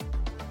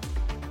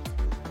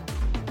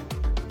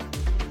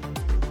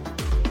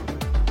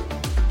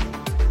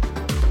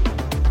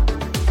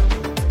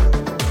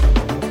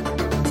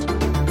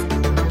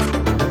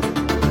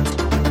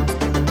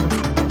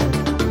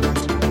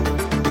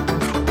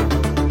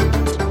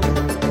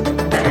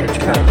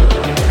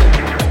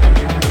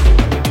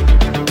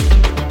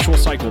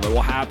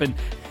happen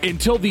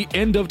until the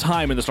end of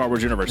time in the Star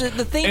Wars universe.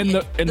 The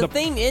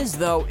thing is,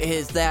 though,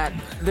 is that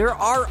there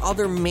are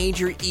other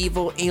major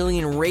evil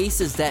alien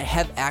races that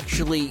have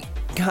actually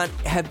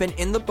have been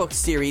in the book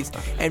series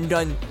and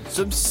done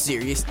some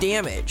serious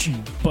damage.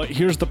 But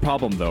here's the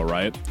problem, though,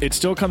 right? It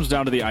still comes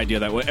down to the idea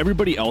that what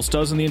everybody else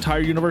does in the entire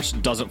universe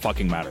doesn't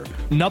fucking matter.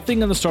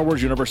 Nothing in the Star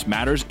Wars universe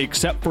matters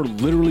except for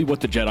literally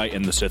what the Jedi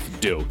and the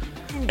Sith do.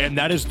 And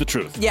that is the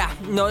truth. Yeah,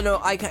 no,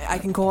 I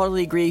can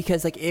totally agree,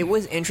 because like it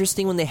was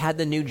interesting when they had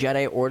the new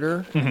Jedi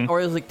Order,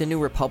 or it was like the New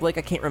Republic.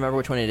 I can't remember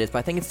which one it is, but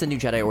I think it's the new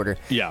Jedi Order.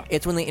 Yeah,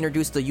 it's when they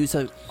introduced the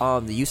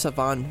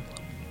Yuuzhan,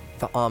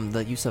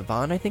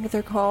 I think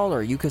they're called,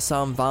 or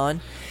Yuuzhan Vong.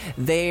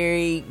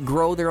 They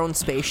grow their own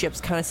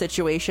spaceships, kind of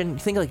situation. You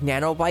think like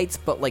nanobites,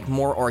 but like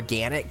more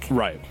organic.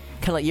 Right.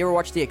 Kind of like, you ever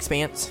watch The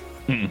Expanse?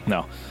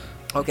 No.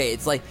 Okay,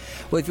 it's like,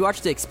 well, if you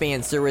watch The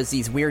Expanse, there was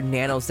these weird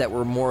nanos that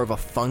were more of a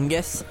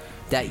fungus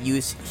that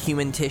used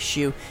human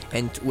tissue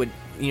and would,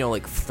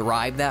 like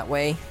thrive that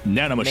way.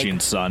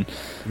 Nanomachines, son.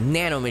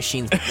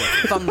 Nanomachines, but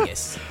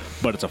fungus.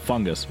 But it's a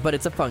fungus.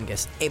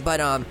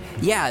 But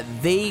yeah,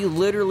 they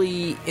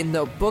literally, in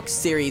the book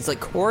series, like,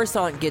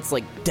 Coruscant gets,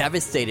 like,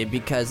 devastated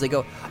because they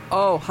go,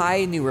 oh,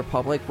 hi, New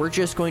Republic, we're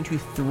just going to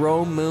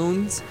throw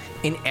moons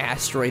and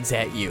asteroids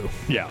at you.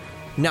 Yeah.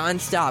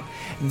 Non-stop.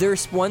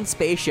 There's one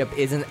spaceship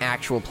is an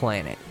actual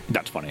planet.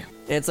 That's funny.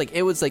 And it's like,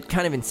 it was, like,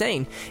 kind of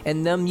insane.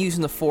 And them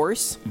using the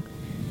Force,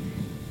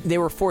 they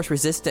were Force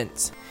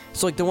resistance.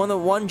 So, like, the one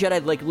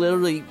Jedi, like,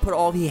 literally put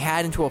all he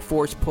had into a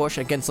Force push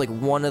against, like,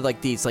 one of,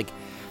 like, these, like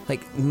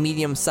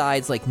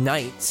medium-sized, like,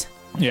 knights.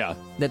 Yeah.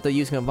 That the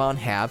Yuuzhan Vong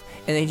have,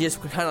 and they just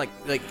kind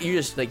of like you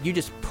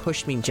just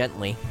pushed me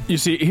gently. You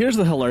see, here's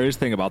the hilarious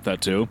thing about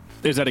that too,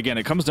 is that again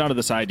it comes down to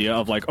this idea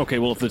of like, okay,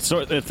 well if the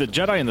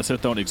Jedi and the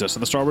Sith don't exist in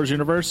the Star Wars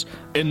universe,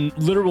 in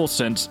literal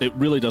sense, it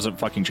really doesn't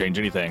fucking change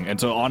anything. And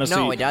so honestly,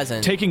 no, it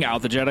doesn't. Taking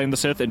out the Jedi and the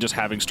Sith and just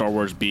having Star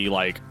Wars be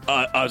like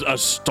a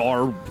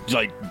star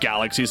like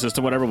galaxy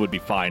system, whatever, would be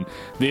fine.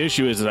 The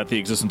issue is that the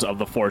existence of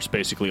the Force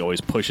basically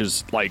always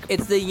pushes like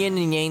it's the yin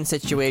and yang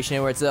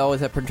situation where it's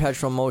always a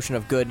perpetual motion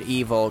of good,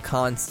 evil,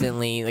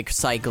 constantly like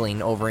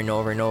cycling over and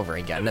over and over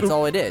again. That's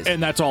all it is.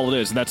 And that's all it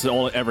is. And that's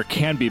all it ever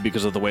can be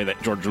because of the way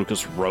that George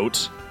Lucas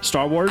wrote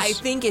Star Wars. I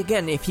think,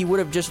 again, if he would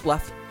have just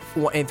left,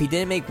 if he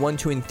didn't make 1,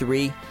 2, and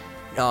 3,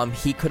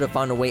 he could have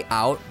found a way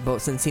out. But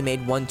since he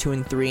made 1, 2,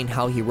 and 3 and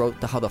how he wrote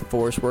how the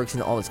Force works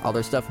and all this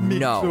other stuff,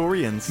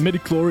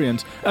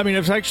 Midichlorians. I mean,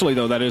 it's actually,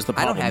 though, that is the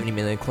problem. I don't have any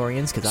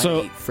midichlorians because I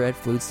ate Fred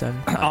Flintstone.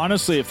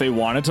 Honestly, if they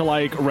wanted to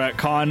like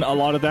retcon a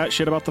lot of that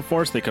shit about the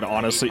Force, they could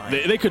honestly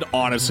they could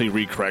honestly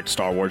recorrect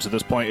Star Wars at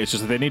this point. It's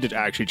just that they need to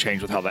actually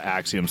change with how the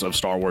axioms of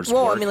Star Wars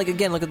work. I mean, like,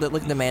 again, look at the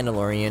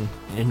Mandalorian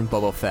and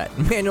Boba Fett.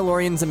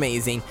 Mandalorian's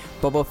amazing.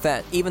 Boba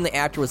Fett, even the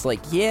actor was like,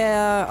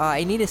 yeah,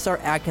 I need to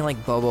start acting like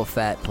Boba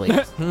Fett,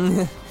 please.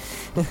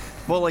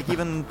 Well, like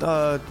even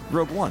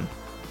Rogue One,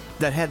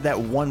 that had that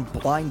one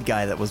blind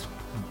guy that was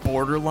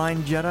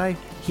borderline Jedi.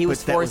 He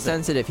was Force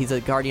sensitive. He's a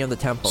guardian of the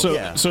temple.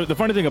 So the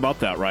funny thing about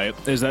that, right,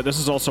 is that this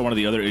is also one of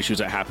the other issues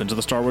that happens in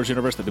the Star Wars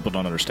universe that people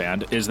don't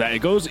understand, is that it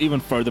goes even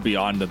further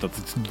beyond that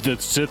the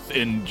Sith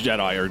and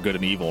Jedi are good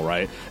and evil,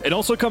 right? It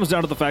also comes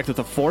down to the fact that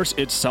the Force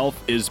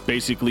itself is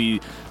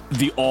basically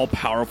the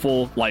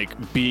all-powerful,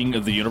 like, being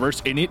of the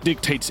universe, and it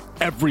dictates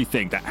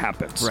everything that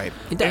happens. Right.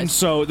 It does. And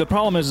so the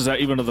problem is that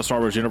even in the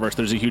Star Wars universe,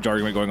 there's a huge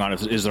argument going on,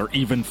 is there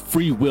even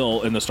free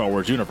will in the Star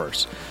Wars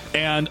universe?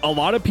 And a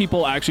lot of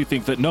people actually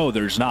think that, no,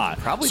 there's not.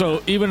 Probably so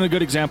not. Even a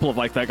good example of,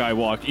 like, that guy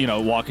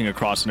walking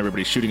across and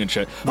everybody's shooting and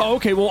shit. Yeah. Oh,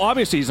 okay, well,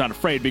 obviously he's not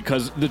afraid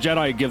because the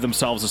Jedi give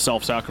themselves a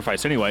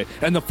self-sacrifice anyway,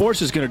 and the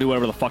Force is going to do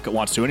whatever the fuck it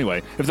wants to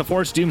anyway. If the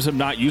Force deems him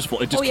not useful,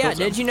 it just kills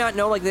him. Did you not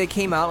know, like, they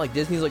came out, like,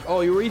 Disney's like,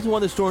 oh, the reason why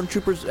the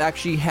stormtroopers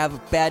actually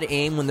have bad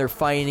aim when they're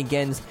fighting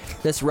against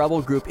this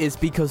rebel group is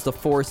because the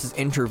Force is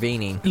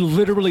intervening.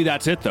 Literally,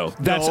 that's it, though.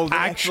 That's they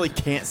actually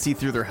can't see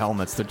through their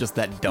helmets. They're just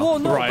that dumb. Well,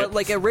 no, right. But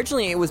like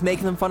originally, it was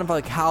making them fun of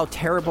like how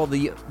terrible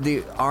the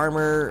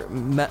armor,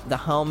 the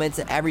helmets,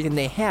 everything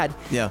they had.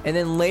 Yeah. And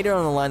then later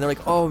on the line, they're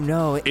like, "Oh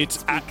no,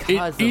 it's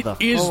because of the Force."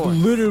 It is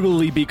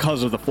literally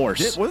because of the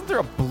Force. Wasn't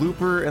there a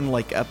blooper in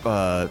like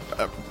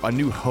A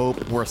New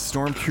Hope where a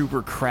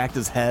stormtrooper cracked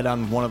his head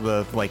on one of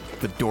the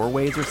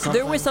doorways or something?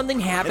 There was something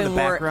happen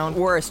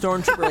where a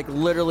stormtrooper like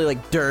literally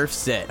like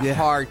derfs it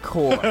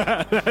hardcore.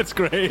 That's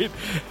great.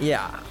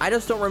 Yeah, I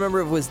just don't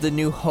remember if it was The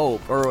New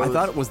Hope or I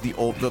thought it was the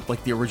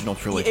original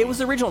trilogy. It was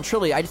the original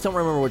trilogy. I just don't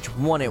remember which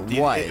one it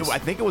was. I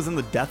think it was in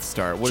the Death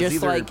Star.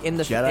 Just like in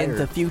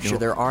the future,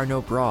 there are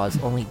no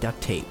bras, only duct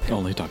tape.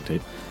 Only duct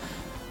tape.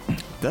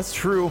 That's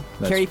true.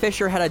 Carrie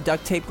Fisher had a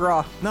duct tape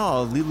bra.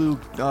 No, Leeloo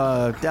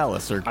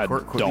Dallas or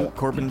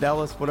Corbin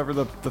Dallas, whatever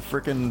the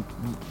frickin'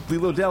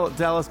 Leeloo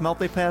Dallas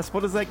Malte Pass.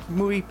 What is that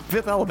movie?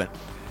 Fifth Element.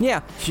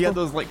 Yeah, she had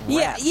those like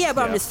wraps. Yeah,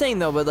 but I'm just saying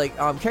though. But like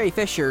Carrie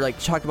Fisher like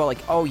talked about like,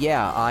 oh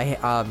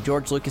yeah,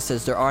 George Lucas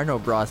says there are no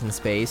bras in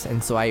space,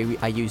 and so I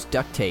used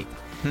duct tape.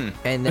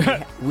 And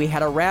then we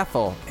had a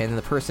raffle, and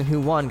the person who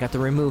won got to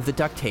remove the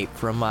duct tape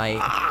from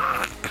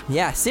my.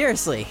 Yeah,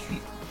 seriously.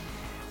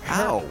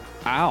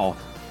 Ow.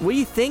 What do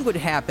you think would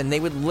happen? They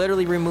would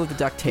literally remove the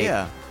duct tape.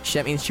 Yeah.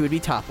 That means she would be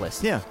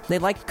topless. Yeah. They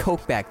liked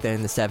Coke back then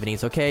in the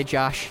 70s, okay,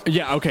 Josh?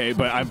 Yeah, okay,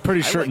 but I'm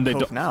pretty certain I like they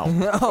Coke don't.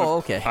 now. Oh,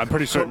 okay. I'm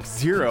pretty certain. Coke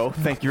Zero.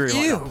 Thank you very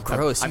much. Ew,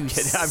 gross. I'm you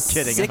kidding. I'm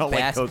kidding. I sick don't like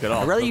bastard. Coke at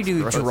all. I'd rather you Coke's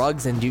do gross.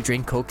 drugs than do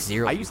drink Coke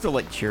Zero. I used to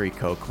like cherry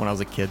Coke when I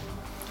was a kid.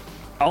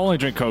 I'll only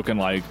drink Coke in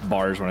like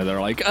bars when they're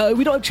like,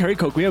 we don't have cherry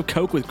Coke, we have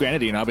Coke with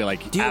grenadine. I'll be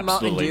like, do you have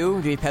Mountain absolutely.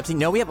 Dew? Do you have Pepsi?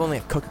 No, we only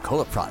have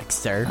Coca-Cola products,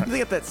 sir. You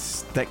think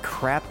that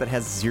crap that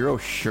has zero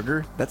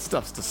sugar? That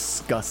stuff's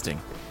disgusting.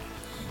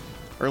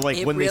 Or like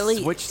It when really-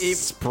 they switch it-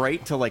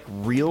 Sprite to like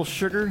real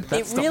sugar.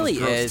 That It stuff really is.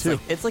 Gross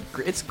is.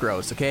 too. It's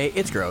gross, okay?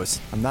 It's gross.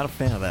 I'm not a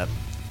fan of that.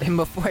 And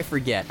before I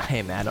forget, I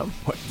am Adam.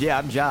 Yeah,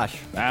 I'm Josh,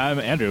 I'm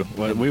Andrew.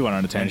 We went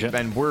on a tangent.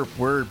 and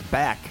we're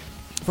back.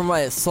 From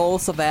my sole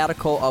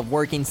sabbatical of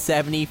working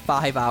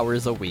 75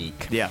 hours a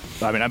week. Yeah.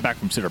 I mean, I'm back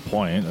from Cedar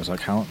Point. Does that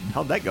count?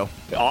 How'd that go?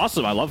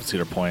 Awesome. I love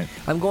Cedar Point.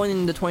 I'm going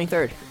in the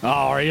 23rd. Oh,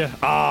 are you?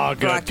 Oh, For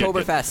good. good,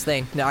 good. Oktoberfest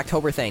thing. The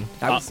October thing.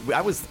 I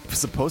was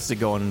supposed to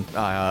go in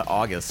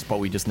August, but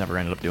we just never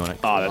ended up doing it.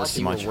 Oh, Lucky that's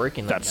we're much.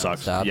 working That like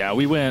sucks. nonstop. Yeah,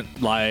 we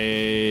went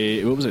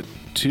like, what was it,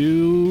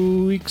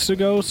 2 weeks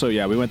ago? So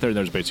yeah, we went there and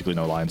there's basically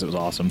no lines. It was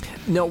awesome.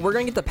 No, we're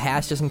gonna get the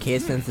pass just in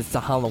case since it's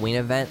a Halloween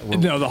event.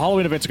 No, the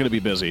Halloween event's going to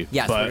be busy.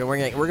 Yes, but we're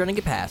gonna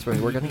get past. We're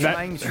gonna That-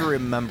 Trying to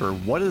remember,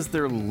 what is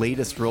their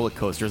latest roller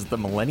coaster? Is it the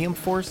Millennium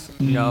Force?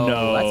 no,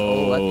 No. that's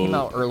old. That came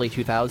out early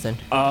 2000.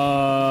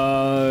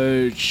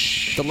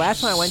 the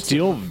last time I went to-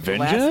 Steel the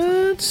last-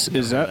 Vengeance?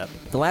 Is that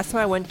The last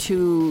time I went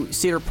to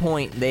Cedar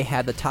Point, they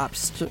had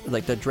the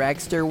like the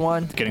dragster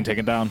one. getting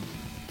taken down?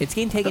 It's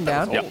getting taken that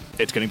was down. old. Yep,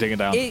 it's getting taken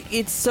down.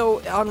 It's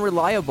so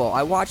unreliable.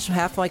 I watched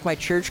half like my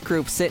church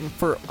group sitting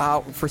for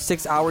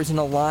 6 hours in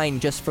a line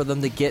just for them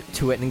to get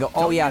to it and go,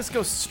 oh Don't you yeah, just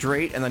go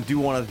straight and then do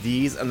one of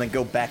these and then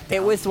go back down?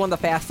 it was one of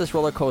the fastest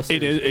roller coasters.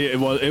 It is. It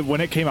was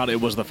when it came out.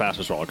 It was the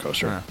fastest roller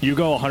coaster. Huh. You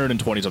go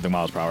 120 something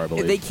miles per hour, I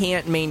believe. They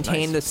can't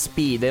maintain Nice. the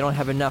speed. They don't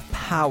have enough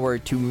power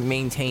to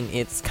maintain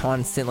its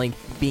constantly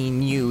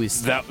being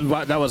used. that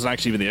wasn't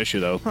actually even the issue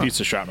though. Piece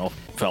of shrapnel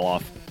fell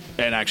off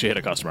and actually hit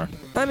a customer.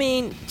 I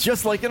mean,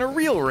 Just like in a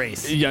real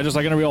race. Yeah, just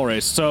like in a real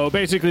race. So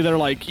basically, they're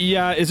like,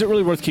 yeah, is it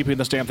really worth keeping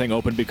this damn thing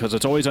open because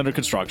it's always under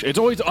construction? It's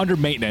always under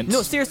maintenance.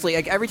 no, seriously,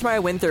 like every time I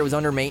went there, it was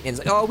under maintenance.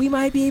 Like, oh, we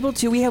might be able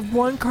to. We have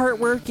one cart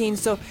working,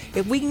 so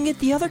if we can get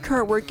the other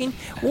cart working,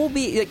 we'll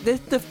be like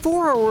the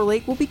 4-hour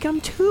lake will become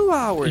 2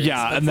 hours.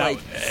 Yeah, It's and that-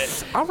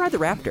 like, I'll ride the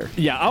Raptor.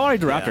 Yeah, I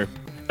wanted the Raptor.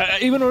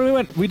 Even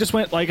when we just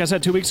went, like I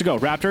said, 2 weeks ago.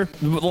 Raptor,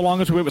 the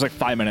longest we went was like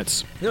 5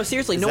 minutes. No,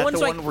 seriously, Is no that one's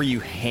the like. one where you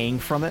hang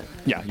from it?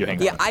 Yeah, you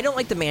hang Yeah, on. I don't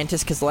like the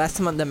Mantis because the last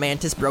time the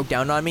Mantis broke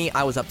down on me,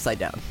 I was upside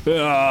down.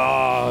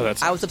 Oh,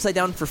 that's. I was upside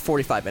down for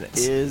 45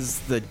 minutes. Is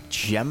the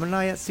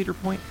Gemini at Cedar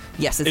Point?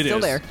 Yes, it's It still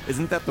is. there.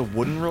 Isn't that the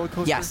wooden roller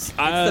coaster? Yes,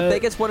 it's the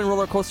biggest wooden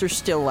roller coaster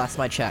still. Last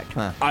time I checked.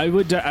 Huh. I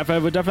would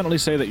definitely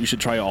say that you should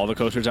try all the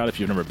coasters out if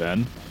you've never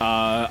been.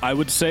 I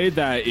would say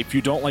that if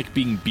you don't like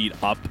being beat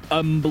up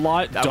a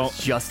lot, I was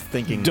just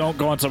thinking. don't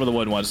go on some of the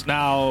wooden ones.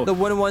 Now, The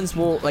wooden ones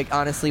will, like,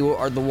 honestly,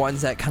 are the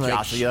ones that kind of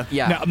Jostle ya?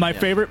 yeah. Now, my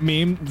favorite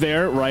meme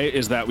there, right,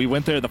 is that we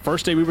went there the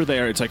first day we were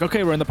there. It's like,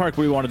 okay, we're in the park.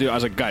 What do we want to do? I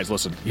was like, guys,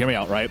 listen, hear me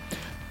out, right?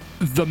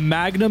 The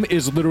Magnum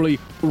is literally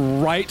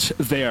right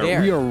there.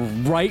 There. We are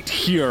right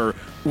here.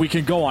 We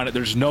can go on it.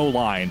 There's no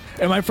line.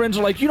 And my friends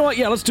are like, you know what?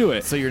 Yeah, let's do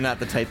it. So you're not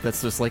the type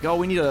that's just like, oh,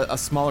 we need a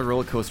smaller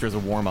roller coaster as a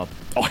warm up.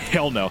 Oh,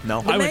 hell no.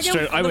 No? The I went Magnum,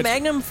 straight. I the went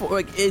Magnum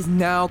is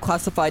now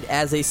classified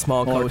as a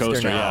small roller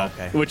coaster, now.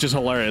 yeah, okay. which is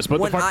hilarious. But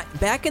When the part,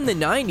 back in the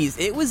 90s,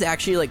 it was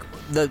actually like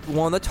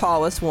one of the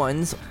tallest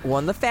ones,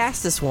 one of the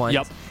fastest ones.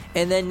 Yep.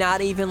 And then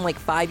not even like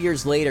 5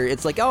 years later,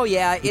 it's like, oh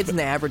yeah, it's an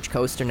average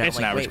coaster now. it's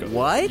I'm an like, average wait, coaster.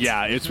 what?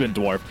 Yeah, it's been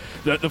dwarfed.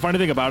 The funny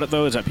thing about it,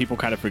 though, is that people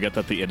kind of forget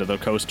that the end of the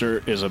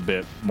coaster is a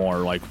bit more,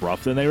 like,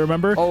 rough than they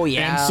remember. Oh,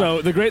 yeah. And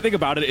so the great thing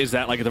about it is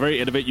that, like, at the very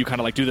end of it, you kind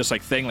of, like, do this,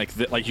 like, thing,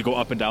 like you go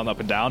up and down, up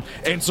and down.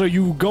 And so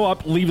you go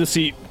up, leave the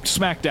seat,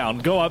 smack down.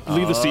 Go up,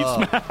 leave the seat,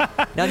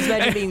 smack. Now just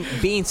imagine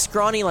being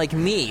scrawny like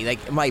me,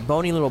 like my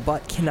bony little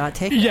butt cannot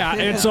take it. Yeah,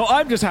 and so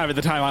I'm just having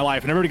the time of my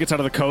life, and everybody gets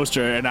out of the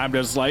coaster, and I'm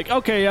just like,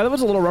 okay, yeah, that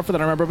was a little rougher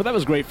than I remember, but that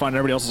was great fun. And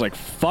everybody else is like,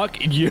 fuck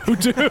you,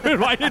 dude.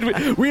 Why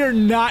did we are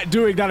not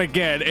doing that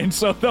again. And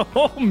so the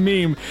whole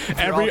meme,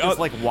 You're all just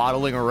like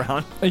waddling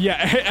around.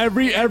 yeah,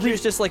 every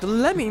It's just like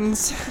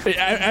lemmings.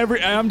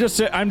 I'm just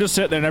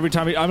sitting there, and every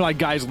time I'm like,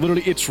 guys,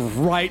 literally, it's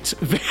right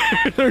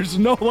there. There's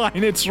no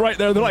line. It's right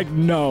there. They're like,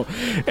 no.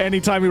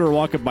 Anytime we were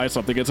walking by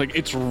something, it's like,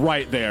 it's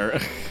right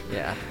there.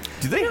 Yeah.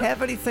 Do they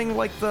have anything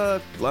like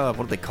the, what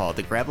do they call it?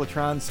 The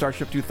Gravelotron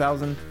Starship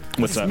 2000?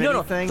 What's that?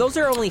 No, Thing? those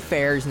are only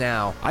fairs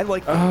now. I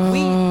like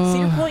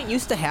Cedar Point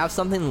used to have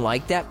something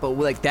like that, but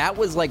like that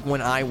was like when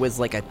I was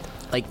like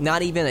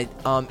not even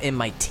in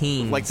my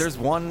teens. Like, there's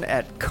one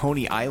at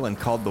Coney Island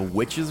called the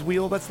Witch's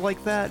Wheel that's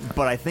like that,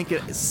 but I think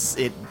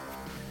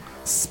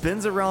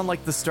spins around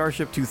like the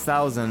Starship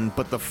 2000,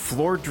 but the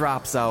floor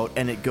drops out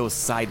and it goes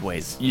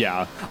sideways.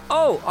 Yeah.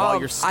 While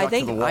you're stuck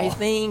to the wall. I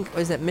think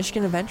was it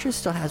Michigan Adventures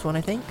still has one.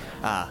 I think.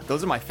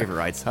 Those are my favorite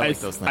rides. I like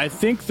those things. I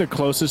think the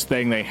closest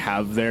thing they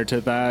have there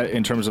to that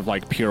in terms of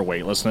like pure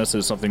weightlessness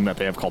is something that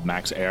they have called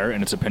Max Air,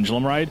 and it's a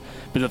pendulum ride.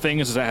 But the thing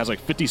is it has like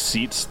 50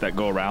 seats that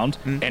go around,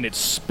 and it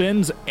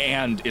spins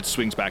and it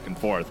swings back and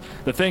forth.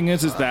 The thing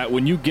is that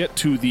when you get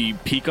to the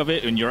peak of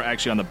it and you're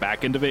actually on the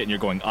back end of it and you're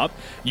going up,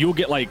 you'll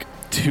get like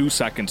 2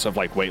 seconds of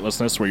like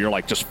weightlessness where you're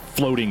like just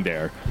floating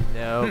there.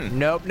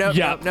 Nope.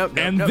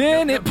 And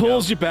then it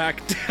pulls you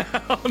back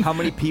down. How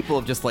many people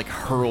have just like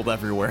hurled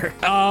everywhere?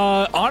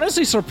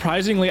 Honestly,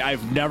 surprisingly,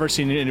 I've never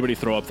seen anybody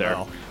throw up there.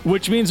 Well.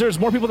 Which means there's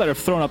more people that have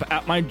thrown up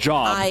at my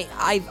job.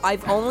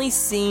 I've only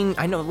seen,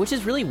 I know, which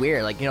is really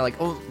weird. Like, the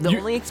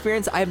only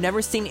experience, I've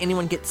never seen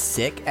anyone get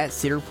sick at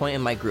Cedar Point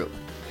in my group.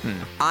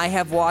 I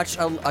have watched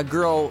a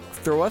girl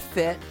throw a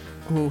fit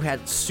who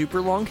had super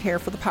long hair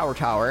for the power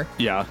tower.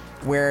 Yeah.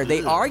 Where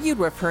they argued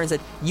with her and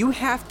said, you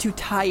have to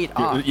tie it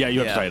up. Yeah, you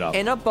have to tie it up.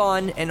 In a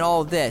bun and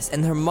all this.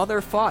 And her mother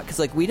fought because,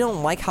 like, we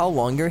don't like how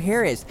long your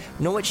hair is.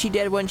 You know what she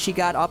did when she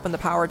got up in the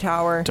power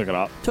tower? Took it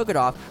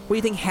off. What do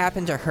you think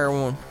happened to her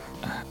when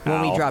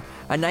we dropped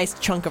a nice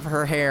chunk of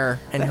her hair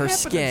and That her happened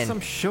skin? in some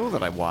show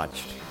that I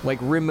watched. Like,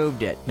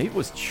 removed it. Maybe it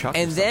was Chuck.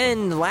 And or something.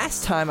 then the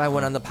last time I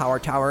went on the power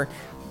tower,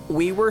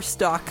 we were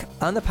stuck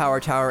on the power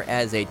tower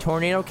as a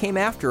tornado came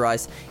after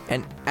us,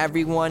 and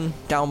everyone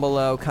down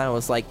below kind of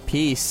was like,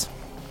 peace.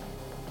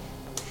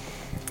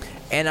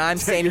 And I'm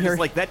standing You're here just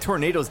like, that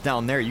tornado's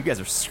down there. You guys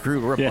are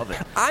screwed. We're above it.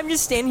 I'm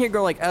just standing here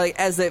going like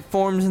as it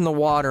forms in the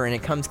water and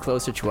it comes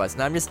closer to us,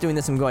 and I'm just doing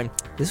this and going,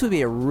 this would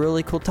be a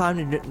really cool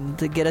time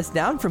to get us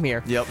down from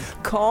here. Yep.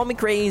 Call me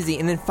crazy.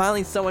 And then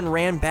finally someone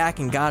ran back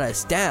and got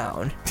us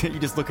down. You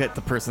just look at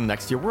the person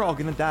next to you. We're all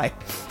gonna die.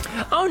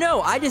 Oh no,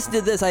 I just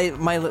did this.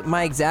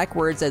 My exact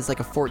words as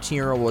like a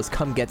 14-year-old was,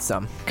 come get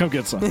some. Come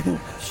get some.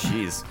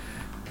 Jeez.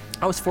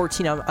 I was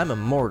 14. I'm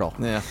immortal.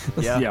 Yeah.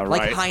 Yeah, right.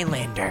 Like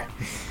Highlander.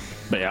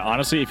 But yeah,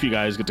 honestly, if you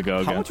guys get to go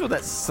How again. much would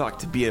that suck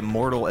to be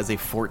immortal as a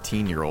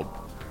 14-year-old?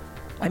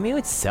 I mean, it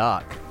would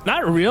suck.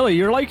 Not really.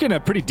 You're like in a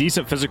pretty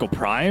decent physical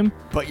prime.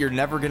 But you're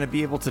never gonna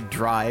be able to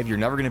drive. You're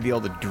never gonna be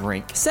able to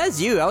drink.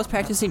 Says you. I was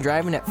practicing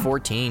driving at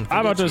 14.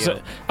 How about to say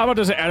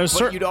at a But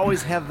certain. you'd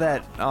always have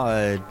that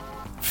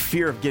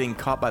fear of getting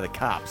caught by the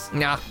cops.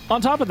 Nah.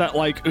 On top of that,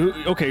 like,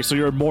 okay, so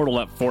you're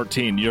immortal at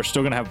 14. You're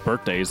still going to have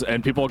birthdays,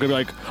 and people are going to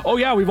be like, oh,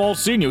 yeah, we've all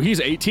seen you.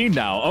 He's 18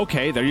 now.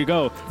 Okay, there you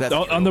go. That's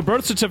On the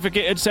birth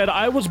certificate, it said,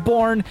 I was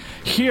born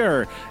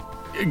here,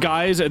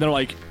 guys. And they're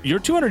like, you're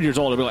 200 years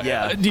old. I'll be like,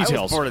 Yeah. details.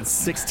 I was born in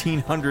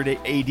 1600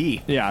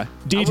 AD. Yeah,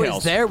 I details.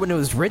 was there when it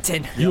was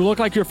written. You look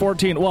like you're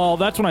 14. Well,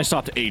 that's when I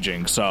stopped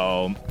aging,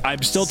 so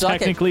I'm still Suck it.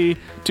 technically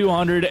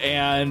 200,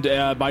 and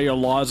by your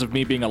laws of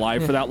me being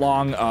alive for that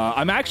long,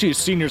 I'm actually a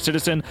senior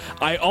citizen.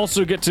 I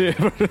also get to...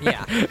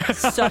 Yeah.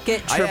 Suck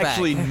it, I Trebek.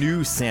 actually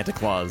knew Santa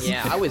Claus.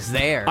 Yeah, I was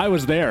there. I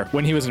was there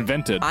when he was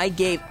invented. I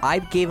gave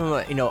him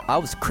a, I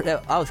was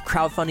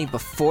crowdfunding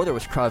before there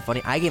was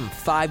crowdfunding. I gave him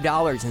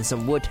 $5 and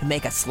some wood to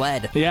make a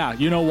sled. Yeah,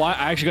 you know what?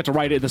 I actually got to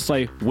ride it in the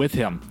sleigh with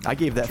him. I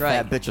gave that Right.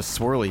 fat bitch a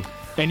swirly.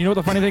 And you know what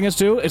the funny thing is,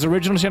 too? Is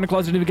original Santa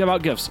Claus didn't even give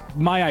out gifts.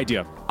 My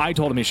idea. I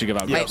told him he should give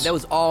out Hey, gifts. that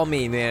was all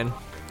me, man.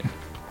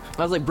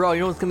 I was like, bro, you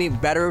know what's gonna be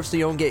better so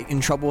you don't get in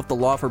trouble with the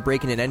law for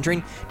breaking and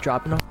entering?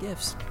 Dropping off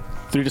gifts.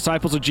 3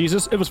 disciples of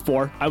Jesus. It was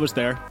 4. I was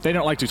there. They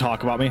don't like to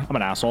talk about me. I'm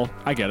an asshole.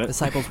 I get it.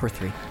 Disciples were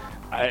 3.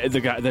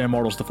 The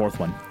immortal's the 4th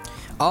one.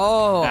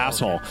 Oh.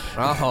 Asshole.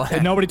 Oh.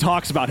 And nobody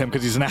talks about him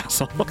because he's an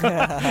asshole.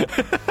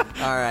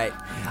 All right.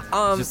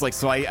 Just like,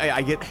 so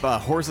I get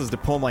horses to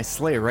pull my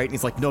sleigh, right? And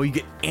he's like, no, you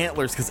get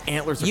antlers because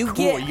antlers are You cool.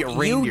 get You get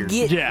reindeer.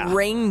 Yeah.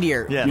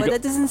 reindeer. Yeah. But You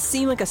that doesn't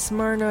seem like a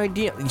smart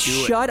idea.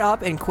 Shut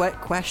up and quit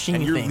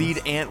questioning And your things.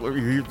 lead antler,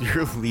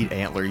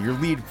 your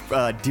lead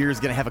deer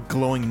is gonna have a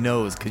glowing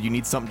nose because you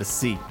need something to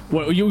see.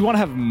 What, you want to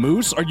have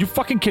moose? Are you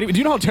fucking kidding me? Do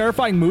you know how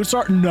terrifying moose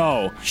are?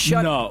 No.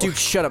 No. Dude,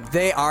 shut up.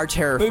 They are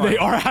terrifying. They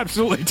are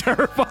absolutely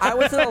terrifying. I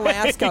was in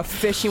Alaska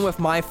fishing with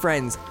my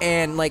friends,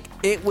 and like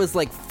it was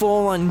like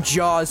full on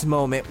Jaws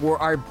moment where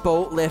our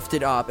boat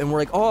lifted up, and we're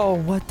like, "Oh,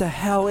 what the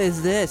hell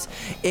is this?"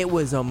 It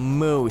was a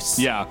moose.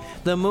 Yeah.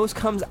 The moose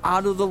comes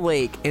out of the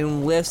lake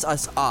and lifts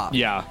us up.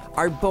 Yeah.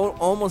 Our boat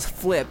almost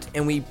flipped,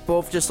 and we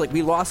both just like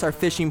we lost our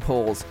fishing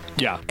poles.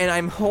 Yeah. And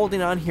I'm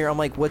holding on here. I'm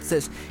like, "What's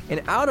this?"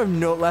 And out of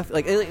no left,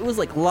 like it was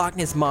like Loch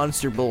Ness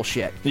monster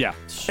bullshit. Yeah.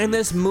 And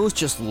this moose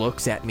just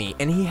looks at me,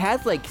 and he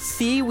has like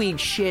seaweed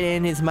shit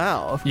in his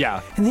mouth. Yeah.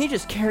 And he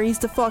just carries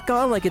the fuck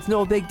on like it's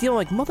no big deal. I'm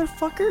like,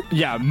 motherfucker.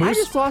 Yeah, I moose.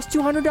 just lost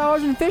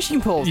 $200 in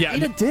fishing poles. Yeah.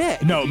 Eat a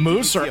dick. No,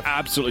 moose are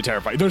absolutely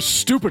terrifying. They're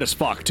stupid as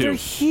fuck, too. They're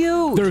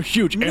huge. They're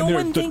huge, and No they're-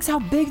 one thinks how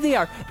big they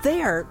are.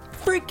 They are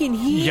freaking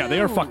huge. Yeah, they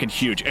are fucking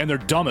huge, and they're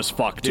dumb as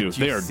fuck, too. Did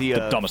you They are see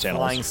the a dumbest flying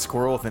animals.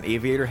 squirrel with an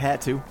aviator hat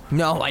too?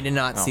 No, I did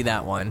not see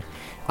that one.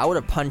 I would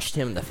have punched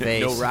him in the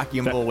face. No Rocky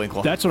and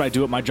Bullwinkle. That's what I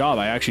do at my job.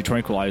 I actually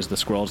tranquilize the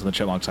squirrels and the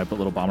chipmunks. I put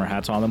little bomber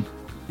hats on them.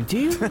 Do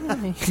you?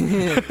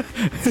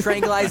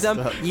 Tranquilize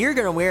them. You're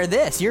gonna wear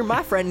this. You're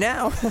my friend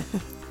now.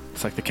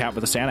 It's like the cat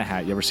with the Santa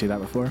hat. You ever see that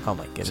before? Oh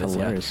my goodness, it's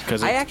hilarious. Yeah.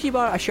 I actually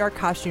bought a shark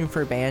costume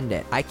for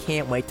Bandit. I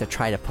can't wait to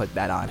try to put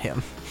that on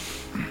him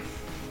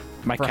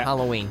for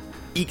Halloween.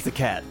 Eek the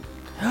cat.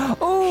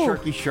 Oh,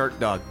 Sharky Shark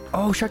Dog.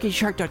 Oh, Sharky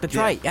Shark Dog. That's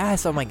right.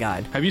 Yes. Oh my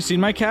god. Have you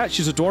seen my cat?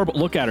 She's adorable.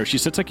 Look at her. She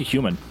sits like a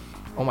human.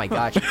 Oh my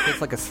god. She sits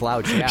like a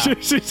slouch. Yeah.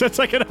 she sits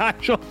like an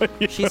actual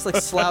human. She's like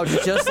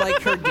slouched just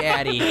like her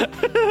daddy.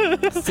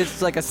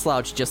 Sits like a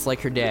slouch just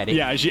like her daddy.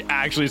 Yeah, she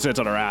actually sits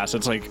on her ass.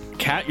 It's like,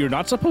 cat, you're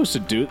not supposed to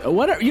do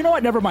whatever. You know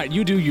what? Never mind.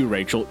 You do you,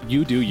 Rachel.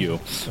 You do you.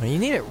 Oh, you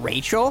name it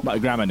Rachel? My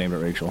grandma named it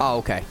Rachel. Oh,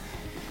 okay.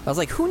 I was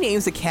like, who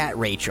names a cat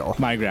Rachel?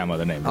 My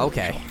grandmother named it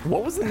Okay. Rachel.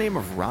 What was the name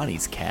of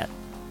Ronnie's cat?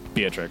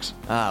 Beatrix.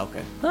 Ah,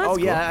 okay. Oh, oh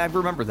yeah, cool. I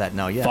remember that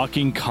now, yeah.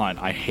 Fucking cunt.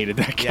 I hated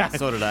that cat. Yeah,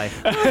 so did I.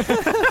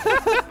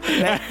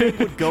 That thing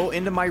would go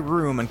into my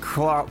room and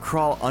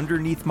crawl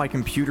underneath my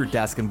computer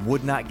desk and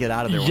would not get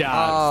out of there. Yeah,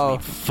 Oh.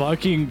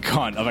 fucking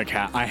cunt of a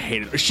cat. I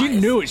hated her. She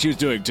knew what she was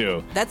doing,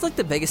 too. That's like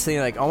the biggest thing.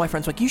 Like, all my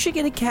friends were like, you should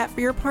get a cat for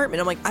your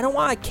apartment. I'm like, I don't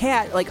want a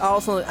cat. Like, all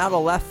of a sudden, out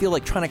of left field,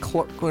 like, trying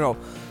to,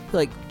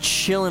 like,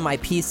 chill in my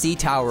PC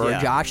tower or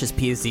Josh's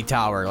PC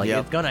tower. Like,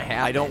 it's gonna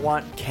happen. I don't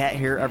want cat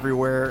hair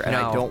everywhere, and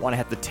I No. don't want to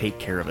have to take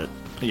care of it.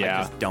 Yeah.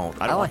 I just don't.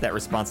 I don't want that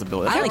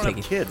responsibility. I I like don't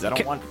have kids. I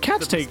don't want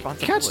Cats the take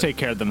responsibility.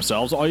 care of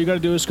themselves. All you got to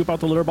do is scoop out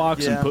the litter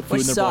box and Yeah. put food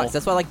Which in their sucks. bowl.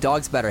 That's why I like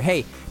dogs better.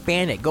 Hey,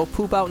 Bandit, go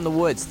poop out in the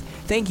woods.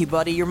 Thank you,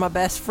 buddy. You're my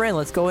best friend.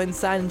 Let's go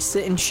inside and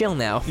sit and chill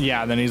now.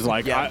 Yeah, and then he's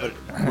like, Yeah,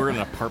 but we're in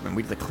an apartment.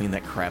 We have to clean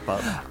that crap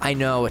up. I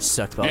know it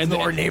sucked, but And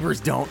Our neighbors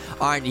don't.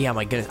 yeah,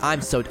 my goodness.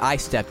 I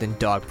stepped in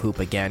dog poop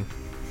again.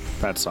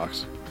 that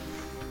sucks.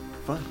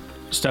 Fun.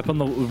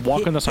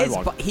 Walk on the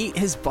sidewalk.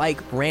 His bike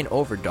ran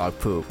over dog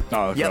poop.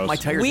 Oh, Yeah, gross. my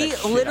tires. We that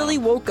shit literally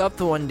on. woke up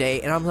the one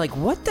day and I'm like,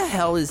 what the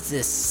hell is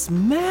this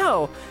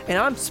smell? And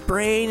I'm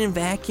spraying and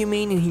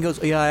vacuuming and he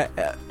goes, yeah,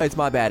 it's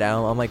my bad,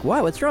 Al. I'm like,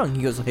 what? What's wrong?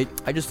 He goes, hey,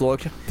 I just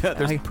looked.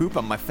 There's poop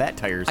on my fat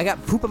tires. I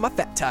got poop on my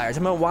fat tires.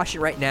 I'm gonna wash it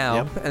right now.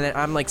 Yep. And then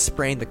I'm like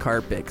spraying the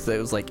carpet because it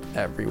was like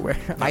everywhere.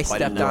 I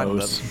stepped on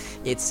them.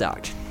 It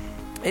sucked.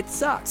 It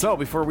sucked. So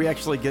before we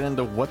actually get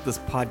into what this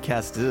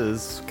podcast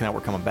is,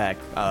 we're coming back.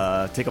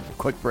 Take a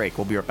quick break.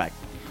 We'll be right back.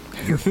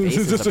 Your face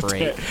is a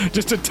break.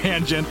 Just a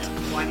tangent.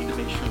 I need to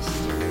make sure.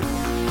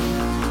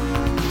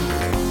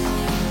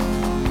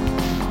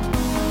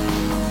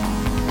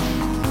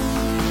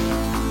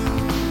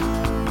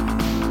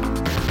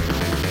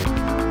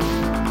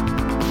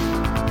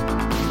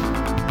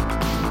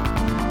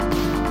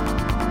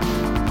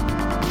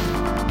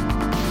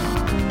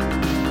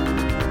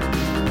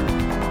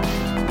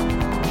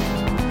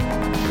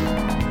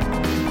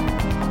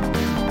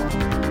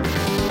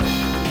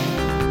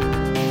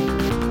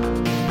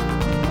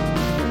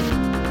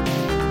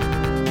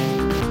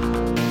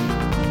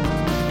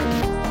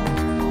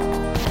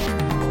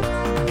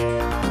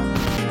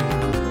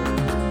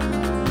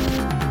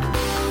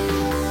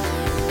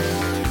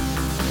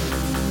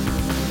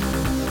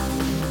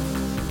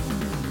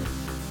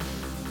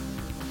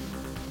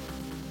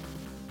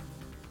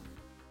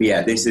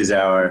 Yeah, this is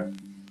our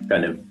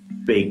kind of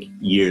big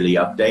yearly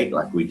update,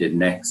 like we did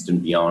Next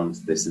and Beyond.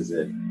 This is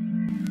it.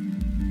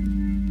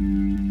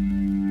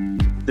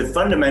 The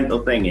fundamental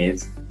thing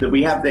is that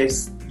we have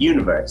this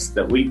universe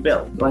that we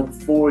built like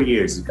 4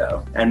 years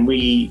ago, and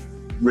we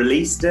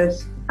released it,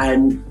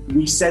 and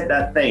we said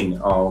that thing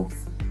of,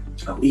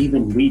 oh,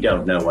 even we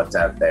don't know what's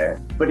out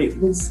there. But it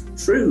was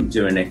true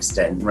to an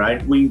extent,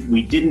 right? We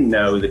didn't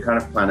know the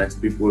kind of planets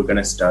people were going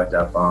to start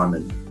up on,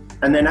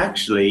 and then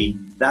actually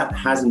that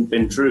hasn't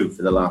been true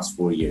for the last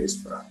 4 years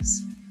for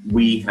us.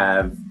 We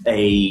have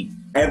a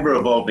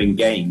ever-evolving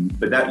game,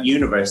 but that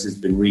universe has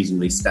been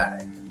reasonably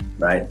static,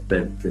 right?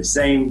 The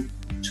same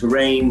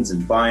terrains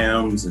and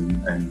biomes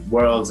and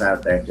worlds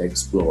out there to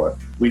explore.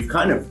 We've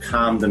kind of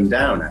calmed them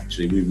down,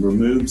 actually. We've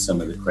removed some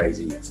of the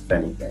craziness, if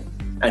anything.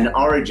 And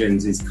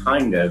Origins is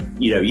kind of,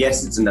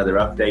 yes, it's another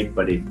update,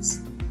 but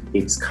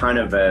it's kind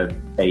of a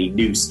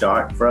new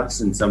start for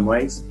us in some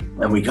ways.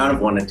 And we kind of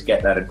wanted to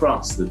get that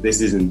across, that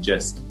this isn't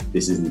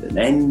an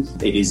end.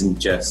 It isn't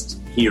just,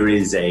 here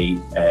is an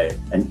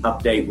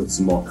update with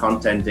some more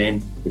content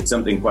in. It's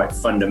something quite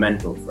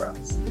fundamental for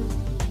us.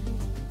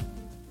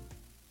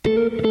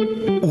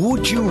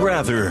 Would you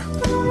rather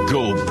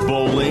go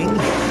bowling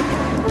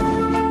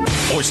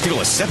or steal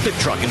a septic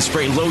truck and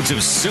spray loads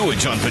of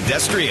sewage on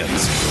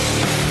pedestrians?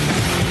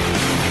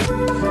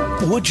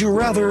 Would you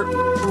rather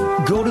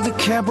go to the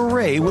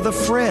cabaret with a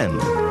friend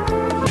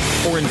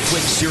or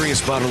inflict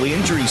serious bodily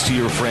injuries to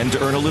your friend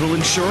to earn a little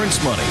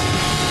insurance money?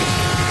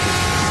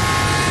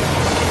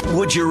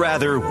 Would you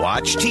rather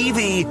watch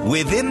TV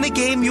within the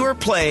game you're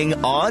playing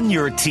on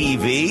your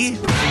TV?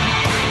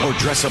 Or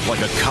dress up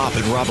like a cop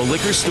and rob a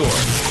liquor store?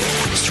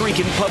 Streak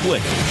in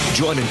public?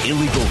 Join an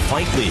illegal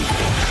fight league?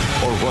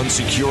 Or run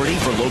security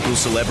for local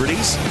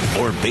celebrities?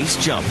 Or base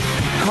jump?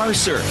 Car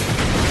surf?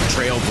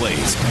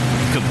 Trailblaze?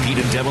 Compete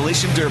in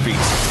demolition derbies?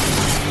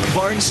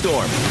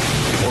 Barnstorm?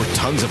 Or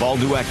tons of all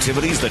new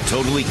activities that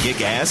totally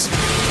kick ass?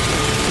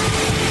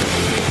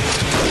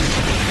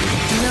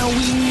 Now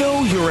we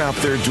know you're out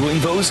there doing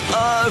those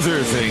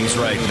other things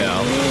right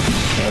now,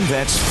 and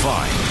that's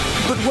fine.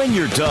 But when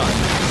you're done,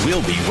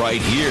 we'll be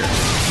right here,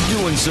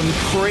 doing some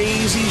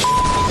crazy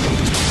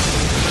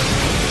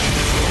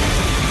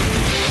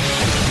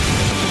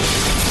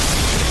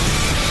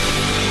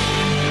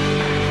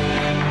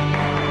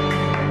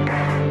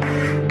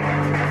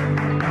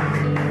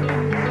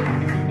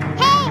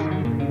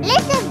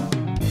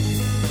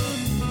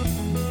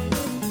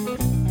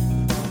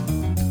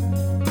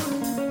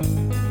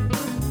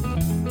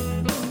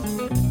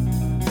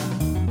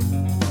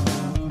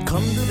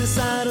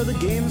The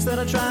games that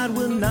I tried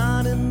were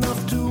not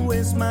enough to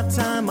waste my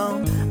time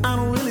on. I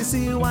don't really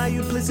see why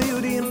you play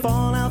COD and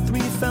Fallout 3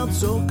 felt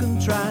so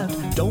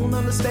contrived. Don't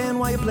understand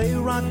why you play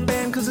Rock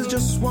Band, cause it's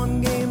just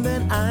one game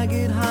that I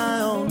get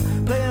high on.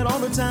 Play it all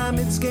the time,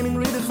 it's gaming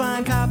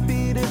redefined,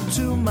 copied it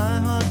to my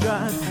hard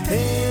drive.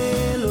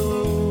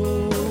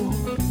 Halo,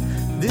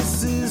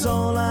 this is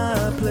all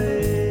I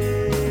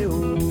play.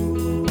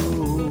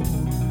 Oh,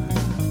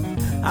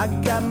 I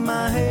got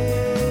my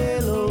Halo.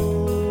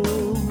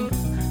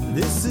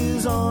 This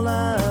is all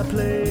I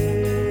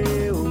play.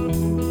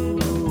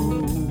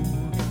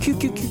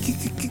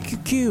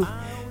 Q.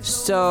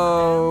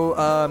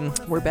 So,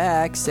 we're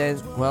back.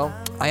 Since, well,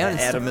 I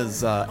understand. Adam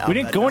is. We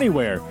didn't go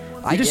anywhere.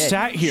 We just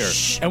sat here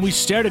and we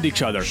stared at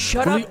each other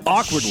really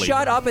awkwardly.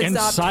 Shut up and in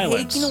stop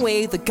silence. taking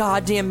away the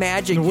goddamn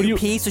magic, you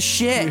piece of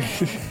shit.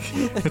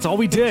 That's all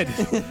we did.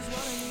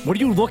 What are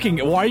you looking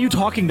at? Why are you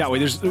talking that way?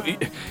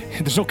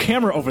 There's no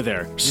camera over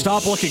there.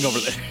 Stop looking over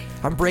there.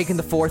 I'm breaking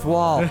the fourth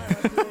wall.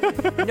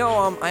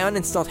 No, I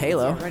uninstalled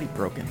Halo. It's already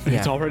broken. Yeah.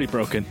 It's already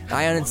broken.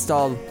 I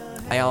uninstalled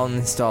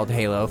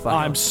Halo.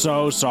 I'm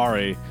so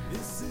sorry.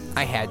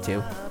 I had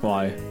to.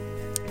 Why?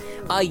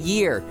 A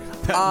year.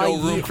 No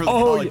room for the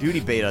Call of Duty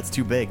beta. It's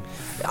too big.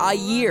 A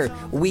year.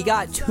 We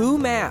got 2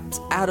 maps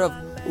out of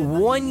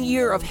 1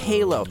 year of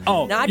Halo.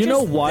 Oh, not you just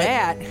know what?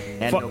 That.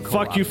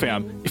 Fuck you,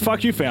 fam.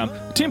 Fuck you, fam.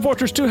 Team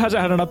Fortress 2 hasn't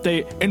had an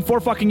update in 4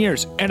 fucking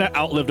years, and it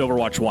outlived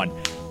Overwatch 1.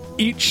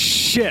 Eat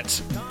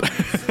shit.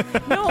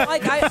 No,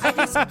 like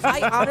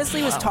I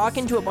honestly was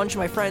talking to a bunch of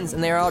my friends,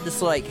 and they're all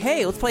just like,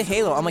 "Hey, let's play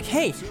Halo." I'm like,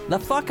 "Hey, the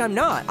fuck, I'm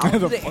not.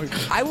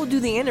 I will do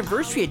the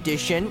anniversary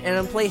edition, and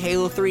I'll play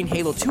Halo 3 and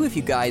Halo 2 with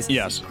you guys.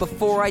 Yes.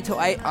 Before I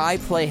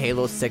play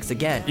Halo 6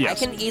 again. Yes.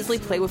 I can easily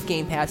play with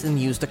Game Pass and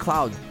use the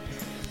cloud.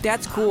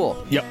 That's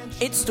cool. Yep.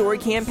 Its story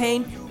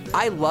campaign,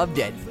 I loved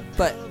it,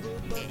 but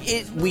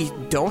we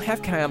don't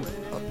have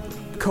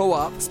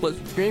co-op, split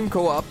screen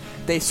co-op.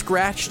 They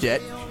scratched it,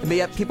 but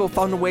yet people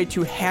found a way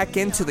to hack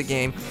into the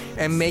game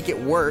and make it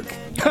work.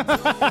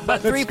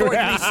 But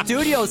 343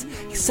 Studios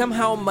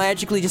somehow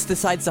magically just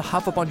decides to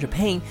huff a bunch of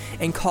paint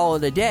and call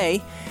it a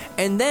day,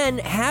 and then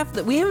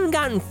we haven't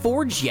gotten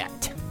Forge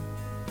yet.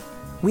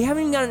 We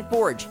haven't even gotten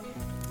Forge,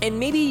 and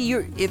maybe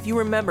if you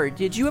remember,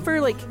 did you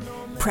ever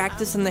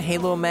practice in the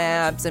Halo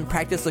maps and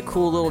practice the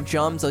cool little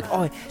jumps? Like,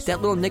 oh,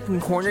 that little nick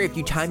and corner, if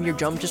you time your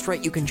jump just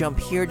right, you can jump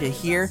here to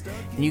here,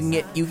 and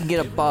you can get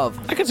above.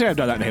 I can say I've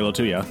done that in Halo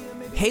 2, yeah.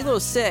 Halo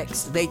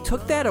 6, they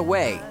took that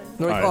away.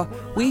 They're like, right.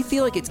 oh, we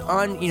feel like it's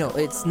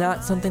it's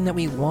not something that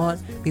we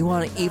want. We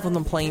want to even the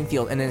playing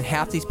field. And then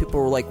half these people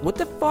were like, what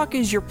the fuck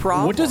is your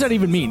problem? What does that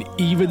even mean,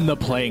 even the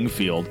playing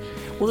field?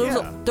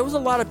 Well, there was a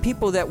lot of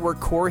people that were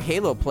core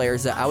Halo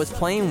players that I was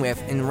playing with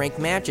in ranked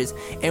matches,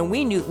 and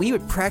we knew we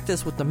would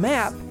practice with the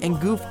map and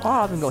goof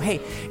off and go,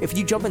 hey, if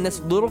you jump in this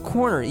little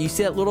corner, you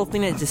see that little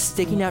thing that's just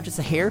sticking out just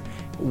a hair,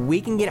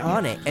 we can get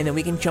on it, and then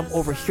we can jump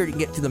over here to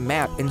get to the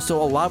map. And so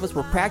a lot of us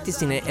were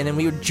practicing it, and then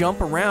we would jump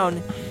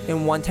around,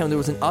 and one time there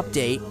was an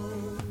update,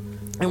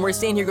 and we're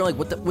standing here going,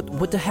 like,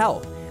 what the hell?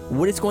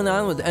 What is going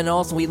on with it? And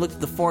also we looked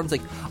at the forums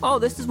like, oh,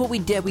 this is what we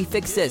did, we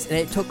fixed this, and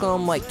it took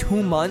them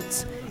 2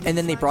 months. And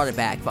then they brought it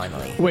back,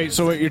 finally. Wait,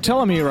 so what you're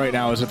telling me right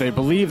now is that they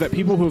believe that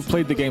people who have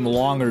played the game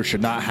longer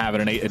should not have an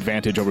innate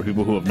advantage over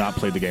people who have not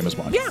played the game as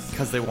much? Yeah.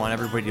 Because they want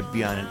everybody to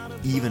be on an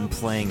even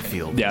playing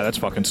field. Yeah, that's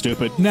fucking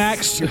stupid.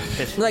 Next!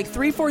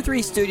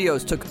 343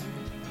 Studios took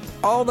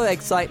all the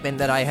excitement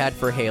that I had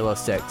for Halo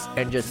 6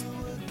 and just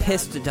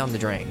pissed it down the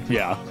drain.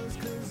 Yeah.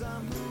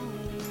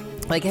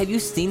 Have you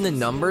seen the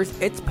numbers?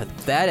 It's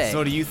pathetic.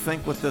 So do you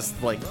think with this,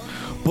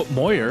 But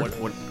Moyer...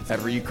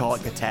 whatever you call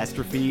it,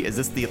 catastrophe, is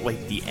this the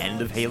end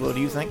of Halo,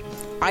 do you think?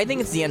 I think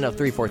it's the end of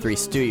 343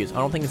 Studios. I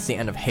don't think it's the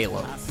end of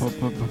Halo.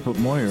 But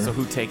Moyer... So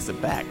who takes it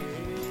back?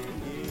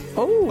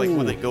 Oh.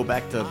 Would they go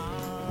back to...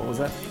 What was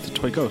that? It's a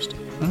Toy Ghost.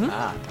 Mm-hmm.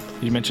 Ah.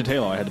 You mentioned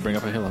Halo. I had to bring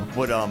up a Halo.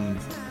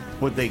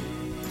 Would they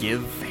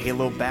give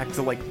Halo back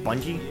to,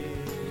 Bungie?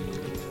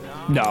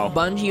 No.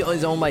 Bungie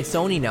is owned by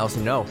Sony now, so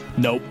no.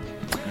 Nope.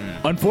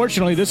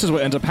 Unfortunately, this is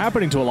what ends up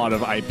happening to a lot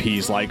of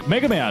IPs like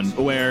Mega Man,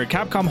 where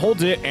Capcom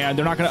holds it and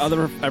they're not going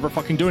to ever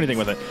fucking do anything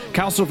with it.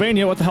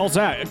 Castlevania, what the hell's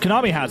that?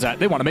 Konami has that.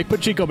 They want to make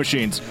Pachinko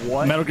machines.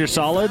 What? Metal Gear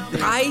Solid?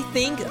 I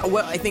think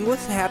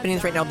what's happening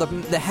is right now,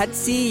 the head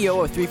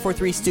CEO of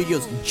 343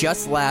 Studios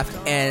just left,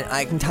 and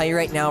I can tell you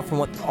right now from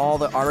all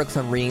the articles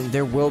I'm reading,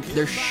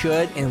 there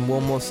should and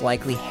will most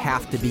likely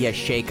have to be a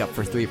shakeup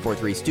for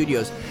 343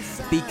 Studios,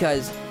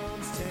 because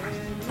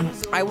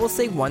I will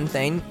say one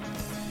thing.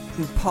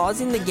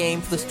 Pausing the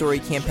game for the story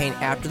campaign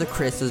after the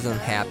criticism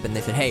happened,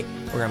 they said, hey,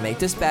 we're going to make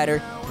this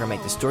better, we're going to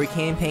make the story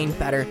campaign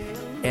better,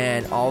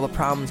 and all the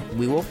problems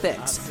we will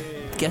fix.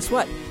 Guess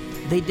what?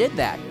 They did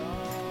that.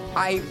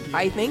 I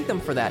thank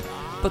them for that.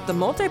 But the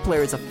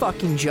multiplayer is a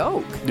fucking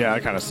joke. Yeah,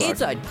 it kind of sucks.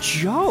 It's a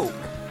joke.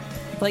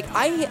 Like,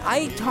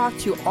 I talked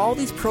to all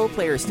these pro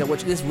players still,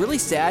 which is really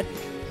sad.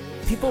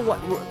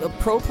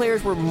 Pro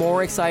players were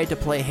more excited to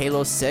play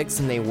Halo 6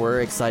 than they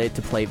were excited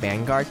to play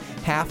Vanguard.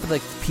 Half of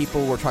the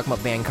people were talking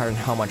about Vanguard and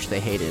how much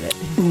they hated it.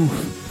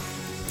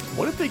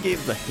 What if they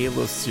gave the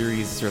Halo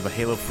series or the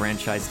Halo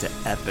franchise to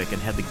Epic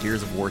and had the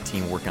Gears of War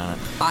team work on it?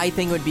 I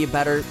think it would be a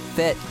better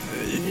fit.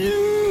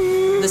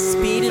 The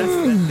speed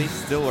and they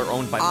still are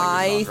owned by Microsoft,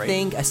 I right?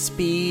 think the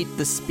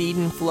speed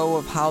and flow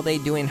of how they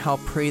do and how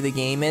pretty the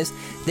game is,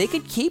 they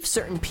could keep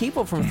certain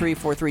people from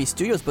 343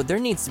 Studios, but there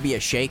needs to be a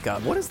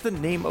shakeup. What is the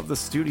name of the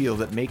studio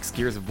that makes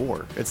Gears of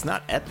War? It's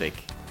not Epic,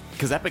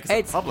 because Epic is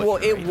a publisher. Well,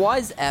 it right?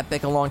 was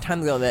Epic a long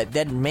time ago that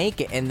didn't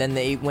make it, and then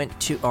they went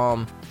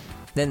to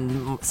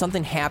then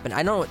something happened.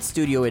 I don't know what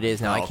studio it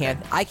is now. Oh, okay.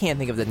 I can't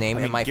think of the name. I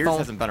mean, and my Gears phone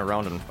hasn't been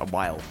around in a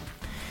while.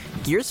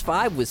 Gears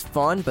 5 was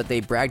fun, but they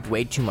bragged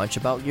way too much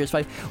about Gears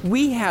 5.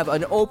 We have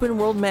an open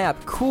world map,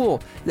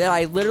 cool, that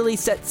I literally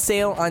set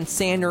sail on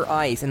sand or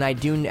ice, and I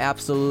do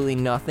absolutely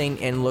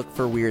nothing and look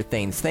for weird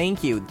things.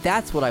 Thank you.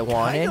 That's what I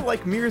wanted. Kind of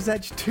like Mirror's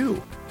Edge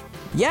 2.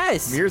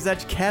 Yes! Mirror's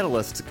Edge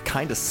Catalyst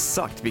kind of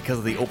sucked because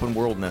of the open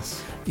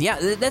worldness.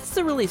 Yeah, that's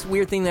the really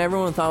weird thing that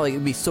everyone thought like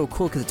it'd be so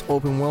cool because it's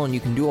open world and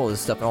you can do all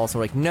this stuff, and also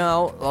like,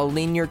 no, a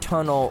linear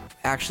tunnel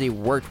actually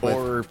worked with.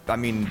 Or, I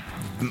mean,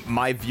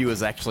 my view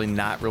is actually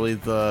not really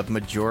the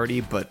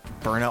majority, but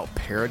Burnout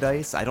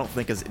Paradise I don't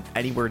think is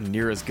anywhere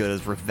near as good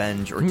as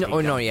Revenge or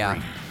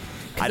Takedown 3.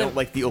 I don't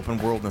like the open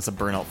worldness of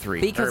Burnout 3.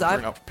 Because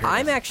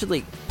I'm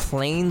actually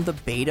playing the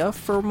beta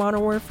for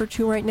Modern Warfare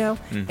 2 right now,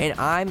 and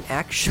I'm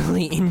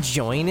actually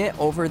enjoying it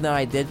over than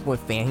I did with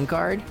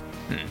Vanguard.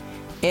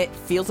 It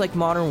feels like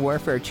Modern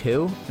Warfare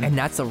 2, and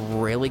that's a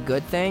really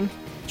good thing.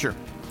 Sure.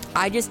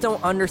 I just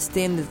don't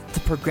understand the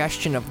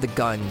progression of the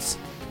guns.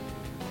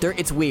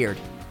 It's weird.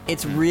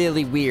 It's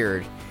really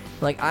weird.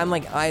 Like I'm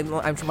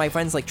my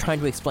friend's like trying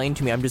to explain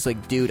to me. I'm just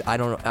like, dude, I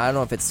don't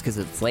know if it's because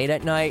it's late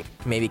at night,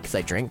 maybe because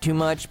I drink too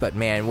much, but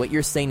man, what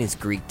you're saying is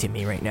Greek to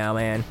me right now,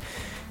 man.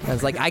 I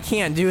was like, I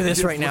can't do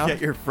this right now. Look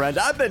at your friend.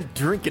 I've been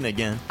drinking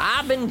again.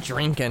 I've been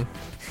drinking.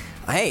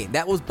 Hey,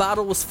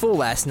 bottle was full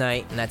last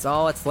night, and that's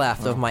all that's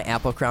left of my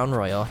Apple Crown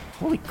Royal.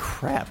 Holy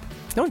crap.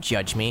 Don't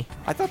judge me.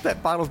 I thought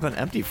that bottle's been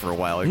empty for a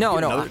while. Are No,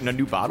 you no. a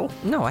new bottle?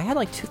 No, I had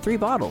like 3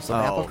 bottles of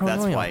Apple Crown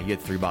that's Royal. why you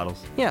had 3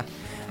 bottles. Yeah.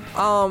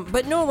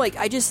 But no, like,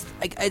 I just,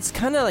 like, it's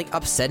kind of, like,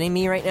 upsetting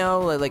me right now.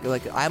 Like,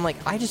 I'm like,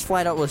 I just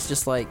flat out was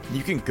just like...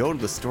 You can go to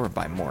the store and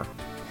buy more.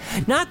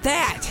 Not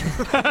that!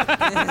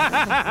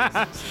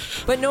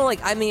 But no, like,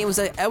 I mean,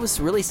 I was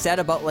really sad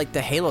about, like,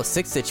 the Halo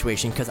 6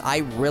 situation, because I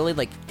really,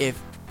 like, if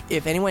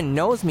anyone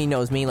knows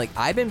me, like,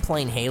 I've been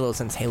playing Halo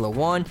since Halo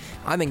 1.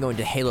 I've been going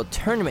to Halo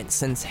tournaments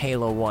since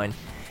Halo 1.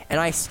 And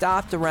I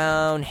stopped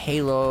around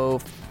Halo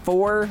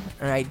 4,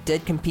 and I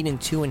did compete in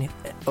 2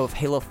 of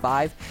Halo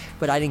 5,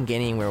 but I didn't get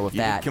anywhere with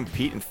that. You didn't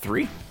compete in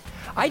 3?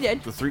 I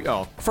did. The 3?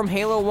 Oh. From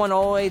Halo 1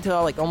 all the way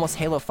to like almost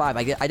Halo 5.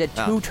 I did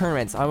 2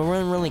 tournaments. I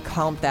wouldn't really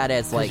count that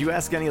as like... If you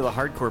ask any of the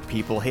hardcore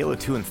people, Halo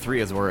 2 and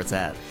 3 is where it's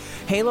at.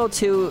 Halo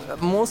 2,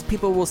 most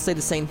people will say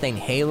the same thing.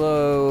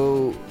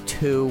 Halo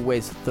 2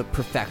 was the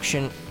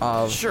perfection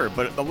of... Sure,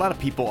 but a lot of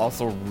people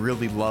also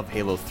really love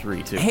Halo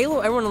 3 too.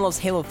 Everyone loves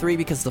Halo 3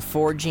 because the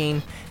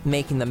forging,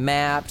 making the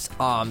maps,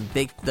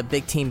 the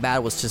big team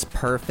battle was just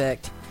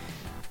perfect.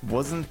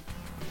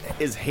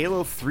 Is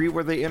Halo 3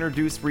 where they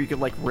introduced where you could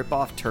like rip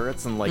off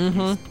turrets and like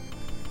use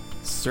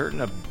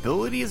certain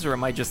abilities, or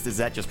is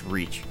that just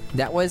Reach?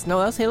 That was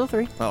Halo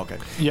 3. Oh, okay.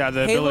 Yeah,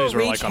 the Halo abilities were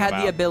Reach like on had the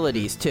the map.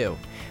 abilities too,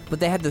 but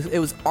they had it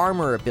was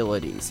armor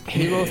abilities.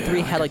 Halo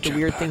 3 had like the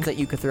weird things that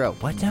you could throw.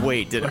 What now?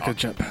 Wait, did Like a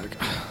jetpack.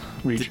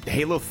 Reach. did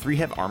Halo 3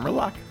 have armor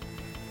lock?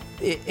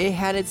 It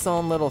had its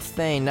own little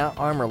thing, not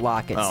armor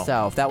lock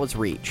itself. That was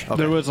Reach. Okay.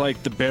 There was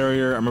like the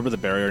barrier. I remember the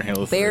barrier in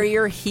Halo 3.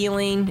 Barrier,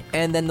 healing,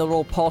 and then the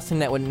little pulsing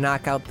that would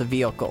knock out the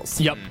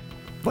vehicles. Yep.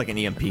 Like an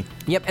EMP.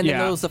 Yep, and then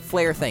Yeah. there was the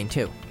flare thing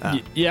too.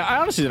 Yeah, I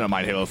honestly didn't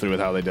mind Halo 3 with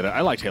how they did it.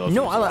 I liked Halo 3.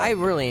 No, as well. I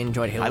really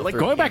enjoyed Halo I like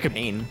 3. Going back a-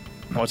 campaign.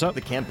 What's up?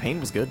 The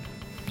campaign was good.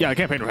 Yeah, the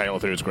campaign for Halo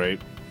 3 was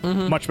great.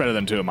 Much better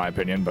than 2 in my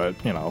opinion, but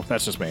you know,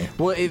 that's just me.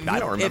 Well, if I you,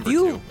 don't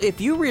remember if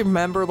you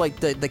remember like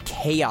the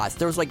chaos,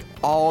 there was like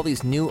all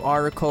these new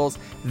articles,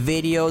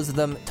 videos of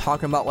them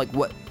talking about like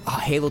what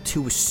Halo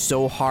 2 was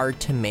so hard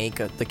to make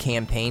the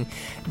campaign.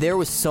 There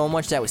was so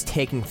much that was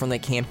taken from the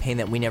campaign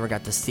that we never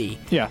got to see.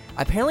 Yeah.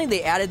 Apparently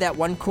they added that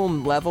one cool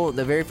level.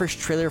 The very first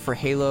trailer for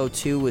Halo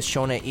 2 was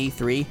shown at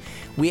E3.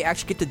 We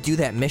actually get to do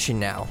that mission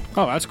now.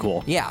 Oh, that's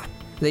cool. Yeah.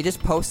 They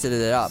just posted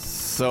it up.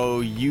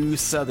 So you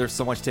said there's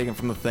so much taken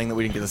from the thing that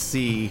we didn't get to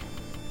see.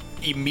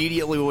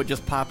 Immediately what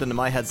just popped into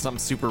my head, something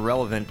super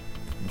relevant.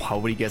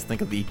 what do you guys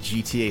think of the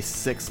GTA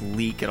 6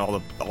 leak and all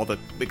the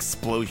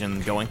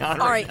explosion going on?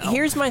 All right, now?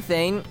 Here's my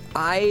thing.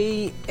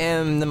 I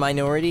am the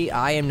minority.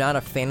 I am not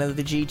a fan of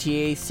the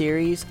GTA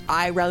series.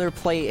 I rather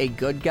play a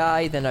good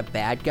guy than a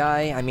bad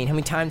guy. I mean, how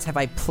many times have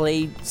I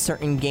played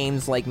certain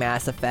games like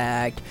Mass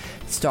Effect,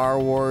 Star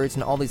Wars,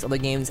 and all these other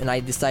games, and I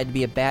decide to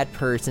be a bad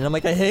person? I'm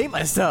like, I hate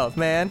myself,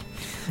 man.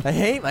 I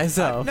hate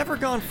myself. I've never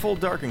gone full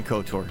dark in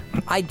KOTOR.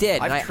 I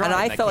did, and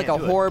I felt like a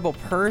horrible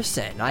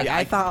person.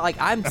 I thought, like,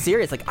 I'm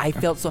serious. Like, I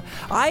felt so.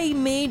 I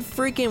made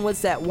freaking,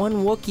 what's that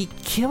one Wookiee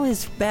kill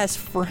his best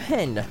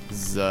friend?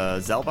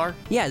 Zelbar?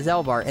 Yeah,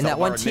 Zelbar. And that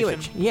one Mission?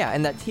 Tiwik. Yeah,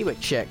 and that Tiwik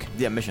chick.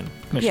 Yeah, mission.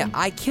 Yeah,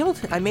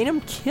 I made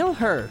him kill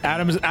her.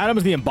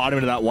 Adam's the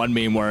embodiment of that one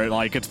meme where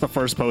like it's the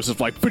first post is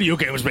like video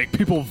games make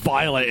people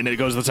violent, and it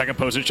goes to the second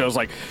post, it shows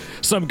like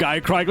some guy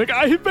crying like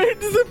I made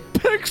the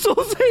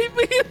pixels hate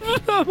me.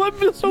 I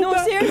feel so No,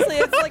 bad. seriously,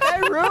 it's like I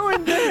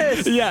ruined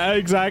this. Yeah,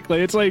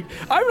 exactly. It's like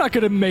I'm not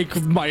gonna make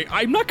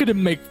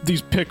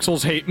these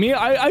pixels hate me.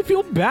 I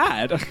feel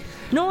bad.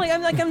 No,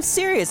 I'm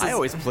serious. I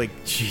always play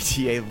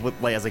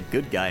GTA as a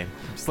good guy.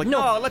 It's like,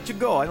 No. no, I'll let you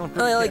go. I don't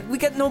really like care. we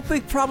got no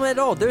big problem at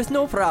all. There's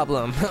no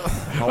problem.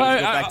 Always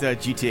go back to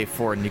GTA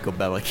 4 and Nico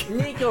Bellic.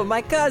 Nico,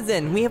 my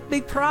cousin, we have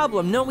big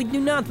problem. No, we do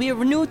not. We have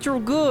neutral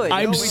good.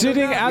 I'm we do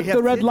sitting not. at We the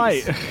have red titties.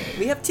 light.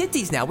 We have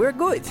titties now. We're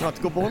good. Want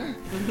to go bowling?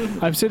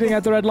 I'm sitting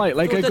at the red light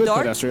like Throw a the good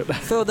darts. pedestrian.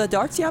 Throw the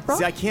darts, yeah, bro.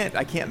 See, I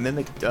can't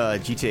mimic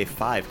GTA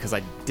 5 because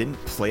I didn't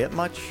play it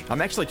much.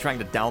 I'm actually trying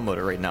to download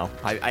it right now.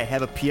 I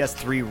have a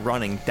PS3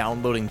 running,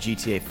 downloading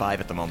GTA 5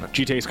 at the moment.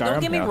 GTA Skyrim.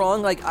 Don't get me Yeah.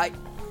 wrong. Like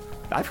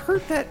I've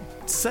heard that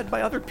said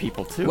by other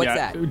people too. What's Yeah,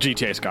 that?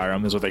 GTA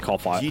Skyrim is what they call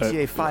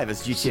GTA 5 is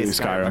GTA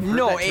Skyrim. I've heard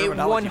No, that it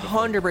terminology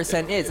before.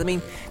 100% is. I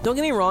mean, don't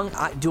get me wrong.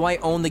 Do I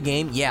own the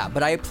game? Yeah,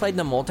 but I played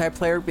the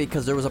multiplayer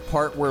because there was a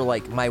part where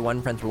like my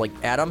one friends were like,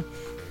 Adam,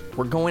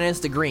 we're going as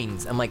the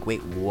Greens. I'm like,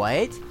 wait,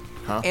 what?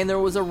 Huh? And there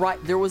was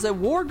a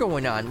war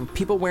going on.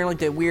 People wearing like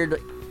the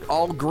weird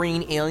all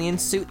green alien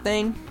suit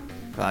thing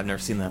I've never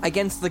seen that.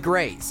 against the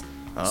Greys.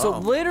 So Oh.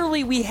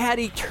 literally, we had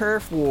a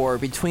turf war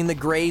between the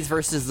Greys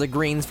versus the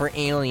Greens for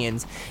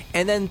aliens,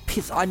 and then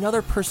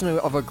another person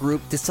of a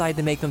group decided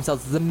to make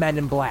themselves the Men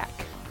in Black.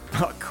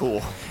 Oh,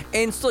 cool.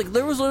 And so, like,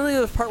 there was literally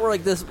this part where,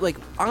 like,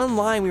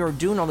 online we were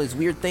doing all these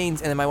weird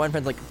things, and then my one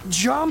friend's like,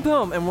 jump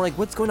him! And we're like,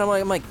 what's going on?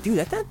 I'm like, dude,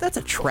 that's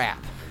a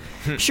trap.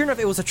 Sure enough,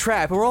 it was a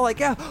trap, and we're all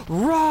like, yeah,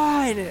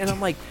 run! And I'm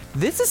like,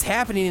 this is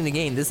happening in the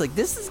game. This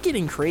is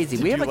getting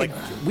crazy. We have you, like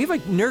we have a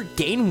nerd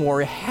game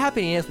war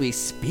happening as we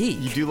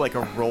speak. You do like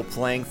a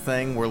role-playing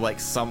thing where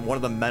like one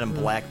of the Men in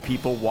Black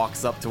people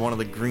walks up to one of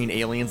the green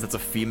aliens that's a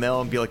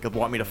female and be like,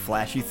 want me to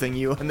flashy thing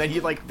you? And then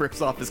he like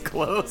rips off his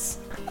clothes.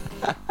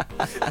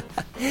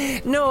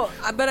 No,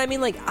 but I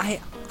mean, like,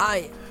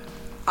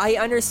 I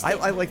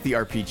understand. I like the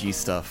RPG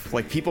stuff.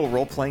 Like people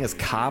role-playing as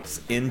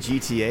cops in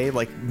GTA.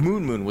 Like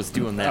Moon was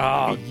doing that.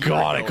 Oh, like a year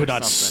God, I ago could or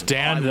not something.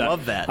 stand that. I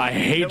love that. I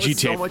hate That was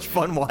GTA. so much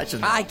fun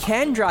watching that. I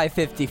can drive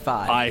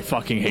 55. I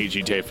fucking hate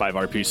GTA 5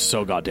 RP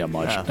so goddamn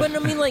much. Yeah. But I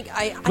mean, like,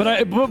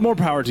 But more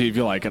power to you if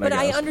you like it. But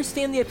I I guess.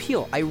 understand the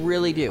appeal. I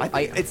really do. I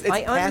think it's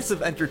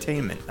passive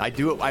entertainment.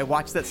 I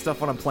watch that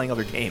stuff when I'm playing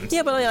other games.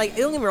 Yeah, but like,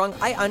 don't get me wrong.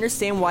 I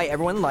understand why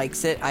everyone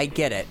likes it. I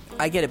get it.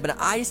 But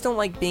I just don't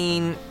like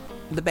being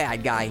the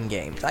bad guy in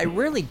games. I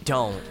really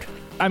don't.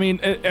 I mean,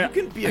 You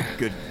can be a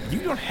good. You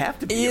don't have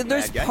to be a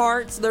There's bad guy.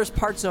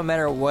 parts. No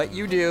matter what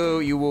you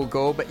do, you will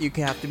go. But you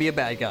have to be a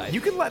bad guy.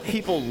 You can let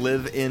people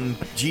live in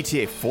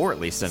GTA 4 at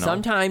least. I know.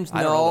 Sometimes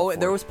I don't know no. about 4.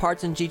 There was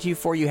parts in GTA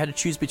 4 you had to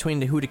choose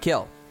between who to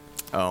kill.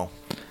 Oh,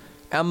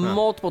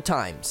 Multiple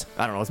times.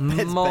 I don't know. It's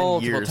been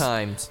Multiple years.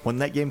 times. When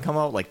that game come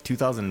out, like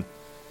 2000.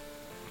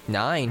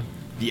 9.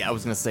 Yeah, I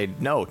was gonna say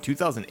no,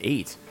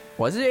 2008.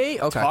 Was it 8?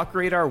 Okay. Talk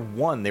Radar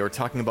 1. They were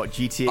talking about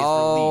GTA's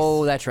Oh,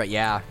 release, that's right.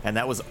 Yeah. and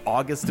that was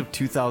August of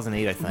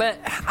 2008, I think. But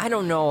I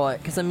don't know,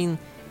 because I mean,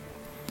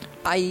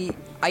 I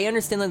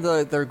understand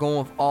that they're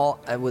going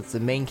with the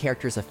main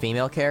character as a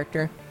female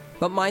character,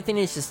 but my thing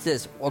is just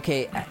this.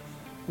 Okay,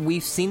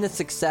 we've seen the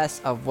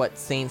success of what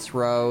Saints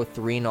Row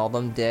 3 and all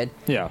them did.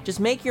 Yeah. Just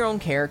make your own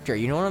character.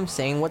 You know what I'm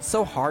saying? What's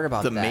so hard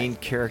about the that? main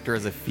character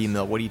is a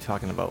female. What are you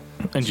talking about?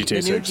 in The GTA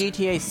new 6.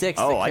 GTA 6.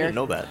 Oh, the I didn't character-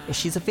 know that.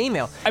 She's a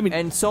female. I mean-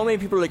 and so many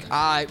people are like,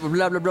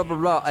 blah, blah, blah, blah,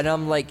 blah. And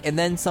I'm like, and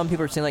then some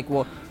people are saying, like,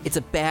 well, it's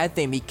a bad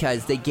thing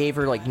because they gave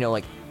her, like,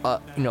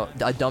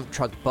 a dump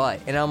truck butt.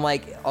 And I'm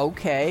like,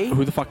 okay.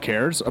 Who the fuck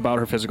cares about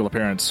her physical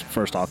appearance,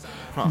 first off?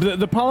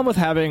 The problem with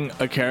having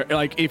a character,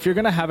 like, if you're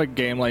going to have a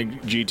game like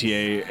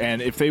GTA,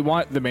 and if they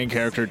want the main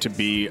character to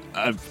be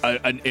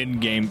an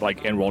in-game,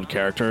 like, in-world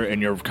character,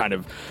 and you're kind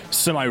of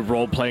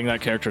semi-role-playing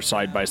that character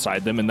side by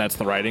side them, and that's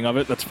the writing of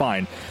it, that's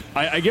fine.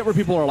 I get where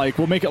people are like,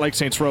 well, make it like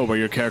Saints Row, where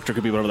your character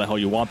could be whatever the hell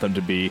you want them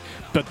to be,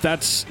 but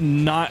that's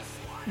not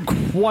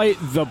quite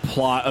the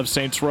plot of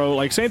Saints Row.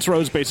 Like, Saints Row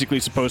is basically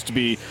supposed to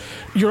be,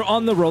 you're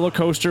on the roller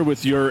coaster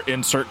with your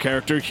insert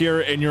character here,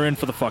 and you're in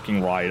for the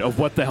fucking ride of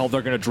what the hell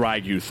they're going to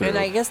drag you through. And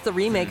I guess the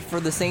remake for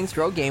the Saints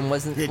Row game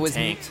was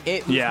tanked.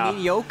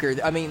 mediocre.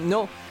 I mean,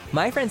 no.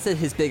 My friend said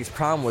his biggest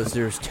problem was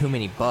there's too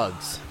many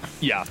bugs.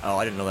 Yeah. Oh,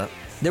 I didn't know that.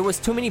 There was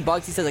too many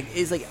bugs. He said,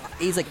 is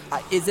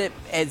it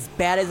as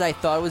bad as I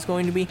thought it was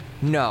going to be?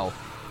 No.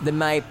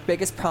 My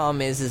biggest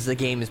problem is the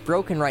game is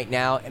broken right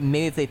now, and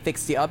maybe if they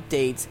fix the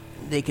updates,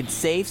 they could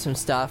save some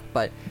stuff,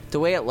 but the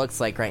way it looks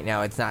like right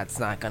now, it's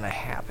not going to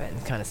happen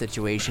kind of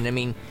situation. I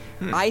mean,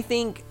 I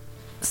think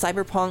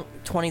Cyberpunk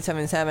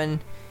 2077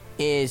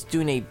 is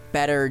doing a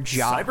better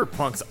job.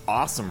 Cyberpunk's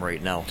awesome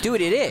right now.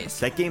 Dude, it is.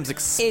 That game's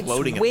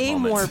exploding it's way at the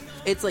moment. more.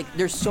 It's like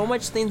there's so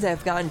much things that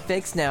have gotten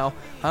fixed now.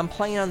 I'm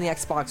playing on the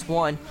Xbox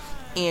One,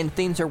 and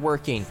things are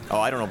working. Oh,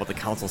 I don't know about the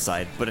console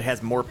side, but it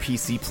has more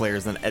PC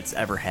players than it's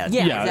ever had.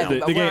 Yeah,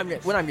 exactly.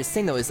 What I'm just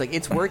saying though is like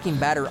it's working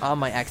better on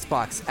my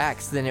Xbox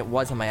X than it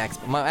was on my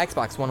Xbox. My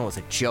Xbox One was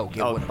a joke.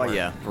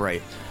 Yeah,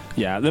 right.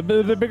 Yeah, the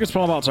biggest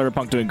problem about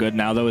Cyberpunk doing good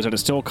now though is that it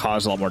still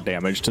caused a lot more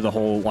damage to the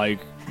whole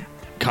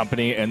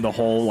company and the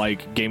whole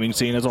gaming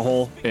scene as a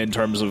whole, in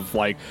terms of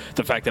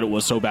the fact that it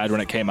was so bad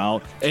when it came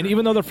out. And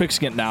even though they're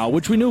fixing it now,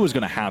 which we knew was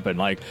going to happen,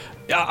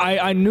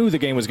 I knew the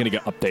game was going to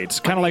get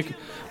updates, kind of like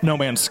No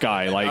Man's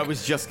Sky. I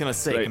was just going to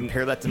say,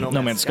 compare that to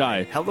No Man's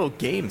Sky. Hello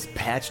Games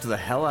patched the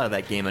hell out of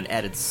that game and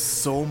added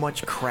so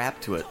much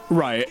crap to it.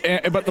 Right,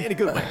 but in a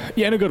good way.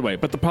 Yeah, in a good way.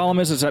 But the problem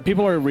is that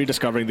people are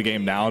rediscovering the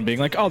game now and being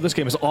like, oh, this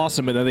game is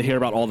awesome, and then they hear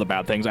about all the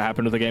bad things that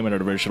happened with the game when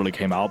it originally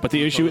came out. But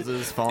the issue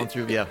is falling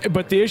through. Yeah.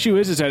 But the issue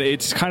is that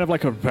it's kind of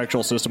like a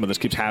perpetual system where this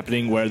keeps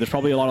happening, where there's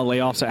probably a lot of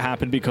layoffs that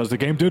happen because the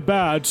game did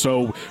bad,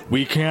 so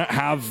we can't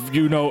have,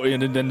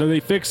 and then they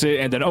fix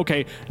it, and then,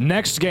 okay,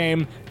 next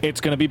game,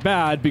 it's going to be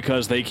bad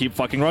because they keep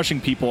fucking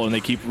rushing people and they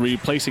keep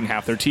replacing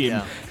half their team.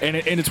 Yeah. And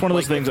it's one of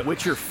those things that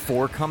Witcher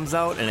 4 comes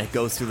out and it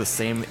goes through the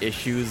same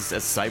issues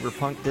as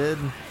Cyberpunk did.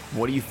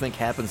 What do you think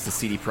happens to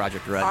CD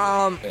Projekt Red?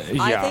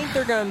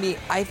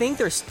 I think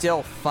they're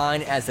still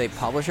fine as a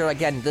publisher.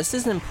 Again, this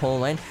is in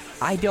Poland.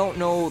 I don't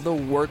know the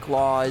work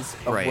laws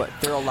of what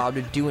they're allowed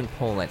to do in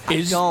Poland.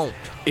 Is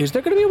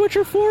there going to be a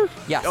Witcher 4?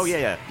 Yes. Oh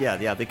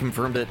yeah. They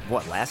confirmed it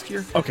last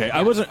year? Okay,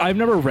 yeah. I've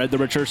never read the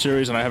Witcher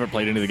series and I haven't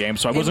played any of the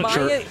games, so I wasn't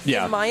sure.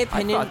 In my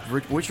opinion, I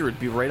thought Witcher would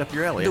be right up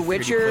your alley. The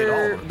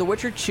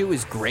Witcher 2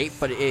 is great,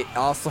 but it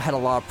also had a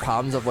lot of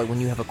problems of when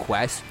you have a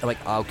quest. I'm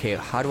like, okay,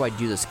 how do I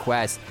do this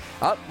quest?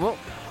 Well,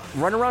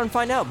 run around and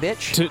find out,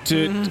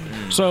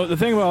 bitch. So the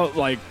thing about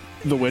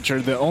The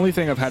Witcher, the only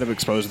thing I've had to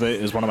expose with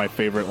it is one of my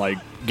favorite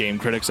game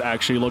critics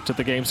actually looked at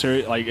the game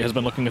series, has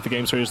been looking at the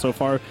game series so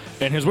far,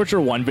 and his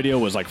Witcher 1 video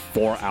was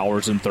 4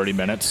 hours and 30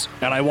 minutes,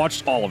 and I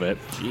watched all of it.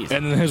 Jeez.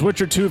 And his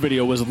Witcher 2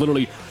 video was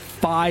literally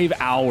 5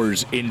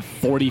 hours and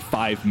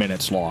 45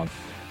 minutes long,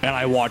 and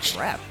I watched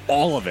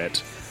all of it,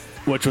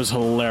 which was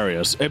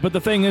hilarious. But the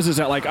thing is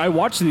that I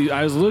watched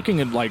I was looking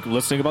and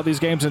listening about these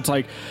games, and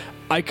it's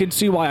I can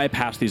see why I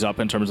passed these up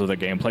in terms of the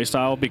gameplay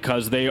style,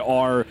 because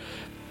they're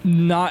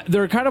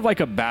kind of like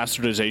a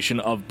bastardization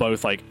of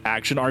both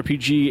action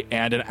RPG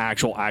and an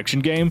actual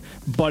action game,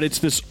 but it's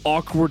this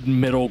awkward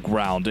middle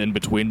ground in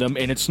between them,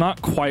 and it's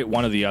not quite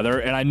one or the other.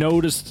 And I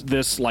noticed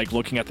this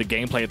looking at the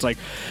gameplay, it's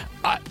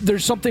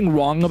there's something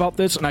wrong about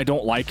this and I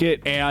don't like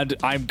it, and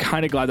I'm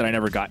kind of glad that I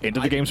never got into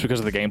the games because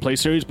of the gameplay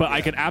series. But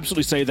I can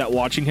absolutely say that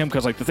watching him,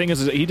 because the thing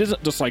is that he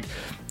doesn't just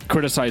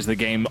criticize the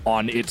game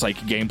on its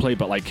gameplay,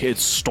 but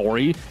its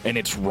story and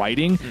its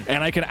writing.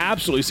 And I can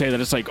absolutely say that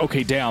it's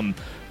okay, damn,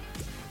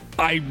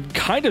 I'm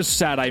kind of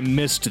sad I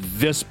missed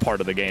this part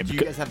of the game. Do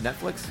you guys have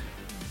Netflix?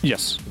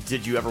 Yes.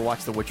 Did you ever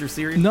watch The Witcher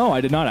series? No,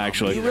 I did not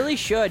actually. You really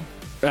should.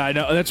 I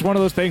know, that's one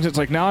of those things. It's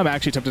now I'm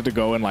actually tempted to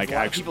go and a lot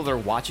of people that are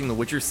watching The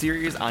Witcher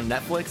series on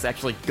Netflix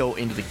actually go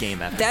into the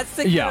game after. That's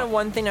the kind of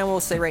one thing I will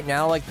say right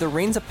now. The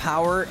Rings of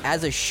Power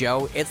as a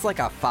show, it's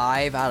a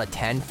 5 out of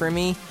 10 for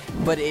me.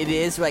 But it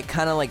is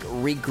kind of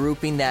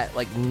regrouping that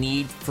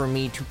need for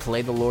me to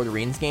play the Lord of the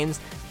Rings games.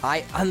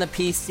 On the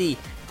PC,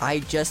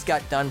 I just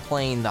got done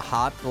playing the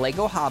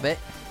Lego Hobbit.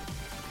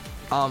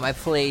 I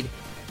played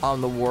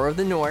The War of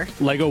the North.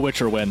 Lego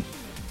Witcher win.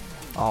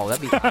 Oh,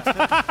 that'd be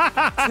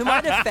awesome. To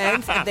my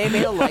defense, if they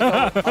made a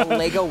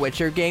Lego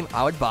Witcher game,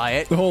 I would buy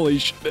it. Holy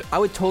shit. I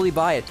would totally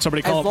buy it.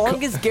 Somebody call as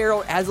long as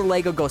Geralt as a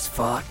Lego goes,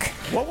 fuck.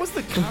 What was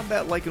the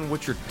combat like in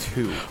Witcher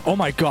 2? Oh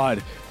my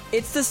god.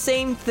 It's the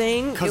same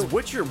thing. Because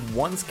Witcher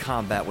 1's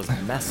combat was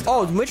messed up.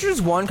 Oh,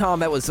 Witcher's 1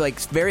 combat was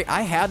very...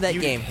 I have that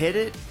game.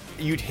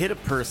 You'd hit a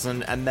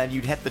person, and then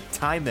you'd have to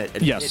time it.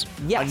 And yes.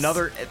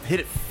 Hit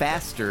it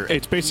faster.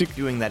 It's basically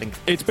doing that.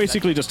 It's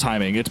basically just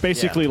timing. It's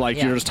basically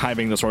you're just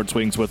timing the sword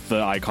swings with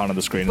the icon on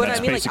the screen. But that's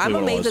basically I'm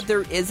amazed that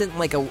there isn't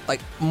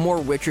more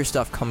Witcher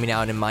stuff coming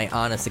out. In my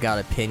honest to God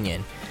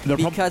opinion,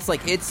 because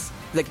it's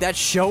that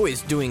show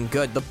is doing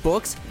good. The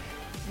books.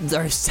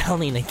 They're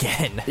selling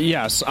again.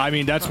 Yes, I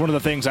mean, that's one of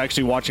the things,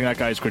 actually, watching that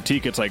guy's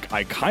critique, it's I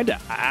kind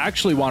of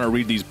actually want to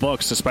read these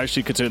books,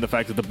 especially considering the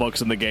fact that the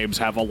books and the games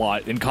have a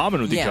lot in common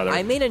with each other.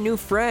 I made a new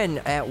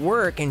friend at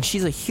work, and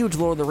she's a huge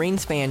Lord of the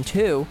Rings fan,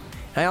 too.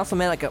 And I also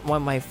met, one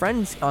of my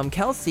friends,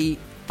 Kelsey.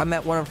 I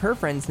met one of her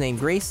friends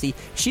named Gracie.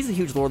 She's a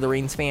huge Lord of the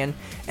Rings fan.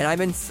 And I've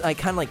been,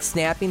 kind of,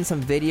 snapping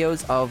some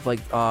videos of,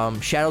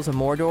 Shadows of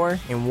Mordor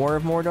and War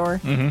of Mordor.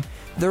 Mm-hmm.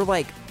 They're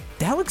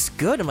that looks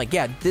good. I'm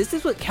yeah, this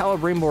is what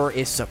Celebrimbor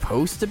is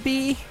supposed to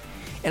be.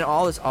 and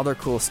all this other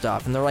cool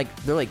stuff. And they're like,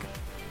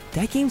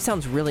 that game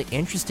sounds really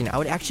interesting. I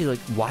would actually like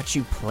watch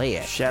you play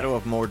it. Shadow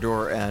of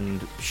Mordor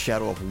and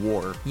Shadow of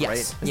War,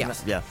 yes, right?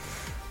 Yes. Yeah.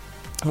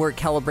 Where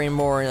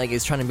Celebrimbor like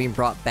is trying to be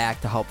brought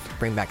back to help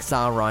bring back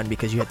Sauron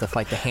because you have to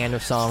fight the Hand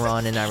of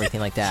Sauron and everything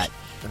like that.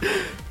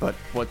 But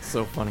what's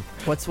so funny?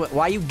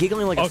 Why are you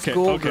giggling like a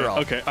schoolgirl?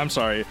 Okay, I'm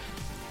sorry.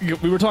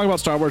 We were talking about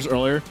Star Wars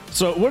earlier.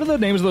 So what are the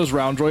names of those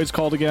round droids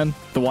called again?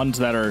 The ones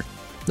that are...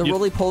 The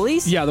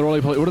roly-polies? Yeah, the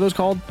roly-polies. What are those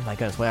called? Oh my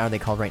goodness, what are they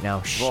called right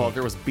now? Well, Shit.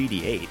 there was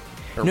BD-8.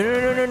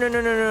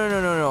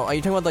 No. Are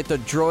you talking about like the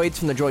droids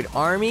from the droid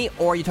army,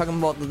 or are you talking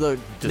about the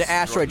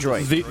asteroid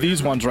droid?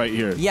 These ones right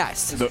here.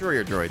 Yes.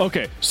 Destroyer droid.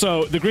 Okay,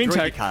 so the green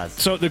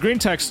text. So the green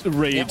text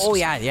reads.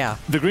 Yeah.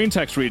 The green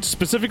text reads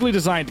specifically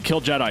designed to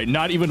kill Jedi.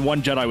 Not even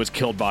one Jedi was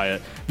killed by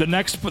it. The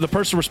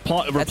person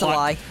That's a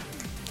lie.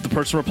 The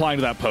person replying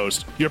to that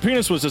post, your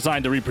penis was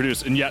designed to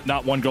reproduce, and yet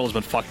not one girl has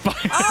been fucked by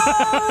it.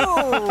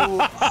 Oh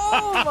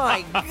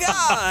my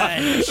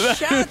god!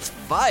 Shots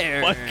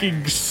fired.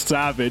 Fucking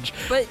savage.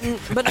 But I mean,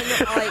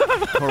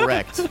 like,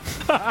 Correct.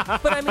 But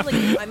I mean,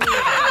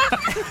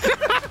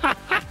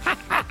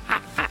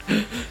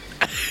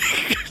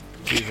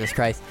 Jesus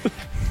Christ!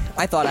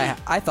 I thought I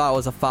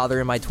was a father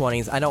in my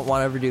 20s. I don't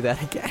want to ever do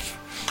that again.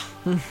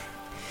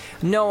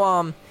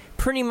 No,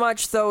 pretty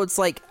much though, it's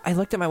like I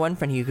looked at my one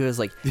friend who was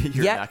like,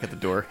 You're knock at the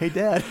door. Hey,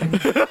 Dad.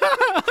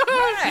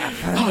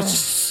 Oh,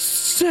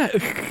 shit.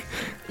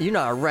 You're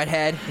not a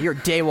redhead. You're a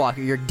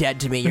daywalker. You're dead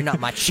to me. You're not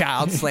my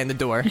child. Slam the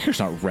door. Yours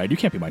not red. You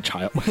can't be my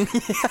child.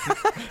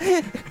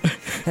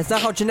 That's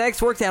not how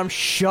genetics works, Adam.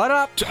 Shut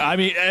up. I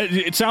mean,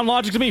 it sounds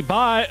logic to me.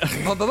 Bye.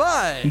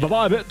 Bye-bye.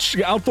 Bye-bye, bitch.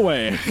 Get out the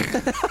way.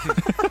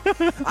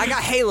 I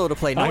got Halo to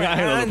play. No,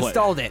 I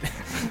installed it.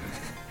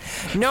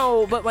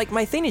 No, but like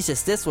my thing is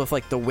just this with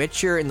like The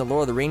Witcher and the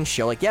Lord of the Rings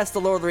show. Like, yes,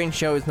 the Lord of the Rings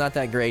show is not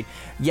that great.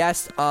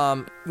 Yes,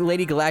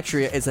 Lady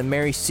Galadriel is a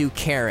Mary Sue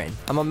Karen.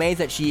 I'm amazed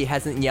that she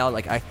hasn't yelled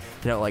like I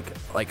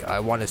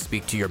want to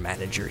speak to your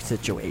manager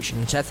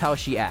situation. That's how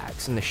she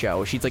acts in the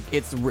show. She's like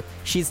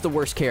she's the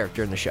worst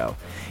character in the show,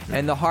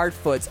 and the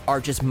Hardfoots are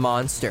just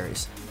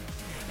monsters.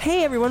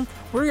 Hey everyone,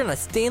 we're gonna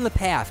stay in the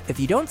path. If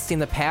you don't stay in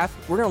the path,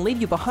 we're gonna leave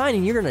you behind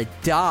and you're gonna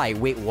die.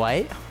 Wait,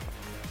 what?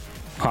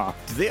 Huh.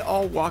 Do they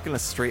all walk in a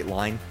straight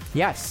line?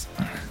 Yes.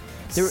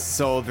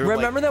 So they're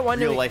remember like that one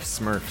real life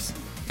Smurfs.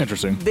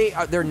 Interesting.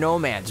 They're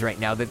nomads right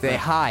now. That they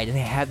hide and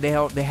they have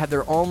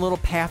their own little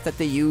path that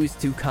they use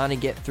to kind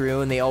of get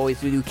through, and they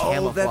always do camouflage.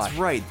 Oh, that's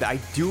right. I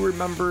do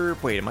remember.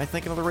 Wait, am I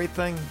thinking of the right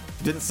thing?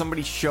 Didn't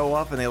somebody show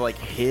up and they like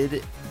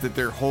hid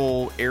their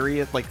whole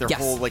area, like their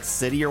whole like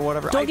city or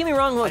whatever? Don't get me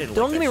wrong.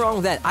 Don't get me wrong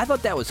with that. I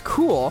thought that was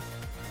cool,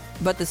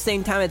 but at the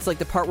same time, it's like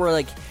the part where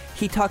like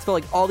he talks about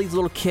like all these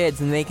little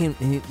kids and they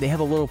have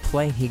a little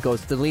play. He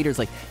goes, the leader's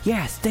like,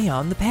 yeah, stay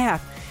on the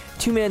path.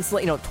 2 minutes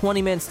later,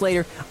 20 minutes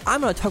later,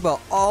 I'm going to talk about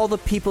all the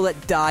people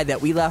that died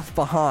that we left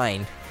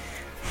behind.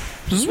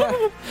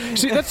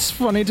 See, that's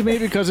funny to me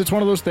because it's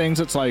one of those things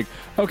that's like,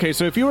 okay,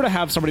 so if you were to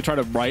have somebody try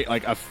to write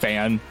like a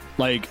fan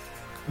like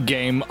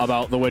game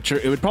about The Witcher,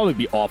 it would probably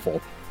be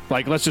awful.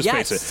 Like, let's just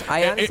face it.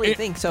 I honestly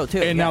think so too.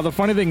 And now the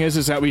funny thing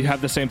is that we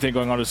have the same thing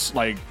going on as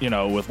like,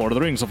 with Lord of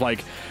the Rings of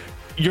like,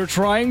 you're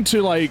trying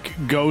to like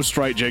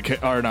ghostwrite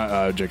JK or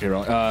not JK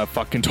Rowling,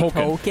 fucking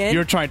Tolkien.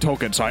 You're trying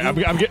Tolkien. Sorry, I'm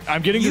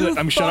getting to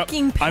the. Shut up.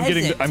 I'm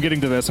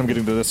getting to this.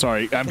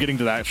 Sorry, I'm getting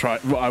to that.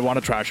 I want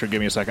to trash her. Give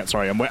me a second.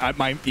 Sorry,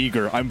 I'm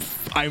eager. I'm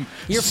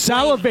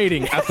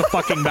salivating at the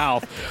fucking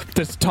mouth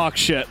to talk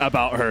shit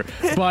about her.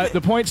 But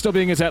the point still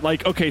being is that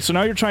like, okay, so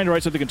now you're trying to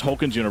write something in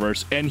Tolkien's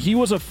universe, and he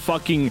was a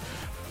fucking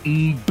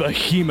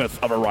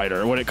behemoth of a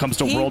writer when it comes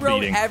to world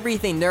beating. He wrote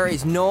everything. There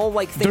is no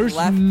like thing There's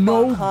left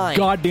no behind.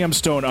 Goddamn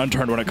stone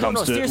unturned when it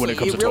comes to it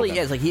really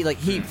is.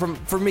 He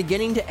from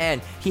beginning to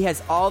end, he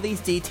has all these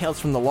details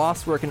from the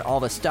Lost Work and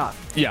all the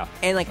stuff. Yeah.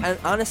 And like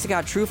honest to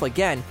God truth,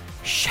 again,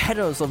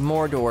 Shadows of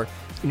Mordor,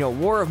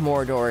 War of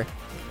Mordor,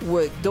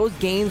 those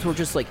games were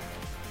just like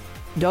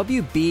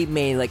WB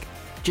made like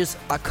just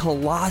a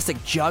colossal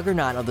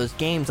juggernaut of those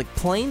games. Like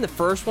playing the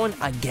first one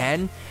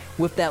again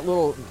with that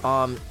little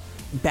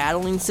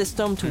battling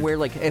system to where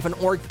like if an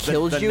orc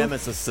kills the you,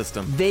 Nemesis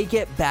system, they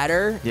get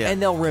better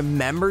and they'll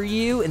remember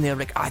you and they're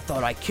like, I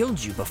thought I killed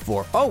you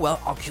before. Oh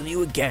well, I'll kill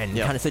you again,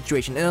 kind of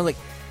situation. And I'm like,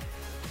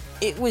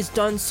 it was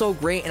done so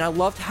great, and I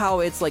loved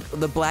how it's like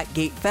the Black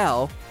Gate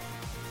fell,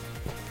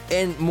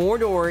 and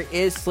Mordor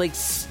is like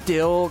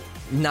still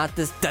not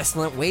this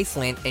desolate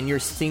wasteland, and you're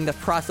seeing the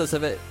process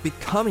of it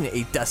becoming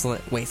a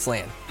desolate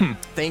wasteland,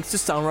 thanks to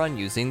Sauron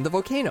using the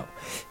volcano.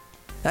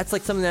 That's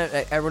like something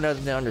that everyone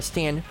doesn't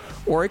understand.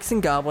 Orcs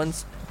and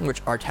goblins,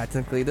 which are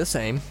technically the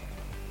same,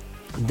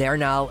 they're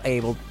now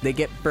they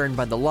get burned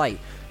by the light.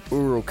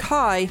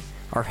 Uruk-hai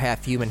are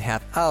half human,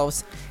 half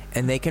elves,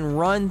 and they can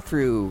run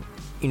through,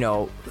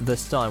 the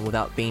sun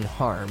without being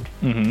harmed.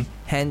 Mm-hmm.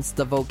 Hence,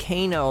 the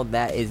volcano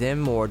that is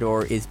in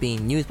Mordor is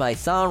being used by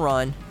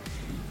Sauron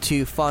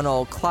to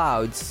funnel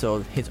clouds so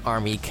his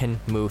army can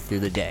move through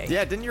the day.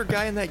 Yeah, didn't your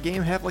guy in that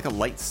game have like a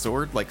light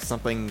sword, like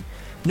something?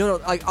 No,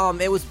 like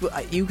it was.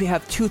 You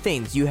have two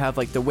things. You have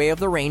like the way of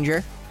the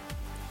ranger.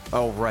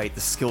 Oh right,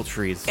 the skill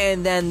trees.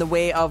 And then the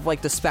way of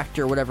like the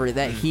Spectre, whatever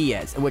that he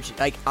is, which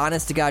like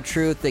honest to God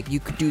truth, like you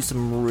could do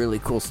some really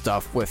cool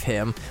stuff with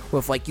him,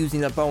 with like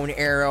using the bow and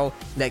arrow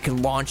that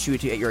can launch you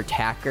at your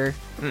attacker.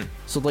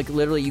 So like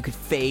literally you could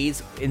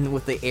phase in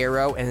with the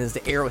arrow, and as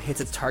the arrow hits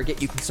its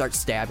target, you can start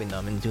stabbing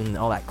them and doing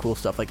all that cool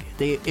stuff. Like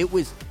it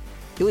was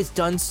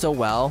done so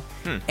well,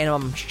 and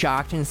I'm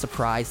shocked and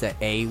surprised that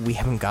we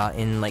haven't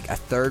gotten like a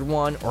third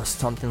one or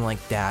something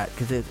like that,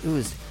 because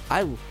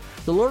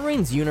the Lord of the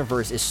Rings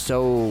universe is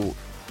so,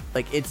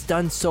 like, it's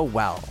done so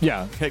well.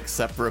 Yeah.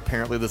 Except for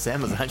apparently this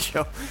Amazon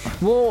show.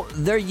 Well,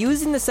 they're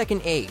using the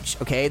Second Age,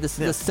 okay? The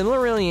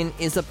Silmarillion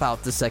is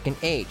about the Second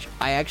Age.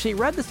 I actually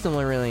read the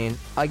Silmarillion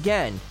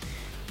again.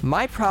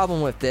 My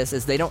problem with this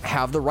is they don't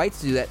have the rights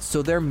to do that,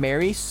 so they're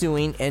Mary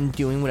suing and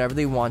doing whatever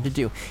they want to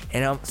do.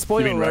 And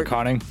spoiler you mean alert.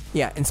 retconning?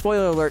 Yeah, and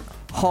spoiler alert,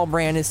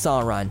 Halbrand is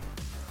Sauron.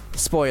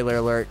 Spoiler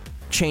alert,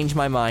 change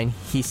my mind,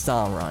 he's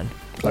Sauron.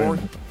 I don't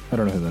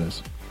know who that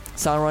is.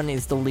 Sauron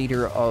is the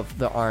leader of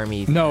the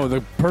army. No, the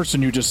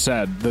person you just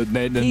said. The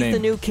He's name. the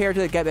new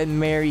character that got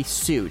Mary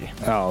sued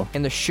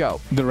in the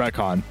show. The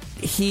retcon.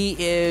 He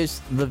is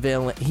the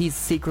villain. He's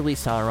secretly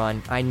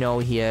Sauron. I know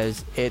he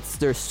is.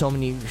 There's so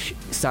many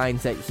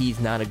signs that he's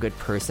not a good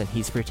person.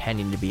 He's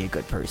pretending to be a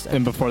good person.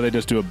 And before they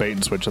just do a bait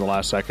and switch at the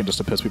last second just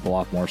to piss people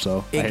off more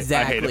so.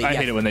 Exactly. I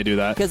hate it when they do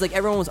that. Because like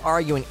everyone was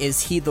arguing,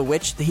 is he the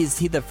witch? Is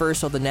he the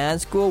first of the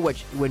Nazgul?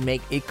 Which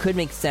could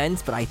make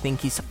sense, but I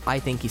think he's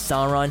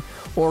Sauron,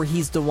 or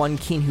he's the one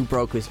king who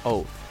broke his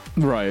oath.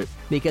 Right.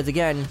 Because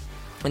again,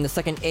 in the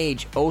Second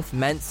Age, oath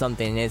meant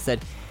something, and it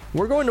said,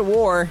 "We're going to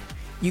war.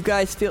 You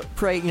guys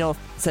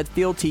said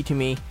fealty to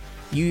me.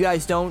 You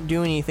guys don't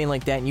do anything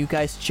like that, and you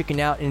guys chicken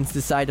out and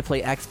decide to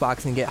play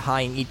Xbox and get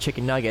high and eat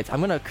chicken nuggets.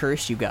 I'm gonna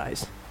curse you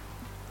guys."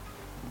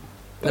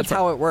 That's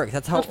how it works.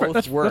 That's how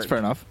oaths work. That's fair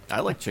enough. I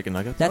like chicken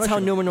nuggets. That's how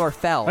Numenor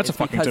fell. That's a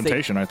fucking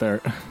temptation right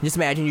there. Just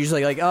imagine you're just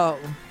like,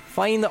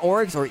 fighting the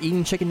orcs or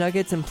eating chicken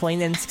nuggets and playing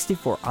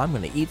N64. I'm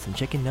gonna eat some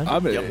chicken nuggets.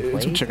 I'm gonna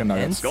eat some chicken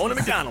nuggets. Going to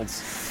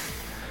McDonald's.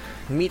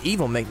 Meet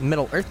evil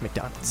Middle Earth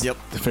McDonald's. Yep.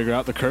 To figure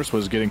out the curse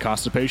was getting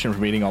constipation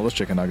from eating all those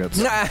chicken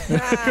nuggets.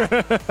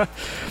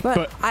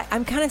 but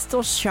I'm kind of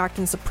still shocked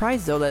and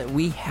surprised, though, that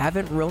we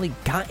haven't really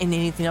gotten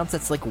anything else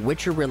that's like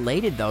Witcher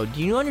related, though.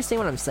 Do you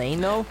understand what I'm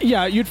saying, though?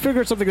 Yeah, you'd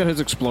figure something that has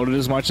exploded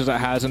as much as it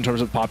has in terms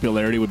of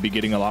popularity would be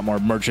getting a lot more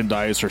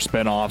merchandise or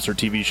spin-offs or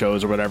TV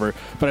shows or whatever.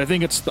 But I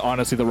think it's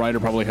honestly the writer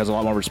probably has a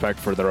lot more respect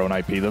for their own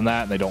IP than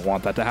that, and they don't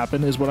want that to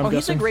happen, is what I'm guessing.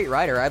 He's a great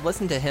writer. I've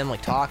listened to him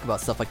like talk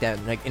about stuff like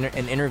that, like in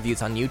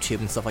interviews on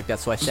YouTube and stuff like that.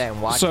 So I sat and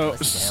watched.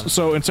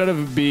 So instead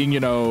of being,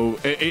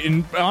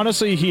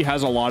 honestly, he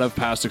has a lot of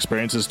past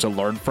experiences to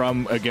learn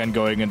from. Again,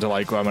 going into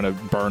like, I'm going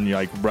to burn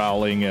like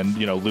Rowling and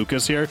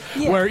Lucas here,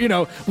 where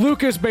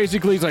Lucas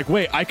basically is like,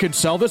 wait, I could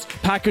sell this,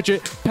 package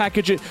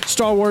it,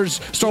 Star Wars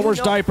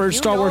diapers,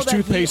 Star Wars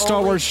toothpaste,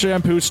 Star Wars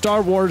shampoo,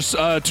 Star Wars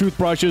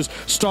toothbrushes,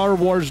 Star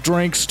Wars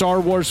drinks,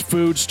 Star Wars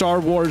food, Star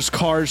Wars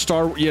cars,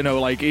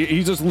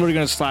 he's just literally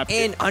going to slap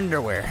and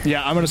underwear.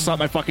 Yeah, I'm going to slap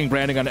my fucking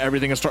branding on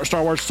everything and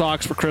Star Wars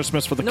socks for Christmas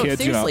for the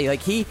kids. Seriously,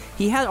 like he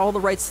had all the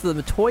rights to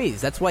the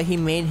toys. That's why he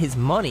made his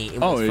money. It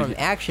was from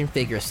action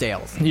figure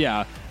sales.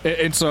 Yeah,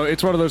 and so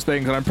it's one of those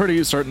things, and I'm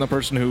pretty certain the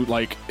person who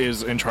like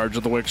is in charge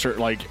of the Witcher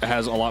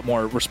has a lot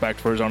more respect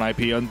for his own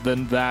IP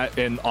than that,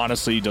 and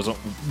honestly doesn't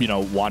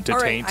want to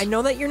taint. I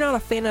know that you're not a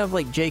fan of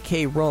like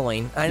J.K.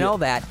 Rowling. I know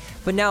that,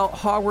 but now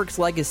Hogwarts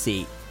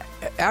Legacy.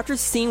 After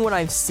seeing what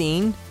I've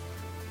seen,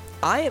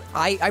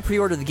 I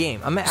pre-ordered the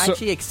game. I'm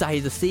actually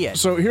excited to see it.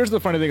 So here's the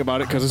funny thing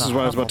about it, because this is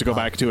what I was about to go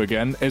back to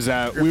again, is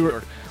that we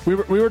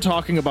were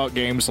talking about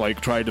games like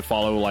trying to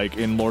follow like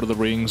in Lord of the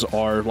Rings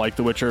or like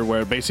The Witcher,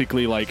 where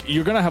basically like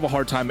you're gonna have a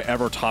hard time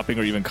ever topping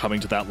or even coming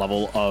to that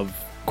level of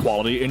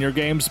quality in your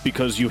games,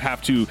 because you have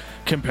to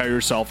compare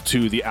yourself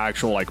to the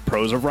actual like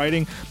pros of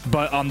writing.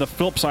 But on the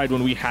flip side,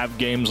 when we have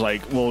games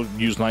like, we'll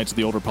use Knights of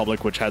the Old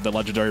Republic, which had the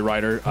legendary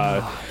writer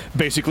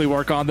basically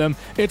work on them,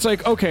 it's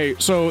like, okay,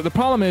 so the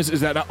problem is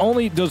that not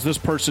only does this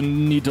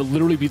person need to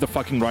literally be the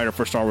fucking writer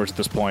for Star Wars at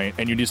this point,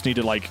 and you just need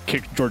to like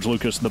kick George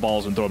Lucas in the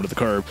balls and throw him to the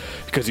curb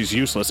because he's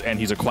useless and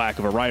he's a quack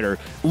of a writer.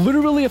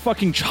 Literally a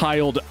fucking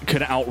child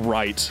can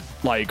outright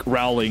like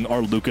Rowling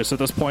or Lucas at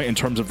this point in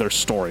terms of their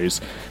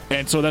stories.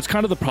 And so that's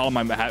kind of the problem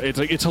I'm having. It's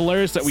like, it's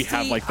hilarious that we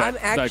have like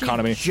that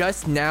dichotomy.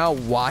 Just now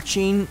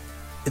watching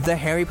the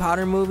Harry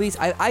Potter movies,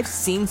 I've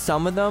seen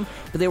some of them,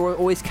 but they were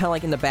always kind of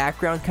like in the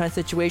background kind of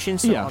situation.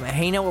 So I'm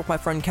hanging out with my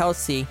friend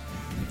Kelsey,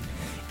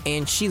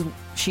 and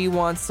she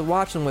wants to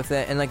watch them with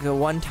it. And like the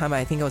one time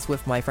I think I was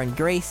with my friend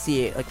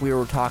Gracie, like we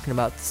were talking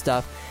about the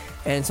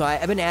stuff, and so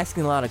I've been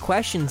asking a lot of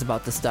questions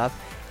about the stuff,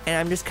 and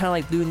I'm just kind of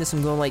like doing this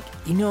and going like,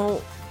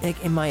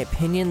 like in my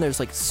opinion, there's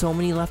like so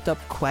many left up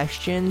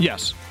questions.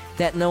 Yes.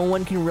 That no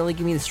one can really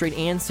give me the straight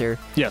answer.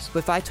 Yes. But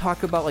if I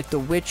talk about like The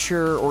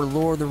Witcher or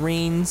Lord of the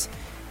Rings,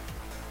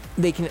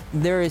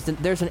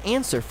 there's an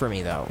answer for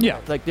me though. Yeah.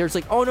 Like there's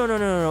like, oh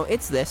no,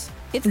 it's this.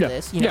 It's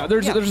this. You know?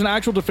 There's an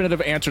actual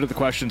definitive answer to the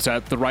questions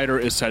that the writer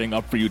is setting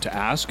up for you to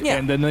ask,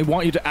 and then they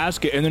want you to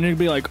ask it, and then you'd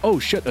be like, oh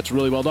shit, that's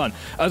really well done.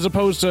 As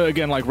opposed to,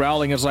 again, like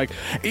Rowling is like,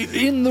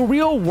 in the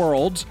real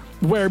world,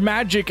 where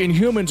magic and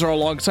humans are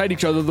alongside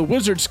each other, the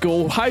wizard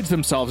school hides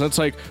themselves. And it's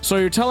like, so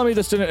you're telling me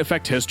this didn't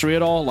affect history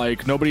at all?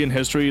 Like, nobody in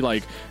history,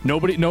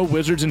 no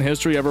wizards in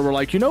history ever were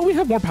like, we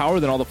have more power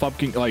than all the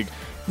fucking, like,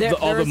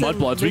 all the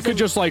mudbloods. We could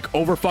just like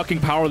over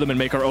fucking power them and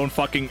make our own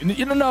fucking.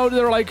 No,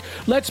 they're like,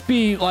 let's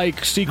be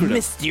like secretive,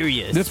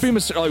 mysterious. Let's be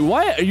mysterious. Like,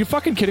 what? Are you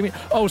fucking kidding me?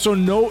 Oh, so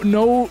no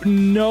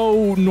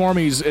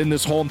normies in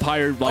this whole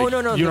entire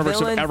universe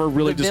have ever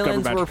really discovered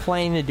magic. The villains were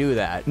planning to do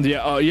that.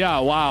 Yeah. Yeah.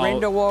 Wow.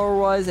 Grindelwald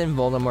was and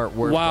Voldemort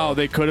were. Wow.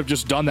 They could have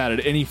just done that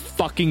at any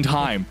fucking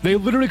time. They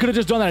literally could have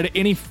just done that at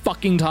any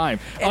fucking time.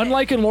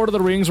 Unlike in Lord of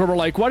the Rings, where we're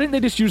like, why didn't they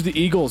just use the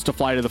eagles to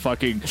fly to the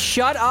fucking?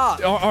 Shut up.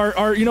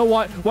 Or you know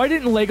what? Why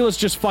didn't Legolas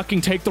just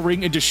fucking take the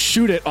ring and just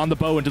shoot it on the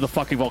bow into the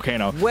fucking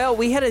volcano? Well,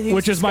 we had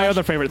which is my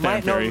other favorite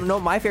fan theory. No,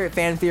 my favorite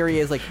fan theory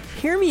is like,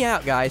 hear me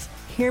out, guys.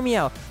 Hear me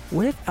out.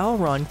 What if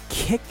Elrond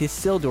kicked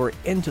Isildur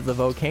into the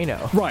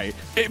volcano? Right.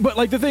 But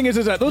like the thing is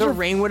that the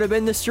ring would have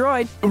been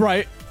destroyed.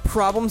 Right.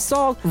 Problem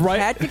solved. Right.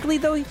 Technically,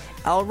 though,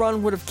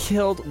 Elrond would have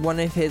killed one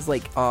of his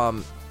what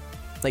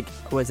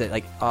was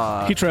it?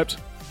 He tripped.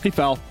 He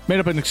fell. Made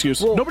up an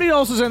excuse. Well, nobody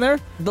else is in there.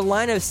 The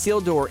line of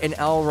Isildur and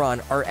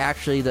Elrond are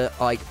actually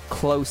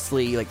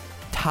closely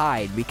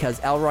tied because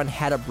Elrond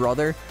had a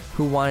brother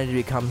who wanted to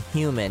become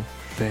human.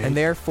 And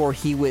therefore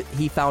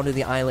he founded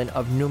the island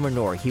of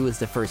Numenor. He was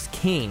the first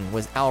king,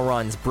 was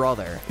Elrond's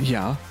brother.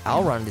 Yeah.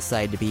 Elrond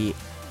decided to be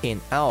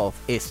an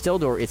elf.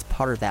 Isildur is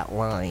part of that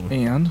line.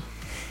 And?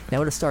 That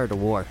would have started a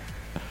war.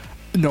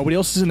 Nobody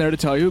else is in there to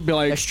tell you. Be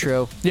like, that's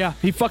true. Yeah,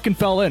 he fucking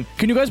fell in.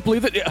 Can you guys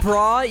believe it?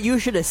 Bro, you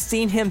should have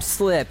seen him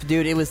slip,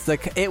 dude.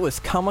 It was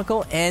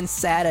comical and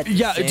sad at the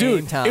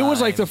same time. It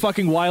was like the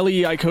fucking Wile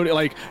E.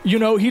 Coyote.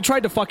 He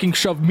tried to fucking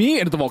shove me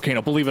into the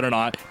volcano, believe it or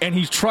not, and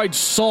he tried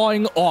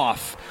sawing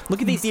off. Look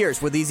at these ears.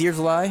 Were these ears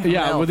alive?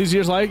 Yeah, were these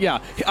ears alive? Yeah.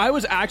 I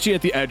was actually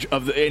at the edge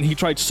of and he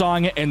tried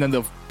sawing it, and then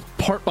the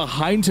part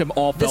behind him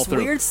all fell through.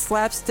 This weird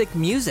slapstick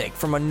music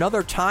from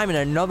another time in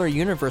another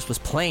universe was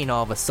playing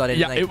all of a sudden.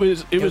 Yeah, it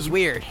was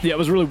weird. Yeah, it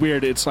was really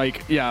weird. It's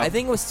like, yeah. I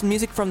think it was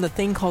music from the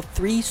thing called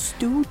Three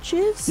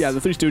Stooges. Yeah,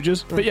 the Three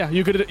Stooges. But yeah,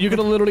 you could have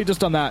literally just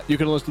done that. You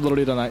could have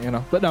literally done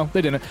that, But no,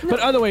 they didn't. No. But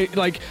either way,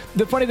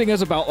 the funny thing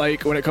is about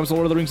when it comes to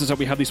Lord of the Rings is that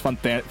we have these fun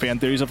fan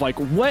theories of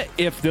what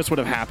if this would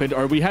have happened,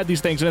 or we had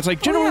these things, and it's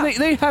like generally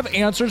they have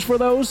answers for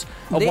those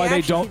of why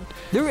they don't.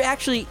 There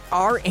actually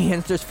are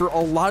answers for a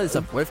lot of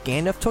stuff. What if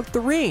Gandalf took the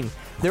ring?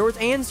 There was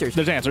answers.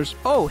 There's answers.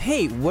 Oh,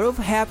 hey, what would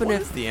have happened if...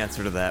 What is the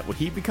answer to that? Would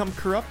he become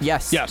corrupt?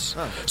 Yes. Yes.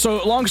 Oh.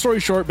 So, long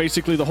story short,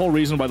 basically, the whole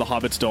reason why the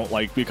hobbits don't,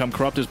 become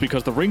corrupt is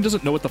because the ring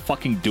doesn't know what to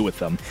fucking do with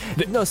them.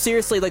 No,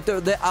 seriously, they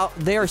are...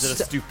 Is it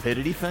a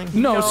stupidity thing?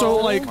 No,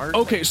 so,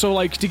 okay,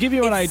 so, to give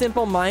you an idea...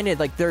 simple-minded,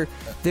 they're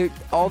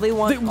all they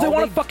want... They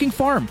want a fucking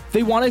farm.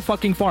 They want a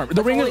fucking farm.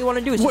 The ring all they want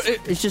to do is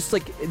it's just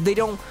they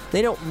don't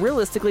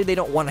realistically, they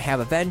don't want to have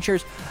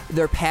adventures.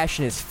 Their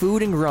passion is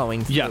food and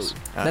growing food. Yes.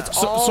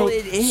 That's all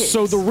it is.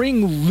 So the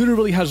ring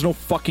literally has no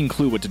fucking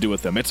clue what to do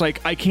with them. It's like,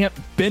 I can't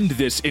bend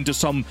this into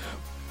some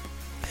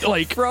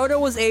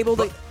Frodo was able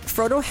to...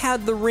 Frodo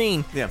had the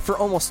ring for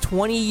almost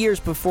 20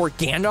 years before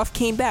Gandalf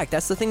came back.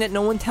 That's the thing that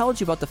no one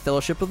tells you about the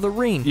Fellowship of the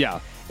Ring.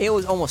 Yeah. It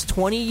was almost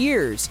 20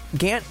 years.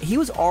 He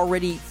was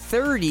already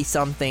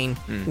 30-something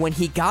when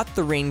he got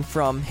the ring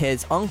from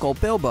his uncle,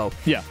 Bilbo.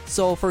 Yeah.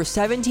 So for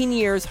 17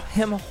 years,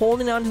 him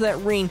holding onto that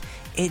ring,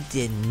 it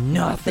did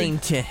nothing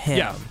to him.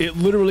 Yeah, it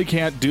literally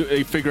can't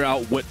figure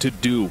out what to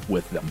do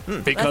with them.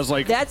 Because,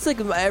 That's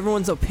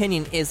everyone's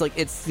opinion is,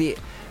 it's the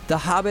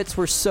hobbits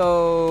were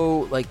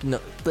so,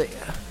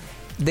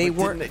 they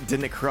weren't.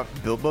 Didn't it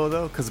corrupt Bilbo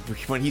though? Because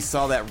when he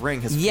saw that ring,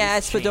 his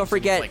face but don't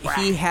forget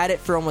he had it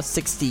for almost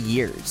 60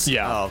 years.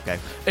 Yeah. Oh, okay.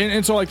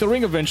 And so the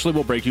ring eventually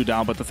will break you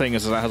down, but the thing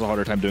is that has a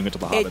harder time doing it to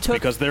the hobbits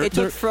because they're. It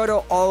took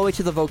Frodo all the way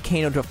to the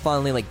volcano to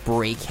finally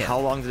break him. How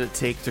long did it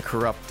take to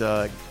corrupt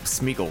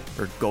Smeagol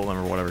or Golem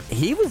or whatever?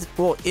 He was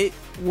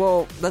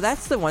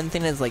that's the one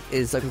thing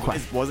is a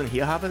question. Wasn't he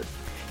a hobbit?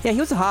 Yeah, he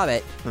was a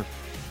hobbit.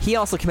 He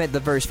also committed the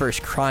very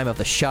first crime of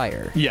the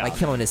Shire by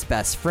killing his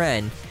best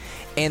friend.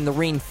 And the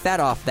ring fed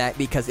off that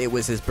because it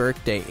was his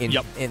birthday.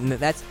 And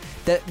that's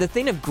the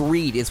thing of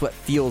greed is what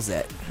fuels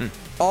it.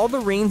 All the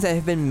rings that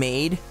have been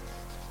made,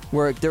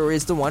 where there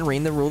is the one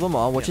ring that ruled them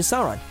all, which is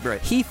Sauron. Right.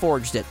 He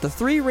forged it. The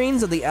 3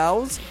 rings of the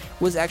elves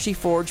was actually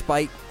forged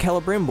by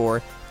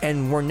Celebrimbor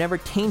and were never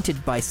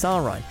tainted by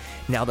Sauron.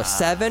 Now the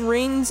 7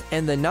 rings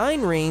and the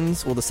 9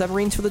 rings, the 7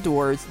 rings for the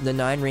dwarves, the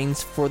 9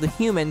 rings for the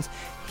humans,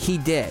 he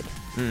did.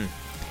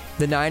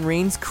 The 9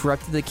 rings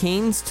corrupted the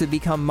kings to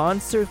become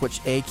monsters,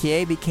 which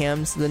aka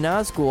becomes the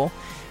Nazgul.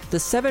 The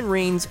 7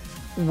 rings,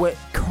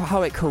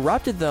 how it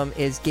corrupted them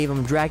is gave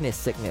them dragoness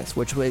sickness,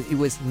 which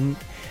was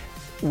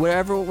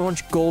whatever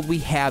much gold we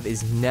have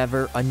is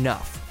never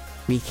enough.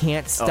 We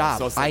can't stop.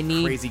 So it's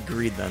crazy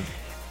greed then.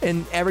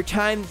 And every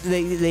time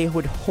they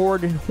would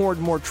hoard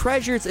more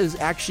treasures, it was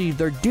actually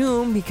their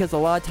doom, because a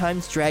lot of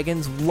times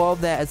dragons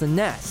love that as a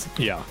nest.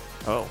 Yeah.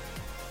 Oh.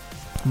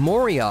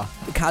 Moria,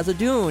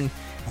 Khazad-dûm,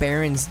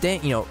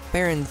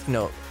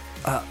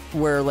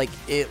 where like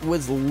it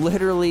was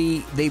literally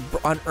they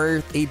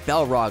unearthed a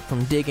Balrog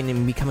from digging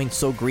and becoming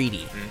so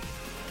greedy.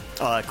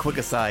 Quick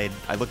aside,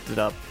 I looked it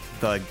up.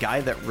 The guy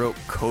that wrote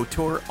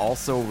KOTOR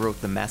also wrote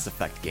the Mass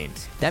Effect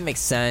games. That makes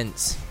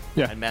sense.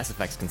 Yeah. And Mass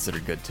Effect's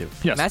considered good too.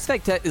 Yes. Mass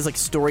Effect is like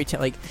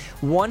storytelling. Like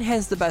 1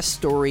 has the best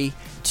story,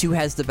 2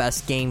 has the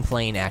best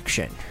gameplay and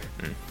action.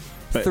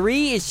 But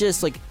 3 is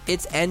just like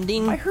its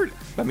ending.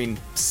 I mean,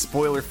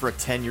 spoiler for a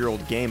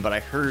 10-year-old game, but I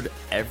heard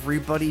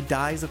everybody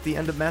dies at the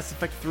end of Mass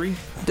Effect 3.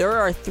 There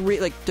are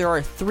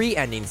three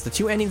endings. The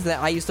 2 endings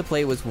that I used to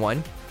play was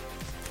 1,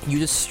 you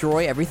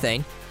destroy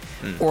everything,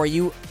 or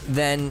you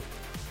then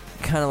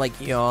kind of like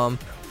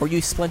or you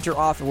splinter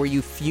off where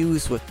you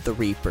fuse with the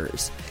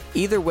Reapers.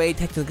 Either way,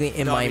 technically,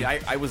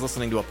 I was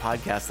listening to a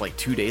podcast like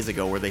 2 days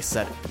ago where they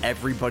said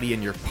everybody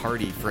in your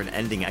party for an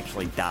ending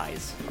actually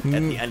dies at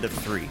the end of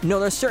 3. No,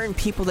 there's certain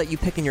people that you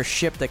pick in your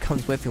ship that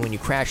comes with you when you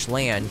crash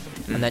land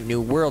on that new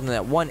world, and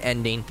that one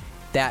ending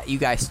that you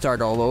guys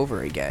start all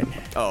over again.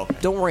 Oh, okay.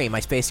 Don't worry,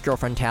 my space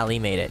girlfriend Tally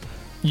made it.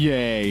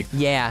 Yay.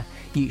 Yeah,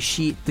 the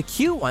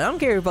cute one. I don't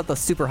care about the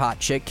super hot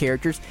chick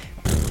characters.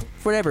 Pfft,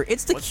 whatever.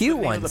 It's the cute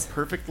What's the name ones. of the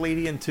perfect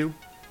lady in 2?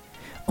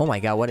 Oh my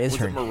god, what is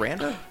her Was it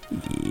Miranda?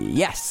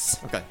 Yes.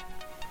 Okay.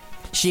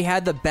 She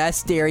had the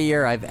best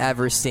derriere I've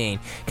ever seen,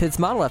 because it's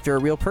modeled after a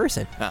real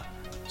person. Ah.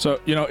 So,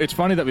 it's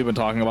funny that we've been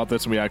talking about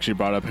this and we actually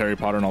brought up Harry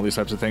Potter and all these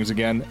types of things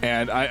again.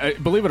 And I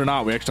believe it or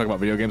not, we actually talk about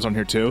video games on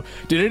here too.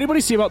 Did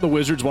anybody see about the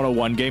Wizards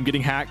 101 game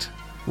getting hacked?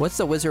 What's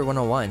the Wizard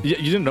 101? You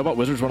didn't know about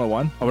Wizards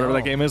 101 or whatever No.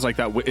 that game is? Like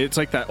that, it's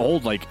like that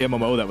old like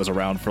MMO that was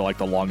around for like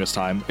the longest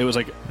time. It was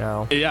like,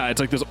 No. yeah, it's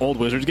like this old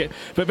Wizards game.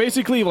 But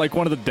basically, like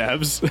one of the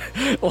devs,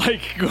 like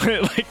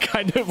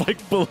kind of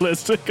like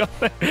ballistic on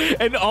it,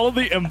 and all of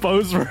the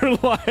infos were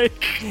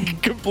like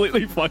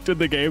completely fucked in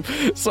the game.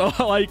 So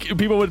like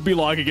people would be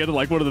logging in, and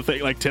like one of the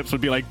like tips would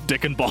be like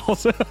dick and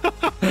balls.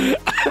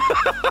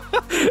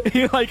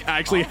 He like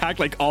actually hacked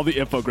like all the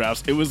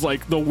infographics. It was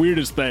like the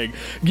weirdest thing.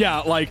 Yeah,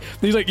 like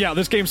he's like, yeah,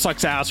 this game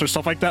sucks ass or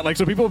stuff like that. Like,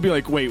 so people would be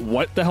like, wait,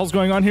 what the hell's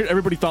going on here?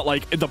 Everybody thought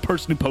like the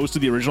person who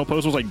posted the original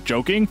post was like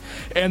joking,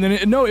 and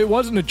then no, it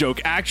wasn't a joke.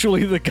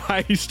 Actually, the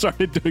guy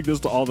started doing this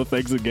to all the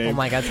things in game. Oh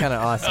my god, it's kind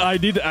of awesome. I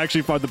need to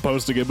actually find the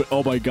post again, but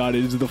oh my god,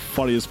 it is the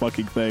funniest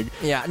fucking thing.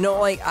 Yeah, no,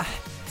 like.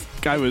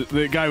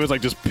 The guy was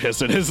like just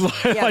pissing his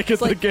life Yeah, like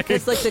it's the game.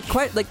 It's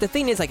like the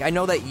thing is, like, I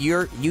know that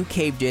you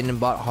caved in and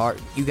bought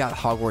you got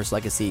Hogwarts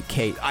Legacy.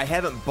 I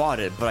haven't bought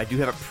it, but I do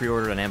have it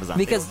pre-ordered on Amazon.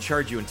 Because they don't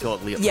charge you until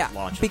it launches.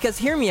 Yeah, because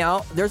hear me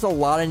out. There's a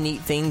lot of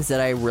neat things that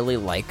I really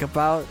like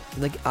about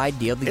the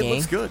idea of the game. It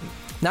looks good.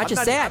 Not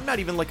just that. I'm not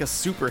even like a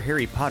super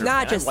Harry Potter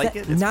Not fan. just I like that.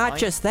 it. It's Not fine.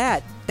 just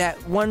that.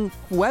 That one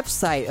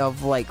website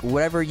of like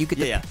whatever you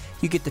get.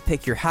 You get to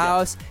pick your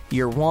house,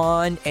 your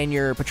wand, and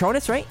your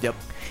Patronus, right? Yep.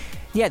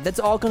 Yeah, that's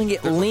all going to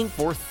get There's linked. a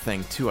fourth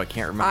thing too. I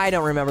can't remember. I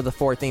don't remember the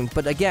fourth thing,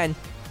 but again,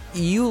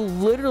 you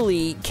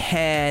literally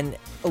can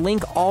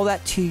link all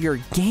that to your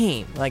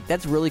game. Like,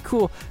 that's really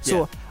cool. So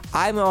Yeah.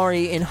 I'm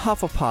already in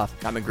Hufflepuff.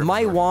 I'm in Gryffindor.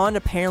 My wand,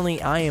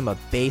 apparently, I am a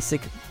basic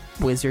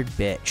wizard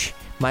bitch.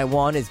 My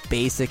wand is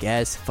basic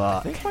as I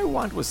fuck. think my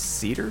wand was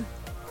cedar.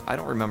 I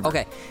don't remember.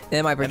 Okay,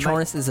 then my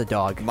Patronus is a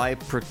dog. My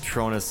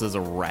Patronus is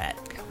a rat.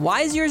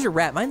 Why is yours a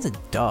rat? Mine's a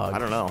dog. I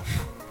don't know.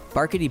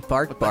 Barkity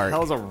bark What bark. the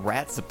hell is a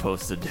rat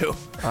supposed to do?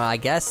 I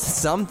guess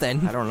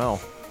something. I don't know.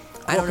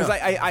 I don't know.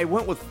 Because I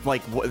went with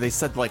like what they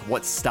said, like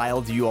what style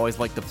do you always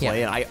like to play?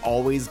 Yeah. And I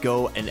always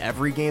go in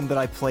every game that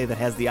I play that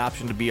has the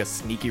option to be a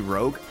sneaky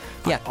rogue.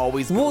 Yeah, I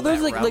always go well,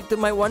 there's that route.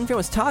 my one friend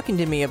was talking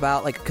to me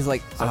about because So I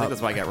think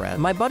that's why I got rat.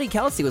 my buddy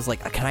Kelsey was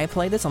like, "Can I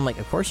play this?" I'm like,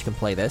 "Of course you can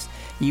play this.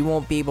 You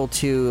won't be able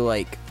to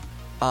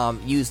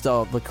use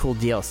the cool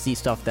DLC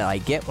stuff that I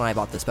get when I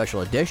bought the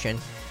special edition,"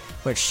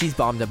 which she's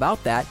bummed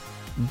about that.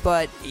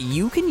 But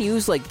you can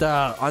use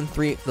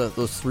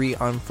those 3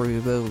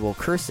 unforgivable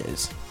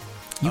curses.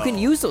 You can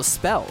use those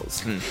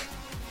spells.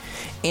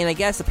 And I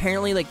guess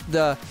apparently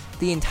the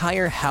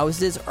entire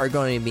houses are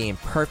going to be in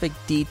perfect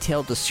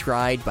detail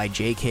described by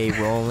J.K.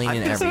 Rowling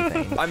and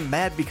everything. I'm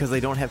mad because they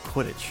don't have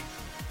Quidditch.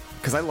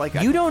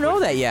 Because You don't know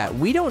that yet.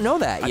 We don't know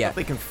that I yet. thought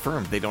they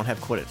confirmed they don't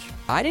have Quidditch.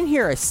 I didn't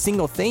hear a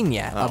single thing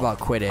yet about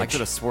Quidditch. I could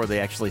have swore they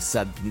actually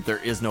said there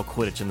is no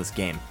Quidditch in this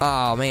game.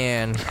 Oh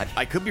man.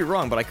 I could be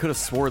wrong, but I could have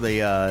swore they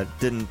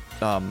didn't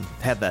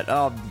have that.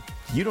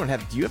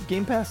 Do you have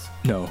Game Pass?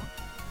 No.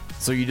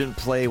 So you didn't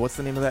play, what's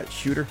the name of that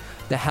shooter?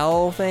 The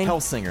hell thing?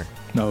 Hellsinger.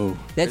 No.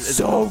 That's Is it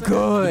so Hellsinger?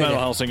 good. Metal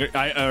Hellsinger.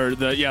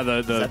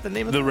 that the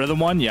name of the that? rhythm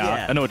one? Yeah.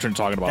 Yeah. I know what you're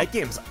talking about. That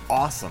game's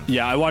awesome.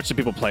 Yeah, I watched the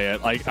people play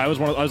it. Like I was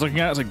looking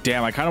at it, I was like,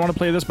 damn, I kinda want to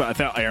play this, but I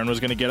thought Aaron was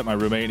gonna get it, my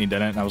roommate, and he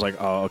didn't, and I was like,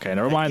 oh, okay,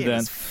 never mind That game then.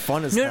 is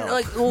fun as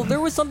No, hell. there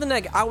was something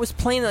I was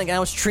playing I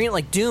was treating it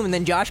like Doom, and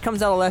then Josh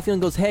comes out of left field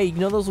and goes, "Hey, you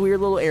know those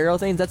weird little arrow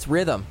things? That's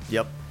rhythm."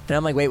 Yep. And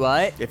I'm like, wait,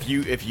 what? If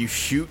you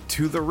shoot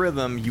to the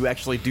rhythm, you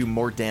actually do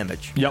more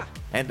damage. Yep.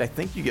 And I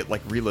think you get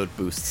like reload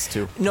boosts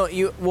too. No,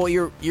 your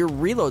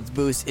reload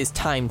boost is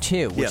time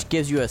too, which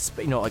gives you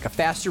like a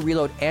faster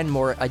reload and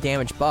more a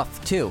damage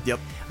buff too. Yep.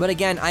 But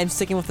again, I'm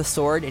sticking with the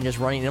sword and just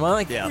running. And I'm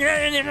like,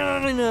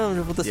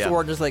 no, with the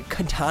sword, just like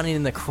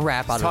kataning the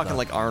crap out of them. Talking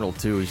like Arnold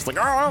too. He's just like,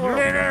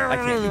 I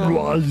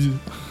can't.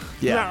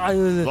 Yeah. I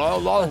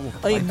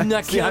do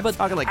not care I'm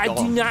talking like I do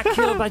Gollum. not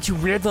care about your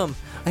rhythm.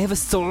 I have a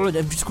sword.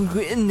 I'm just going to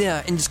go in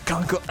there and just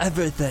conquer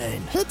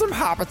everything. Hit them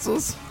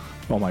hobbitses.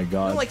 Oh my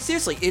god. No, like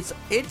seriously, it's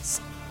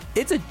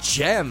a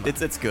gem.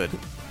 It's good.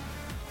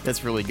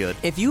 It's really good.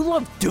 If you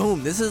love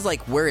Doom, this is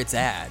like where it's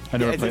at.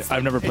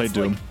 I've never played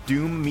Doom. Like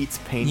Doom meets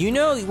Pain. You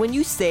know, when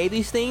you say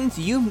these things,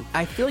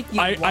 I feel like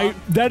you.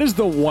 That is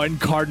the one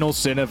cardinal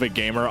sin of a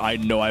gamer I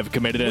know I've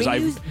committed.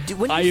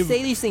 When you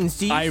say these things,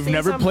 do you I've say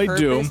never this on played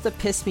purpose Doom to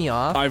piss me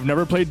off? I've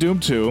never played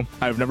Doom 2.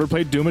 I've never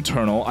played Doom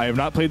Eternal. I have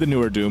not played the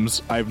newer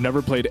Dooms. I've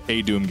never played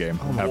a Doom game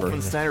ever.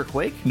 Wolfenstein or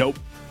Quake? Nope.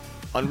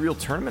 Unreal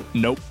Tournament?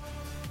 Nope.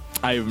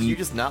 Do you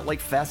just not like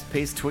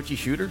fast-paced, twitchy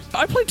shooters?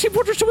 I played Team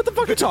Fortress 2. What the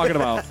fuck are you talking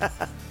about?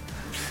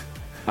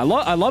 I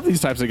love these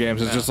types of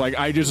games. It's just like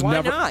I just Why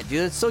never. not,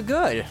 dude? It's so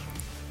good.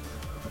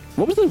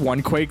 What was the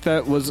one Quake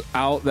that was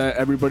out that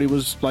everybody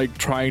was like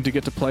trying to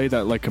get to play?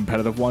 That like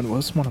competitive one.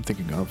 What's the one I'm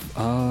thinking of?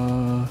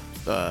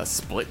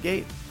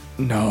 Splitgate?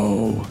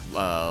 No.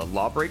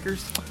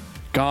 Lawbreakers?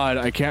 God,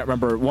 I can't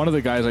remember. One of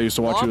the guys I used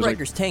to watch, he was like,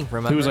 Lawbreakers Tank,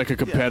 remember? he was like a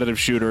competitive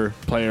shooter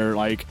player.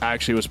 Like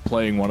actually was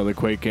playing one of the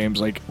Quake games.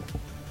 Like,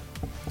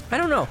 I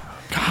don't know.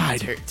 God,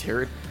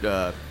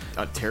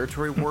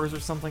 Territory Wars or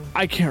something?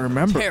 I can't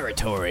remember.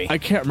 Territory. I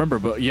can't remember,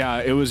 but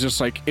yeah, it was just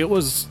like it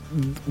was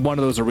one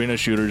of those arena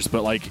shooters.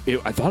 But like,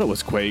 I thought it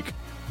was Quake,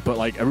 but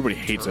like everybody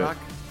hates Turok? it.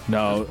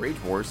 No,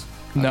 Rage Wars.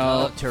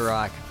 no,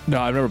 Turok.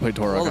 no. I've never played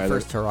Turok Well, the either.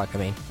 first Turok, I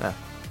mean.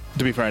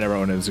 To be fair, I never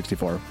owned it in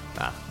 64.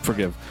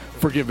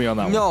 Forgive me on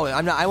that one. No,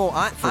 I'm not. I won't.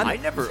 I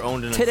never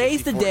owned an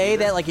Today's the N64 day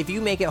either. that, like, if you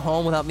make it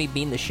home without me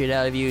beating the shit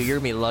out of you, you're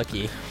gonna be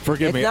lucky.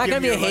 Forgive me. It's not Give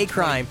gonna be me a your hate lunch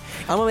crime.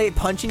 I'm gonna be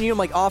punching you. I'm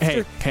like,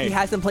 officer, Hey, he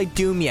hasn't played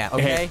Doom yet.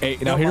 Okay. Hey,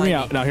 now Don't hear me mind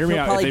out. Now hear me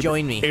He'll out. Probably If they-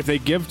 join me. If they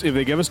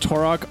give us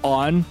Turok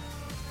on,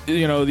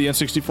 the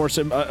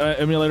N64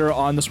 emulator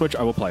on the Switch,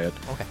 I will play it.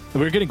 Okay.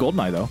 We're getting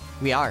GoldenEye though.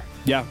 We are.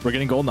 Yeah, we're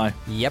getting GoldenEye.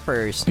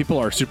 Yepers. People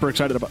are super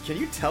excited about Can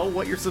you tell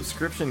what your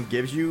subscription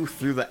gives you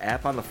through the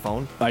app on the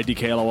phone?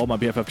 IDKLOL, my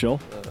BFF Jill.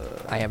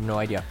 I have no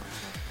idea.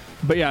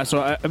 But yeah,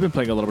 so I've been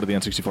playing a little bit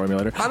of the N64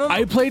 emulator. I'm a-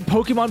 I played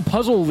Pokemon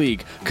Puzzle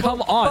League.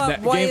 Come on, But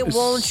that why game is...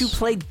 won't you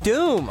play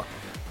Doom?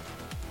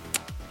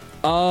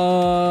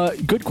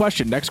 Good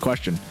question. Next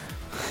question.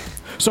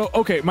 So,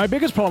 okay, my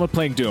biggest problem with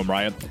playing Doom,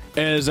 right,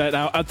 is that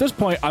now at this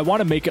point I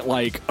want to make it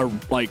like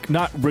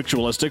not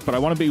ritualistic, but I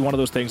want to be one of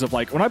those things of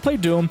like when I play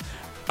Doom,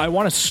 I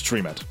want to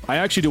stream it. I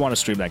actually do want to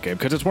stream that game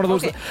because it's one of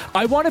those. Okay.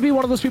 I want to be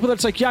one of those people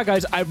that's like, yeah,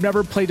 guys, I've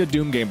never played a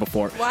Doom game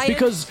before Well, I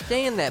because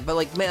understand that, but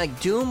like, man, like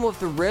Doom with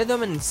the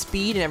rhythm and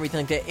speed and everything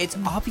like that, it's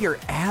up your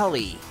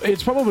alley.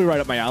 it's probably right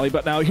up my alley.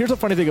 But now here's a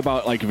funny thing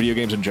about like video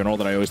games in general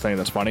that I always think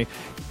that's funny.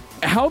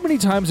 How many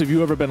times have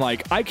you ever been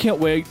like, I can't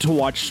wait to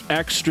watch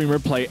X streamer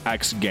play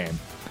X game?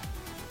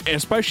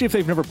 Especially if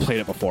they've never played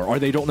it before or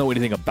they don't know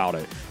anything about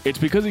it. It's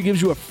because it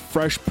gives you a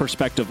fresh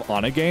perspective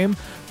on a game,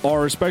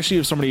 or especially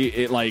if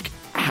somebody like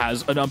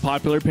has an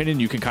unpopular opinion,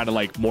 you can kind of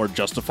like more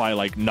justify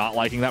like not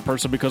liking that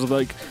person because of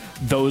like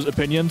those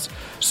opinions.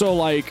 So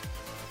like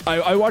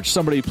I watched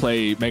somebody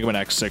play Mega Man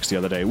X6 the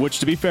other day, which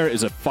to be fair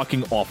is a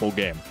fucking awful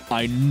game.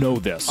 I know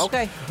this.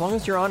 Okay, as long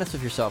as you're honest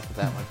with yourself with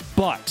that one.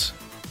 But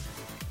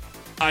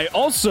I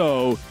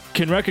also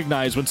can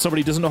recognize when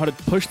somebody doesn't know how to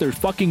push their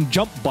fucking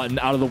jump button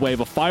out of the way of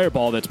a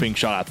fireball that's being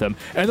shot at them.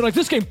 And they're like,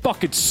 this game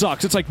fucking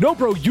sucks. It's like, no,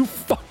 bro, you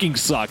fucking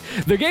suck.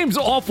 The game's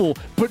awful,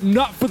 but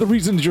not for the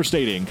reasons you're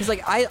stating. Because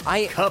like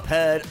I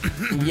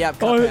Cuphead. yeah,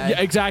 Oh, Cuphead. yeah,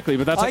 exactly.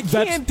 But that's I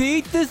can't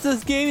beat this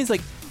game is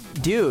like,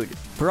 dude,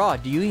 bro,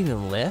 do you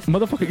even lift?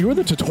 Motherfucker, you're in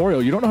the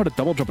tutorial. You don't know how to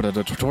double jump in a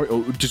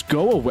tutorial. Just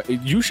go away.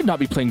 You should not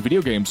be playing video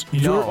games.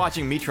 You were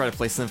watching me try to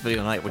play Symphony of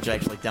the Night, which I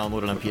actually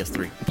downloaded on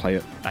PS3. Play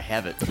it. I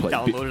have it Play-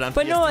 downloaded on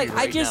But PS3 no, like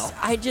right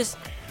I just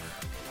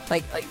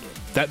like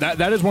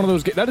That is one of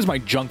those. That is my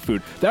junk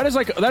food. That is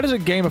a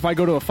game. If I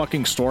go to a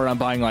fucking store and I'm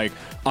buying like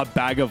a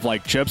bag of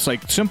like chips,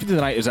 like Symphony of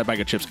the Night is that bag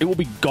of chips. It will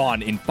be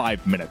gone in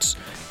 5 minutes.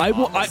 I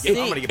will. I'm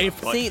gonna get my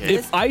if butt kicked.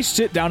 if I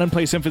sit down and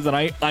play Symphony of the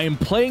Night, I am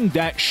playing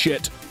that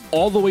shit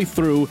all the way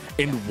through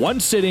in one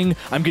sitting.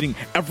 I'm getting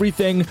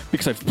everything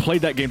because I've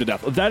played that game to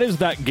death. That is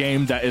that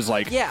game that is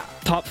like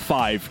top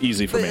 5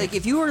 easy for But me. like,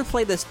 if you were to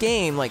play this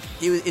game, like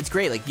it's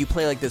great. Like you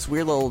play like this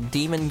weird little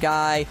demon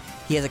guy.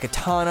 He has a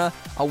katana,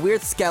 a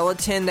weird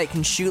skeleton that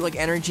can shoot like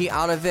energy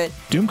out of it.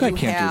 Doom Guy You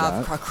can't do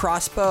have that. a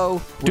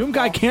crossbow. Doom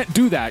Guy can't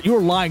do that. You're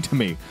lying to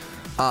me.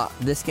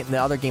 This game, the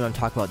other game I'm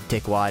talking about,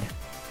 Dickwad,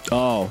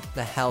 Oh.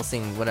 the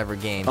Helsing whatever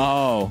game.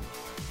 Oh.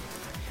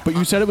 But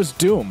you said it was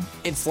Doom.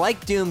 It's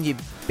like Doom, you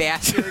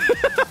bastard.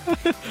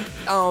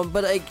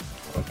 But like,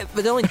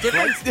 but the only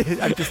difference,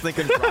 now. I'm just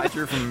thinking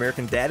Roger from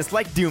American Dad. It's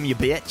like Doom, you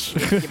bitch.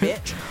 you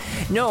bitch.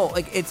 No,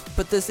 like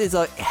but this is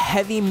a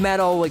heavy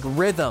metal like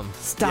rhythm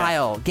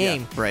style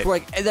game. Yeah, right. Where,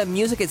 like the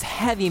music is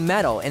heavy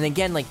metal, and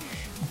again, like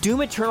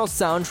Doom Eternal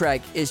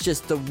soundtrack is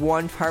just the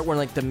one part where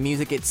like the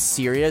music gets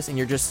serious, and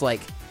you're just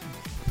like.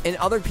 And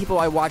other people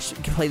I watch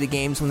play the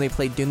games when they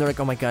play Doom, they're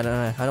like, "Oh my god,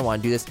 I don't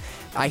want to do this."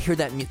 I hear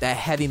that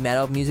heavy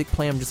metal music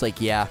play, I'm just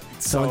like, "Yeah,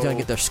 someone's gonna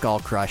get their skull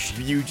crushed."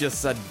 You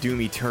just said Doom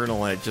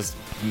Eternal, and it just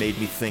made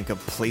me think of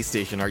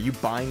PlayStation. Are you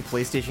buying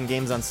PlayStation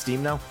games on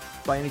Steam now,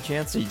 by any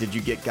chance? Or did you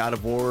get God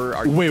of War?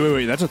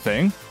 Wait, that's a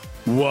thing?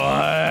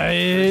 What?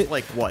 There's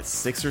like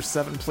 6 or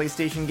 7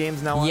 PlayStation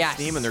games now on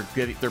Steam, and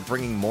they're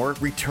bringing more.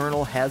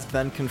 Returnal has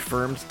been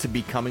confirmed to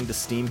be coming to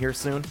Steam here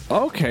soon.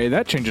 Okay,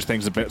 that changes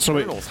things a bit. So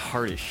Returnal's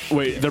hard as shit.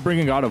 Wait, they're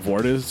bringing God of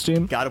War to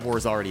Steam? God of War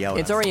is already out.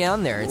 It's already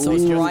on there. It's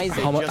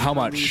rising. How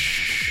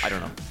much? I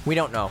don't know. We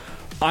don't know.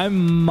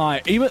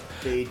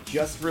 They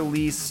just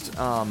released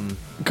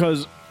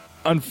because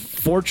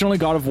unfortunately,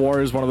 God of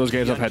War is one of those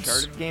games I've had.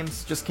 Uncharted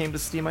games just came to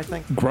Steam, I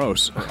think.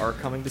 Gross. Or are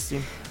coming to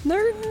Steam.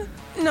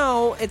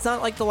 No, it's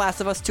not like The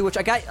Last of Us 2, which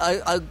I got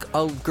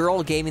a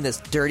girl gave me this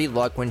dirty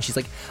look when she's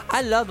like,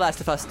 "I love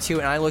Last of Us 2,"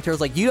 and I looked at her, I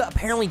was like, "You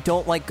apparently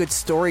don't like good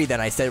story." Then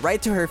I said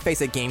right to her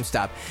face at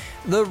GameStop.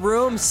 The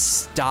room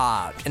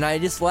stopped, and I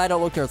just flat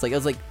out looked at her. I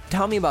was like,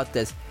 "Tell me about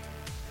this."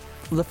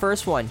 The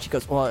first one, she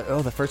goes,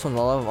 "Well, the first one, I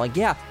love it." I'm like,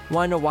 "Yeah,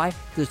 want to know why?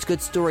 There's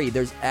good story.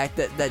 There's that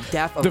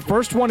death of..." The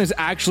first one is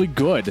actually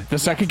good. The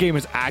second game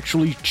is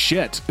actually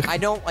shit. I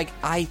don't, like,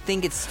 I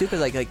think it's stupid.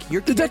 Like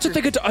your That's the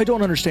thing I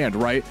don't understand,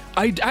 right?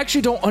 I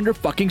actually don't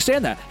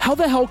stand that. How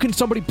the hell can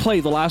somebody play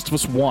The Last of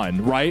Us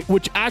 1, right?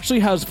 Which actually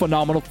has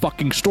phenomenal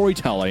fucking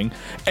storytelling,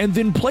 and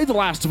then play The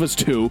Last of Us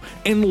 2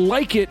 and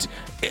like it,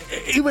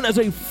 even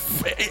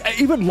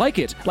like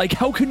it. Like,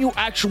 how can you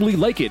actually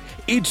like it?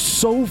 It's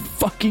so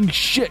fucking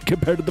shit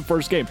compared to the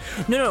first game.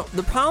 No.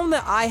 The problem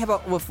that I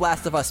have with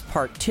Last of Us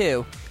Part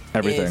 2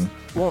 Everything.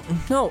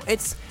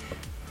 It's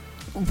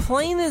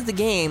playing as the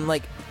game,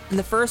 like, in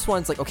the first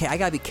one, it's like, okay, I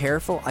gotta be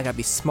careful, I gotta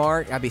be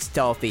smart, I gotta be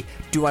stealthy.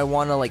 Do I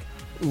want to, like,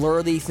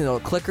 lure these,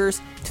 clickers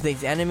to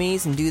these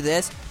enemies and do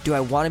this? Do I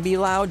want to be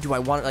loud? Do I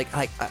want to,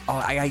 I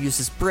gotta use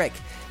this brick?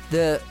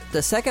 The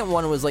second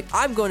one was like,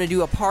 I'm going to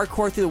do a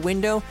parkour through the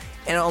window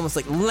and almost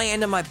like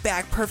land on my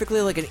back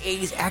perfectly like an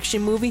 80s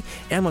action movie,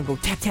 and I'm gonna go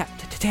tap tap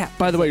tap tap tap.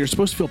 By the way, you're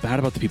supposed to feel bad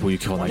about the people you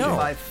kill in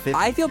that game.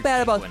 I feel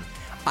bad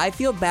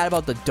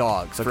about the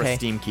dogs. Okay, for a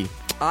Steam key.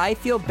 I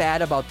feel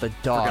bad about the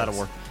dogs. For God of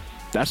War.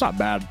 That's not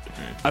bad.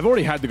 I've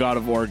already had the God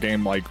of War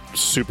game like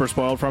super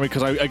spoiled for me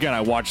because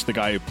I watched the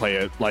guy play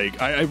it.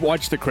 Like I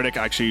watched the critic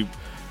actually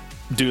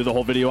do the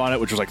whole video on it,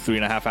 which was like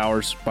 3.5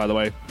 hours, by the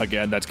way.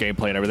 Again, that's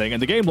gameplay and everything,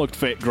 and the game looked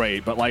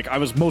great, but like I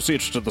was mostly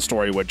interested in the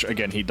story, which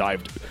again he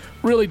dived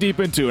really deep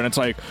into, and it's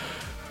like,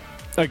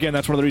 again,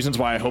 that's one of the reasons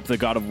why I hope the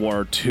God of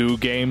War 2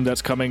 game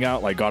that's coming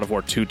out, like God of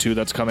War 2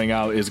 that's coming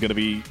out, is going to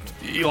be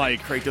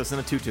like Kratos in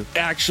a tutu.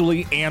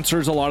 Actually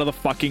answers a lot of the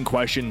fucking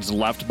questions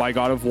left by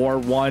God of War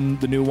 1,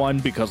 the new one,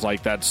 because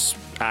like that's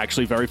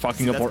actually very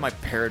fucking important.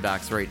 That's my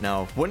paradox right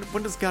now.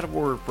 When does God of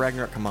War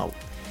Ragnarok come out?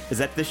 Is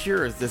that this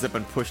year, or has it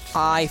been pushed?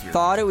 I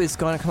thought it was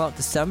going to come out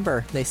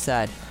December. They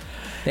said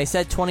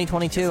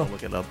 2022. I'll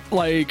look it up.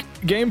 Like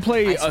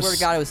gameplay. I swear to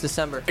God, it was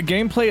December.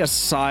 Gameplay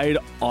aside,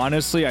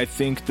 honestly, I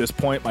think at this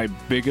point my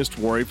biggest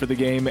worry for the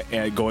game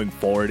going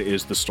forward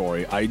is the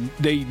story.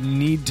 They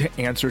need to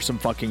answer some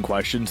fucking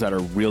questions that are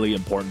really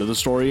important to the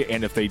story,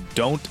 and if they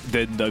don't,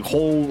 then the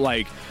whole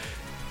like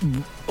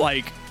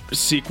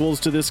sequels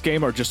to this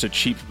game are just a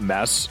cheap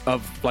mess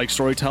of like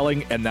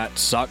storytelling, and that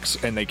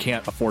sucks, and they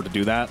can't afford to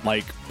do that.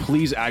 Like,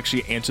 please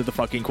actually answer the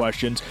fucking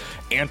questions.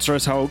 Answer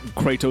us how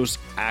Kratos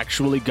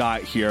actually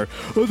got here.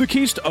 Oh, the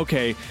keys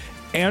okay,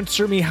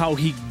 answer me how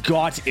he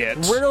got it.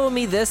 Riddle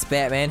me this,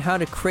 Batman. How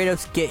did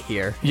Kratos get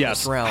here?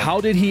 Yes, how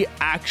did he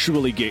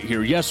actually get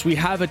here? Yes, we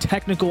have a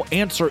technical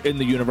answer in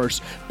the universe,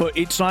 but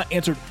it's not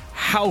answered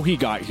how he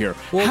got here.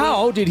 Well,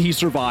 how did he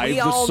survive the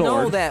sword? We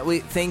all know that,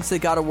 thanks to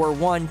God of War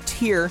 1,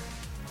 Tyr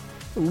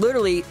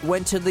literally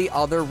went to the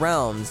other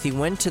realms. He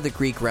went to the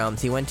Greek realms.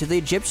 He went to the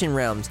Egyptian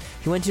realms.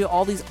 He went to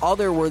all these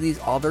other where these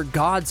other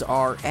gods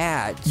are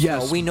at.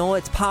 Yes. So we know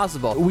it's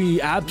possible.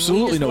 We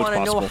absolutely know it's possible.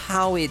 We just want to know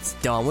how it's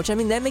done, which, I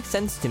mean, that makes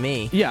sense to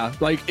me. Yeah,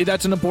 like,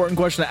 that's an important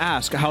question to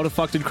ask. How the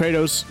fuck did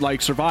Kratos,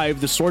 like, survive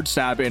the sword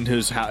stab in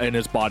his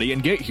body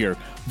and get here?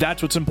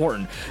 That's what's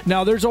important.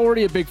 Now, there's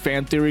already a big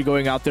fan theory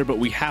going out there, but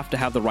we have to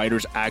have the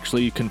writers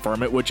actually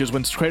confirm it, which is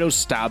when Kratos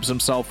stabs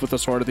himself with the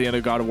sword at the end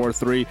of God of War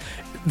 3,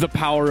 the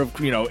power of,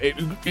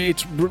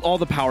 it's all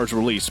the power is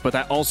released, but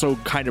that also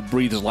kind of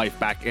breathes life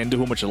back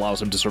into him, which allows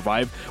him to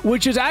survive,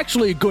 which is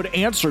actually a good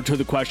answer to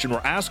the question we're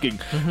asking.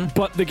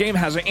 But the game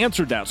hasn't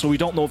answered that, so we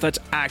don't know if that's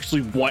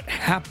actually what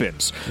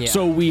happens. Yeah.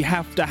 So we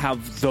have to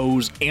have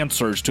those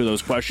answers to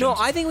those questions. No,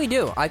 I think we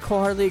do. I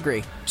wholeheartedly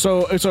agree.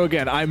 So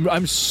again,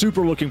 I'm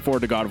super looking forward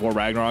to God of War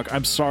Ragnarok.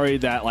 I'm sorry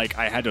that like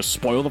I had to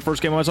spoil the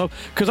first game myself,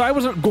 because I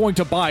wasn't going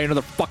to buy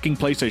another fucking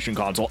PlayStation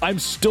console. I'm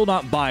still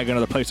not buying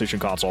another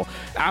PlayStation console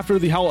after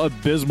how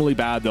abysmally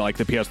bad the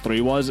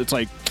PS3 was. It's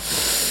like,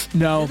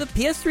 No. The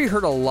PS3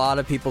 hurt a lot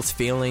of people's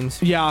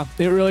feelings. Yeah,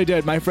 it really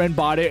did. My friend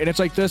bought it, and it's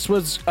like, this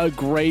was a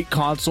great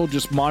console,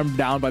 just marred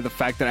down by the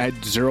fact that I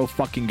had 0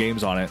 fucking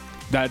games on it.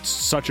 That's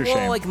such a shame.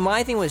 Well, like,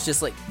 my thing was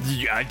just like...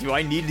 Yeah, do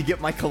I need to get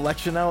my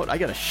collection out? I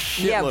got a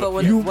shitload. Yeah, but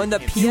when the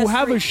PS3... You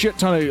have a shit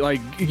ton of, like,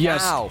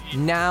 yes.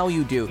 Now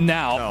you do.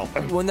 Now.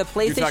 When the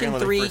PlayStation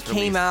 3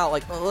 came out,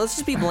 like, let's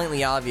just be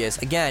blatantly obvious.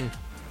 Again,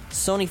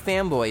 Sony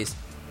fanboys,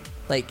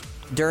 like,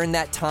 during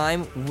that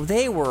time,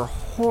 they were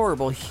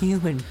horrible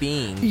human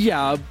beings.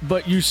 Yeah,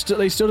 but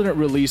they still didn't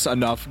release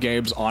enough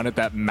games on it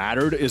that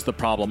mattered is the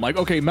problem. Like,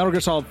 okay, Metal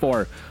Gear Solid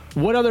 4.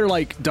 What other,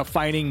 like,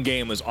 defining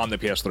game was on the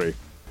PS3?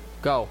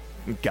 Go.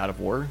 God of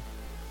War.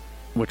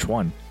 Which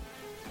one?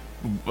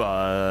 3.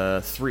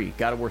 God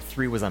of War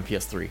 3 was on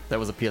PS3. That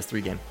was a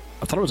PS3 game.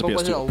 I thought it was a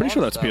PS2. I'm pretty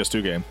sure that's a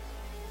PS2 game.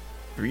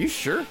 Are you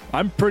sure?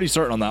 I'm pretty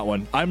certain on that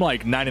one. I'm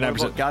like 99%.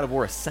 What about God of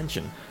War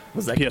Ascension?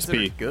 Was that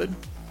PSP good?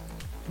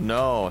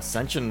 No,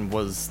 Ascension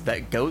was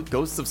that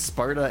Ghosts of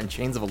Sparta and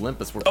Chains of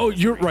Olympus were. Oh,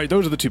 you're right.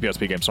 Those are the 2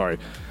 PSP games. Sorry.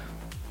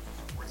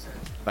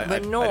 I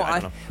don't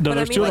know.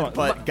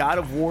 But God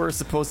of War is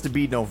supposed to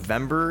be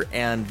November,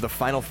 and the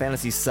Final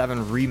Fantasy VII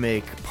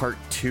Remake Part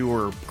 2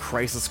 or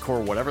Crisis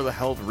Core, whatever the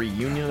hell, the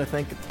reunion, I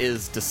think,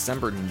 is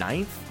December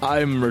 9th.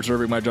 I'm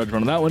reserving my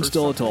judgment on that one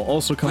still until it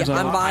also comes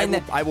out. I'm buying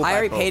that. I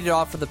already paid it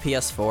off for the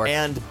PS4.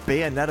 And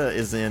Bayonetta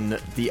is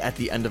at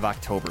the end of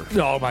October.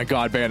 Oh my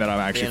god, Bayonetta! I'm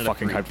actually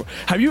fucking hyped for.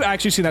 Have you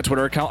actually seen that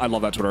Twitter account? I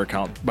love that Twitter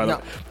account. By the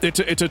way,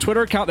 it's a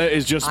Twitter account that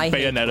is just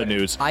Bayonetta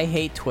news. I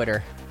hate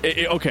Twitter.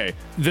 Okay,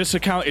 this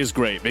account is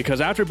great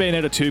because after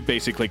Bayonetta 2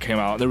 basically came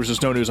out, there was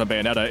just no news on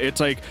Bayonetta. It's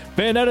like,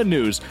 Bayonetta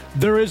news,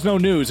 there is no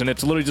news, and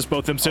it's literally just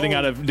both them sitting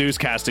at a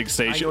newscasting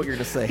station. I know what you're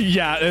going to say.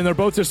 Yeah, and they're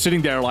both just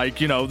sitting there like,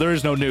 there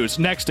is no news.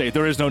 Next day,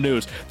 there is no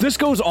news. This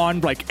goes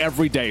on like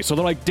every day. So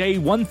they're like, day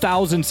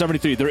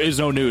 1073, there is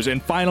no news.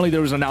 And finally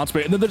there was an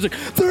announcement, and then there's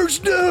like,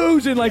 there's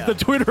news! And like the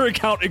Twitter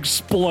account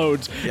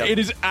explodes. Yep. It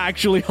is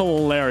actually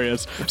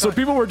hilarious. So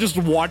people were just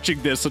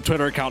watching this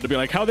Twitter account to be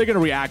like, how are they going to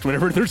react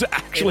whenever there's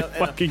actually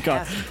fucking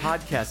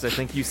podcast, I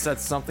think you said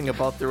something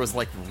about there was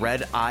like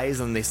red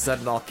eyes, and they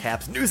said in all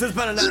caps, "News has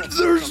been announced."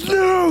 There's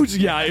news.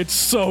 Yeah, it's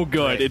so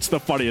good. Right. It's the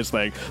funniest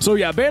thing. So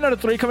yeah, Bayonetta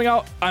 3 coming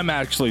out. I'm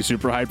actually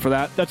super hyped for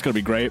that. That's gonna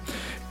be great.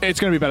 It's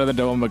gonna be better than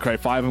Devil May Cry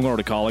 5. I'm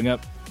already calling it.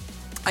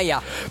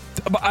 Yeah.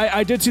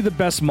 I did see the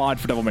best mod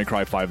for Devil May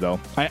Cry 5, though.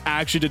 I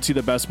actually did see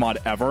the best mod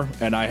ever,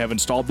 and I have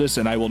installed this,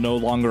 and I will no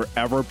longer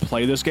ever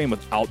play this game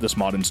without this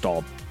mod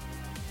installed.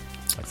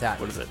 What's that?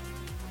 What is it?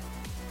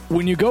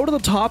 When you go to the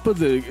top of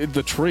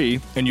the tree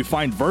and you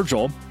find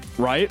Virgil,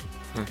 right?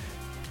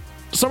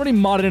 Somebody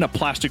modded in a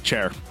plastic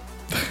chair.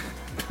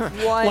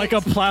 What? Like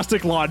a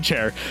plastic lawn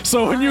chair.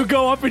 So when you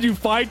go up and you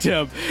fight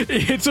him,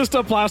 it's just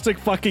a plastic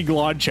fucking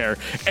lawn chair.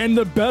 And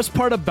the best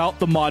part about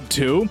the mod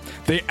too,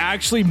 they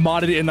actually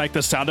modded in like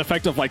the sound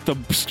effect of like the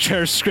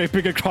chair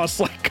scraping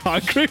across like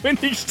concrete when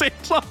he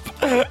stands up.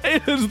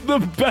 It is the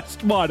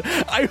best mod.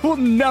 I will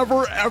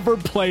never ever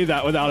play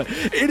that without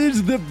it. It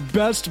is the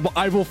best.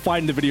 I will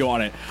find the video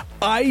on it.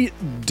 I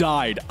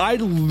died. I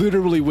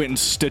literally went in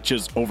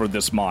stitches over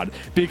this mod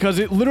because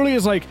it literally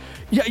is like,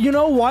 yeah, you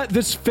know what?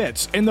 This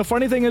fits. And the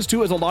funny thing is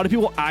too, is a lot of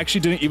people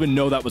actually didn't even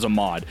know that was a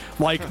mod.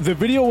 Like the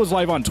video was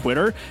live on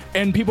Twitter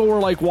and people were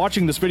like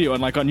watching this video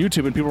and like on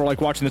YouTube and people were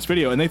like watching this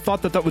video and they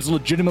thought that was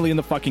legitimately in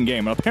the fucking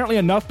game. And apparently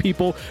enough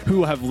people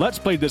who have Let's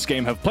Played this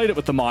game have played it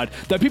with the mod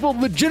that people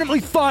legitimately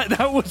thought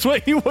that was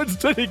what he was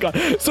sitting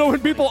on. So when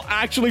people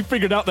actually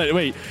figured out that,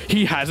 wait,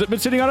 he hasn't been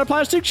sitting on a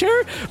plastic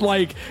chair?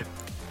 Like,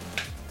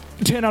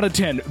 10 out of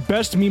 10.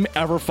 Best meme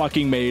ever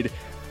fucking made.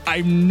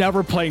 I'm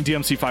never playing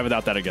DMC5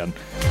 without that again.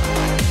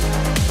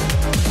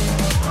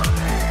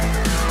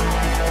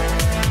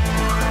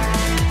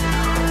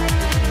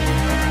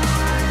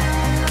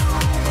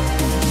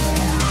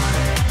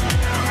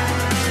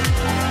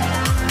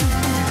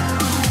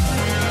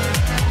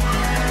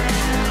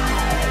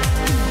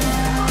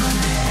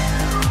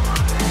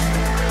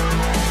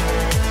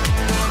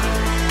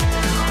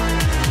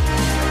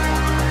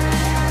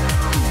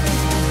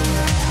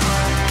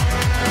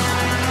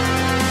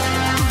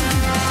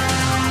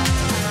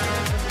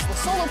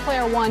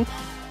 One,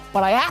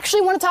 but I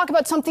actually want to talk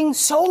about something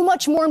so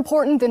much more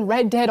important than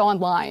Red Dead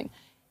Online: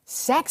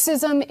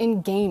 sexism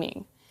in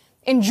gaming.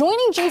 In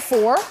joining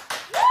G4,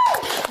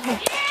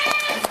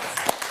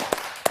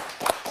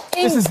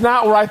 this is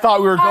not where I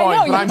thought we were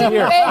going, but I'm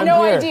here. I had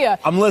no idea.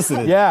 I'm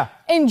listening. Yeah.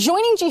 In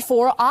joining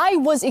G4, I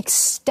was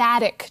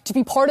ecstatic to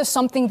be part of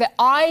something that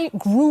I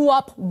grew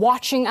up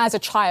watching as a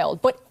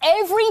child. But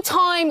every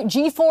time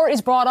G4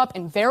 is brought up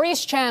in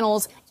various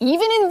channels,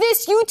 even in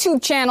this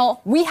YouTube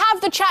channel, we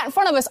have the chat in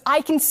front of us.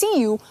 I can see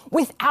you.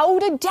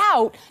 Without a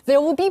doubt,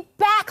 there will be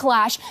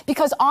backlash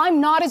because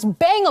I'm not as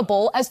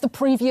bangable as the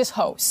previous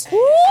hosts.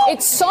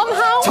 It's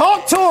somehow...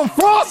 Talk to him,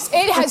 Frost!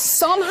 It has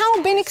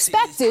somehow been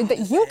expected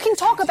that you can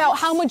talk about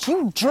how much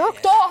you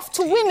jerked off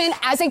to women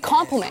as a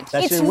compliment.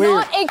 It's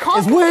not a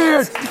compliment. It's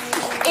weird.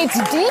 It's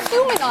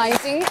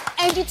dehumanizing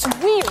and it's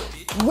weird.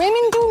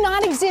 Women do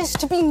not exist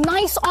to be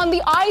nice on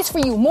the eyes for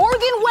you. Morgan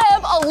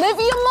Webb,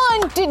 Olivia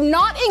Munn did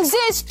not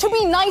exist to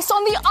be nice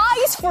on the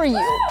eyes for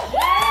you.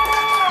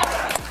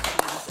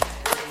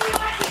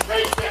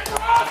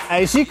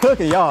 Hey, she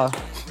cooking, y'all.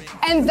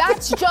 And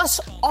that's just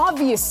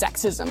obvious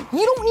sexism.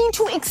 You don't need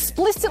to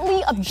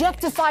explicitly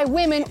objectify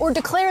women or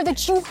declare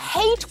that you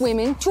hate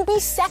women to be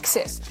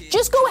sexist.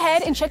 Just go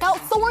ahead and check out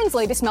Thorne's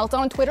latest meltdown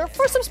on Twitter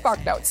for some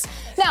spark notes.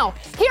 Now,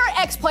 here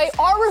at XPlay,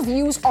 our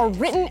reviews are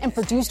written and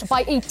produced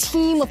by a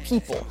team of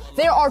people.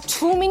 There are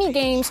too many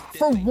games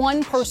for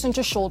one person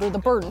to shoulder the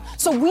burden.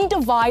 So we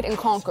divide and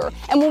conquer.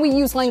 And when we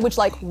use language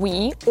like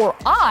we or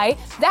I,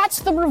 that's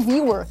the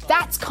reviewer.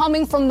 That's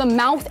coming from the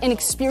mouth and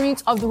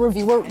experience of the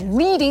reviewer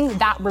reading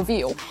that review.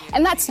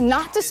 And that's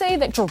not to say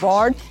that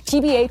Gerard,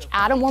 TBH,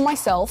 Adam, or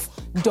myself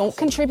don't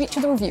contribute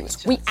to the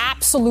reviews. We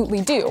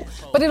absolutely do.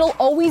 But it'll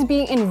always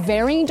be in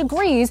varying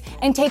degrees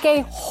and take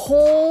a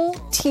whole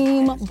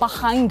team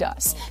behind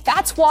us.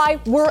 That's why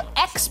we're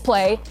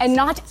XPlay and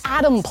not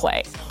Adam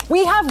Play.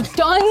 We have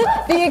done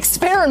the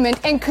experiment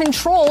and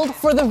controlled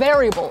for the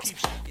variables.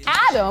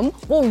 Adam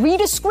will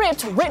read a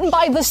script written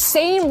by the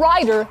same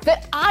writer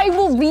that I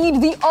will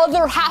read the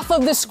other half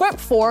of the script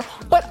for,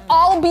 but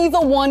I'll be the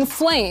one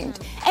flamed.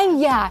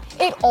 And yeah,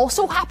 it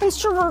also happens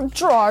to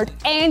Gerard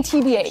and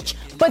TBH,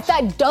 but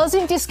that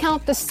doesn't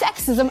discount the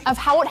sexism of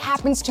how it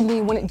happens to me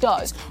when it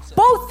does.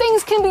 Both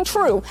things can be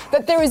true,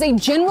 that there is a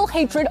general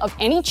hatred of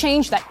any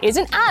change that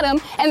isn't Adam,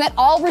 and that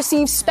I'll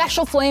receive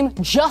special flame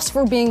just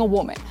for being a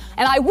woman.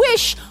 And I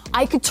wish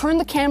I could turn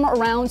the camera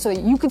around so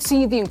that you could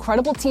see the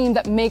incredible team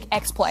that make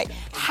XPlay.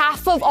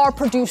 Half of our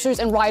producers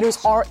and writers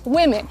are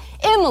women.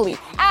 Emily,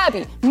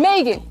 Abby,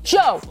 Megan,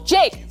 Joe,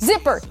 Jake,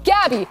 Zipper,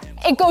 Gabby.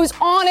 It goes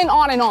on and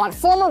on and on.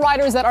 Former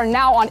writers that are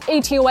now on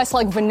ATOS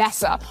like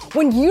Vanessa.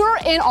 When you're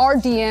in our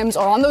DMs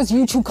or on those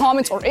YouTube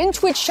comments or in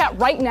Twitch chat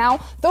right now,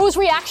 those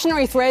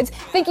reactionary threads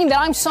thinking that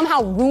I'm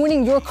somehow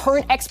ruining your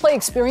current XPlay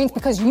experience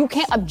because you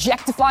can't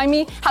objectify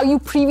me how you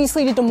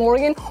previously did to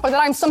Morgan, or that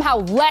I'm somehow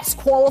less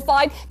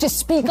qualified to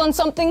speak on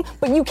something,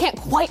 but you can't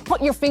quite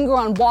put your finger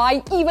on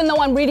why, even though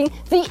I'm reading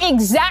the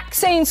exact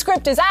same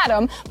script as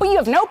Adam, but you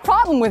have no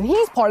problem with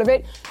he's part of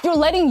it. You're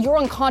letting your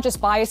unconscious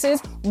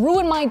biases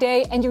ruin my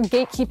day, and you're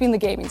gatekeeping the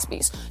gaming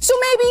space. So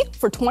maybe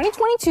for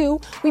 2022,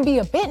 we be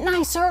a bit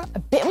nicer, a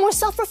bit more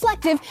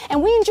self-reflective,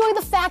 and we enjoy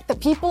the fact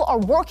that people are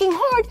working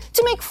hard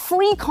to make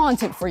free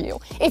content for you.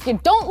 If you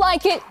don't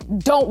like it,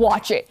 don't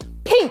watch it.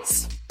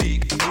 Peace.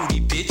 Big booty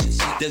bitches,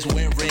 that's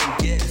wearing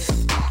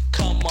guests.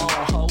 Come on,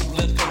 ho,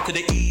 let's go to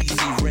the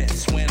easy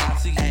rest. When I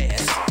see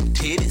ass,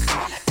 titties,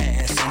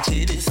 ass and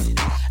titties,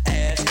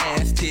 ass,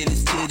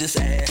 titties, titties,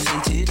 ass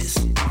and titties,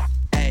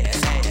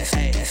 ass, ass,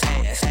 ass,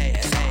 ass, ass,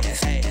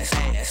 ass,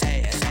 ass,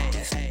 ass,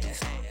 ass,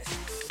 ass, ass.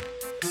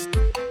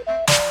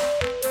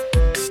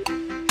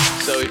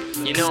 So,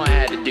 you know I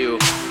had to do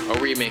a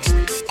remix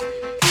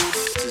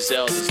to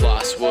Zelda's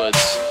Lost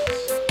Woods.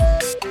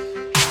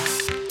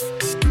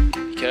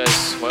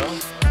 Because, well,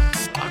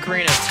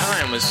 Ocarina of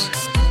Time was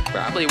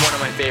probably one of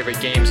my favorite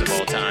games of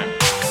all time,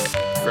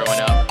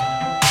 growing up.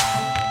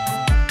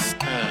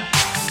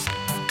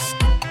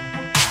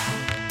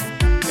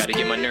 Gotta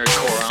get my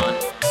nerdcore on.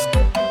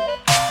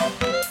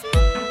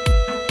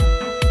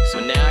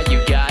 So now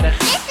you gotta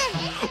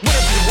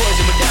whatever the words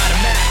and without a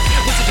map.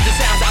 Listen to the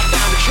sounds, I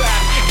found a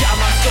trap. Got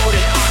my sword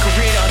in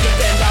Ocarina,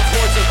 defend off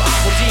hordes of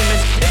awful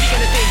demons. If you're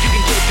gonna think you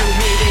can get through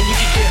me, then you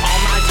can get all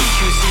my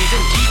DQCs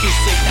and keep you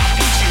sick, not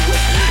beat you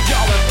with.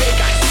 Y'all are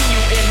fake, I see you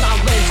in my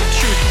lens of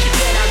truth.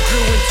 Then I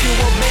grew into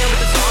a man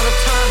with a song of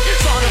time.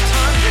 Song of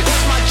time,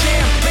 that's my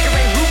jam. Make it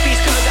rain rupees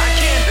cause I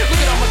can.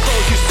 Look at all my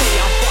clothes, you see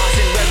I'm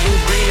flossing. Red, blue,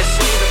 green to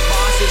slay the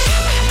bosses.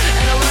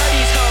 And I love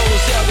these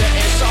hoes, Zelda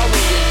and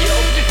Saria, yo.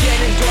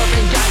 Ganondorf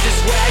and got this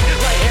swag.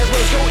 Like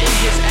arrows go in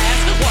his ass.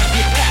 Watch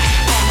me pass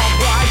on my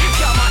ride.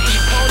 Got my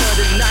Epona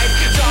tonight.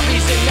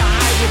 Zombies in the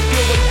high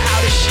field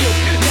without a shield.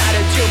 Not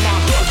until my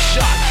hook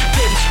shot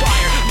didn't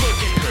fire.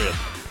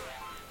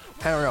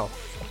 I don't know.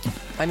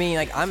 I mean,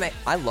 like,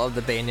 I love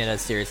the Bayonetta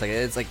series.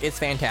 Like, it's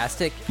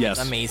fantastic. Yes.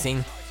 It's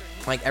amazing.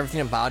 Like, everything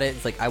about it.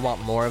 It's like, I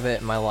want more of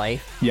it in my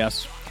life.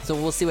 Yes. So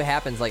we'll see what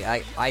happens. Like,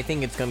 I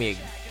think it's gonna be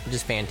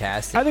just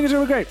fantastic. I think it's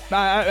gonna be great.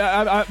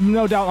 I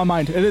no doubt in my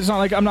mind. It's not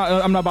like I'm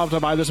not about to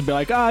buy this and be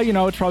like,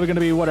 it's probably gonna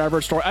be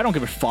whatever story. I don't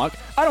give a fuck.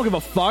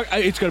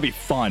 It's gonna be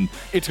fun.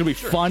 It's gonna be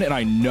fun, and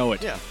I know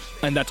it. Yeah.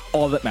 And that's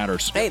all that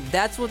matters. Hey,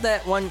 that's what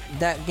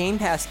that Game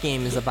Pass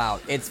game is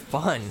about. It's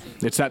fun.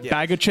 It's that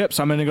bag of chips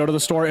I'm going to go to the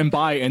store and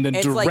buy and then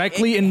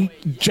directly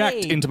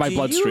inject into my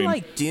bloodstream. Do you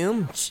like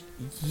Doom?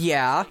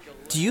 Yeah.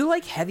 Do you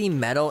like heavy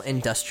metal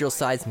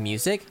industrial-sized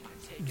music?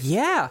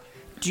 Yeah.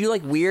 Do you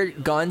like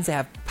weird guns that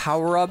have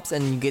power-ups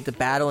and you get to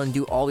battle and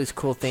do all these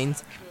cool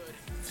things?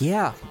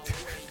 Yeah.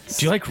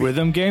 Do you like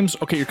rhythm games?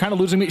 Okay, you're kind of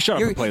losing me. Shut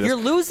up and play this. You're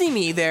losing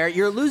me there.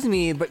 You're losing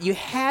me, but you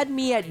had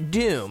me at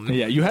Doom.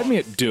 Yeah, you had me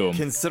at Doom.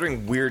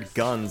 Considering weird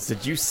guns,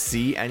 did you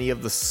see any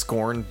of the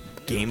Scorn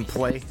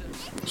gameplay?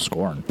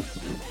 Scorn.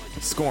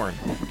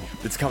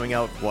 It's coming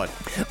out, what?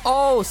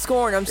 Oh,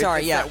 Scorn. I'm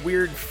sorry, it's yeah. that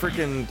weird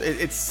freaking...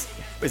 It's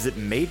is it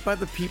made by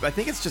the people? I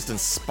think it's just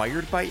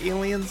inspired by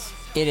aliens.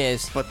 It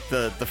is. But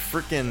the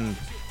freaking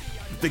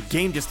the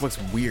game just looks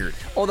weird.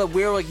 Oh, the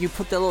weird, like you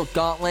put the little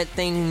gauntlet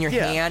thing in your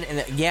hand, and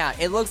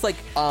it looks like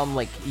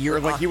you're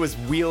like he was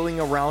wheeling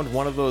around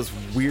one of those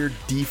weird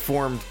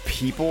deformed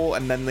people,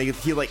 and then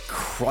he like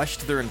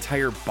crushed their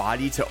entire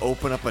body to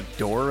open up a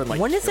door and like.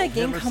 When does that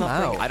game come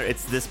out?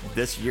 It's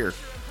this year.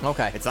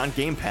 Okay. It's on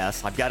Game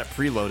Pass. I've got it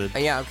preloaded.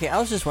 Yeah, okay. I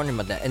was just wondering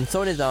about that. And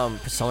so did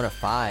Persona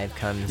 5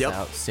 comes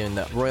out soon,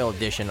 the Royal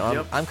Edition.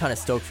 I'm kind of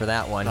stoked for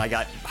that one. I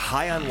got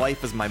High on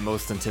Life as my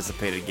most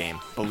anticipated game.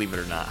 Believe it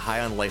or not.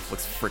 High on Life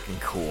looks freaking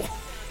cool.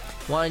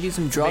 Want to do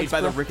some drugs? Made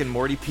by the Rick and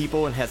Morty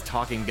people and has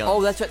talking guns.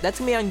 Oh, that's going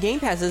to be on Game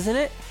Pass, isn't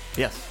it?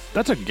 Yes.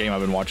 That's a game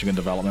I've been watching in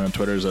development on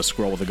Twitter, is a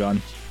squirrel with a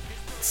gun.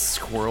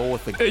 Squirrel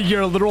with a gun?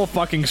 You're a literal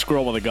fucking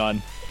squirrel with a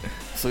gun.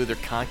 So either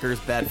Conker's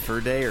Bad Fur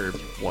Day or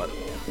what?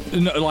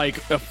 No, like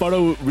a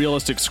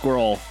photorealistic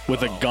squirrel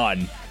with a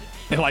gun.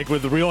 And like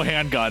with real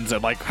handguns,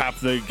 and like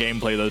half the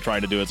gameplay they're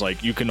trying to do is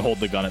like you can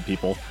hold the gun at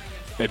people.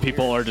 And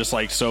people are just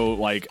like, so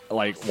like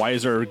why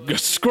is there a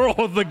squirrel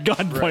with a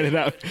gun pointed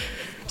out?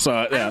 So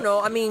yeah. I don't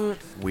know. I mean,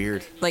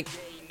 weird. Like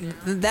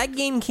that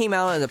game came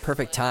out at the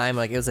perfect time.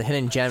 Like it was a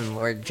hidden gem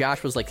where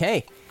Josh was like,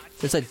 hey,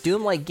 there's a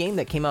Doom-like game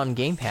that came out on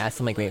Game Pass.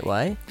 I'm like, wait,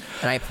 what? And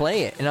I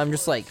play it, and I'm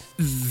just like,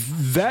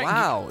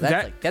 wow,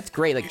 that's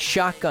great. Like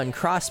shotgun,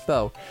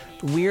 crossbow,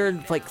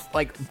 weird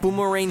like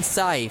boomerang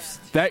scythes.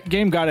 That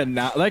game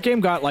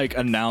got like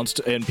announced,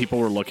 and people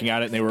were looking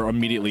at it, and they were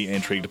immediately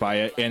intrigued by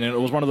it. And it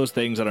was one of those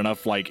things that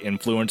enough like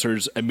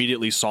influencers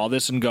immediately saw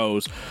this and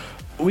goes,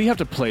 we have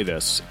to play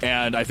this.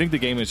 And I think the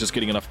game is just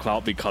getting enough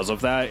clout because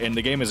of that, and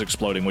the game is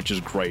exploding, which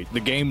is great. The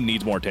game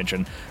needs more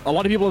attention. A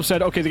lot of people have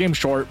said, okay, the game's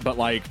short, but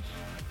like,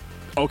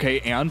 okay,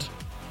 and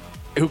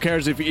who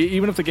cares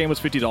even if the game was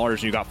 $50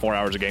 and you got 4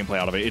 hours of gameplay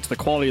out of it? It's the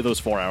quality of those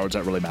 4 hours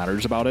that really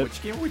matters about it.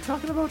 Which game are we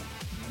talking about?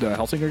 The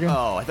Hellsinger game?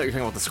 Oh, I thought you were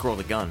talking about the squirrel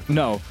with the gun.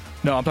 No,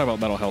 I'm talking about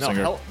Metal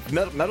Hellsinger.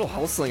 No, Metal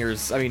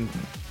Hellsingers, I mean,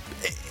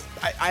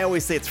 I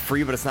always say it's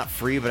free, but it's not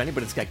free, but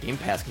anybody that's got Game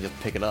Pass can just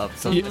pick it up.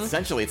 So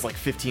essentially, it's like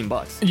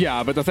 $15.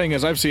 Yeah, but the thing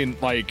is, I've seen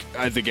like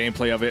the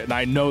gameplay of it, and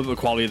I know the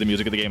quality of the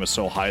music of the game is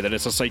so high that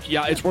it's just like,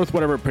 yeah, it's worth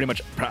whatever pretty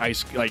much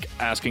price, like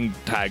asking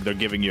tag they're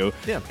giving you.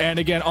 Yeah. And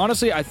again,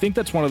 honestly, I think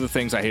that's one of the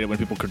things I hate it when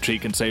people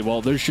critique and say,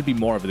 well, there should be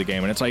more of the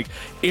game. And it's like,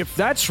 if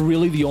that's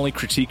really the only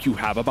critique you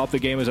have about the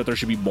game is that there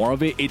should be more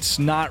of it, it's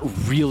not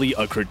really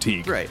a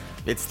critique. Right.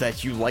 It's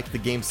that you like the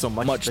game so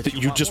much that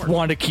you just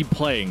want to keep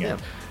playing it.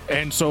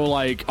 And so,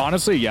 like,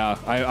 honestly, yeah,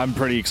 I'm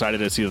pretty excited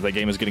to see that the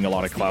game is getting a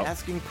lot of clout.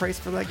 What's the asking price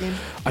for that game?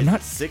 I'm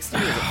not 60 or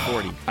is it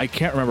 40? I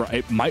can't remember.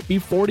 It might be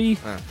 40.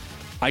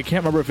 I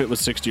can't remember if it was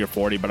 60 or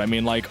 40, but I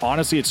mean, like,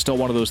 honestly, it's still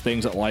one of those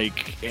things that,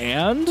 like,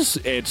 and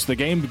it's the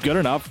game good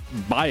enough.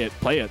 Buy it,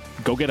 play it,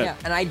 go get it. Yeah,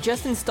 and I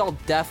just installed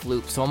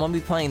Deathloop, so I'm gonna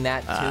be playing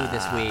that too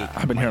this week.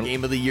 I've been hearing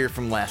game of the year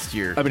from last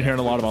year. I've been hearing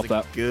a lot about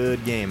that.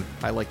 Good game.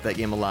 I like that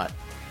game a lot.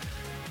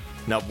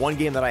 Now, one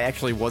game that I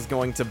actually was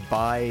going to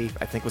buy,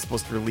 I think was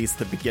supposed to release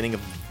the beginning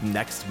of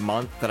next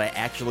month, that I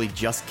actually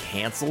just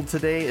canceled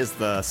today, is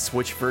the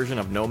Switch version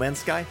of No Man's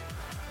Sky.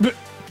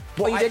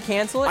 Well, you did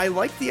cancel it? I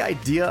like the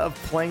idea of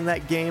playing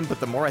that game,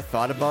 but the more I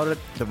thought about it,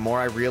 the more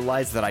I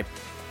realized that I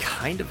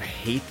kind of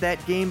hate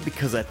that game,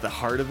 because at the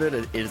heart of it,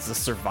 it is a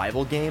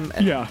survival game,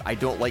 and I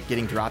don't like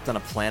getting dropped on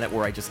a planet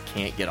where I just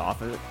can't get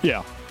off of it.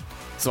 Yeah.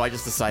 So I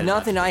just decided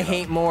nothing I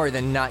hate more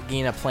than not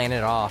getting a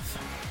planet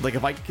off. Like,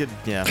 if I could,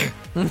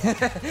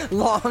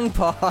 Long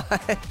pause.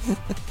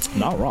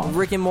 Not wrong.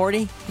 Rick and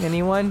Morty?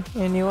 Anyone?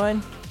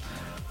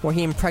 Where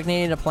he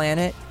impregnated a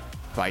planet?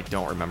 I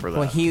don't remember that.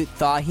 Well, he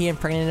thought he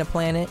impregnated a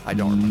planet? I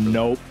don't remember.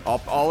 Nope.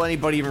 All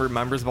anybody even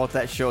remembers about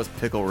that show is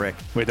Pickle Rick.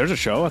 Wait, there's a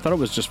show? I thought it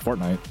was just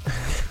Fortnite.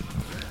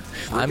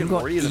 I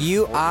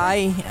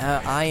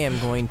am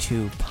going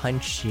to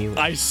punch you.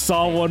 I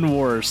saw one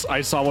worse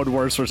where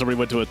somebody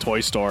went to a toy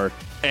store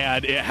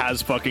and it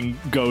has fucking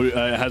it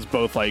has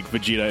both like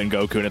Vegeta and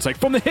Goku, and it's like,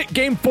 from the hit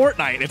game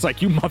Fortnite. It's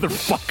like, you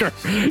motherfucker.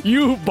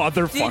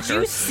 Did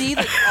you see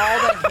like all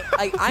that?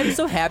 Like, I'm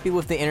so happy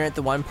with the internet.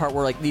 The one part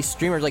where like these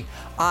streamers like,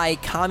 I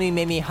Kami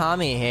Mimi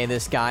Hami, hey,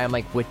 this guy. I'm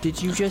like, what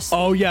did you just?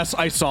 Oh yes,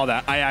 I saw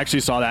that. I actually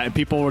saw that, and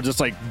people were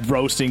just like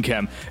roasting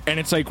him, and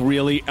it's like,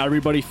 really,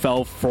 everybody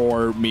fell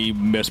for me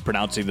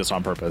mispronouncing this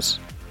on purpose.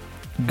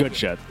 Good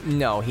shit.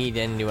 No, he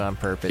didn't do it on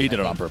purpose. He did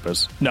it on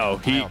purpose. No,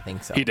 I don't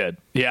think so. He did.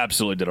 He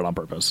absolutely did it on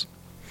purpose.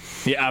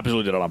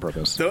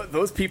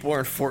 Those people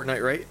aren't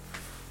Fortnite, right?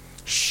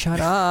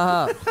 Shut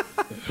up.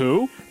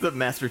 Who? The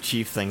Master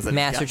Chief things. That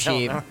Master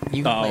Chief.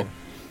 You can play.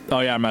 Oh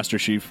yeah, Master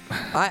Chief.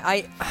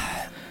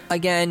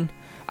 Again,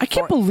 I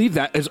can't believe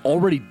that has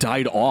already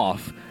died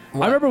off.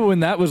 What? I remember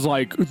when that was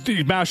like,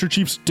 the Master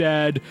Chief's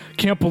dead.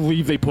 Can't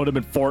believe they put him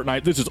in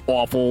Fortnite. This is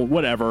awful.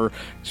 Whatever.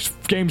 This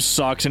game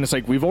sucks. And it's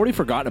like, we've already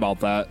forgotten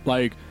about that.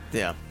 Like,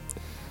 yeah.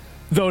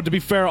 Though, to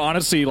be fair,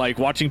 honestly, like,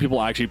 watching people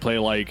actually play,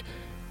 like,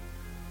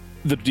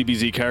 the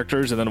DBZ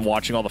characters and then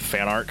watching all the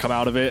fan art come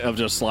out of it of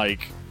just,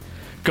 like,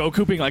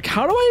 Goku being like,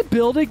 how do I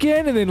build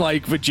again? And then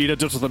like Vegeta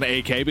just with an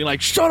AK being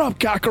like, shut up,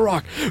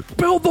 Kakarot,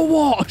 build the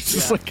wall. It's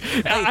just like,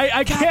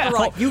 I can't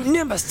help, you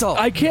Nimbusol.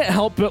 I can't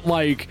help but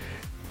like,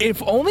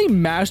 if only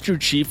Master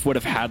Chief would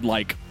have had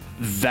like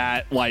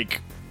that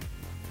like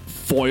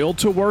foil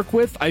to work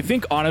with, I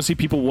think honestly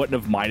people wouldn't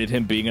have minded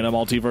him being in a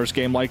multiverse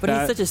game like that. But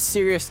he's such a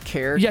serious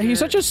character. Yeah, he's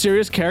such a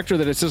serious character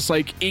that it's just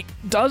like, it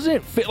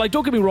doesn't fit. Like,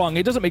 don't get me wrong,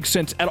 it doesn't make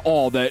sense at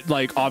all that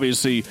like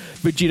obviously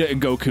Vegeta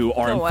and Goku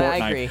are in Fortnite.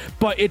 I agree.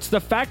 But it's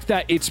the fact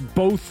that it's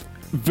both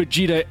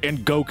Vegeta and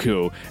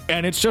Goku,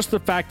 and it's just the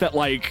fact that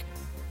like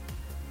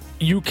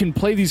you can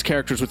play these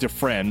characters with your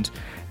friend,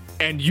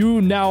 and you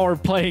now are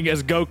playing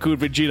as Goku and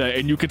Vegeta,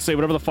 and you can say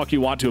whatever the fuck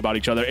you want to about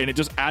each other, and it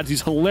just adds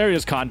these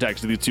hilarious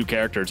context to these two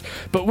characters.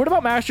 But what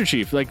about Master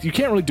Chief? Like, you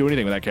can't really do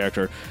anything with that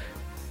character.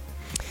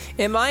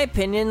 In my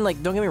opinion,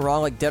 like, don't get me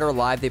wrong, like, Dead or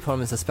Alive, they put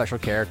him as a special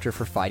character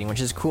for fighting,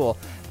 which is cool.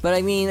 But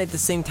I mean, at the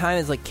same time,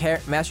 it's like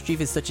Master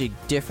Chief is such a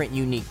different,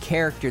 unique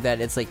character that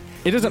it's like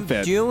it doesn't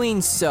fit. Doing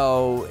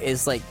so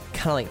is like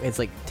kind of like it's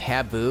like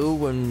taboo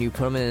when you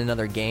put him in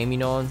another game, you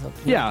know?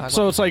 Yeah,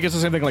 so it's like it's the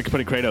same thing like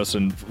putting Kratos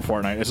in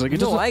Fortnite. It's like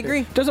I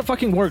agree. It doesn't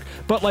fucking work.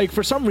 But like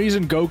for some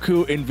reason,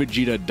 Goku and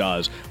Vegeta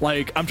does.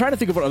 Like I'm trying to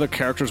think of what other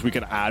characters we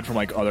could add from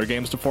like other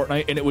games to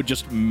Fortnite, and it would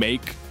just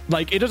make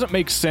like it doesn't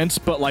make sense,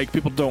 but like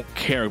people don't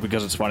care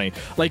because it's funny.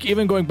 Like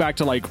even going back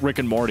to like Rick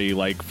and Morty,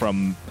 like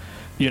from.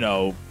 You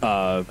know,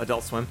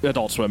 Adult Swim.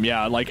 Adult Swim,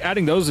 yeah. Like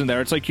adding those in there,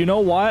 it's like, you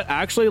know what?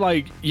 Actually,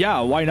 like, yeah,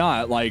 why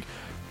not? Like,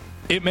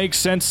 it makes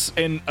sense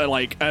in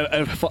like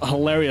a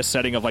hilarious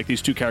setting of like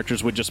these two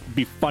characters would just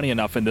be funny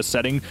enough in this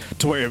setting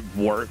to where it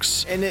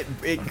works. And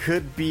it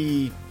could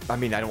be. I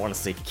mean, I don't want to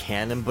say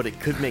canon, but it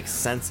could make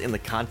sense in the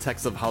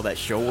context of how that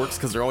show works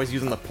because they're always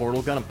using the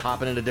portal gun and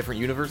popping into different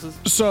universes.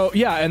 So,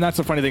 yeah, and that's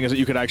the funny thing is that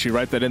you could actually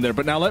write that in there.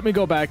 But now let me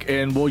go back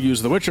and we'll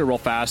use The Witcher real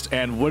fast.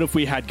 And what if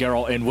we had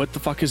Geralt and what the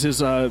fuck is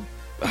his,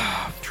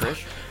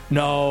 Trish?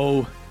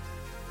 No.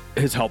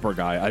 His helper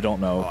guy. I don't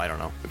know. Oh, I don't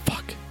know.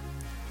 Fuck.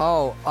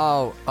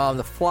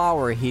 The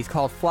Flower. He's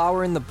called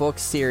Flower in the book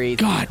series.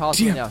 God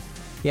damn.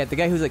 Yeah, the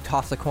guy who's like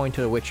tossed a coin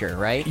to The Witcher,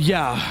 right?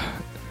 Yeah.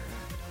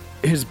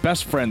 His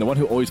best friend, the one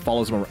who always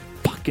follows him around.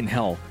 Fucking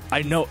hell.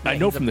 I know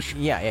from the show.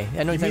 Yeah,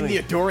 I know. You mean the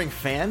adoring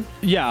fan?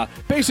 Yeah,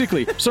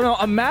 basically. So now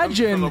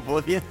imagine from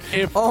Oblivion?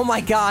 If oh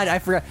my god, I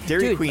forgot.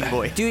 Dairy Queen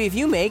boy. Dude, if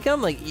you make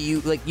him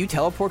you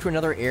teleport to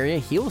another area,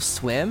 he'll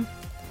swim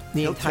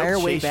the entire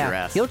way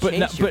back. He'll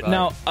chase you. But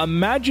now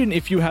imagine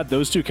if you had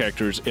those two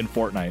characters in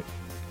Fortnite.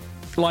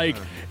 Like,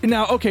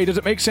 now, okay, does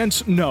it make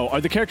sense? No.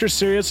 Are the characters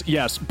serious?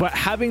 Yes. But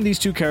having these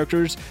two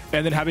characters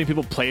and then having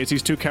people play as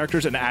these two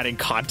characters and adding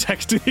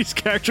context to these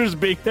characters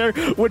being there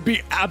would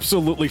be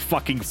absolutely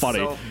fucking funny.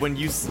 So when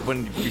you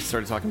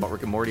started talking about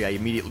Rick and Morty, I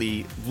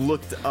immediately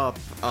looked up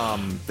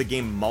the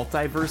game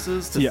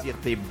Multiverses to see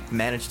if they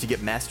managed to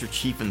get Master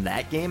Chief in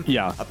that game.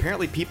 Yeah.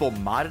 Apparently people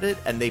modded it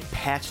and they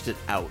patched it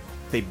out.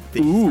 They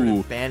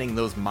started banning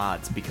those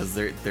mods because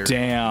they're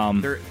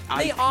damn.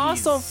 They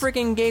also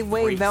freaking gave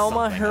away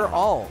Velma her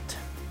alt,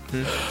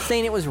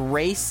 saying it was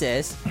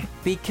racist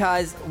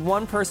because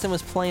one person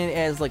was playing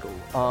as like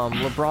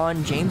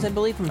LeBron James, I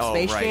believe, from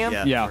Space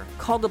Jam. Yeah.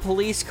 Called the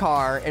police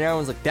car, and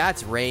everyone's like,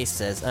 "That's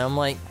racist." And I'm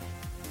like,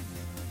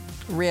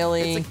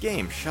 "Really? It's a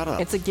game. Shut up."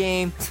 It's a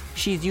game.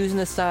 She's using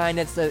a sign.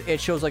 It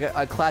shows like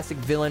a classic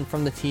villain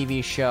from the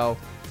TV show,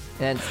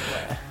 and.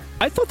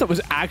 I thought that was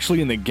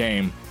actually in the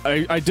game.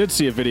 I did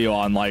see a video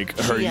on like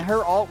her. Yeah,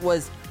 her alt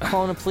was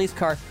calling a police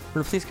car,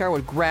 where the police car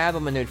would grab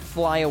them and they'd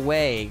fly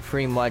away,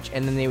 pretty much,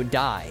 and then they would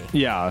die.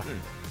 Yeah.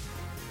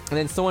 And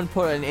then someone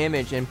put an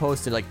image and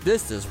posted like,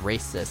 "This is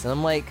racist," and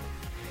I'm like,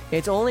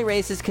 "It's only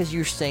racist because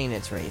you're saying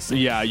it's racist."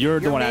 Yeah, you're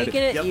the one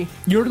adding.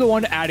 You're the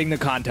one adding the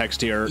context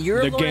here.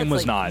 The game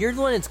was not. You're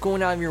the one that's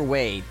going out of your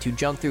way to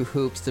jump through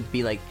hoops to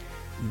be like,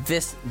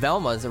 this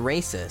Velma's a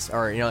racist,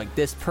 or like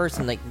this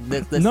person, like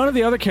this. None of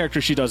the other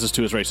characters she does this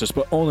to is racist,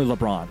 but only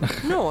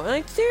LeBron. No,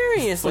 like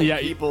seriously. Yeah,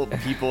 people,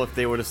 if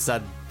they would have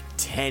said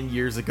 10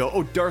 years ago,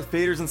 "Oh, Darth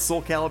Vader's in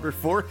Soul Calibur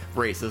 4,"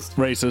 racist,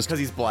 because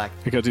he's black.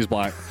 Because he's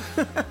black.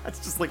 That's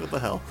just like, what the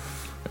hell?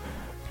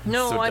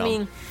 No, so I dumb.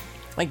 mean,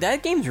 like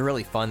that game's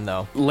really fun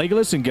though.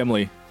 Legolas and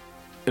Gimli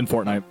in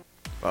Fortnite.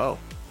 Oh.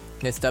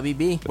 It's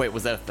WB. Wait,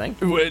 was that a thing?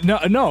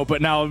 No,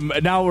 but now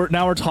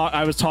we're talking.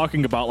 I was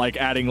talking about like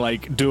adding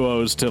like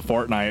duos to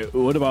Fortnite.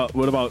 What about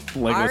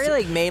Legolas? I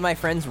already made my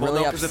friends really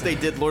upset. Because if they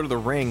did Lord of the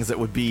Rings, it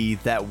would be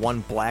that one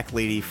black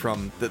lady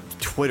from the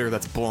Twitter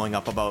that's blowing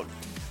up about.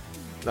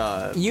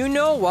 You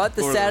know what?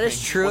 The Lord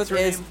saddest truth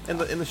is in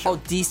the show. Oh,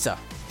 Disa.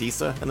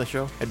 Disa in the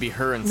show. It'd be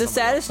her and the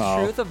saddest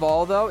truth of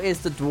all though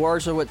is the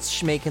dwarves are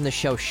what's making the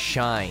show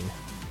shine.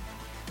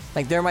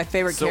 Like, they're my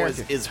favorite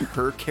character. So is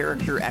her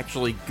character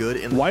actually good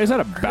in the Why is that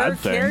a bad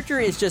thing? Her character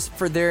is just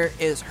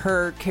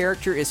her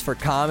character is for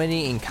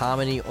comedy and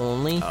comedy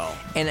only. Oh.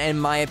 And in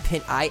my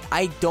opinion,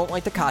 I don't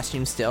like the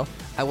costumes still.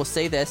 I will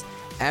say this.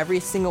 Every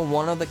single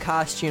one of the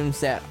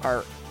costumes that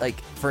are, like,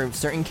 for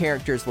certain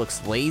characters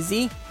looks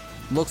lazy.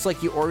 Looks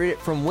like you ordered it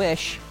from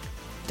Wish.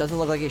 doesn't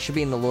look like it should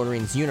be in the Lord of the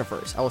Rings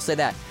universe. I will say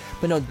that.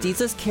 But no,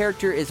 Disa's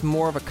character is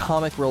more of a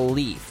comic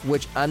relief,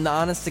 which, on the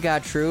honest to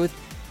God truth,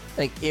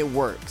 like, it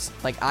works.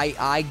 Like,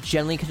 I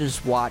generally could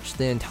just watch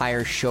the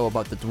entire show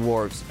about the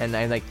dwarves, and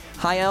I'm like,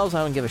 high elves,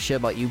 I don't give a shit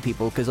about you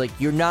people, because, like,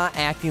 you're not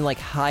acting like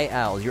high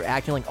elves, you're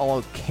acting like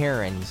all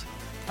Karens.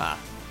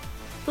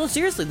 No,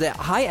 seriously, the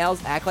high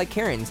elves act like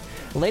Karens.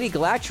 Lady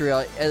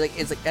Galadriel,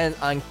 it's like, and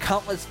on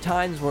countless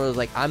times where it's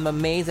like, I'm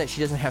amazed that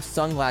she doesn't have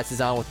sunglasses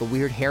on with the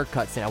weird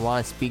haircuts, and I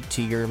want to speak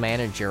to your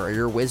manager or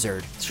your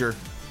wizard. Sure.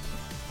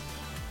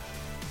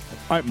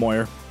 All right,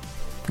 Moyer,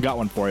 got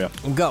one for you.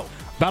 Go.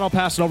 Battle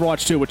Pass and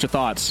Overwatch 2, what's your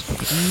thoughts?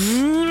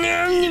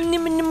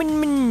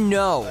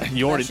 No.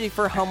 Especially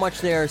for how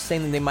much they're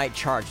saying that they might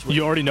charge.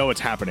 You already know it's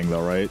happening,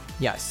 though, right?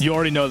 Yes. You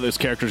already know this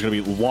character is going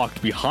to be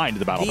locked behind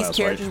the Battle Pass, right? These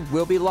characters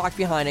will be locked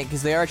behind it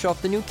because they are showing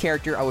off the new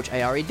character, which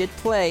I already did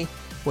play,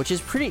 which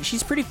is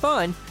she's pretty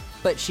fun,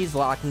 but she's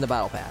locked in the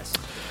Battle Pass.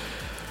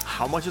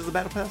 How much is the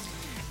Battle Pass?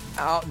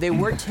 They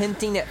were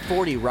hinting at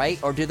 40,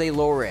 right? Or did they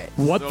lower it?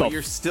 What so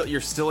you're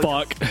still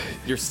fuck?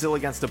 You're still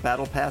against a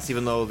Battle Pass,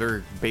 even though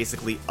they're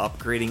basically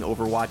upgrading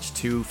Overwatch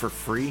 2 for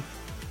free.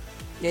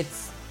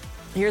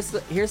 Here's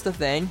the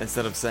thing.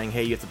 Instead of saying,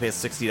 hey, you have to pay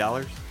us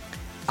 $60.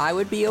 I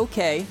would be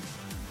okay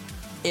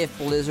if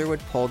Blizzard would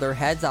pull their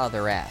heads out of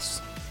their ass.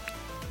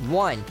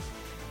 One,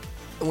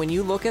 when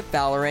you look at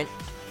Valorant,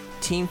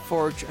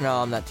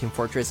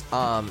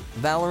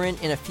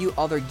 Valorant and a few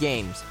other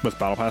games. With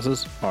Battle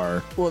Passes?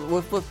 Or... Well,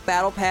 with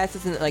Battle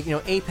Passes and, like,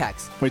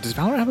 Apex. Wait, does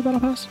Valorant have a Battle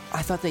Pass?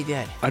 I thought they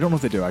did. I don't know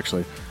if they do,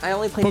 actually. I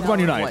only played Pokemon Valorant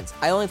Unite. once.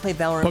 I only played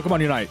Valorant Pokemon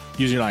once. Unite.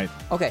 Use Unite.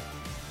 Okay.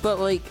 But,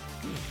 like...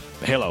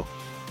 Halo.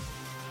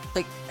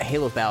 Like,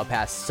 Halo's Battle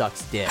Pass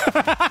sucks dick.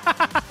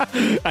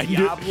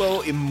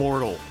 Diablo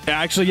Immortal.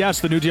 Actually,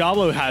 yes, the new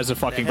Diablo has a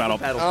fucking Battle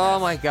Pass. Oh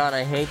my god,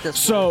 I hate this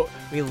So, world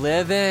we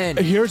live in.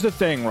 Here's the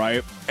thing,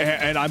 right?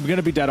 And I'm going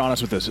to be dead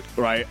honest with this,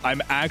 right?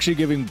 I'm actually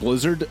giving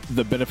Blizzard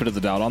the benefit of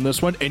the doubt on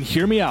this one. And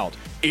hear me out.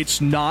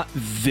 It's not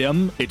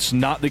them. It's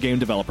not the game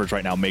developers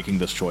right now making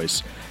this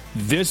choice.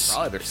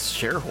 Probably their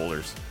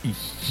shareholders.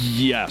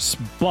 Yes,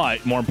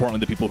 but more importantly,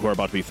 the people who are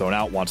about to be thrown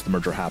out once the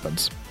merger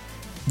happens.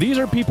 These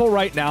are people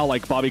right now,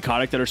 like Bobby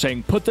Kotick, that are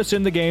saying, put this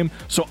in the game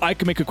so I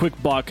can make a quick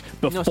buck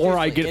before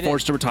I get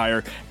forced to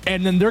retire.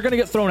 And then they're going to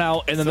get thrown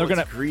out, and then they're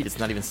going to... greed. It's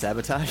not even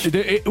sabotage?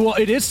 Well,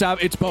 it is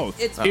It's both.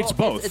 It's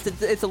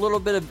both. It's a little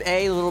bit of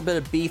A, a little bit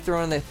of B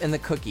thrown in the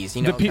cookies,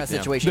 kind of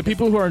situation. The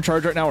people who are in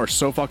charge right now are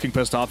so fucking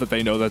pissed off that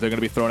they know that they're going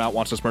to be thrown out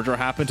once this merger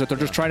happens, that they're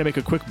just trying to make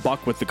a quick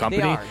buck with the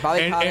company. They are.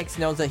 Bobby Kotick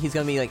knows that he's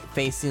going to be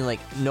facing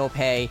no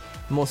pay,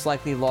 most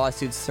likely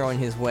lawsuits thrown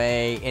his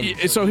way,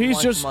 and so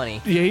he's just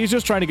money. Yeah, he's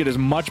just trying to get as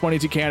much money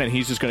as he can, and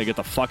he's just going to get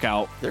the fuck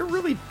out. They're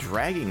really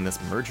dragging this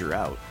merger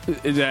out.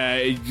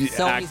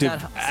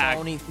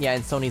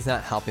 Sony's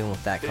not helping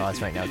with that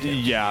cause right now, too.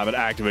 Yeah, but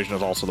Activision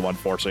is also the one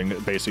forcing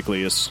it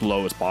basically as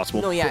slow as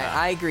possible. No, yeah,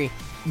 I agree.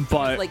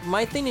 But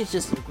my thing is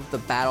just with the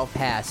Battle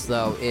Pass,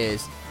 though,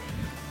 is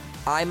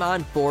I'm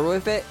on board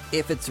with it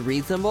if it's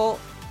reasonable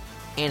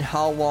and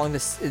how long the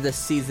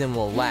season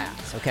will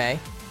last, okay?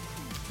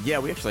 Yeah,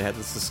 we actually had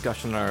this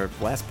discussion in our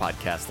last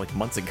podcast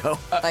months ago.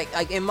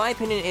 In my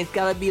opinion, it's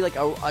gotta be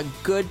a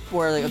good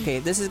okay,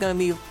 this is gonna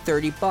be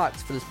 $30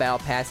 for this battle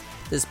pass.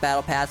 This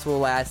battle pass will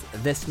last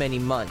this many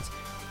months.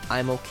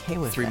 I'm okay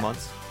with 3 that.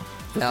 months.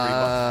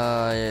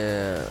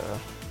 Yeah.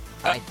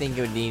 I think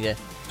it would need to.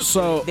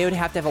 So they would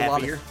have to have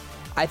happier?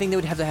 I think they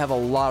would have to have a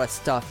lot of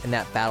stuff in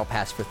that battle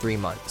pass for 3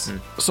 months.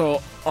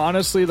 So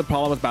honestly, the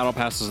problem with battle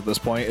passes at this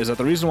point is that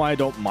the reason why I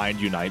don't mind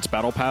Unite's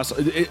battle pass,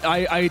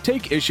 I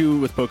take issue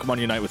with Pokemon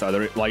Unite with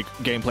other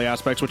gameplay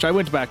aspects, which I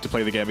went back to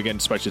play the game again,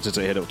 especially since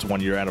it hit its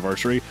 1 year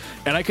anniversary,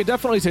 and I could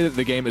definitely say that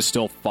the game is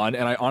still fun,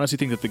 and I honestly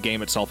think that the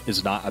game itself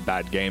is not a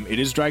bad game. It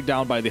is dragged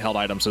down by the held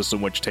item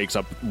system, which takes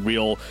up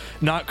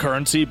not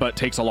currency, but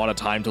takes a lot of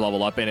time to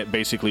level up, and it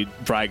basically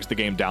drags the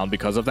game down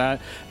because of that.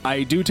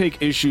 I do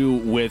take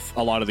issue with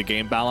a lot of the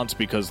game balance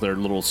because they're a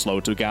little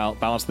slow to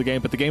balance the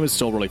game, but the game is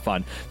still really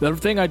fun. The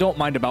thing I don't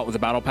mind about with the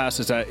battle pass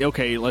is that,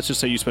 okay, let's just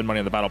say you spend money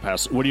on the battle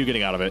pass. What are you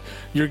getting out of it?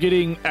 You're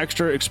getting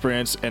extra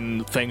experience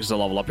and things to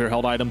level up your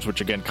held items,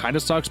 which again kind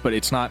of sucks, but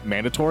it's not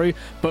mandatory.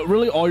 But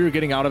really all you're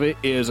getting out of it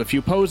is a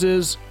few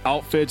poses,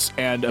 outfits,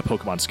 and a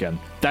Pokemon skin.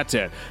 That's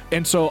it.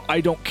 And so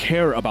I don't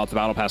care about the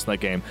battle pass in that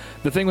game.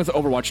 The thing with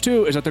Overwatch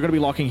 2 is that they're going to be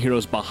locking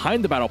heroes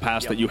behind the battle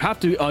pass that you have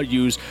to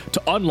use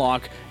to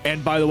unlock.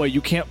 And by the way,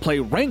 you can't play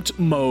ranked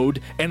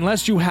mode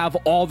unless you have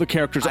all the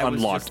characters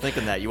unlocked. I was just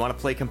thinking that. You want to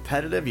play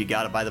competitive, you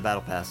got to buy the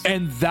battle pass.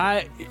 And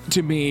that,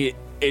 to me,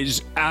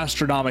 is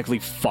astronomically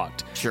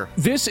fucked. Sure.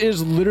 This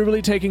is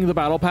literally taking the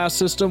battle pass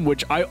system,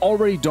 which I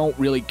already don't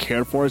really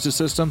care for as a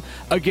system.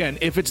 Again,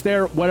 if it's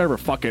there, whatever,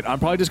 fuck it. I'm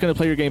probably just going to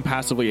play your game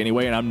passively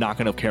anyway, and I'm not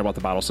going to care about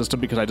the battle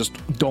system because I just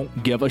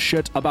don't give a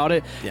shit about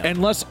it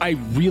unless I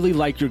really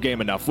like your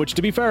game enough, which,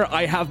 to be fair,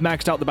 I have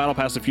maxed out the battle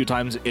pass a few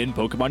times in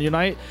Pokemon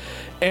Unite,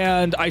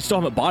 and I still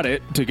haven't bought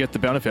it to get the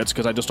benefits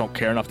because I just don't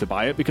care enough to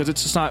buy it because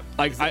it's just not...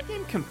 Is that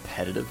game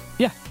competitive?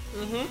 Yeah.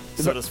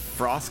 So does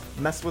Frost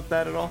mess with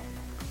that at all?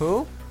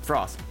 Who?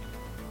 Frost.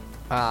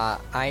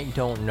 I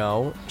don't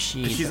know.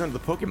 She's into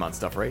the Pokemon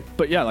stuff, right?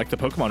 But yeah, like the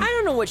Pokemon. I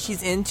don't know what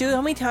she's into.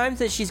 How many times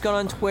has she's gone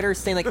on Twitter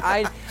saying like,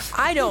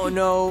 I don't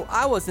know.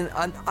 I'm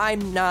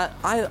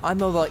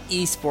about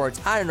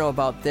esports. I don't know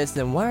about this.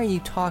 Then why are you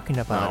talking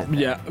about it?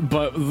 Yeah,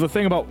 but the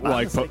thing about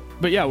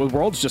but yeah,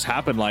 Worlds just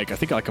happened like I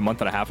think like a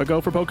month and a half ago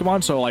for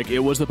Pokemon. So like it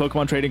was the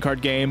Pokemon trading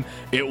card game.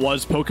 It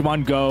was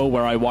Pokemon Go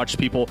where I watched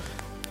people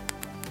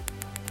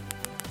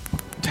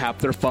tap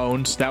their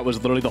phones. That was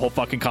literally the whole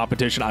fucking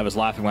competition. I was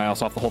laughing my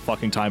ass off the whole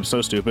fucking time.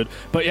 So stupid.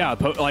 But yeah,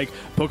 like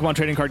Pokemon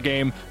trading card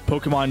game,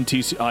 Pokemon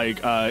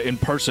TC in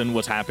person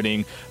was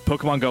happening.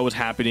 Pokemon Go was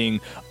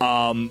happening.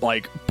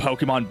 Like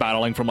Pokemon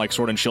battling from like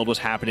Sword and Shield was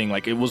happening.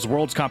 Like it was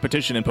World's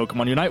competition, and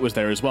Pokemon Unite was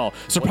there as well.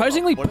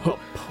 Surprisingly, what about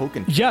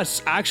Pokken?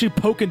 Yes, actually,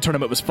 Pokken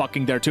Tournament was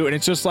fucking there too. And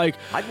it's just like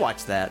I'd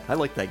watch that. I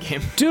like that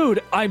game,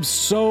 dude. I'm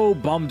so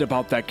bummed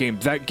about that game.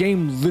 That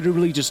game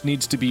literally just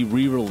needs to be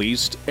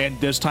re-released, and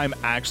this time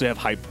actually have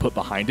hype put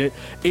behind it.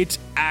 It's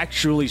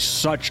actually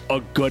such a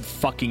good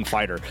fucking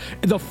fighter.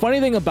 The funny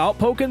thing about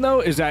Pokken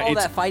though is that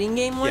it's that fighting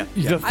game one.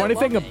 The funny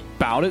thing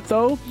about it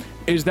though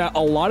is that a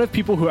lot of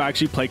people who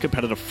actually play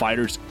competitive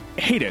fighters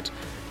hate it.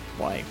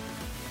 Why?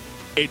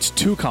 It's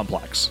too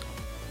complex.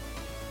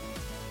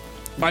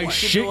 I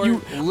shit you.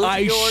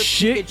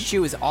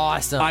 Pikachu is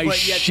awesome. I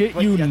shit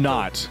you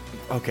not.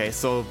 Okay,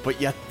 so but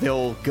yet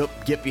they'll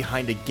get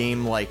behind a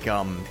game like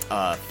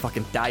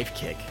fucking Dive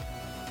Kick.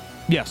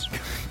 Yes,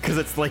 because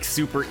it's like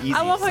super easy.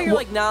 I love how you're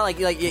like not like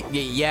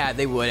yeah,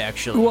 they would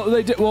actually. Well,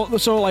 they did. Well,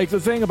 so like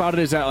the thing about it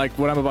is that like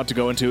what I'm about to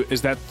go into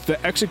is that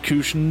the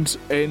executions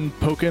in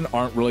Pokken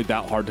aren't really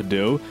that hard to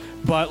do.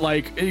 But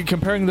like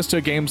comparing this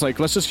to games like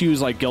let's just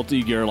use like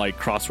Guilty Gear like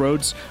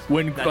Crossroads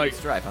when like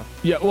Strive, huh?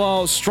 Yeah,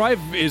 well, Strive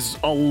is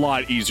a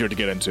lot easier to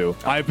get into.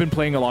 I've been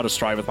playing a lot of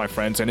Strive with my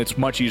friends, and it's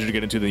much easier to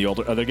get into than the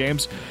other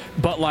games.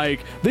 But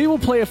like they will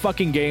play a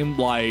fucking game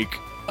like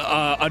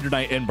Under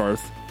Night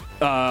In-Birth.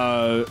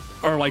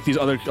 Or like these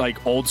other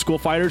like old school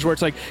fighters where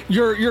it's like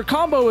your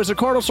combo is a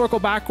cardinal circle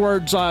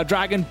backwards,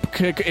 dragon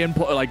kick in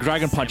like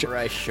dragon punch.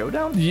 Samurai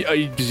Showdown.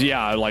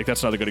 Yeah, like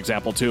that's another good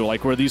example too.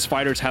 Like where these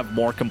fighters have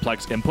more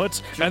complex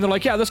inputs, and they're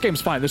like, yeah, this game's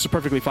fine. This is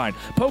perfectly fine.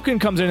 Pokken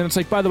comes in and it's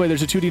like, by the way,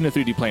 there's a 2D and a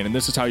 3D plane, and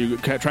this is how you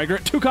trigger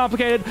it. Too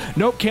complicated.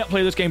 Nope, can't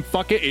play this game.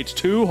 Fuck it, it's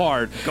too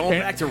hard. Going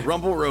back to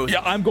Rumble Rose.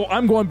 Yeah, I'm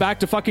going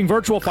back to fucking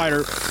Virtual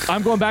Fighter.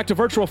 I'm going back to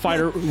Virtual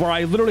Fighter where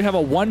I literally have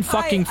a one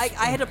fucking. I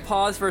had to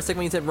pause for a second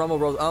when you said Rumble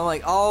Rose. I'm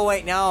like, oh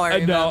wait, now I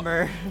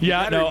remember.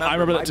 Yeah, no, I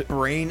remember that. My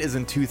brain is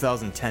in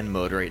 2010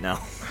 mode right now.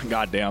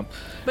 Goddamn.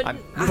 But I'm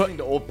listening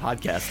to old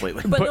podcasts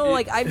lately. But no,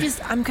 like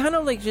I'm kind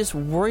of like just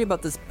worried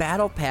about this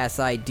Battle Pass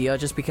idea,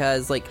 just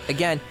because like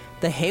again,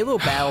 the Halo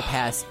Battle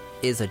Pass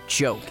is a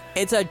joke.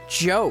 It's a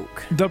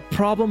joke. The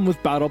problem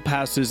with Battle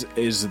Passes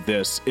is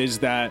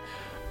that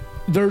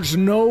there's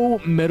no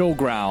middle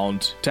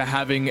ground to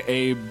having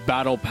a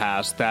battle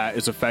pass that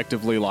is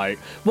effectively like,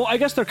 well, I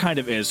guess there kind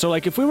of is. So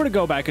like if we were to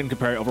go back and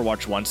compare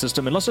Overwatch 1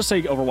 system, and let's just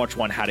say Overwatch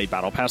 1 had a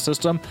battle pass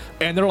system,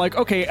 and they're like,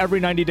 okay, every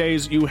 90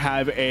 days you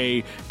have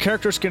a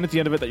character skin at the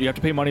end of it that you have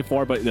to pay money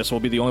for, but this will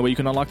be the only way you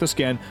can unlock the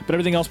skin, but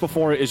everything else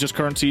before it is just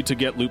currency to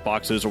get loot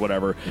boxes or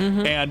whatever.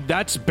 Mm-hmm. And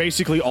that's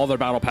basically all their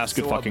battle pass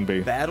could fucking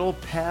be. Battle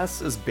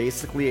pass is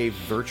basically a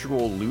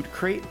virtual loot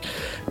crate?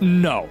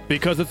 No,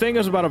 because the thing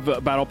is about a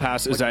battle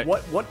pass is that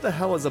what the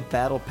hell is a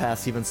battle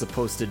pass even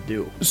supposed to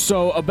do?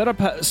 So a battle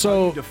pass. So how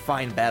do you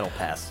define battle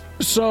pass?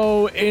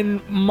 So in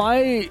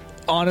my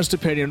honest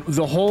opinion,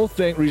 the whole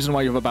reason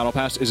why you have a battle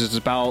pass is it's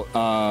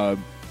about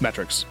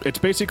metrics. It's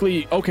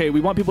basically, okay,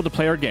 we want people to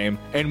play our game,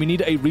 and we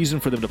need a reason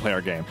for them to play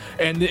our game.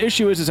 And the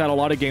issue is that a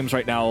lot of games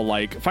right now,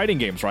 like fighting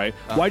games, right?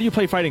 Why do you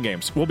play fighting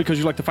games? Well, because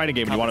you like the fighting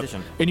game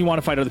and you want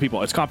to fight other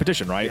people. It's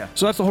competition, right? Yeah.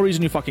 So that's the whole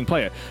reason you fucking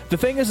play it. The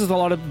thing is a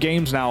lot of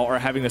games now are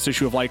having this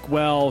issue of like,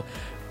 well,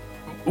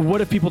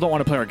 what if people don't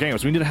want to play our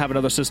games? We need to have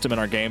another system in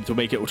our game to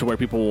make it to where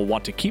people will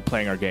want to keep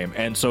playing our game.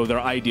 And so their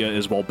idea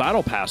is, well,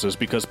 battle passes,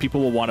 because people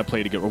will want to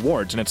play to get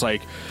rewards. And it's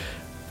like,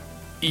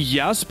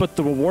 yes, but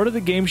the reward of the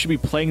game should be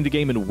playing the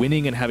game and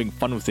winning and having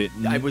fun with it.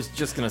 I was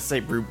just going to say,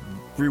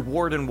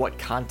 reward in what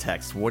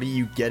context? What are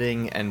you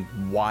getting and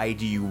why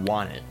do you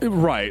want it?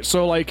 Right.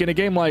 So like in a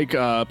game like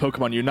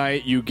Pokemon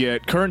Unite, you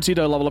get currency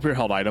to level up your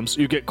held items.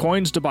 You get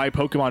coins to buy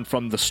Pokemon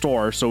from the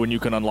store, so when you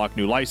can unlock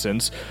new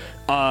license.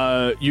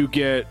 You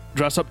get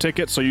dress-up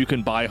tickets, so you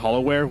can buy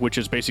HoloWare, which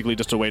is basically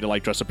just a way to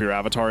like dress up your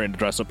avatar and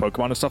dress up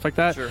Pokemon and stuff like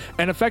that. Sure.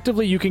 And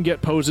effectively, you can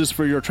get poses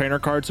for your trainer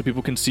card, so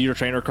people can see your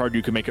trainer card.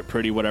 You can make it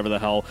pretty, whatever the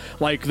hell.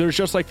 Like, there's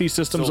just like these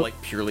systems. So like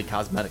purely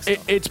cosmetic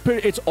stuff.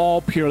 It's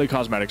all purely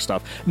cosmetic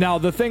stuff. Now,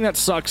 the thing that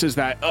sucks is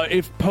that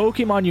if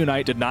Pokemon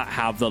Unite did not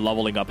have the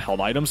leveling up held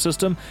item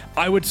system,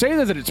 I would say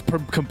that it's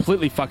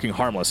completely fucking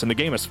harmless, and the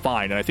game is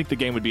fine, and I think the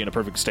game would be in a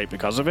perfect state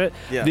because of it.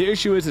 Yeah. The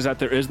issue is that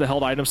there is the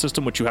held item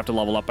system, which you have to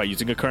level up by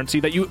using a currency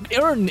that you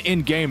earn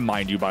in-game,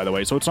 mind you, by the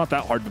way, so it's not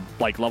that hard to,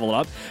 like, level it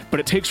up, but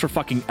it takes for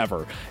fucking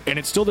ever. And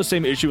it's still the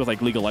same issue with,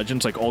 like, League of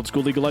Legends, like old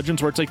school League of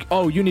Legends, where it's like,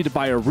 oh, you need to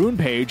buy a rune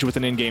page with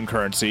an in-game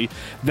currency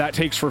that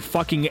takes for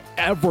fucking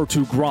ever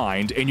to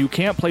grind, and you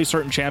can't play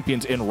certain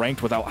champions in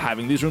ranked without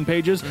having these rune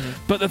pages.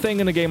 But the thing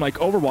in a game like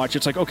Overwatch,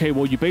 it's like, okay,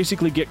 well, you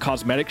basically get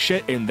cosmetic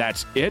shit, and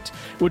that's it,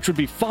 which would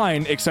be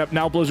fine, except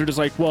now Blizzard is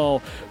like,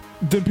 well,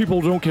 then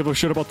people don't give a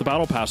shit about the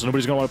battle pass, and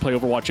nobody's going to want to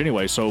play Overwatch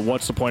anyway, so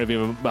what's the point of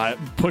even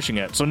pushing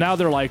it? So now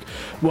they're like,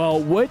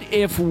 well, what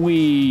if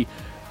we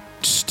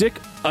stick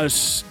a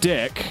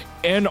stick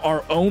in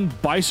our own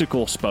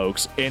bicycle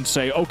spokes and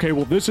say, okay,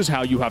 well, this is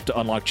how you have to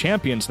unlock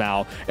champions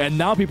now, and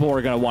now people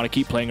are going to want to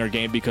keep playing our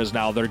game because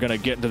now they're going to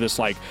get into this,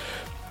 like,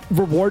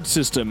 reward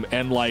system,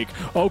 and like,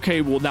 okay,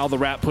 well, now the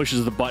rat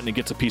pushes the button and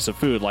gets a piece of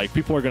food. Like,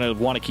 people are going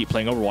to want to keep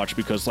playing Overwatch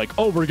because, like,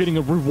 oh, we're getting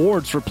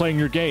rewards for playing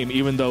your game,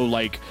 even though,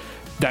 like,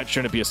 that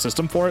shouldn't be a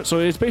system for it. So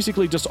it's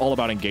basically just all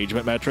about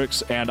engagement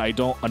metrics, and I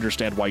don't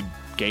understand why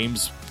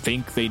games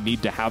think they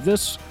need to have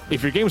this.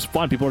 If your game's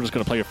fun, people are just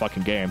going to play your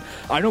fucking game.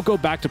 I don't go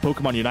back to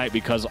Pokemon Unite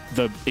because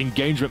the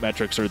engagement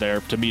metrics are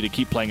there to me to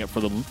keep playing it for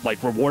the,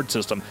 like, reward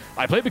system.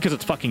 I play it because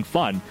it's fucking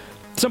fun.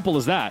 Simple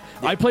as that.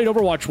 Yeah. I played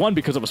Overwatch 1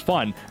 because it was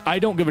fun. I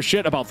don't give a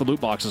shit about the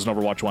loot boxes in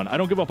Overwatch 1. I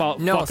don't give a fuck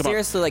No,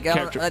 seriously,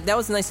 about like, that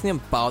was the nice thing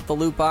about the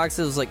loot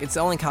boxes. Like, it's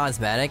only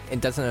cosmetic.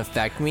 It doesn't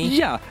affect me.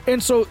 Yeah,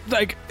 and so,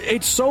 like,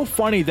 it's so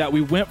funny that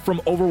we went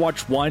from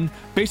Overwatch 1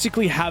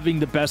 basically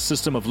having the best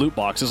system of loot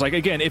boxes. Like,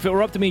 again, if it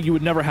were up to me, you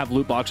would never have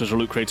loot boxes or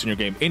loot crates in your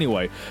game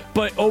anyway.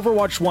 But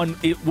Overwatch 1,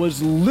 it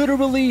was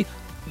literally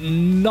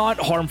not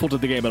harmful to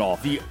the game at all.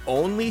 The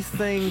only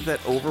thing that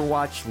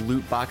Overwatch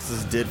loot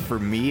boxes did for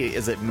me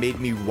is it made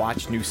me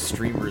watch new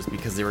streamers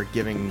because they were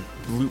giving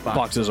loot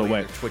boxes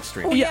away. Twitch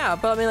stream. Well, yeah,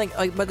 but I mean,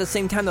 like, but at the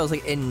same time, though,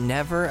 it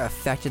never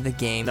affected the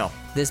game. No,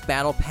 this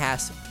battle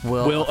pass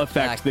will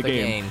affect the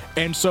game.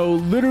 And so,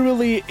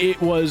 literally,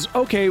 it was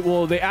okay.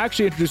 Well, they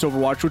actually introduced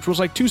Overwatch, which was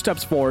like 2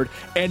 steps forward,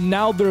 and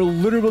now they're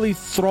literally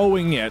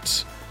throwing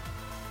it,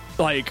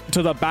 like,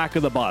 to the back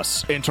of the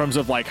bus in terms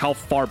of, like, how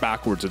far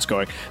backwards it's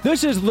going.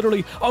 This is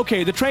literally,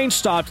 okay, the train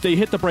stopped, they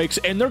hit the brakes,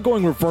 and they're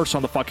going reverse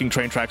on the fucking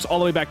train tracks all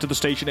the way back to the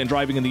station and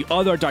driving in the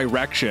other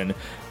direction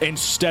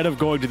instead of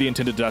going to the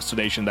intended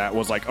destination that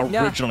was, like,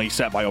 originally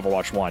set by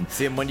Overwatch 1.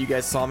 See, and when you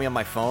guys saw me on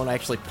my phone, I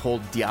actually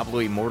pulled Diablo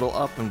Immortal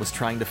up and was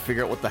trying to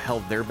figure out what the hell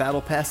their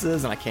battle pass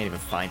is, and I can't even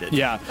find it.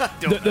 Yeah.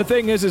 The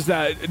thing is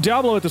that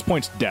Diablo at this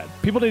point's dead.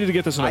 People need to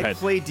get this in their head. I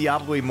play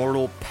Diablo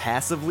Immortal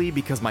passively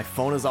because my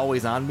phone is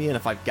always on me, and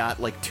if I've got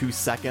like 2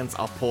 seconds,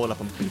 I'll pull it up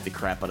and beat the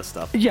crap out of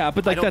stuff. Yeah,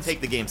 but like, I don't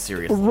take the game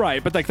seriously.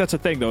 Right, but like, that's the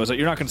thing though, is that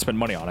you're not going to spend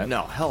money on it.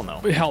 No, hell no.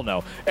 Hell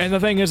no. And the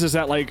thing is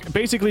that, like,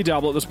 basically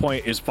Diablo at this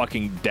point is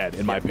fucking dead,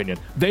 in my opinion.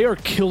 They are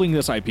killing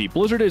this IP.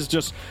 Blizzard is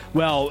just,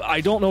 well, I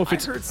don't know if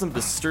it's... I heard some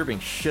disturbing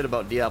shit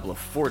about Diablo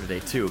 4 today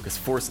too, because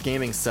Force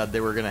Gaming said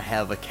they were going to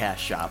have a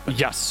cash shop.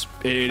 Yes,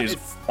 it is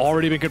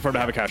already been confirmed to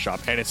have a cash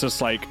shop, and it's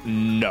just like,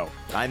 no.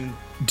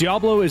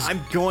 Diablo is...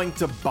 I'm going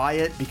to buy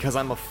it because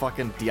I'm a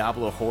fucking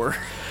Diablo whore.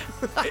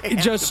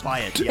 Just buy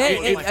it.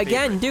 Hey,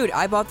 again, dude,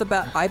 I bought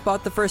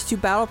the first 2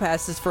 battle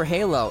passes for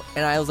Halo,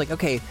 and I was like,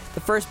 okay, the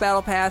first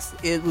battle pass,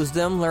 it was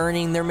them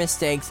learning their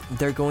mistakes,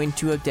 they're going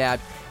to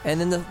adapt, and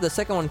then the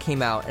second one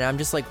came out, and I'm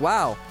just like,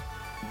 wow.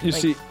 You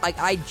see, like,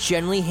 I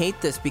generally hate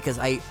this because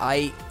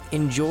I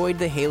enjoyed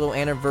the Halo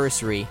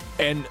anniversary,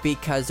 and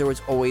because there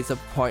was always a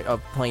point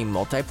of playing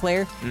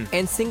multiplayer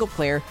and single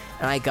player,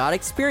 and I got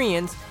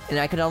experience and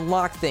I could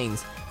unlock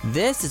things.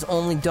 This is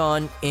only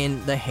done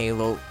in the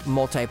Halo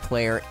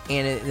multiplayer,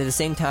 and at the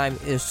same time,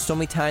 there's so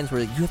many times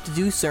where you have to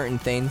do certain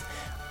things.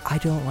 I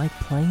don't like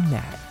playing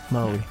that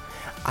mode.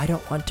 I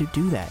don't want to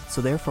do that,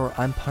 so therefore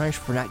I'm punished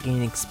for not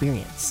gaining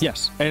experience.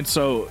 Yes, and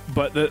so,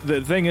 but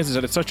the thing is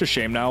that it's such a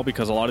shame now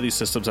because a lot of these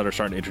systems that are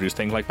starting to introduce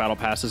things like battle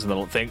passes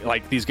and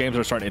like these games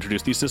are starting to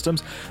introduce these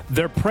systems,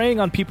 they're preying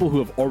on people who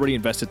have already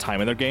invested time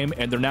in their game,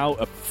 and they're now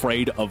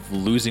afraid of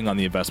losing on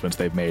the investments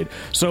they've made.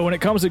 So when it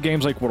comes to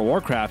games like World of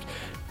Warcraft,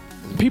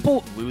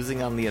 people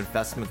losing on the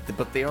investment,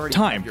 but they already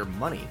have your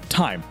money.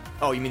 Time.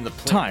 Oh, you mean the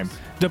players? Time.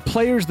 The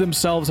players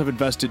themselves have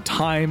invested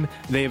time.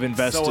 They have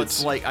invested. So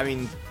it's like, I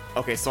mean,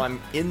 okay, so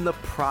I'm in the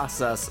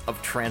process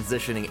of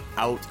transitioning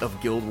out of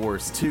Guild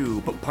Wars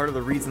 2, but part of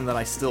the reason that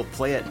I still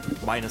play it,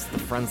 minus the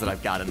friends that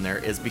I've got in there,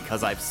 is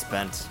because I've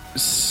spent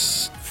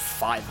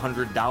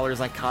 $500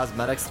 on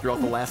cosmetics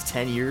throughout the last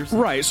 10 years.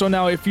 Right. So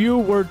now, if you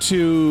were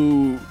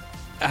to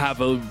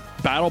have a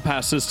Battle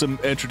Pass system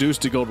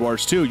introduced to Guild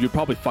Wars 2, you'd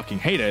probably fucking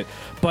hate it.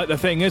 But the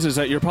thing is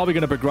that you're probably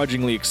going to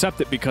begrudgingly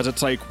accept it because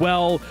it's like,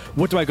 well,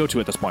 what do I go to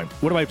at this point?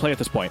 What do I play at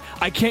this point?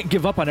 I can't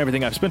give up on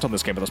everything I've spent on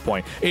this game at this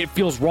point. It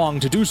feels wrong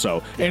to do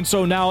so. And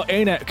so now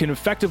ANET can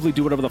effectively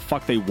do whatever the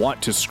fuck they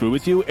want to screw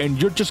with you,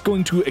 and you're just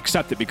going to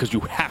accept it because you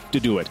have to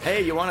do it.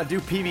 Hey, you want to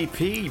do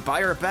PvP?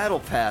 Buy our Battle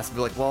Pass.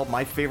 Be like, well,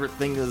 my favorite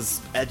thing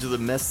is Edge of the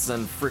Mists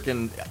and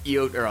freaking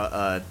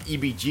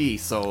EBG,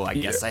 so I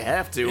guess I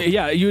have to.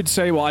 Yeah, you'd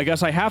say, well, I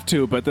guess I have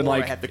to, but then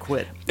I have to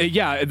quit.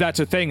 Yeah, that's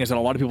the thing, is that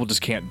a lot of people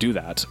just can't do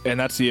that. And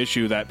that's the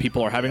issue that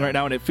people are having right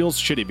now, and it feels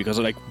shitty because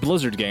like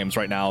Blizzard games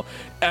right now,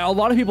 a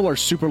lot of people are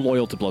super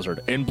loyal to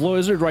Blizzard, and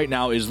Blizzard right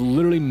now is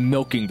literally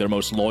milking their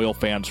most loyal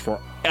fans for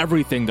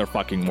everything they're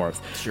fucking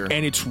worth. Sure.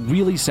 And it's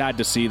really sad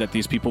to see that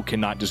these people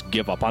cannot just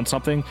give up on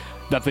something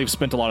that they've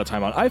spent a lot of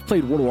time on. I've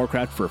played World of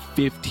Warcraft for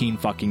 15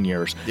 fucking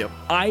years. Yep.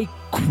 I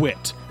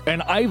quit.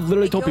 And I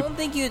literally told people... I don't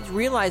think you'd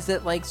realize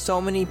that, like,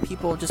 so many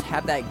people just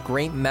have that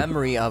great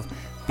memory of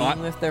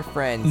being with their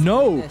friends.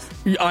 No,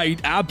 I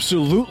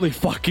absolutely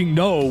fucking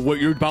know what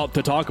you're about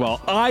to talk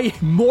about. I,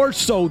 more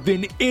so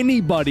than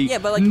anybody,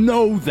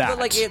 know that. But,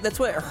 like, that's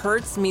what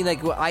hurts me.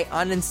 Like, I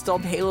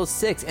uninstalled Halo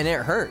 6, and it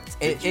hurts.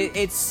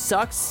 It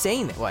sucks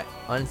saying that. What?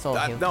 Uninstalled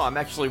Halo? No, I'm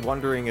actually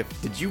wondering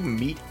did you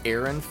meet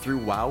Aaron through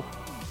WoW?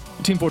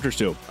 Team Fortress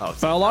 2.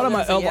 But a lot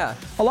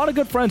of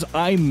good friends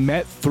I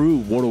met through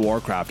World of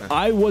Warcraft.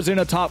 I was in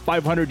a top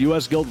 500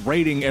 US guild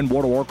rating in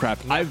World of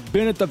Warcraft. I've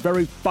been at the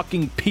very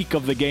fucking peak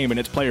of the game and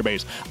its player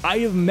base. I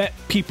have met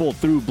people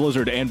through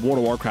Blizzard and World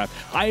of Warcraft.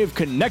 I have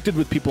connected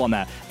with people on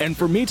that. And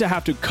for me to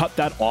have to cut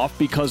that off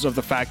because of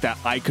the fact that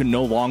I can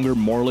no longer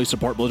morally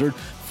support Blizzard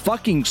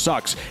fucking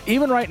sucks.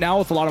 Even right now,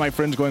 with a lot of my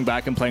friends going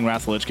back and playing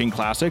Wrath of the Lich King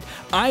Classic,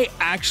 I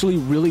actually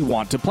really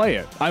want to play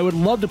it. I would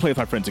love to play with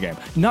my friends again.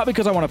 Not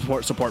because I want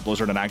to support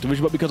Blizzard and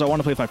Activision, but because I want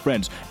to play with my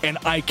friends. And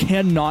I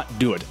cannot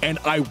do it. And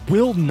I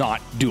will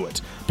not do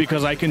it.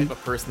 Because I can... I'm a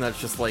person that's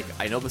just like,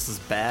 I know this is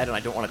bad, and I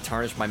don't want to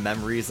tarnish my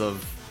memories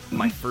of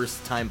my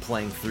first time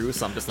playing through,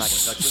 so I'm just not going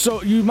to touch it.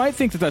 So you might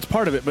think that that's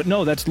part of it, but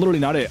no, that's literally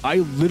not it. I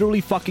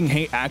literally fucking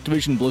hate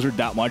Activision Blizzard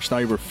that much that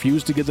I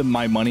refuse to give them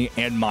my money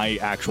and my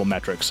actual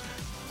metrics.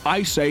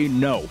 I say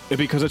no,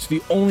 because it's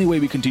the only way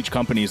we can teach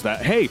companies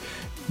that, hey,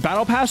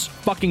 Battle Pass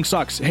fucking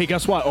sucks. Hey,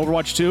 guess what?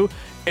 Overwatch 2,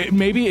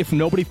 maybe if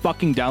nobody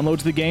fucking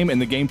downloads the game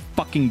and the game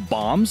fucking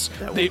bombs,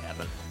 that won't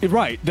happen.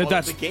 Right,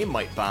 that's the game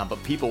might bomb,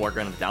 but people are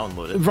going to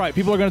download it. Right,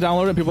 people are going to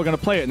download it, and people are going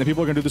to play it, and then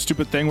people are going to do the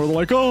stupid thing where they're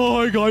like,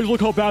 "Oh, hey guys,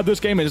 look how bad this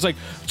game is." It's like,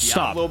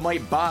 stop. Diablo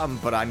might bomb,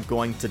 but I'm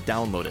going to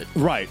download it.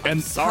 Right,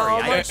 and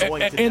sorry, I'm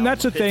going to. And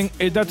that's the thing.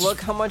 Look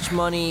how much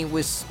money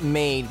was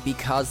made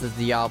because of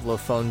the Diablo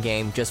phone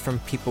game, just from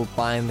people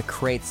buying the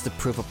crates to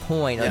prove a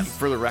point. Yeah,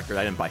 for the record,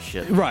 I didn't buy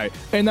shit. Right,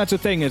 and that's the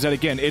thing is that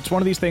again, it's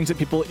one of these things that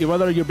people,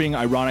 whether you're being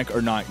ironic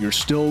or not, you're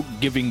still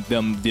giving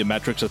them the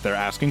metrics that they're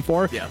asking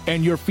for,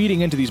 and you're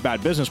feeding into these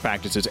bad business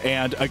practices.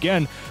 And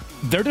again,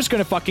 they're just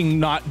going to fucking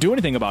not do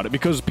anything about it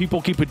because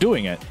people keep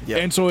doing it. Yep.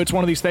 And so it's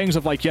one of these things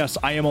of like, yes,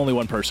 I am only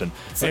one person.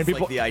 So and it's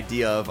people, like the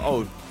idea of,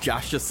 oh,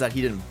 Josh just said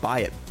he didn't buy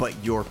it, but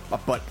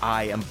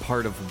I am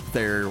part of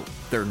their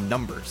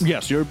numbers.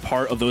 Yes, you're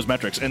part of those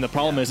metrics. And the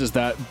problem is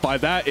that by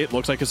that, it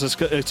looks like it's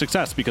a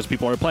success because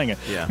people are playing it.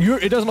 Yeah.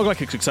 It doesn't look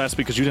like a success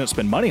because you didn't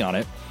spend money on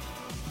it.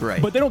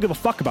 Right. But they don't give a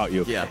fuck about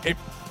you. Yeah.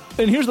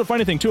 And here's the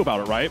funny thing, too,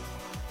 about it, right?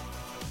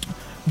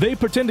 They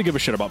pretend to give a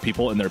shit about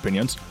people and their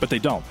opinions, but they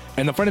don't.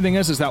 And the funny thing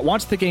is that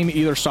once the game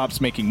either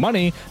stops making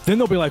money, then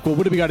they'll be like, well,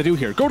 what do we got to do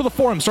here? Go to the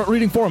forums, start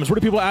reading forums. What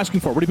are people asking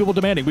for? What are people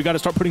demanding? We got to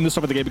start putting this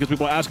stuff in the game because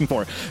people are asking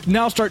for it.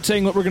 Now start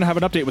saying that we're going to have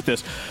an update with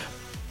this.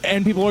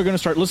 And people are going to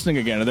start listening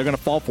again, and they're going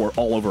to fall for it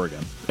all over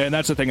again. And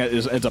that's the thing that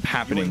ends up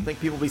happening. You wouldn't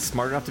think people would be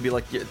smart enough to be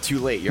like, yeah, too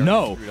late. You're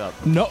screwed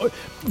up. No.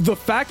 The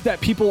fact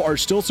that people are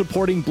still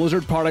supporting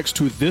Blizzard products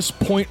to this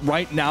point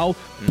right now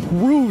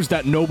proves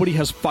that nobody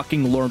has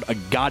fucking learned a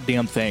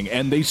goddamn thing,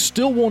 and they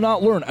still will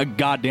not learn a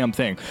goddamn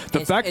thing.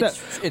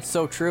 It's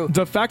so true.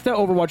 The fact that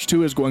Overwatch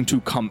 2 is going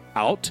to come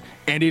out,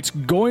 and it's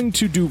going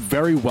to do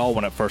very well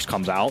when it first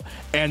comes out,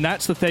 and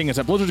that's the thing, is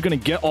that Blizzard's going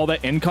to get all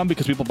that income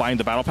because people buying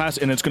the Battle Pass,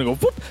 and it's going to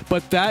go whoop,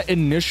 but that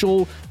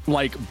initial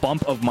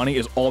bump of money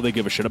is all they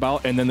give a shit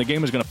about, and then the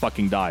game is going to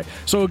fucking die.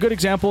 So a good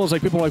example is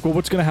people are like, well,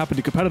 what's going to happen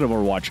to competitive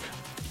Overwatch?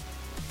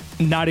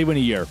 Not even a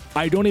year.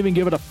 I don't even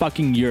give it a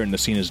fucking year and the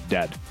scene is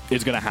dead.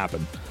 It's going to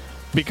happen.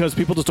 Because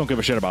people just don't give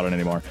a shit about it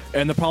anymore.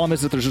 And the problem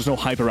is that there's just no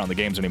hype around the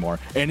games anymore.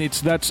 And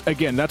that's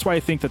why I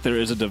think that there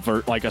is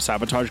a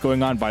sabotage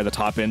going on by the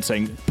top end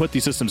saying, put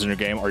these systems in your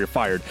game or you're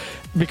fired.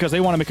 Because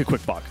they want to make a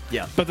quick buck.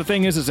 Yeah. But the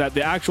thing is that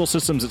the actual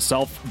systems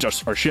itself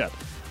just are shit.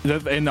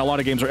 And a lot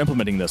of games are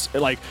implementing this.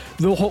 Like,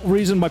 the whole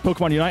reason why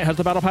Pokemon Unite has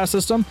the Battle Pass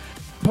system,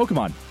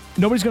 Pokemon.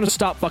 Nobody's going to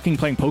stop fucking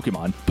playing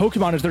Pokemon.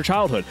 Pokemon is their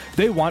childhood.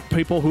 They want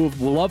people who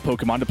love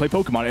Pokemon to play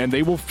Pokemon, and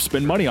they will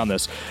spend money on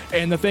this.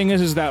 And the thing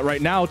is that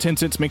right now,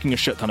 Tencent's making a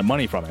shit ton of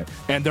money from it.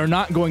 And they're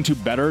not going to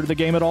better the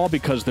game at all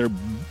because they're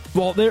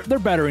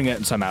bettering it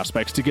in some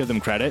aspects to give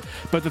them credit.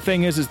 But the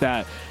thing is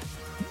that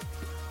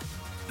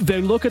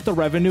they look at the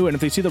revenue, and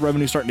if they see the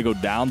revenue starting to go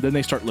down, then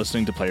they start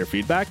listening to player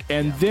feedback.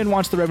 And then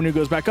once the revenue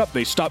goes back up,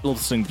 they stop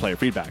listening to player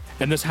feedback.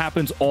 And this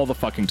happens all the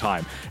fucking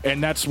time.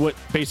 And that's what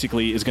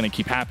basically is going to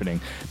keep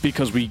happening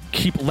because we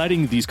keep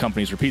letting these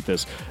companies repeat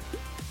this.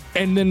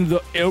 And then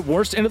the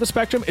worst end of the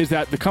spectrum is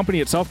that the company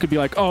itself could be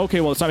like, oh,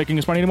 okay, well, it's not making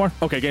us money anymore.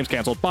 Okay, game's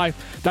canceled. Bye.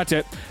 That's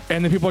it.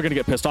 And then people are going to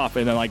get pissed off.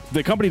 And then, like,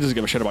 the company doesn't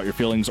give a shit about your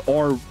feelings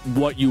or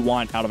what you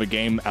want out of a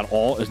game at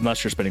all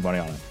unless you're spending money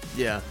on it.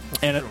 Yeah.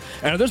 And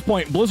at this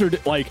point,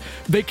 Blizzard, like,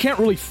 they can't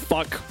really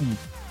fuck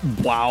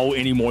WoW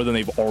any more than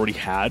they've already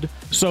had.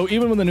 So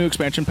even when the new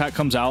expansion pack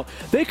comes out,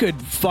 they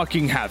could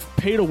fucking have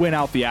pay to win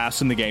out the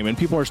ass in the game, and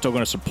people are still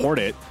going to support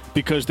it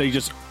because they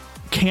just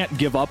can't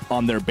give up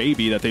on their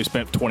baby that they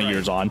spent 20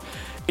 years on,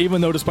 even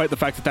though despite the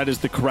fact that that is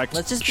the correct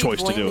Let's just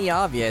choice be to do. blatantly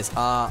obvious.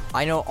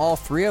 I know all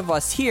three of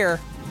us here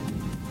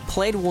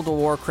played World of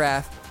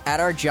Warcraft at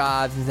our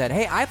jobs and said,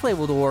 hey, I play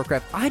World of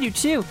Warcraft. I do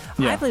too.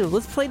 Yeah. I play.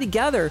 Let's play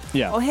together.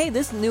 Yeah. Oh, hey,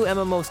 this new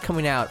MMO is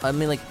coming out. I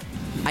mean, like,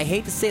 I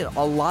hate to say it,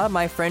 a lot of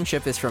my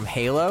friendship is from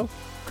Halo,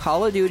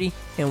 Call of Duty,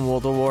 and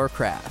World of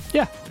Warcraft.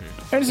 Yeah.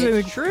 And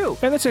It's true.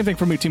 And the same thing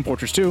for me, Team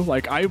Fortress 2.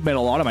 Like, I met a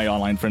lot of my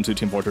online friends through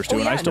Team Fortress 2. Oh,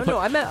 and yeah, I still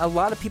I met a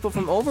lot of people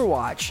from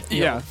Overwatch.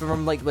 you Yeah. know,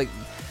 from like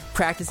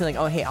practicing, like,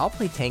 oh, hey, I'll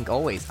play tank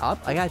always.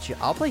 I got you.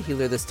 I'll play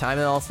healer this time.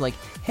 And also, like,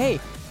 hey,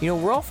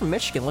 we're all from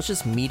Michigan. Let's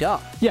just meet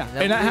up. Yeah,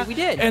 And we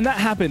did. And that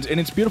happens, and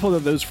it's beautiful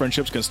that those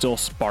friendships can still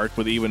spark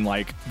with even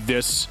like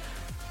this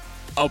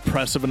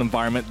oppressive an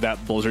environment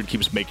that Blizzard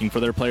keeps making for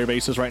their player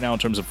bases right now in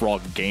terms of raw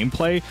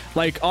gameplay.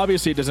 Like,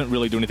 obviously, it doesn't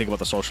really do anything about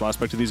the social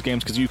aspect of these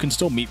games because you can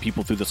still meet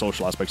people through the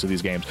social aspects of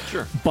these games.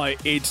 Sure.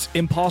 But it's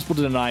impossible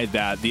to deny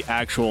that the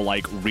actual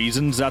like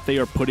reasons that they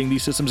are putting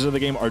these systems into the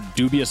game are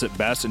dubious at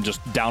best and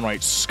just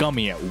downright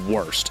scummy at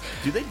worst.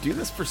 Do they do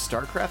this for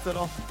StarCraft at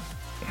all?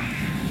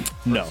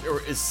 No.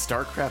 Or is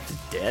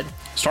StarCraft dead?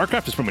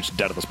 StarCraft is pretty much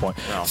dead at this point.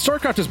 No.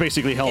 StarCraft is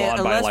basically held on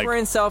by unless like... we're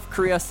in South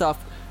Korea stuff.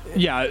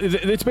 Yeah,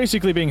 it's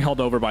basically being held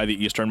over by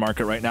the Eastern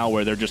market right now,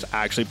 where they're just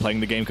actually playing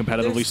the game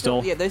competitively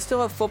still. Yeah, they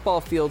still have football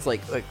fields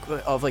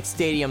of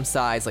stadium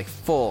size, like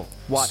full.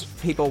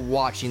 People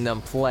watching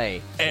them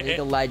play. League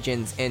of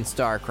Legends and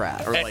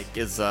StarCraft. Or like,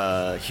 is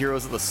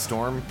Heroes of the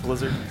Storm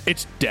Blizzard?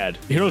 It's dead.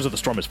 Heroes of the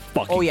Storm is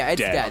fucking Oh, yeah, it's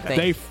dead. dead.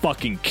 They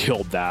fucking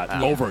killed that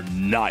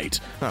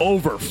overnight.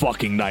 Over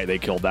fucking night they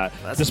killed that.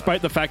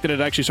 Despite the fact that it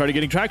actually started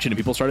getting traction and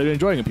people started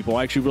enjoying it, people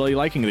actually really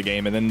liking the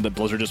game, and then the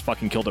Blizzard just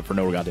fucking killed it for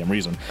no goddamn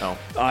reason. Oh.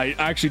 I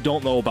actually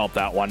don't know about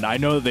that one. I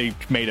know they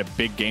made a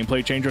big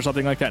gameplay change or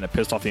something like that, and it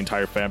pissed off the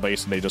entire fan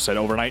base, and they just said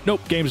overnight,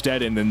 nope, game's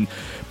dead, and then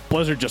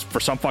Blizzard just, for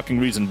some fucking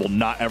reason, will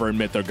not ever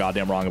admit they're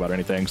goddamn wrong about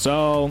anything.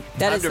 So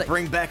Time to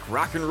bring back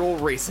rock and roll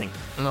racing.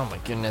 Oh my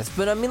goodness.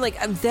 But I mean, like,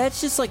 that's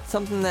just like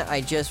something that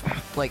I just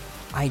like.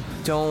 I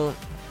don't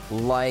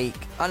like,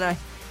 and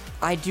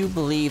I do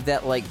believe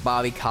that like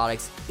Bobby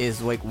Kotick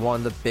is like one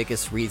of the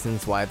biggest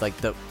reasons why like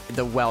the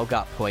well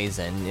got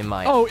poisoned in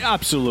my. Oh,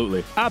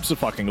 absolutely,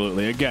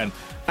 absolutely. Again,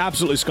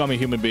 absolutely scummy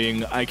human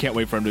being. I can't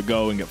wait for him to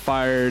go and get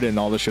fired and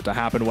all this shit to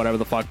happen, whatever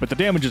the fuck. But the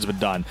damage has been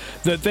done.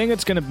 The thing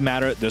that's going to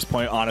matter at this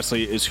point,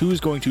 honestly, is who's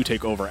going to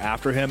take over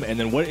after him, and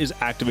then what is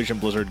Activision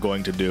Blizzard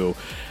going to do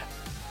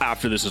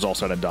after this is all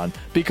said and done.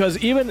 Because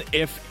even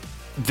if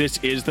this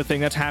is the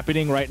thing that's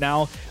happening right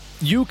now,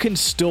 you can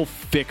still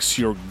fix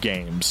your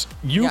games.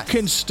 You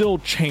can still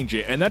change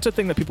it. And that's a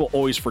thing that people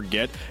always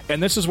forget.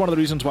 And this is one of the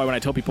reasons why when I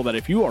tell people that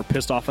if you are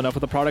pissed off enough with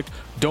the product,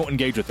 don't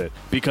engage with it.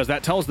 Because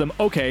that tells them,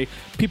 okay,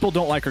 people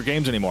don't like our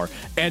games anymore.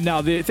 And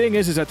now the thing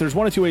is that there's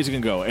one of two ways it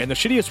can go. And the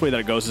shittiest way that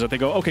it goes is that they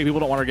go, okay, people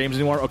don't want our games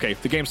anymore. Okay,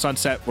 the game's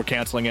sunset, we're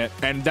canceling it.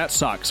 And that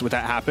sucks when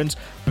that happens.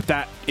 But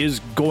that is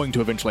going to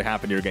eventually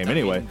happen to your game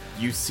anyway.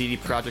 You CD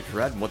Projekt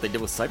Red and what they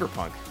did with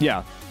Cyberpunk.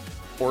 Yeah.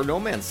 Or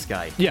No Man's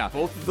Sky. Yeah.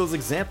 Both of those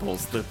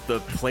examples, the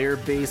player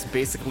base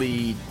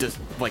basically just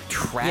like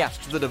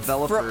trashed the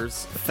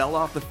developers, fell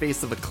off the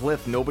face of a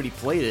cliff, nobody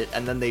played it,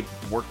 and then they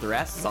worked their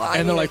asses off.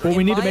 And they're like, well,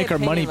 we need to make our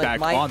money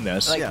back on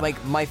this.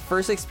 Like my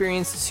first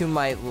experience to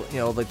my,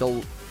 like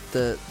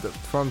the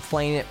from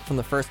playing it from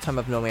the first time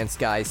of No Man's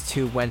Skies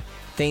to when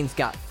things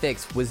got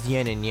fixed was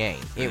yin and yang.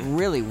 It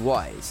really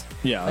was.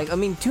 Yeah. Like, I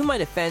mean, to my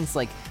defense,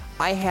 like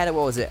I had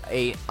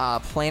a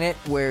planet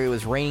where it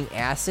was raining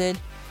acid,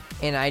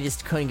 and I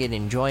just couldn't get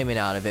enjoyment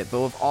out of it.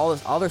 But with all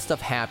this other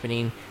stuff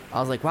happening, I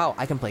was like, wow,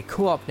 I can play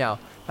co-op now.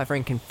 My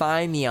friend can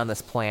find me on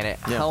this planet,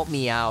 help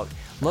me out,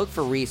 look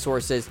for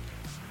resources.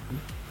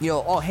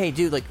 Oh, hey,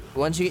 dude, like,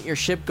 once you get your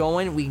ship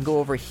going, we can go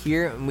over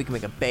here and we can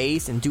make a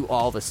base and do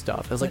all this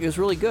stuff. It was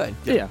really good.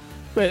 Yeah.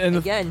 And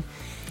again,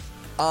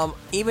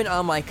 even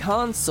on my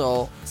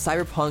console,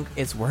 Cyberpunk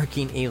is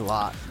working a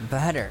lot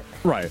better.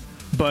 Right.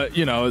 But,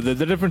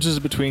 the differences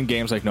between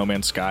games like No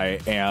Man's Sky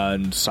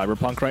and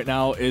Cyberpunk right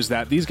now is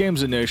that these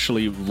games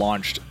initially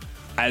launched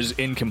as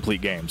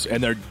incomplete games,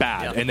 and they're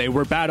bad, and they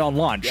were bad on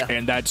launch,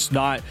 and that's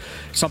not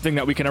something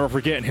that we can ever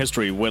forget in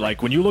history.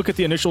 When you look at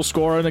the initial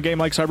score in a game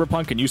like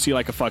Cyberpunk and you see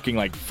like a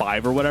fucking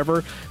 5 or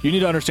whatever, you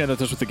need to understand that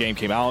this was the game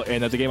came out,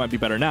 and that the game might be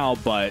better now,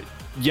 but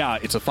yeah,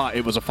 it's a 5.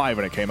 It was a 5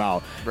 when it came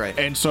out, right?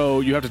 And so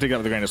you have to take that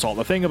with a grain of salt.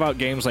 The thing about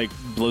games like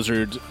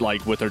Blizzard,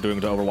 like what they're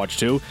doing to Overwatch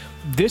 2,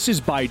 this is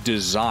by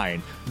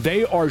design.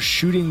 They are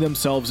shooting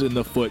themselves in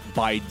the foot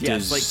by design.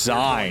 It's like they're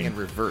going in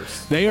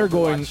reverse. They are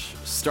going.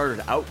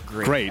 Started out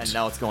great, and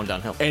now it's going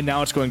downhill.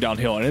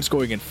 And it's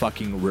going in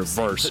fucking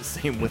reverse.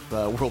 Same with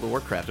World of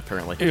Warcraft,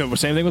 apparently.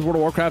 Same thing with World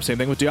of Warcraft, same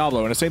thing with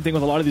Diablo, and the same thing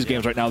with a lot of these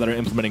games right now that are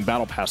implementing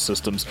Battle Pass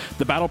systems.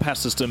 The Battle Pass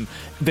system,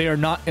 they are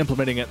not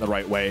implementing it in the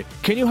right way.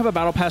 Can you have a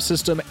Battle Pass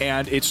system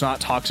and it's not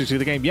toxic to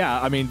the game? Yeah,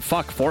 I mean,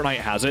 fuck, Fortnite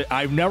has it.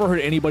 I've never heard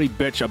anybody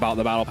bitch about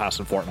the Battle Pass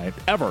in Fortnite,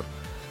 ever.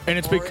 And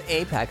it's or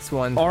Apex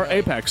one. Or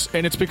Apex,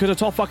 and it's because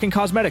it's all fucking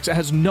cosmetics. It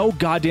has no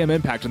goddamn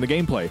impact on the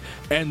gameplay,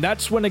 and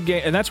that's when a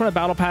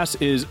battle pass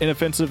is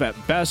inoffensive at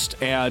best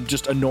and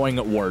just annoying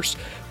at worst.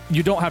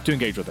 You don't have to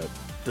engage with it.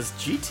 Does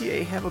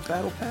GTA have a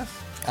battle pass?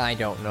 I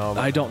don't know.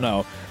 I don't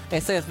know. I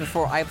said this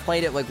before. I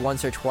played it like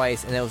once or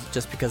twice, and it was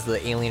just because of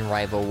the Alien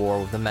Rival War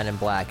with the Men in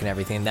Black and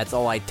everything. That's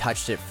all I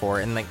touched it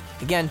for. And like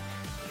again,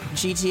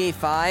 GTA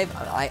 5,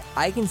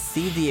 I can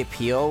see the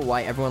appeal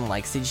why everyone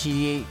likes the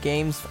GTA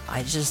games.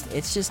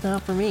 It's just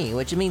not for me.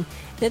 Which I mean,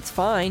 it's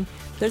fine.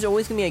 There's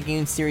always gonna be a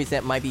game series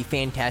that might be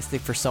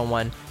fantastic for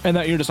someone, and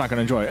that you're just not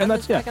gonna enjoy. And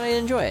that's not gonna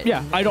enjoy it.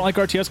 Yeah, I don't like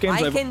RTS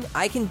games.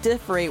 I can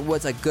differentiate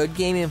what's a good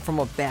game from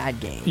a bad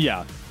game.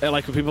 Yeah, and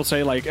like when people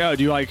say like, oh,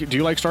 do you like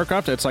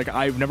StarCraft? It's like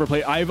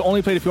I've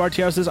only played a few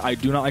RTSs. I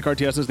do not like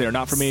RTSs. They are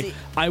not for me.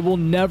 I will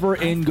never I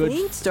think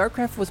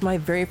StarCraft was my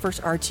very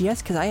first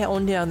RTS because I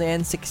owned it on the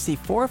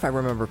N64 if I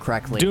remember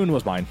correctly. Dune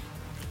was mine.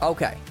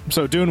 Okay.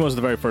 So Dune was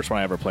the very first one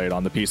I ever played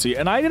on the PC,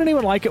 and I didn't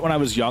even like it when I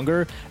was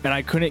younger, and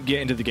I couldn't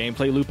get into the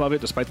gameplay loop of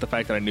it, despite the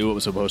fact that I knew what it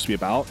was supposed to be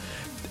about,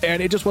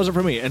 and it just wasn't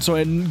for me. And so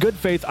in good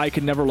faith, I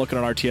can never look at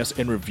an RTS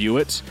and review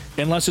it,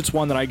 unless it's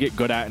one that I get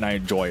good at and I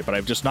enjoy, but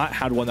I've just not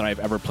had one that I've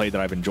ever played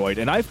that I've enjoyed.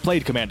 And I've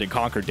played Command &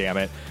 Conquer, damn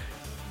it.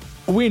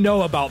 We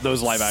know about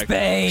those live action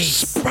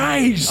space.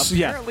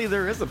 Apparently,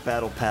 there is a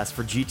battle pass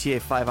for GTA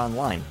 5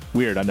 Online.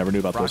 Weird, I never knew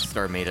about this.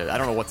 Rockstar made it. I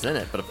don't know what's in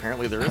it, but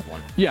apparently there is one.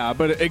 Yeah,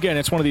 but again,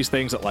 it's one of these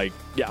things that like,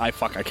 yeah, I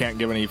can't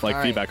give any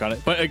like feedback on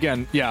it. But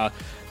again, yeah,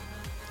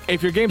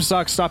 if your game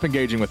sucks, stop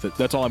engaging with it.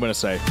 That's all I'm gonna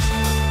say.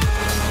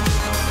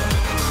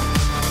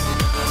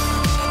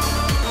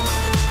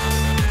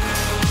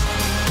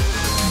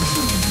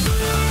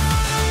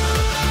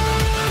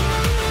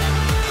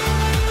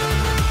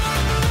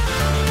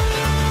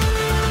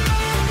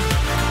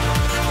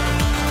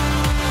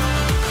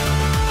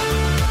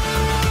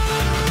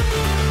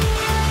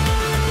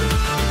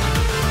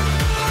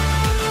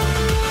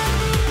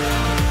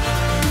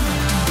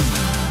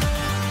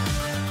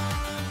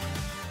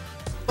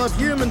 Of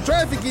human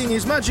trafficking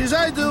as much as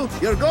I do,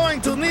 you're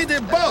going to need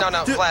a boat.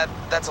 No, Vlad,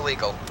 that's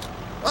illegal.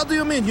 What do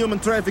you mean human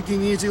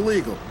trafficking is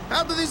illegal?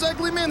 How do these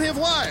ugly men have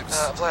lives?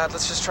 Vlad,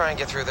 let's just try and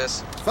get through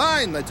this.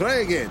 Fine, I try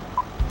again.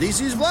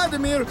 This is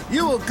Vladimir.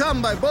 You will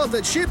come by boat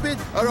and ship it,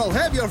 or I'll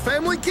have your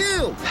family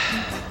killed.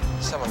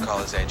 Someone call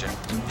his agent.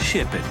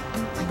 Ship it.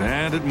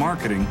 Bad at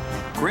marketing.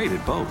 Great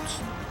at boats.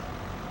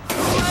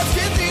 Let's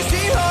get these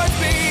teen hearts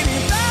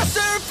beating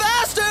faster,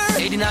 faster.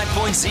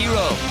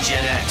 89.0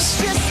 Gen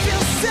X. Just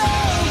feels so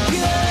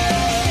good.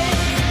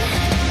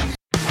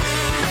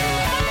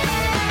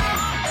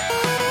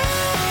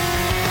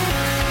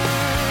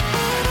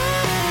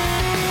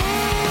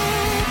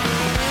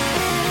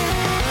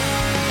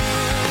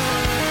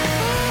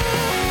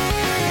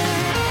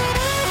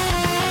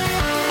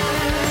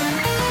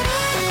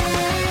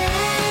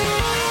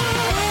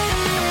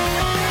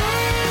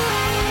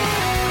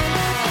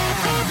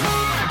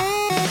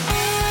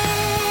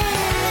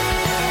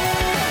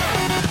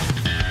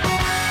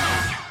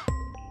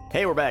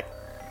 Hey, we're back.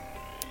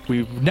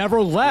 We've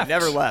never left. We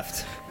never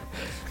left.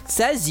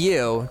 Says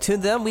you. To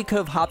them, we could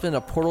have hopped in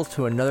a portal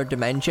to another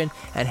dimension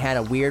and had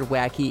a weird,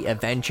 wacky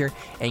adventure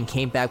and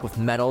came back with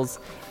medals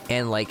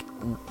and, like,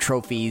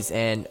 trophies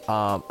and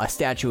a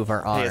statue of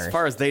our honor. Hey, as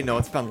far as they know,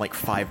 it's been like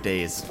 5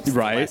 days.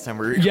 Right. Last time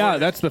we yeah,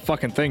 that's the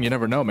fucking thing. You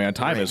never know, man.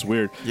 Time is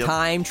weird. Yep.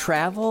 Time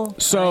travel?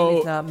 So time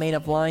is not made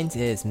of lines,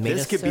 it is made of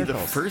circles. This could be the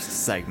first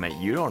segment.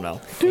 You don't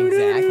know.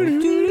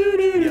 Exactly.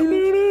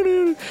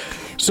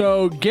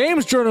 So,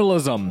 games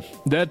journalism.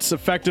 That's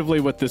effectively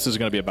what this is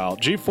going to be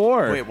about.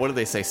 G4. Wait, what do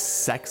they say?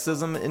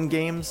 Sexism in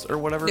games or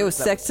whatever? It was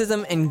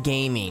sexism in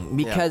gaming.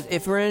 Because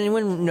if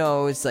anyone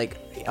knows, like,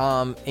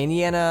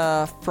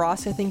 Indiana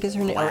Frost, I think is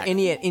her name. Or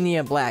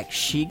Indiana Black.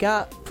 She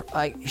got,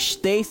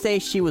 they say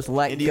she was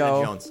let Indiana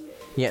go. Jones.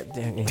 Yeah.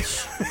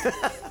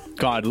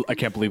 God, I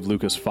can't believe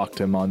Lucas fucked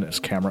him on his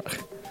camera.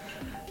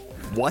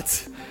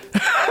 What?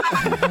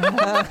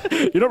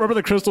 You don't remember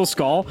the Crystal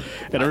Skull?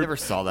 And I never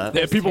saw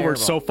that. People were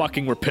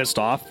pissed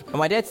off.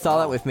 My dad saw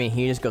that with me.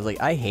 He just goes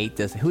like, "I hate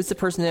this." Who's the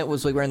person that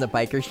was like wearing the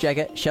biker's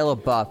jacket? Shia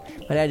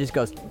LaBeouf. My dad just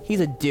goes, "He's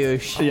a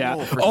douche."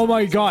 Yeah. Oh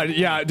my God.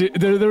 Yeah.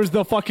 There was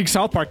the fucking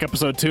South Park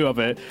episode too of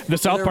it. The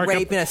South Park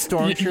raping a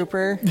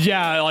stormtrooper.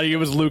 Yeah, like it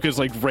was Lucas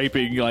like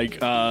raping like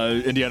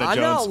Indiana Jones. I'm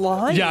not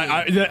lying.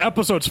 Yeah, the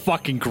episode's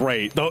fucking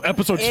great. The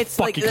episode's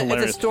fucking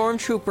hilarious. It's a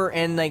stormtrooper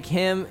and like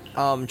him,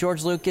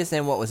 George Lucas,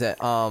 and what was it?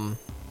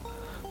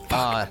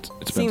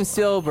 Steven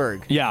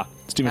Spielberg. Yeah,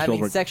 Steven having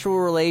Spielberg. sexual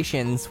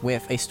relations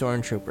with a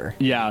stormtrooper.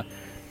 Yeah.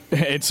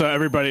 And so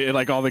everybody,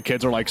 like all the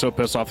kids are like so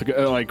pissed off,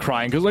 like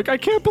crying because like I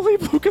can't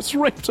believe Lucas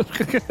raped him.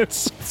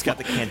 It's got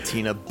the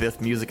Cantina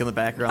Biff music in the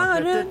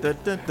background.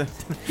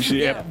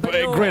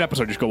 Great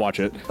episode. Just go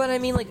watch it. But I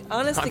mean, like,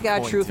 honest to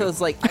God, truth, I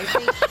was like, I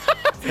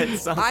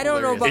think I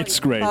don't know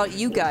about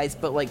you guys,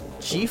 but like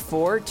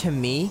G4 to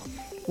me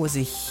was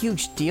a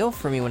huge deal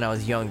for me when I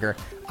was younger.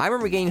 I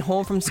remember getting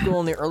home from school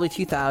in the early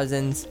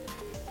 2000s.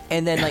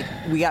 And then, like,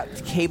 we got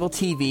cable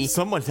TV.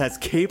 Someone has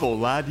cable,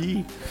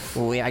 laddie.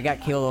 Well, I got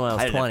cable when I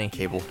was 20. Didn't have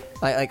cable.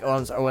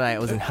 When I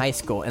was in high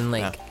school. And,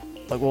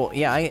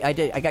 I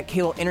did. I got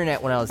cable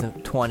internet when I was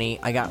 20.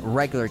 I got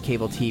regular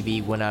cable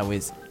TV when I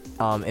was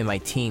in my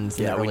teens.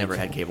 Yeah, we never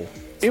had cable.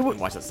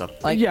 Watch that stuff.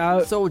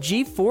 So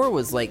G4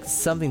 was, like,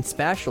 something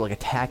special, like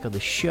Attack of the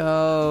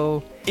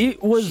Show.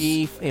 It was...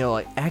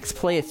 like,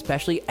 X-Play,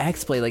 especially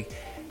X-Play. Like,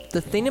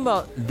 the thing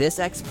about this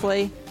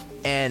X-Play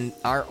and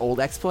our old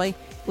X-Play...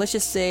 Let's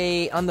just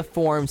say on the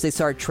forums they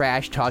started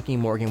trash talking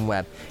Morgan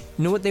Webb.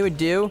 You know what they would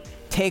do?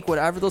 Take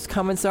whatever those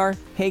comments are.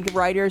 Hey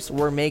writers,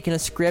 we're making a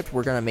script.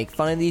 We're gonna make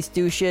fun of these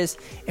douches,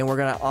 and we're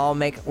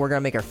gonna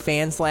make our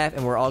fans laugh,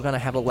 and we're all gonna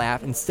have a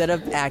laugh instead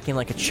of acting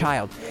like a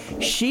child.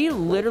 She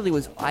literally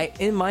was,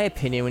 in my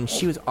opinion, when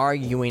she was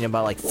arguing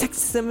about like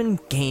sexism in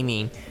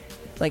gaming,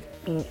 like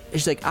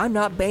she's like, I'm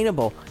not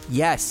bannable.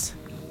 Yes.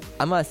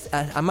 I'm not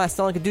sound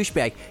like a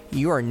douchebag.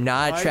 You are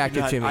not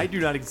attractive to me. I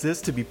do not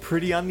exist to be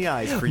pretty on the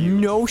eyes for you.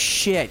 No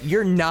shit.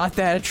 You're not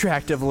that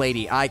attractive,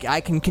 lady. I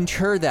can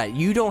concur that.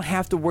 You don't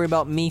have to worry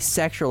about me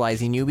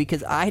sexualizing you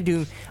because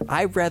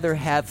I'd rather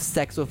have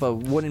sex with a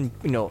wooden,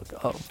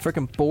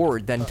 freaking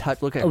board than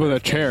look at with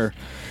a chair.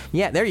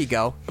 Yeah, there you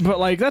go.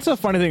 But like that's a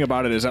funny thing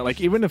about it is that like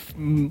even if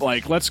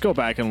like let's go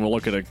back and we'll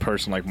look at a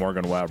person like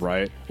Morgan Webb,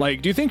 right?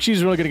 Like, do you think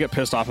she's really gonna get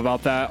pissed off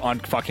about that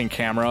on fucking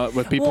camera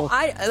with people? Well,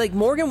 I like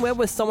Morgan Webb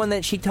was someone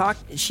that she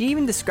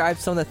even described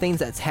some of the things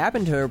that's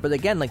happened to her, but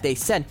again, like they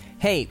said,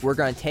 hey, we're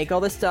gonna take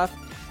all this stuff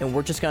and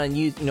we're just gonna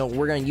use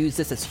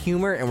this as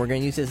humor and we're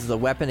gonna use this as a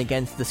weapon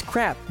against this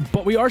crap.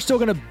 But we are still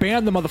gonna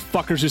ban the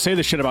motherfuckers who say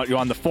this shit about you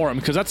on the forum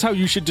because that's how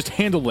you should just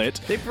handle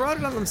it. They brought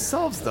it on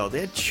themselves though.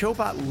 They had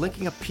Chobot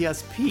licking a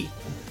PSP.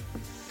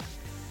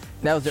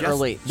 That was the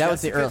early.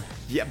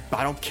 Yeah, but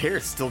I don't care.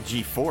 It's still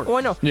G4. Oh,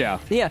 I know. Yeah.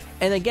 Yeah,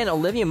 and again,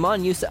 Olivia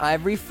Munn used to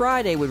every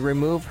Friday would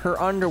remove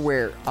her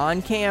underwear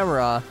on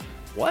camera.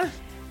 What?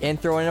 And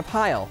throw it in a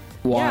pile.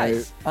 Why?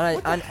 Yes.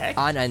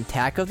 On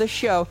Attack of the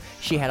Show,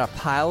 she had a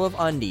pile of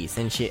undies,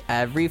 and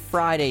every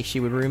Friday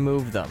she would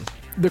remove them.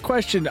 The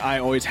question I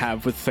always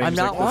have with things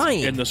like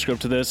this in the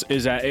script of this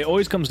is that it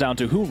always comes down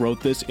to who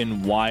wrote this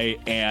and why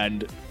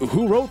and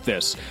who wrote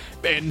this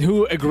and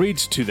who agreed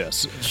to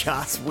this.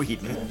 Joss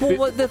Whedon.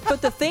 But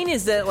the thing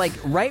is that like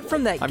right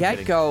from that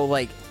get-go,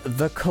 like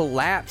the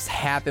collapse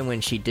happened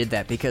when she did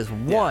that because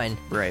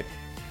right.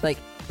 Like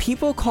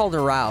people called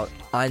her out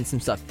on some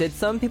stuff. Did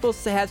some people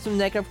have some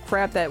negative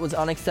crap that was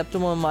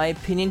unacceptable in my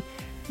opinion?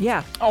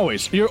 Yeah.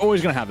 Always. You're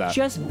always going to have that.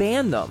 Just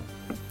ban them.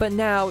 But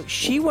now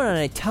she went on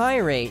a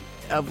tirade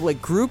of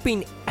like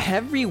grouping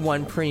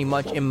everyone pretty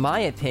much in my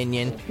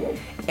opinion,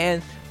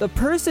 and the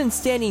person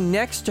standing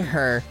next to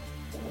her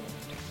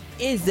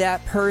is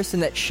that person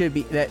that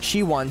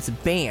she wants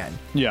banned.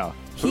 Yeah.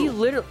 He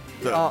literally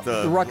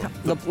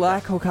the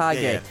Black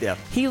Hokage. Yeah.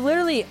 He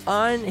literally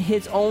on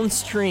his own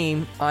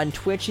stream on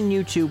Twitch and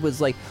YouTube was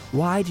like,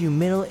 why do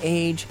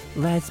middle-aged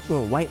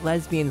white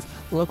lesbians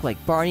look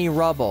like Barney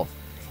Rubble?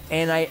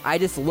 And I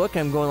just look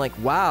and I'm going like,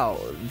 wow,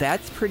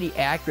 that's pretty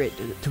accurate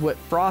to what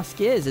Frost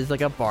is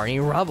like a Barney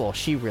Rubble.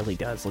 She really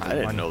does look like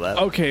I didn't know that.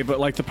 Okay, but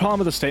like the problem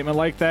with a statement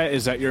like that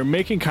is that you're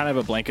making kind of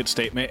a blanket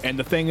statement. And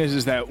the thing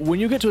is that when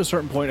you get to a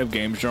certain point of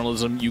games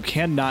journalism, you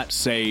cannot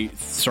say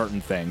certain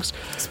things.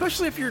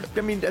 Especially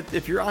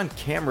if you're on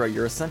camera,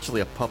 you're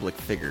essentially a public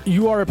figure.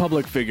 You are a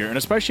public figure, and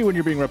especially when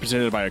you're being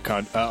represented by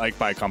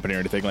by a company or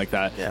anything like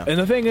that. Yeah. And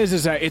the thing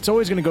is that it's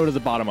always going to go to the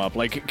bottom up.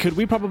 Like, could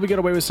we probably get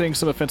away with saying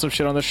some offensive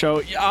shit on the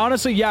show?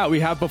 Honestly, yeah,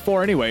 we have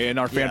before anyway, and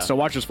our fans still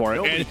watch us for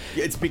it. And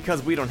it's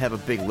because we don't have a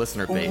big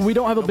listener base. We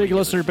don't have a big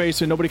listener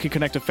base, and nobody can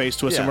connect a face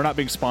to us, and we're not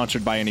being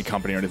sponsored by any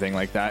company or anything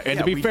like that. And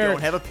to be fair, we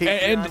don't have a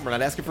Patreon. We're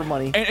not asking for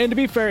money. And to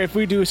be fair, if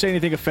we do say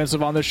anything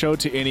offensive on the show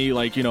to any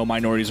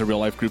minorities or real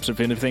life groups and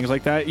things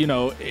like that,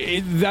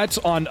 that's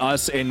on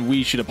us, and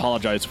we should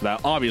apologize for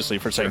that. Obviously,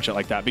 for saying shit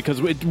like that,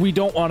 because we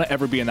don't want to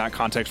ever be in that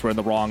context. We're in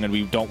the wrong, and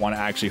we don't want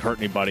to actually hurt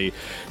anybody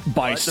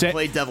by to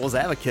play devil's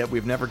advocate.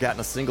 We've never gotten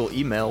a single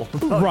email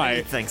about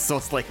anything, so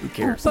it's like, who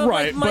cares?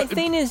 But my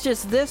thing is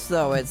just this,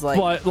 though. It's like...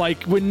 But,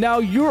 like, when now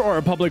you're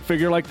a public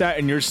figure like that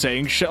and you're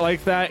saying shit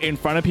like that in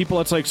front of people,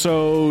 it's like,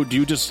 so do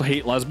you just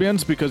hate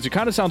lesbians? Because it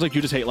kind of sounds like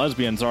you just hate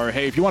lesbians. Or,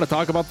 hey, if you want to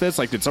talk about this,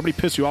 like, did somebody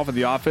piss you off in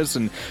the office?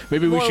 And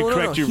maybe we should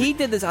correct you. He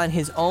did this on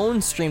his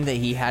own stream that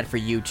he had for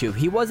YouTube.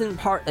 He wasn't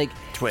part, like...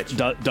 Twitch.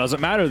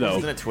 Doesn't matter, though.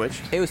 Wasn't it Twitch?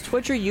 It was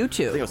Twitch or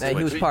YouTube that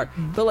he was part.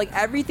 But, like,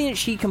 everything that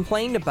she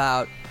complained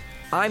about...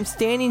 I'm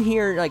standing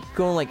here like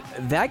going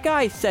like, that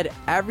guy said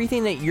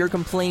everything that you're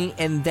complaining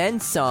and then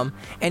some,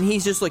 and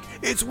he's just like,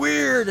 it's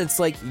weird. It's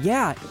like,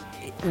 yeah,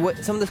 what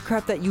some of the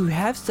crap that you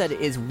have said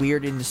is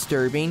weird and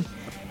disturbing.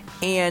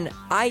 And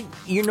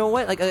you know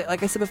what? Like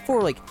I said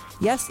before, like,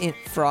 yes,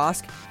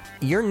 Frost,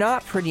 you're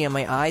not pretty in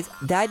my eyes.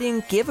 I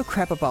didn't give a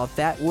crap about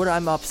that. What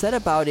I'm upset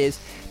about is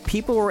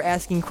people were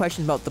asking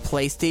questions about the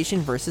PlayStation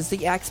versus the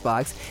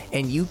Xbox,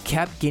 and you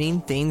kept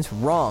getting things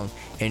wrong,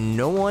 and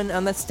no one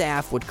on the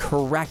staff would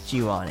correct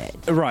you on it.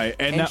 Right.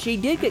 And she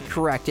did get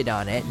corrected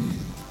on it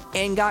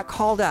and got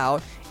called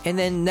out, and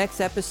then next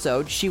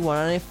episode, she went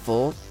on a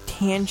full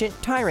tangent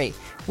tirade,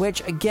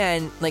 which,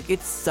 again, like,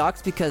 it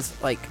sucks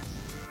because, like,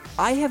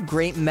 I have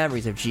great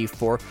memories of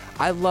G4.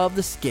 I love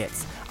the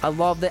skits. I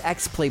love the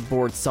X-Play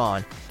board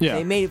song. Yeah.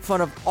 They made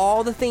fun of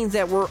all the things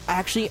that were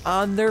actually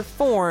on their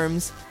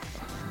forums,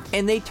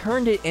 and they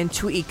turned it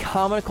into a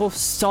comical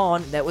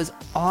song that was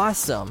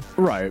awesome.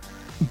 Right.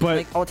 But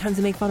like all the times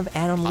they make fun of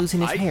Adam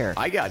losing his hair.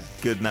 I got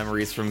good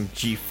memories from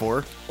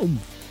G4.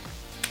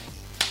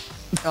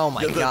 Oh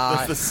my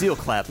god. The seal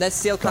clap. That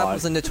seal clap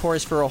was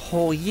notorious for a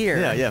whole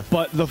year. Yeah.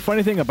 But the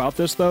funny thing about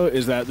this, though,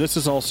 is that this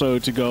is also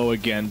to go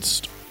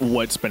against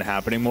what's been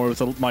happening more with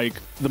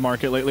the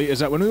market lately, is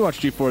that when we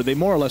watched G4, they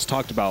more or less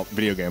talked about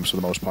video games for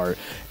the most part.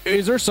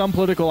 Is there some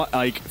political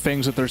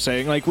things that they're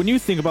saying? Like, when you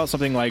think about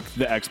something like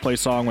the X-Play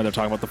song, when they're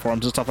talking about the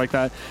forums and stuff like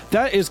that,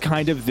 that is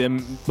kind of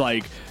them,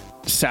 like,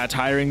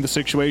 satiring the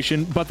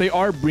situation, but they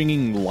are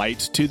bringing light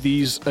to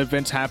these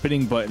events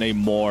happening, but in a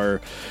more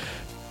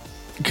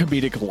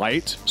comedic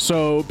light.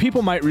 So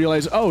people might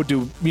realize, oh,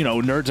 do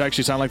nerds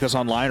actually sound like this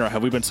online, or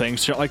have we been saying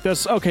shit like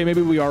this? Okay,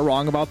 maybe we are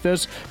wrong about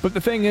this. But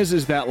the thing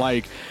is that,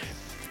 like,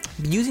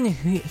 using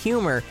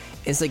humor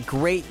is a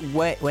great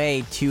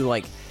way to,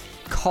 like,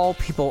 call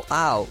people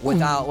out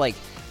without like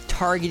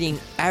targeting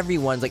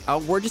everyone's like, oh,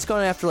 we're just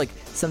going after like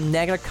some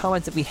negative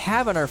comments that we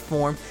have on our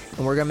forum,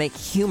 and we're gonna make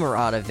humor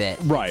out of it.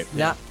 Right.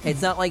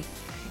 It's not like,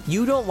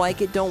 you don't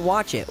like it, don't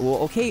watch it. Well,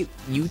 okay,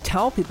 you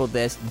tell people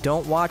this,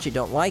 don't watch it,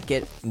 don't like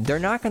it, they're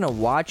not going to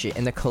watch it,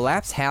 and the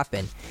collapse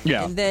happened.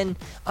 Yeah. And then,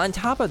 on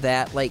top of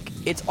that, like,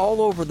 it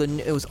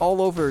was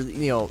all over,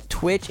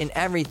 Twitch and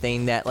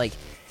everything that, like,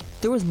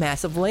 there was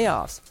massive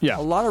layoffs. Yeah.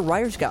 A lot of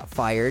writers got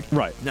fired.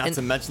 Right. Not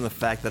to mention the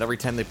fact that every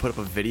time they put up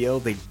a video,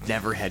 they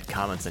never had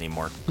comments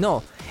anymore.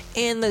 No.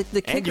 And the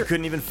kicker, and you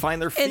couldn't even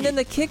find their feed. And then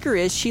the kicker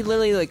is, she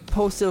literally like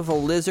posted of a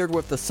lizard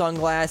with the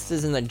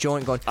sunglasses and the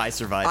joint going, I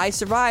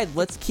survived.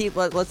 Let's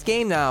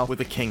game now.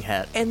 With a king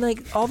hat. And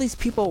like all these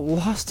people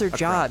lost their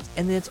jobs,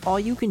 and then it's all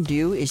you can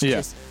do is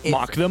just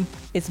mock them.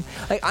 It's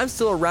like, I'm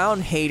still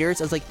around, haters.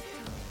 I was like,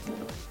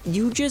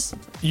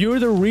 you're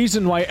the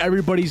reason why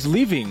everybody's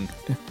leaving.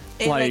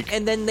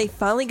 And then they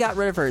finally got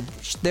rid of her.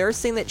 They're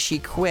saying that she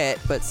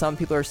quit, but some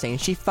people are saying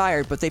she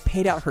fired, but they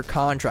paid out her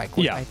contract,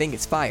 which I think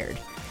is fired.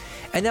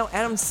 And now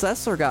Adam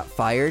Sessler got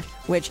fired,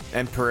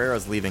 and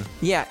Pereira's leaving.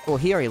 Yeah, well,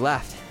 he already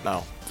left.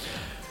 Oh.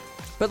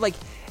 But, like,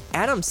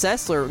 Adam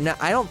Sessler, now,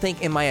 I don't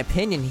think, in my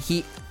opinion,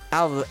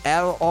 out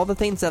of all the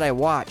things that I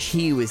watch,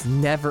 he was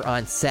never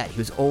on set. He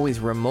was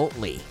always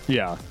remotely.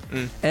 Yeah.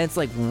 And it's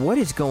like, what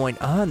is going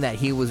on that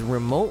he was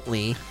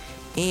remotely?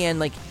 And,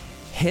 like,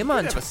 him he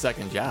on... have a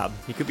second job.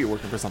 He could be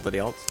working for somebody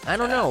else. I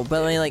don't know,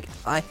 but,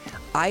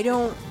 I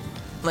don't...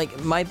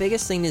 Like, my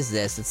biggest thing is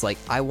this. It's like,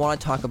 I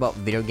want to talk about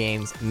video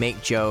games,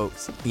 make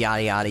jokes,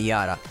 yada, yada,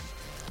 yada.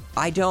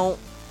 We're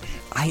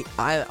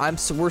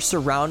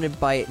surrounded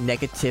by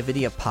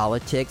negativity of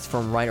politics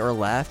from right or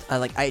left.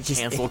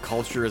 Cancel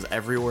culture is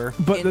everywhere.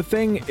 But the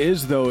thing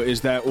is, though,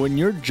 is that when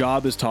your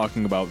job is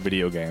talking about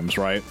video games,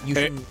 right?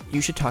 You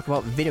should talk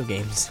about video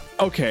games.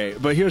 Okay,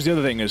 but here's the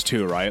other thing is,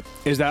 too, right?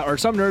 Is that, are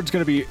some nerds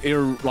going to be,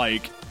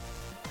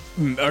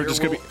 There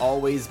will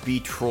always be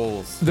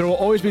trolls. There will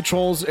always be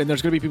trolls, and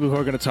there's going to be people who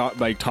are going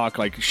to talk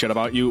shit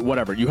about you,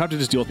 whatever. You have to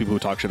just deal with people who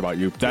talk shit about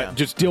you.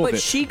 Just deal with it.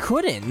 But she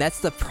couldn't. That's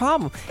the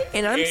problem.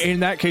 And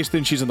in that case,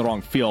 then she's in the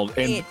wrong field.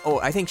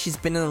 I think she's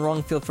been in the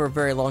wrong field for a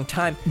very long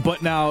time.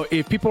 But now,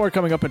 if people are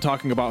coming up and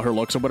talking about her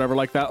looks or whatever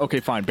like that, okay,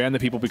 fine, ban the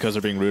people because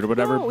they're being rude or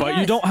whatever.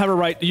 You don't have a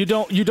right. You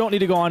don't need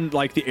to go on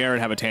like the air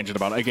and have a tangent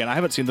about it. Again, I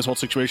haven't seen this whole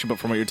situation, but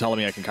from what you're telling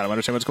me, I can kind of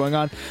understand what's going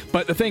on.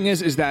 But the thing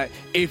is that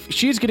if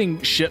she's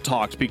getting shit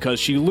talked because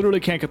she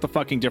literally can't get the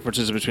fucking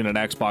differences between an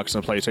Xbox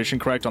and a PlayStation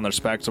correct on their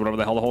specs or whatever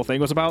the hell the whole thing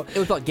was about. It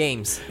was about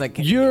games.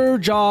 Your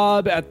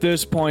job at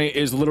this point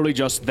is literally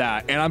just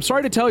that. And I'm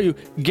sorry to tell you,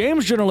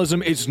 games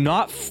journalism is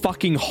not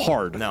fucking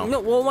hard.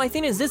 No, well, my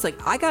thing is this.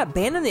 Like, I got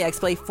banned in the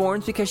X-Play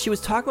forums because she was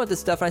talking about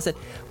this stuff, and I said,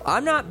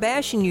 I'm not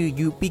bashing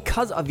you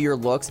because of your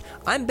looks.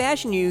 I'm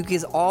bashing you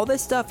because all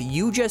this stuff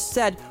you just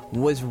said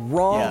was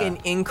wrong and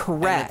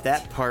incorrect.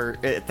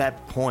 And at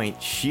that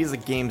point, she's a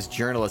games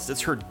journalist.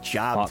 It's her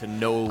job to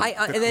know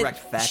the correct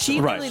facts.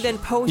 She really then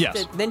posted.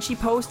 Yes. Then she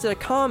posted a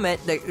comment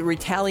that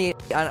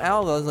retaliated on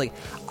all of those. Like,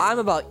 I'm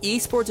about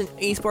esports and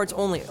esports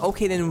only.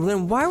 Okay,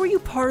 then why were you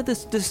part of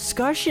this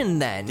discussion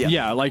then?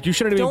 Yeah, like you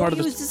shouldn't have been part of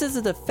this. Don't use this as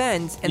a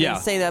defense and then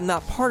say that I'm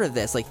not part of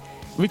this. Like,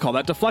 We call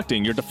that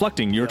deflecting. You're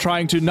deflecting. You're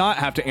trying to not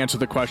have to answer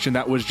the question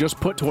that was just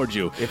put towards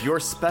you. If your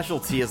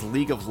specialty is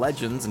League of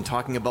Legends and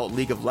talking about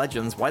League of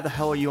Legends, why the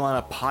hell are you on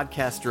a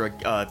podcast or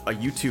a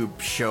YouTube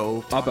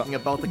show talking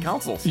about the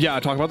consoles? Yeah,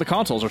 talk about the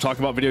consoles or talk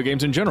about video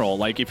games in general.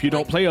 Like, if you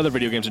don't play other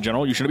video games in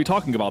general, you shouldn't be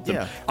talking about them.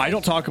 Yeah. I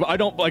don't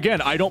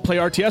play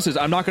RTSs.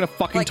 I'm not going to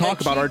fucking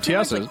talk about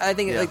RTSs. I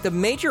think like the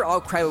major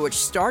outcry which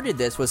started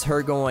this was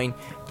her talking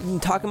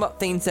about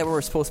things that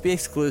were supposed to be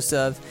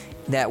exclusive,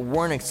 that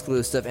weren't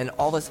exclusive, and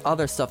all this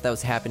other stuff that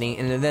was happening,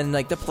 and then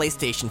like the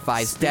PlayStation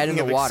 5's dead in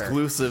the water.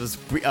 Exclusives,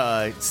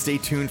 stay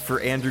tuned for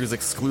Andrew's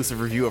exclusive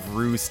review of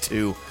Ruse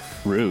 2.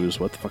 Ruse?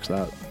 What the fuck's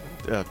that?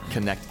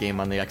 Kinect game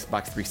on the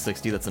Xbox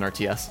 360 that's an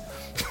RTS.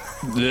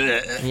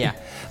 Yeah,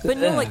 but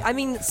no, like, I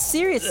mean,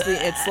 seriously,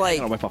 it's like,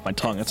 I'll wipe off my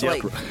tongue. It's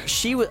like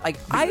she was like,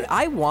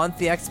 I want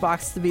the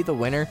Xbox to be the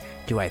winner.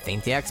 Do I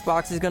think the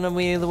Xbox is gonna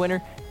be the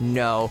winner?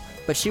 No,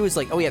 but she was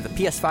like, oh yeah, the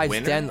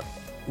PS5's dead,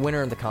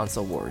 winner of the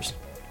console wars.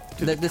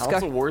 Do the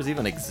console wars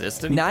even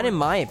exist anymore? Not in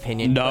my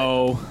opinion.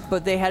 No.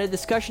 But they had a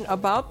discussion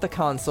about the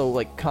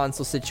console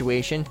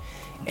situation,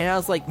 and I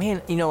was like,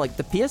 man, like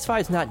the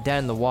PS5 is not dead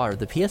in the water.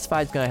 The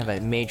PS5 is gonna have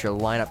a major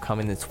lineup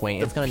coming this way.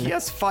 The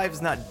PS5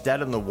 is not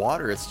dead in the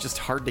water. It's just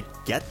hard to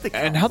get the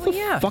console. And how the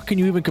fuck can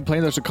you even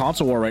complain there's a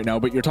console war right now,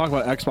 but you're talking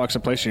about Xbox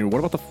and PlayStation? What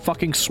about the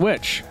fucking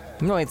Switch?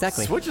 No,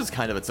 exactly. Switch is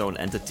kind of its own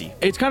entity.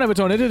 It's kind of its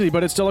own entity,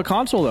 but it's still a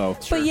console, though.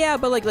 But yeah,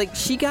 but like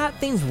she got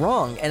things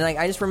wrong, and like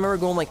I just remember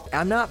going like,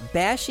 I'm not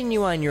bashing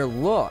you on your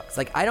looks.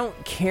 Like, I don't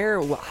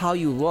care how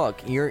you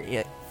look.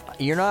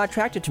 You're not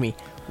attracted to me.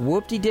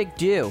 Whoop-de-dick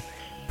do.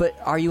 But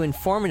are you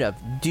informative?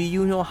 Do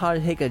you know how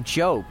to take a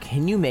joke?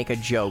 Can you make a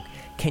joke?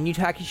 Can you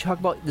talk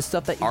about the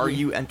stuff that? Are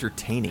you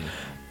entertaining?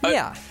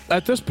 Yeah.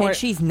 At this point, and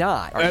she's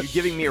not. Are you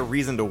giving me a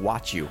reason to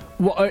watch you?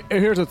 Well,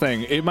 here's the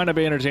thing. It might not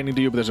be entertaining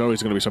to you, but there's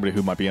always going to be somebody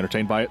who might be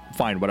entertained by it.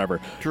 Fine, whatever.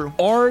 True.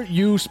 Are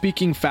you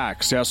speaking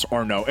facts, yes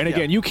or no? And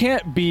again, you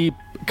can't be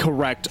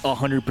correct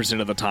 100%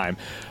 of the time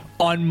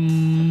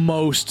on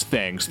most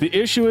things. The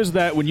issue is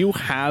that when you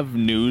have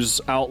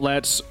news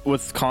outlets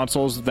with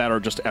consoles that are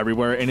just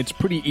everywhere, and it's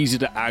pretty easy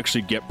to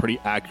actually get pretty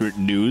accurate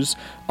news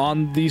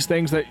on these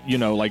things that,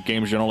 like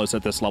games journalists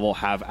at this level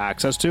have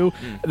access to,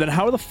 then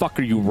how the fuck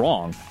are you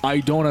wrong?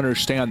 I don't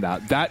understand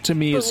that. That to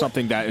me is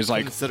something that is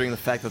like... Considering the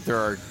fact that there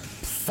are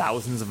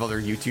thousands of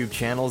other YouTube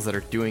channels that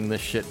are doing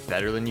this shit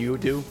better than you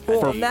do.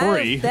 For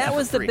free. That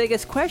was the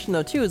biggest question,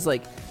 though, too, is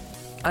like,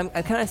 I'm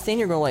kind of standing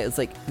here going like, it's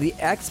like, the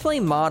X-Play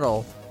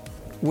model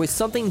was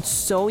something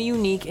so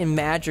unique and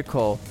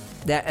magical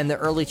that in the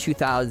early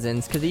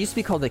 2000s, because it used to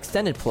be called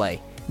Extended Play,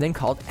 then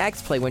called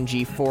X-Play when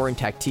G4 and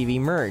Tech TV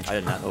merged. I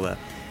did not know that.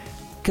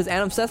 Because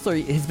Adam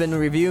Sessler has been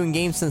reviewing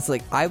games since,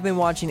 like, I've been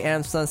watching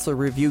Adam Sessler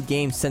review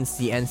games since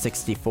the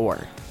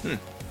N64.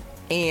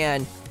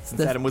 And...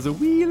 Since Adam was a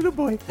wee little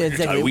boy.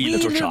 Exactly, a wee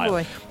little child.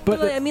 Boy.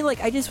 But I mean, like,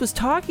 I just was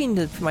talking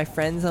to my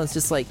friends, and I was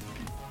just like,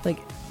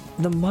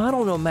 the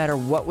model, no matter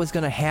what was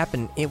going to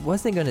happen, it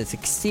wasn't going to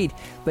succeed,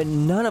 but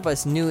none of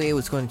us knew it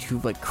was going to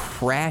like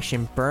crash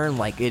and burn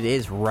like it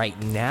is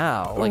right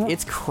now. Like,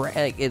 it's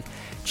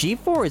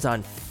G4 is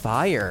on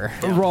fire.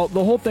 Well,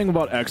 the whole thing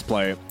about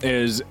X-Play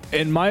is,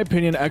 in my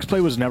opinion,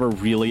 X-Play was never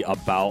really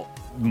about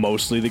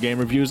mostly the game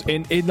reviews.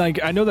 And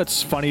like, I know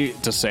that's funny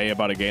to say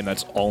about a game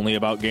that's only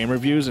about game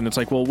reviews, and it's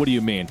like, well, what do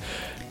you mean?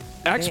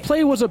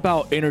 X-Play was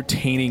about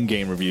entertaining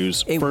game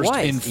reviews first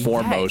and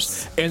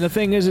foremost. Yes. And the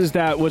thing is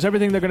that, was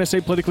everything they're going to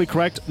say politically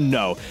correct?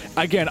 No.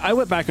 Again, I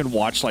went back and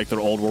watched like their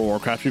old World of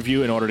Warcraft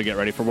review in order to get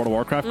ready for World of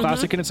Warcraft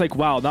Classic, and it's like,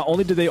 wow, not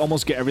only did they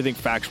almost get everything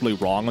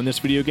factually wrong on this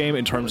video game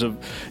in terms of,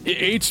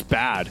 it's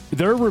bad.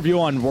 Their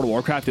review on World of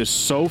Warcraft is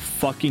so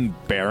fucking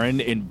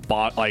barren and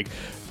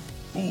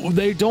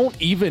they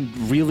don't even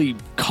really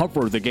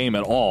cover the game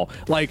at all.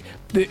 Like,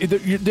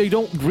 they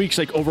don't reach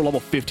like over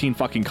level 15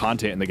 fucking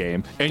content in the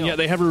game, and yet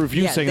they have a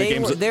review saying the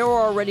game's... They were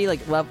already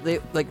like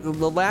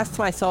the last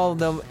time I saw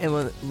them, and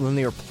when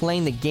they were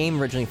playing the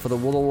game originally for the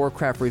World of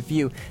Warcraft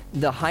review,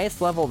 the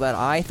highest level that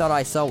I thought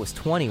I saw was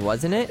 20,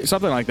 wasn't it?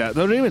 Something like that.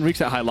 They don't even reach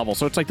that high level,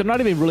 so it's like they're not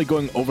even really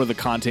going over the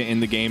content in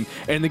the game,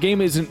 and the game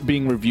isn't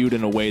being reviewed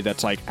in a way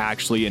that's like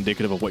actually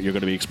indicative of what you're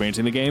going to be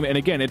experiencing in the game. And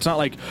again, it's not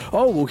like,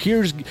 oh, well,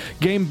 here's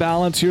game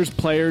balance, here's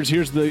players,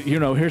 here's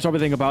here's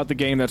everything about the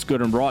game that's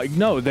good and raw.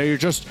 No,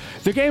 they're just,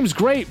 the game's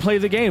great, play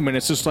the game. And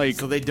it's just like,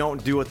 so they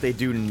don't do what they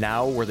do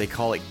now where they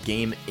call it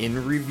game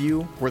in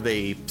review, where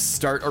they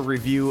start a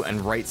review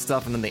and write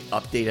stuff and then they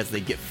update as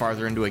they get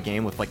farther into a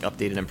game with like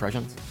updated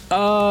impressions.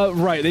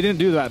 Right, they didn't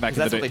do that back in the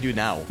day. That's what they do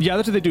now. Yeah,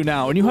 that's what they do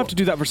now, and you have to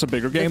do that for some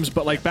bigger games,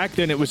 but like back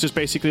then it was just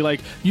basically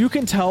like, you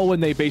can tell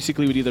when they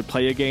basically would either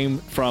play a game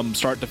from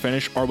start to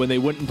finish or when they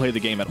wouldn't play the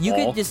game at all. You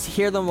could just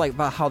hear them like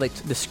about how they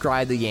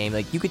describe the game.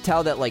 Like, you could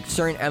tell that like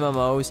certain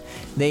MMOs,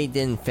 they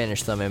didn't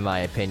finish them, in my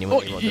opinion.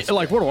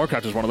 Like World of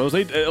Warcraft is one of those.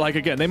 They like,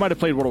 again, they might have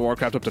played World of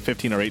Warcraft up to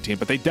 15 or 18,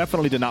 but they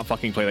definitely did not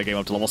fucking play that game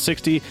up to level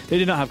 60. They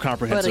did not have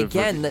comprehensive... But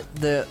again,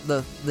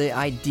 the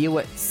idea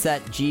what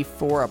set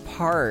G4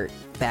 apart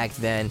back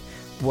then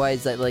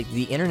was that like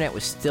the internet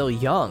was still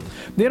young.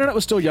 The internet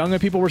was still young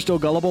and people were still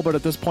gullible, but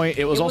at this point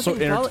it was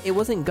it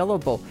wasn't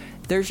gullible.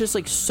 There's just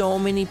like so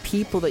many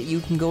people that you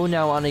can go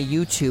now on a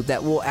YouTube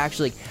that will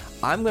actually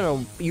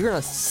you're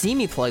gonna see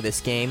me play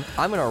this game.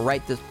 I'm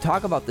gonna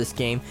talk about this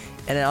game,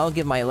 and then I'll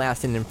give my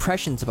lasting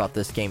impressions about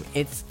this game.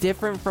 It's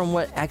different from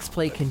what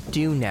XPlay can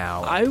do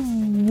now. I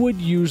would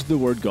use the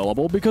word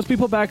gullible because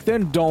people back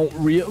then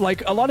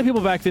a lot of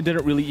people back then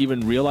didn't really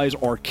even realize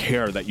or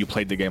care that you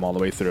played the game all the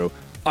way through.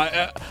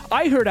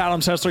 I heard Adam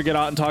Sessler get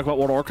out and talk about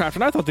World of Warcraft,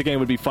 and I thought the game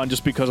would be fun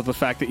just because of the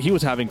fact that he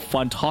was having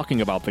fun talking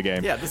about the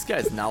game. Yeah, this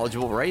guy's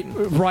knowledgeable, right?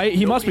 Right,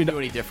 he must be know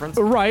any difference.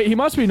 Right, he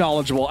must be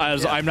knowledgeable.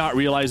 As I'm not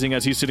realizing,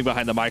 as he's sitting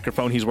behind the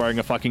microphone, he's wearing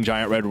a fucking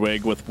giant red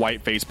wig with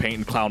white face paint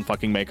and clown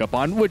fucking makeup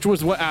on, which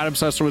was what Adam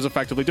Sessler was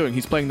effectively doing.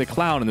 He's playing the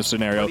clown in this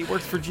scenario. But he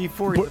works for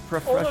G4. He's a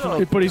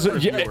professional. But he's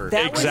reviewer.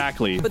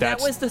 exactly. That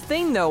was the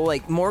thing, though.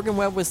 Like Morgan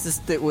Webb was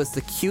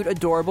the cute,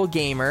 adorable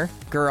gamer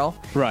girl.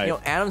 Right. You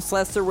know, Adam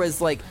Sessler was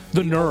like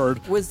the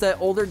nerd. Was the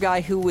older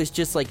guy who was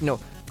just like,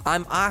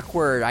 I'm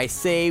awkward. I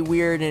say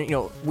weird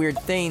and weird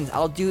things.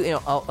 I'll do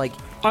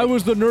I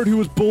was the nerd who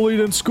was bullied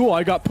in school.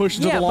 I got pushed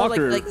into the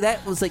locker.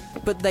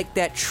 But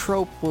that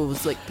trope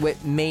was like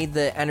what made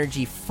the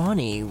energy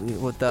funny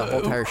with the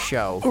whole entire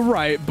show.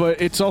 Right, but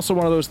it's also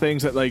one of those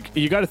things that like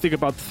you got to think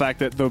about the fact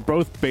that they're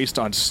both based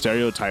on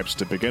stereotypes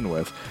to begin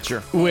with.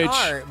 Sure.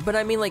 But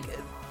I mean like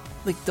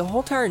the whole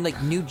entire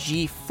new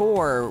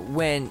G4,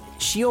 when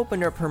she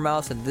opened up her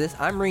mouth and said,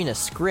 I'm reading a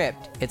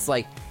script. It's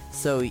like,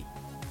 so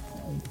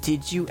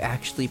did you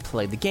actually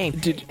play the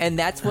game? And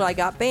that's what I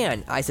got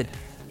banned. I said,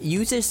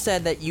 you just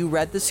said that you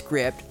read the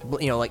script,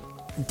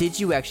 did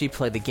you actually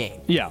play the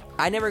game? Yeah.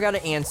 I never got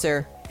an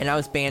answer, and I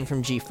was banned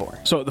from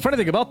G4. So the funny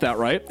thing about that,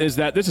 right, is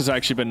that this has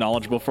actually been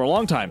knowledgeable for a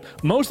long time.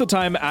 Most of the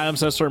time, Adam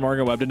Sessler and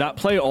Morgan Webb did not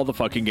play all the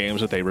fucking games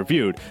that they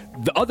reviewed.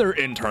 The other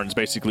interns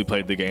basically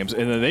played the games,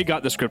 and then they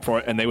got the script for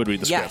it, and they would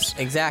read the scripts. Yes,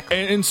 exactly.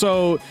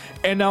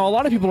 And now a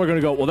lot of people are going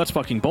to go, well, that's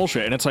fucking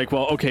bullshit. And it's like,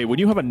 well, okay, when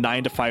you have a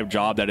 9-to-5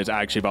 job that is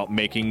actually about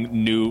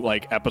making new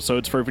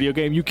episodes for a video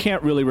game, you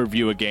can't really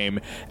review a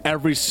game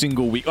every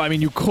single week. I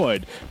mean, you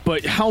could,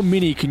 but how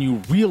many can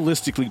you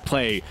realistically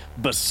play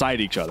beside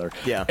each other?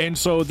 Yeah. And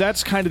so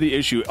that's kind of the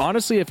issue.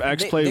 Honestly, if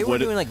XPlay they were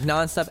doing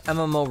nonstop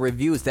MMO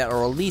reviews that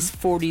are at least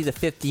 40 to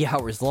 50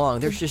 hours long.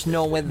 There's just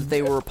no way that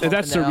they were pumping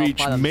that's to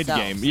reach mid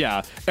themselves. game,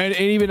 yeah. And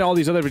even all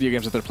these other video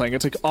games that they're playing,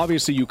 it's like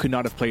obviously you could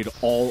not have played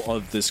all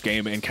of this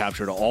game and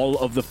captured all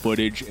of the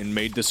footage and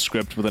made this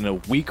script within a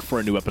week for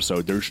a new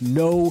episode. There's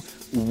no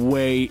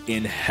way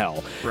in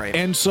hell. Right.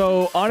 And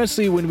so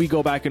honestly, when we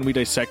go back and we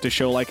dissect a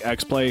show like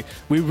XPlay,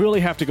 we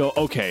really have to go,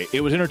 okay, it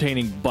was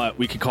entertaining, but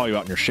we could call you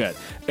out on your shit.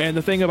 And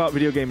the thing about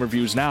video game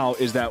reviews now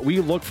is that we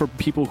look for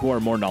people who are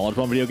more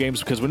knowledgeable on video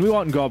games, because when we go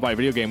out and go out buy a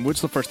video game, what's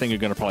the first thing you're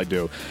going to probably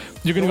do?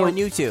 You're going to go on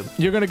YouTube.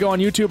 You're going to go on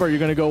YouTube, or you're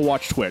going to go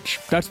watch Twitch.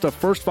 That's the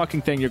first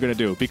fucking thing you're going to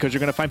do, because you're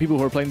going to find people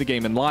who are playing the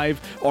game in live,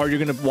 or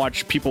you're going to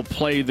watch people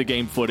play the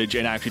game footage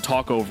and actually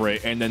talk over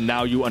it, and then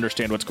now you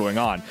understand what's going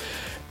on.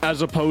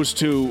 As opposed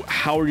to,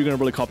 how are you going to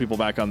really call people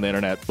back on the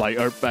internet, back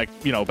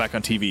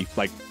on TV,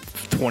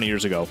 20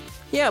 years ago?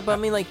 Yeah, but I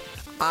mean,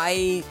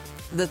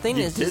 the thing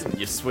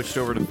you switched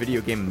over to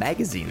video game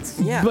magazines.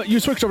 Yeah. But you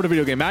switched over to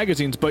video game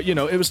magazines, but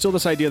it was still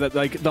this idea that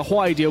the whole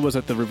idea was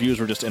that the reviews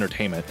were just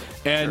entertainment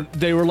and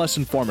they were less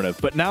informative.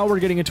 But now we're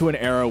getting into an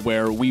era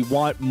where we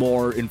want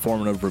more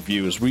informative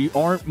reviews. We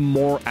aren't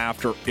more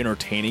after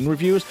entertaining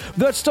reviews.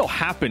 That still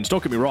happens,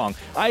 don't get me wrong.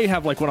 I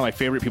have one of my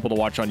favorite people to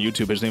watch on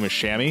YouTube. His name is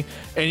Shammy,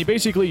 and he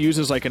basically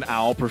uses an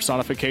owl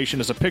personification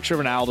as a picture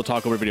of an owl to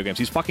talk over video games.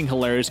 He's fucking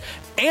hilarious,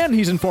 and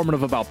he's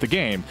informative about the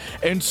game.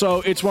 And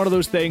so it's one of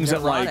those things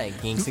that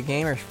Geeks and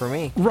Gamers for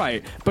me.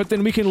 Right. But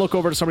then we can look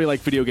over to somebody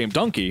like Video Game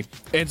Donkey,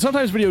 and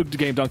sometimes Video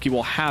Game Donkey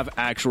will have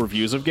actual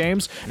reviews of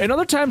games, and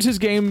other times his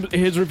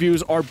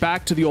reviews are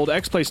back to the old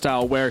XPlay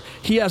style, where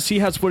he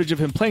has footage of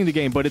him playing the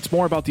game, but it's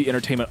more about the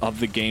entertainment of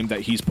the game that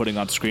he's putting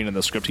on screen and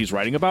the script he's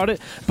writing about it,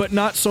 but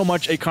not so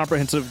much a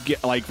comprehensive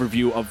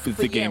review of if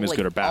the game is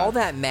good or bad. All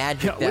that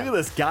magic. Look at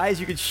this, guys.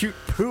 You could shoot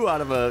poo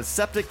out of a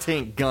septic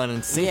tank gun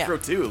in Saints Row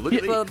 2. Look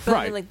at but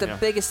I mean, the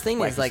biggest thing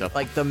is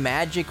the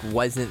magic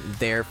wasn't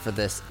there for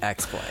this XPlay.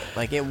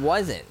 It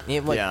wasn't.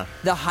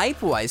 The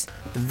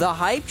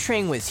hype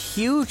train was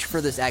huge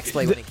for this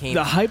XPlay when it came.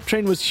 The hype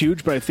train was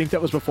huge, but I think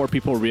that was before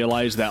people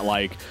realized that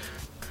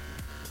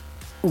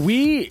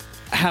we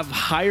have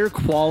higher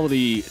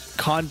quality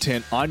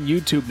content on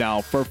YouTube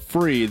now for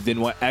free than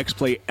what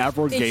XPlay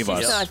ever gave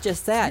us. It's not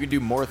just that. You can do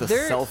more with a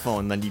cell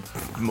phone than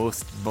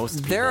most people.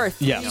 There are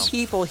three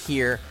people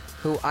here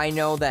who I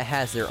know that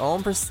has their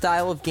own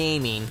style of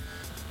gaming,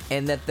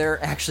 and that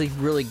they're actually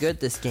really good at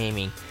this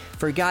gaming.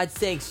 For God's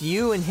sakes,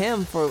 you and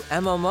him, for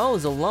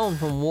MMOs alone,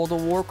 from World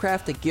of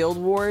Warcraft to Guild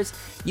Wars,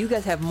 you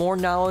guys have more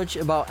knowledge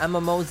about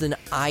MMOs than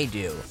I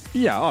do.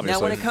 Yeah, obviously.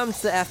 Now, when it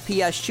comes to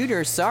FPS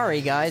shooters,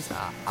 sorry guys,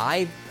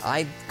 I've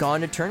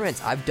gone to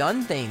tournaments. I've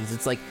done things.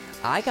 It's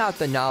I got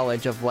the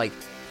knowledge of what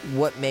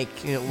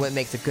makes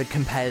a good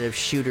competitive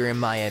shooter, in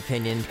my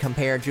opinion,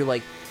 compared to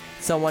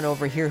someone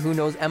over here who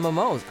knows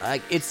MMOs.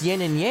 Like, it's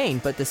yin and yang,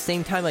 but at the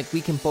same time, like,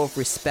 we can both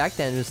respect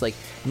and just like,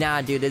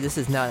 nah, dude, this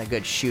is not a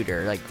good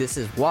shooter. Like, this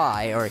is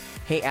why. Or,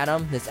 hey,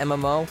 Adam, this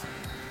MMO,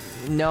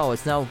 no,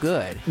 it's not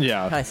good.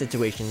 Yeah. Kind of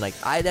situation. Like,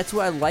 that's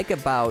what I like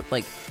about,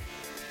 like,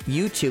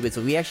 YouTube, is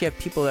we actually have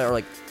people that are,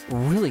 like,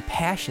 really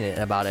passionate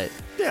about it.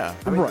 Yeah,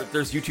 I mean,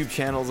 there's YouTube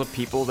channels of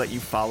people that you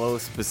follow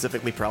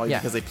specifically probably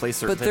because they play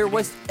certain. But there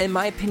was, in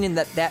my opinion,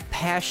 that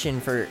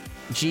passion for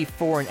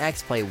G4 and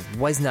X-Play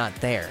was not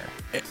there.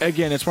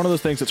 Again, it's one of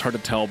those things that's hard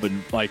to tell, but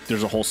like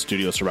there's a whole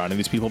studio surrounding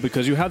these people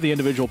because you have the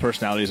individual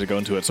personalities that go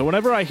into it. So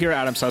whenever I hear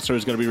Adam Sessler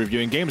is going to be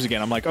reviewing games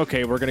again, I'm like,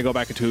 okay, we're going to go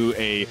back into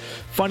a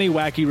funny,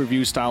 wacky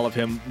review style of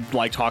him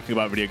like talking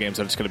about video games,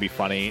 and it's going to be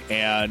funny,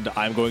 and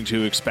I'm going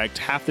to expect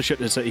half the shit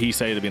that he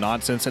say to be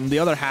nonsense, and the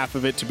other half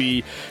of it to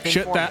be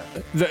shit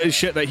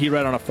that he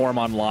read on a forum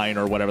online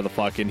or whatever the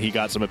fuck, and he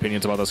got some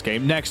opinions about this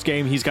game. Next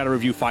game, he's got to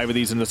review 5 of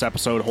these in this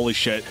episode. Holy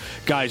shit,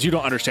 guys, you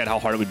don't understand how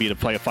hard it would be to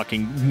play a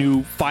fucking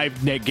new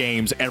 5 net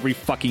games every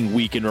fucking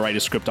week and write a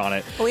script on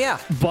it. Oh yeah.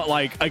 But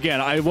like,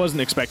 again, I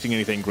wasn't expecting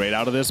anything great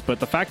out of this,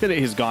 but the fact that it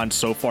has gone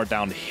so far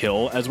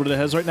downhill as what it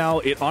has right now,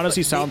 it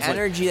honestly sounds like the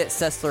energy that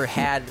Sessler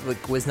had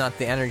was not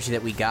the energy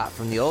that we got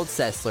from the old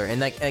Sessler.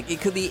 And like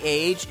it could be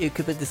age, it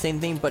could be the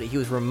same thing, but he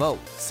was remote.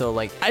 So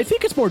like, I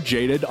think it's more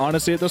jaded,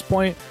 honestly, at this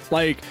point.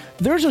 Like,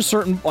 there's a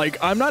certain, like,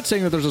 I'm not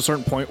saying that there's a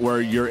certain point where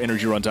your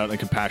energy runs out and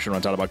compassion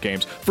runs out about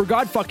games. For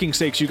God fucking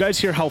sakes, you guys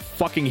hear how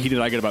fucking heated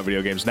I get about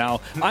video games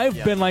now.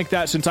 I've been like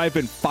that since I've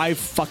been 5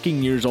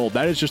 fucking years old.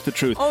 That is just the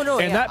truth. Oh no,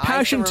 and that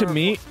passion to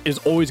me is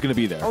always going to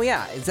be there. Oh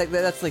yeah, it's like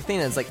that's the thing.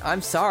 It's like,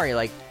 I'm sorry,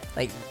 like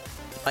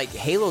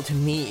Halo to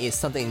me is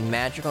something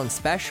magical and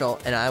special,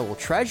 and I will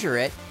treasure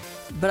it.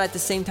 But at the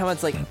same time,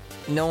 it's like,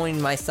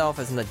 knowing myself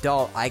as an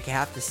adult, I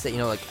have to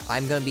say, like,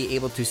 I'm going to be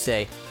able to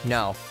say,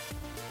 no,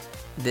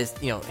 this,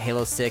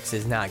 Halo 6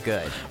 is not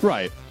good.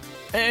 Right.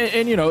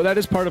 And that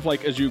is part of,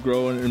 like, as you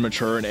grow and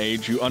mature in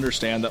age, you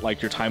understand that,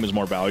 like, your time is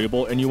more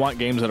valuable and you want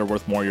games that are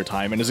worth more of your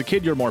time. And as a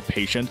kid, you're more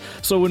patient.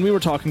 So when we were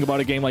talking about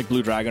a game like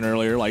Blue Dragon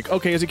earlier, like,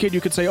 okay, as a kid, you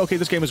could say, okay,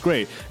 this game is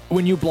great.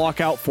 When you block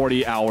out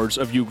 40 hours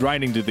of you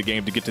grinding to the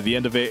game to get to the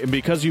end of it, and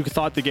because you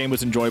thought the game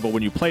was enjoyable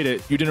when you played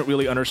it, you didn't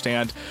really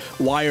understand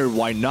why or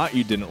why not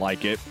you didn't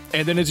like it.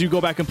 And then as you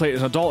go back and play it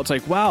as an adult, it's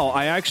like, wow,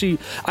 I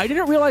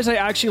didn't realize I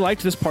actually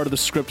liked this part of the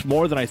script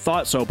more than I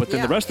thought so, but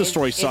then the rest of the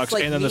story sucks,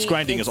 like, and then this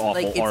grinding is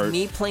awful. Like, it's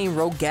me playing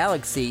Rogue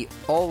Galaxy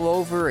all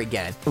over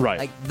again. Right.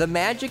 Like, the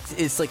magic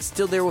is, like,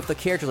 still there with the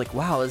characters. Like,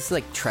 wow, this is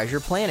like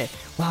Treasure Planet.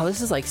 Wow, this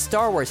is like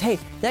Star Wars. Hey,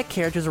 that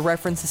character's a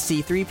reference to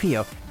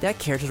C-3PO. That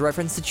character's a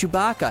reference to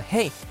Chewbacca.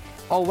 Hey,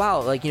 oh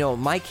wow, like,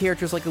 my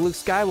character's like a Luke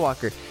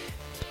Skywalker.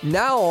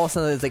 Now all of a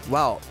sudden it's like,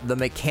 wow, the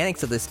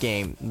mechanics of this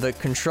game, the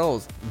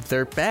controls,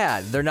 they're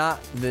bad. They're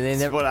not.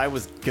 That's what I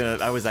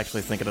was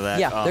actually thinking of that.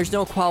 Yeah, there's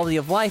no quality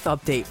of life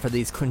update for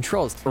these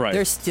controls. Right.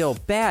 They're still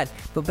bad.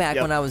 But back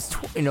when I was,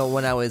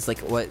 when I was like,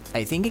 what,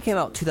 I think it came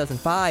out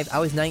 2005. I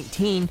was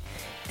 19,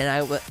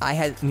 and I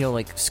had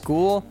like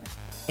school,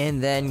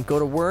 and then go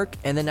to work,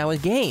 and then I was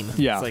game.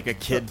 Yeah, it's like a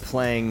kid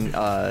playing.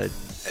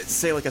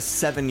 Say like a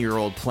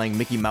 7-year-old playing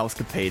Mickey Mouse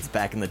Capades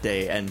back in the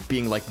day and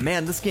being like,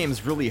 man, this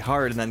game's really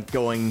hard, and then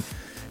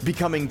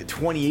becoming the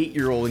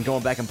 28-year-old and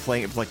going back and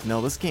playing it like, no,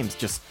 this game's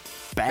just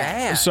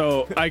bad.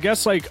 So I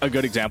guess like a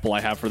good example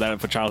I have for that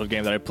of a childhood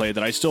game that I played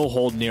that I still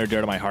hold near dear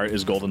to my heart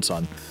is Golden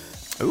Sun.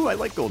 Ooh, I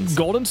like Golden Sun.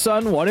 Golden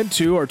Sun 1 and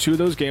 2 are 2 of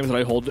those games that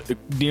I hold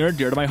near and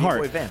dear to my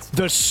heart.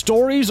 The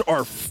stories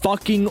are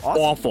fucking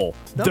awful.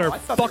 No, They're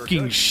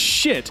fucking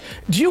shit.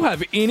 Do you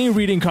have any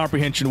reading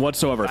comprehension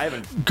whatsoever?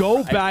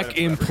 Go back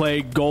and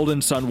play Golden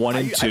Sun 1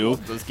 and 2. I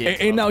love those games.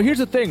 And now here's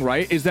the thing,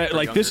 right? Is that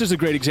like this is a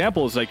great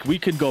example. Is like we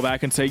could go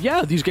back and say,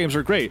 yeah, these games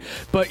are great.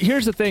 But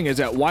here's the thing: is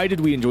that why did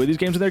we enjoy these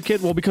games when they were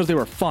kid? Well, because they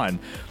were fun.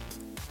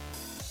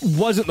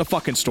 Wasn't the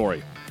fucking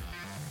story.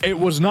 It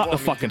was not the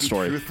fucking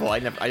story. Truthful, I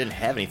didn't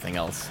have anything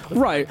else.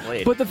 Right,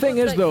 but the thing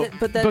is, though...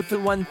 But that's the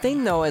one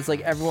thing, though, is,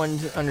 like,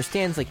 everyone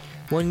understands, like,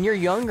 when you're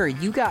younger,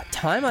 you got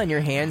time on your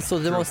hands, so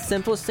the most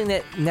simplest thing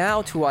that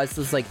now to us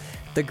is, like,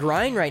 the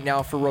grind right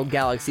now for Rogue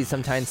Galaxy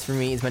sometimes for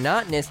me is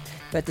monotonous,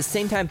 but at the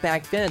same time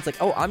back then, it's like,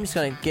 oh, I'm just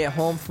gonna get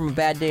home from a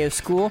bad day of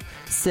school,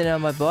 sit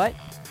on my butt,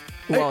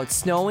 while it's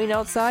snowing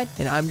outside,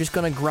 and I'm just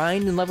gonna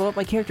grind and level up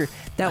my character.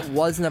 That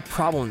wasn't a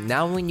problem.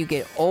 Now when you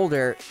get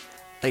older...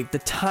 Like, the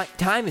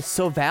time is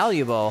so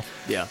valuable.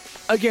 Yeah.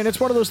 Again, it's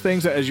one of those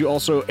things that as you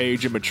also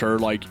age and mature,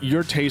 like,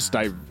 your tastes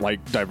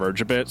diverge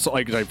a bit, so,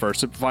 like,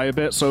 diversify a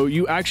bit, so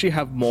you actually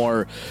have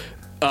more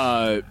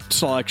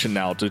selection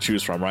now to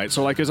choose from, right?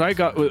 So, like, as I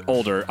got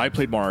older, I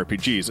played more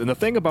RPGs, and the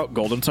thing about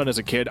Golden Sun as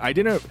a kid, I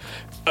didn't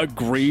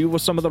agree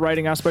with some of the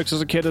writing aspects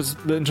as a kid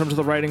in terms of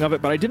the writing of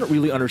it, but I didn't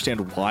really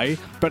understand why.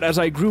 But as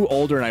I grew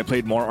older and I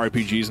played more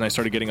RPGs and I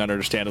started getting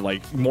understanding,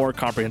 like, more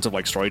comprehensive,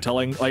 like,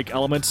 storytelling, like,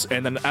 elements,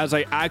 and then as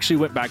I actually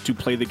went back to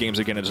play the games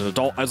again as an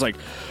adult, I was like,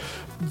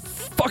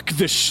 fuck,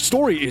 this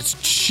story is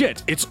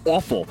shit. It's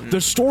awful.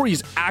 The story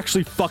is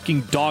actually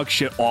fucking dog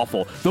shit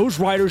awful. Those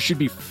writers should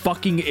be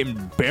fucking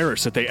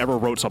embarrassed that they ever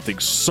wrote something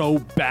so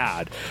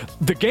bad.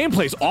 The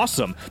gameplay's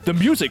awesome. The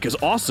music is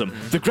awesome.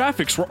 The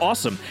graphics were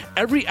awesome.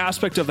 Every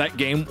aspect of that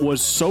game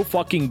was so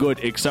fucking good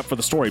except for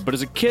the story. But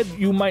as a kid,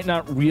 you might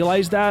not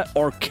realize that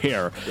or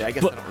care. Yeah, I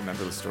guess I don't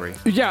remember the story.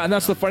 Yeah, and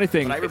that's the funny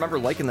thing. But I remember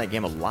liking that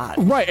game a lot.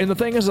 Right, and the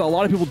thing is that a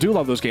lot of people do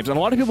love those games, and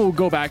a lot of people will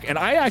go back, and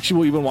I actually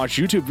will even watch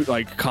YouTube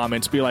like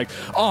comments be like,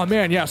 oh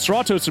man, yeah,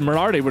 Stratos and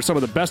Menardi were some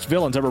of the best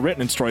villains ever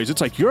written in stories.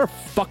 It's like, you're a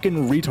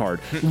fucking retard.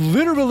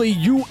 Literally,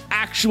 you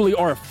actually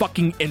are a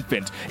fucking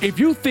infant. If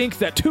you think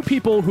that two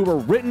people who were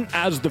written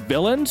as the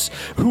villains,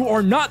 who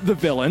are not the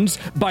villains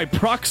by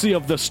proxy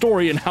of the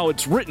story and how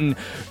it's written,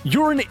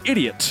 you're an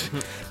idiot.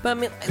 But I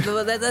mean,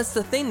 that's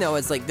the thing though,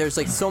 is like, there's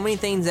like so many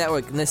things that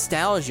like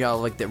nostalgia,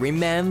 like that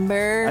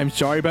remember. I'm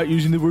sorry about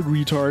using the word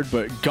retard,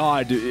 but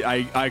God,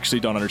 I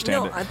actually don't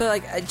understand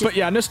it. But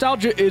yeah,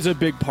 nostalgia is a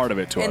big part of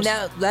it to us.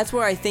 And that's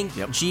where I think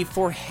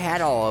G4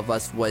 had all of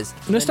us was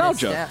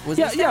nostalgia.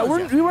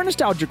 nostalgia. We were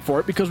nostalgic for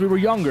it because we were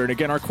younger, and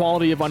again, our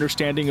quality of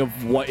understanding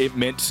of what it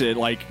meant to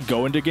like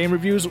go into game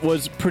reviews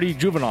was pretty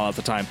juvenile at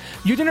the time.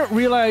 You didn't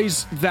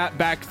realize that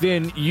back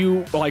then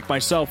you, like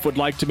myself, would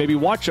like to maybe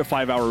watch a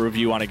 5-hour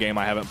review on a game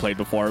I haven't played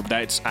before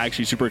that's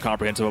actually super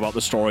comprehensive about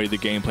the story, the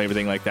gameplay,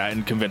 everything like that,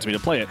 and convince me to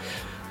play it.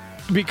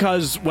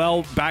 Because,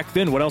 well, back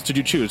then, what else did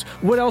you choose?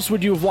 What else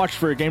would you have watched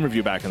for a game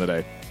review back in the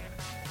day?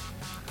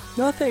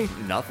 Nothing.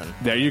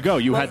 There you go.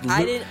 You had.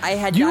 I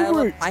had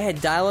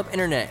dial-up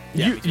internet.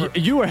 Yeah,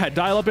 you had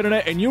dial-up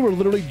internet, and you were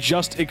literally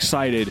just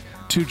excited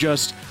to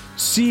just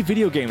see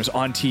video games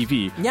on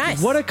TV.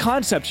 Yes. What a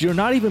concept. You're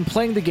not even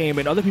playing the game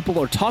and other people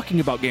are talking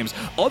about games.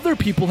 Other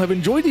people have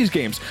enjoyed these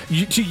games.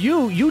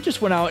 You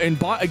just went out and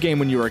bought a game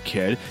when you were a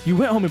kid. You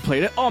went home and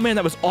played it. Oh man,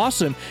 that was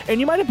awesome. And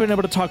you might have been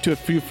able to talk to a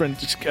few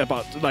friends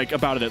about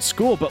it at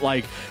school, but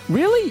like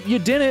really you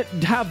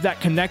didn't have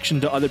that connection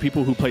to other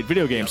people who played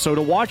video games. So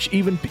to watch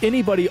even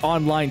anybody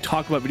online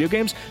talk about video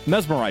games,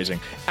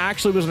 mesmerizing.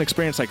 Actually was an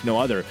experience like no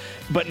other.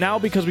 But now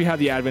because we have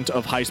the advent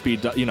of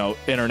high-speed,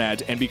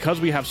 internet, and because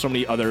we have so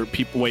many other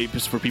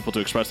ways for people to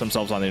express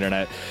themselves on the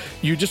internet,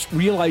 you just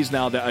realize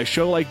now that a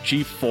show like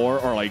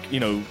G4 or like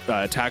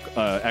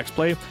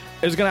X-Play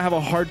is going to have a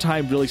hard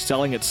time really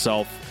selling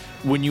itself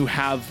when you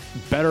have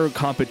better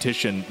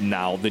competition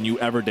now than you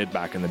ever did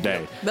back in the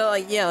day.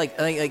 But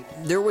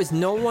like there was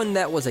no one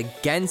that was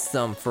against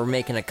them for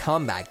making a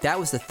comeback. That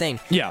was the thing.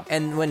 Yeah.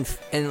 And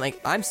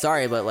I'm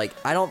sorry, but like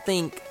I don't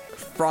think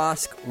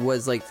Frost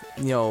was like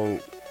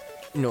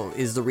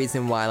is the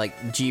reason why like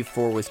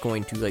G4 was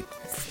going to like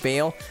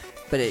fail.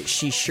 But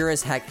she sure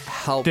as heck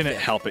helped. Didn't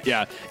help it,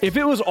 yeah. If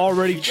it was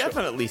already, she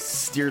definitely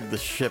steered the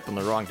ship in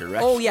the wrong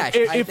direction. Oh yeah,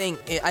 I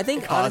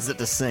think caused it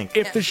to sink.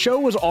 If the show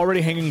was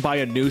already hanging by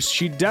a noose,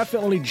 she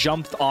definitely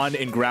jumped on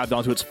and grabbed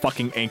onto its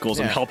fucking ankles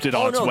and helped it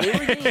on its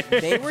way.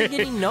 They were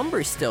getting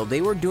numbers still.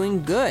 They were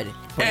doing good.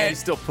 But he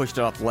still pushed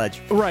it off the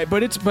ledge. Right,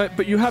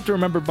 but you have to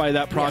remember by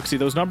that proxy,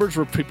 those numbers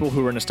were people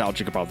who were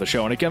nostalgic about the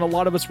show. And again, a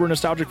lot of us were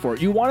nostalgic for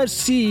it. You want to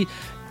see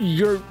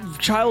your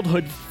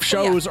childhood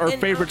shows or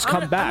favorites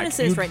come back. I'm going to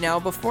say this right now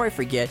before I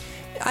forget.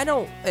 I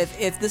don't.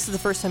 If this is the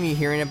first time you're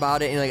hearing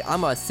about it, and like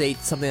I'm gonna say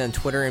something on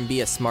Twitter and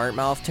be a smart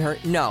mouth to her.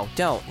 No,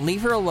 don't.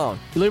 Leave her alone.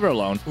 Leave her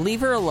alone.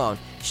 Leave her alone.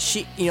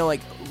 She,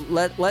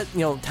 let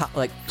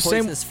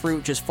poisonous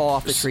fruit just fall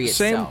off the tree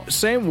itself.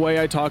 Same way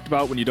I talked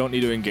about when you don't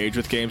need to engage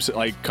with games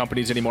like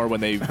companies anymore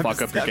when they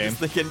fuck up your game. I'm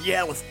just thinking,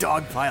 yeah, let's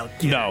dogpile.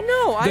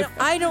 No,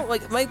 I don't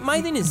like.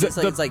 My thing is this.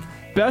 It's like.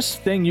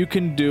 Best thing you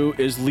can do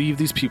is leave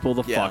these people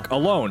the fuck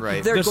alone.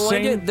 Right.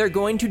 They're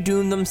going to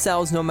doom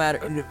themselves no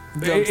matter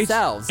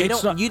themselves. They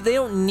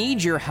don't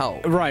need your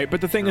help. Right,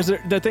 but the thing is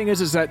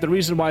that the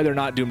reason why they're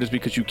not doomed is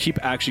because you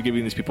keep actually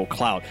giving these people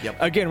clout. Yep.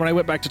 Again, when I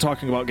went back to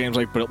talking about games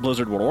like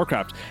Blizzard World of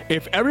Warcraft,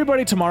 if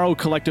everybody tomorrow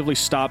collectively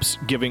stops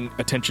giving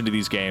attention to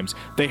these games,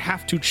 they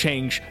have to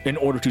change in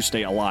order to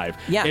stay alive.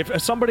 Yeah. If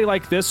somebody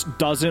like this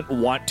doesn't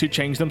want to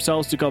change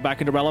themselves to go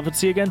back into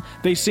relevancy again,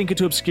 they sink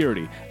into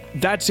obscurity.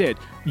 That's it.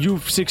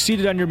 You've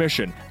succeeded on your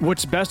mission.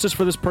 What's best is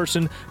for this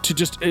person to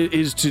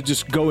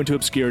just go into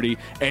obscurity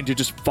and to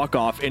just fuck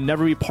off and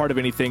never be part of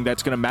anything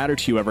that's going to matter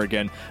to you ever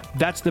again.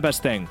 That's the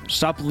best thing.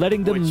 Stop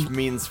letting them. Which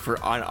means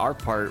on our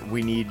part,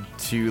 we need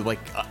to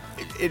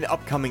in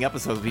upcoming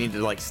episodes, we need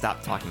to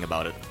stop talking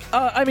about it.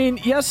 I mean,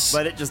 yes.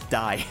 Let it just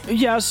die.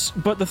 Yes,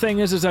 but the thing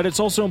is that it's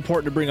also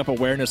important to bring up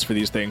awareness for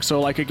these things.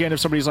 So, again, if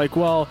somebody's like,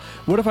 well,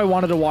 what if I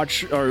wanted to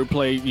watch or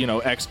play,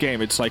 X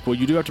game? It's like, well,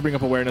 you do have to bring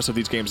up awareness of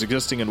these games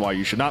existing and why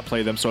you should not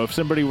play them. So if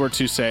somebody were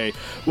to say,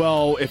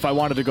 well, if I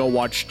wanted to go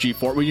watch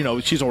G4, well,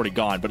 she's already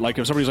gone. But,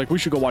 if somebody's like, we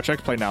should go watch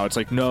X-Play now, it's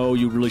like, no,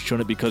 you really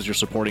shouldn't because you're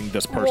supporting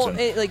this person.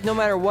 Well, no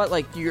matter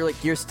what,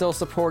 you're still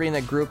supporting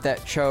the group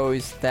that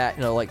chose that,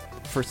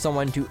 for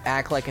someone to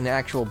act like an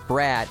actual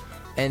brat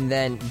and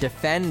then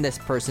defend this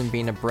person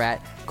being a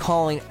brat,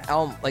 calling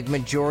out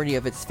majority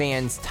of its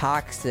fans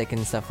toxic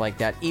and stuff like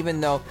that, even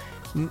though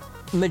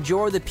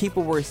majority of the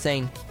people were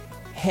saying,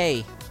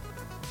 hey,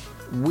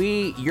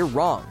 you're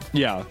wrong.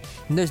 Yeah.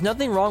 And there's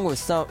nothing wrong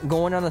with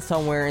going on to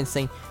somewhere and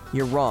saying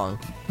you're wrong.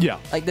 Yeah.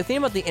 Like, the thing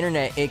about the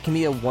internet, it can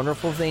be a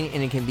wonderful thing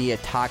and it can be a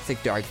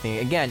toxic, dark thing.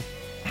 Again,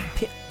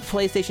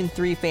 PlayStation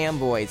 3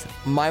 fanboys.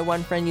 My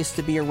one friend used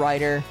to be a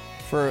writer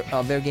for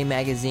Video Game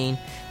Magazine.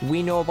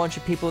 We know a bunch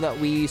of people that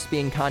we used to be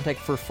in contact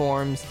for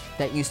forums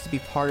that used to be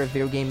part of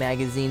Video Game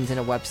Magazines and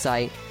a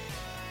website.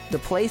 The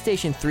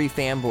PlayStation 3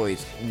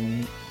 fanboys,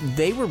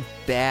 they were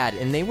bad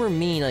and they were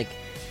mean. Like,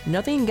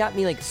 nothing got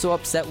me like so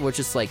upset, which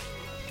is like,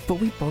 but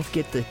we both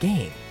get the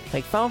game.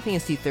 Like Final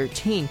Fantasy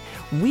 13,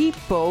 we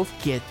both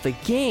get the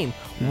game.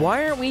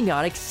 Why aren't we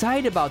not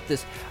excited about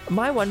this?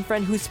 My one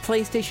friend who's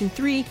PlayStation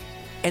 3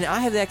 and I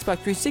have the Xbox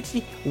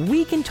 360,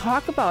 we can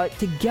talk about it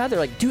together.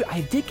 Like, dude,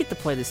 I did get to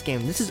play this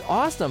game. This is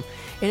awesome.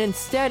 And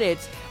instead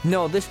it's,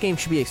 no, this game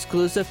should be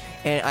exclusive,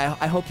 and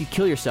I hope you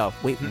kill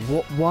yourself. Wait,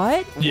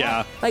 what?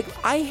 Yeah. Like,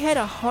 I had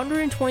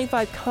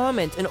 125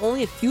 comments, and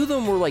only a few of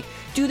them were like,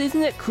 dude,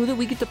 isn't it cool that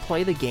we get to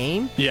play the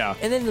game? Yeah.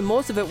 And then the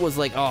most of it was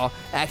like, oh,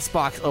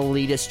 Xbox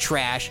elitist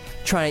trash,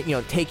 trying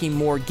to, taking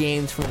more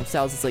games for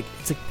themselves. It's like,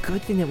 it's a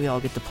good thing that we all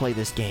get to play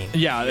this game.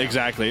 Yeah,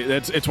 exactly.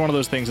 It's one of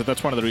those things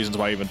that's one of the reasons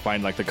why I even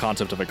find like the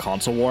concept of a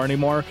console war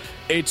anymore.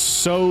 It's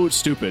so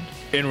stupid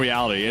in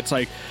reality. It's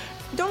like,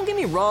 don't get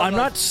me wrong. I'm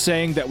not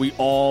saying that we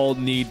all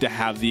need to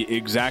have the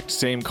exact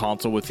same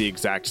console with the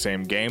exact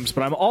same games,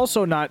 but I'm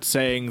also not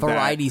saying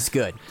variety's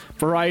good.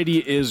 Variety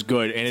is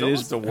good, and it's it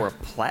almost is a war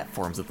of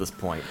platforms at this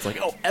point. It's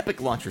like, oh,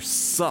 Epic Launcher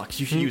sucks.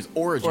 You should use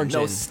Origin.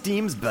 No,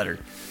 Steam's better.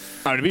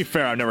 To be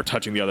fair, I'm never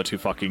touching the other two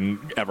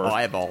fucking ever. Oh,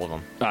 I have all of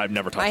them. I've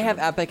never touched them. I have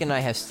Epic and I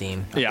have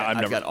Steam. Yeah,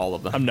 I've got all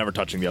of them. I'm never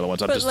touching the other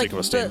ones. I'm just sticking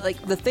with Steam. But,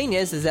 like, the thing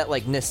is that,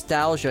 like,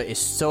 nostalgia is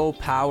so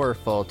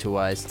powerful to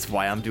us. That's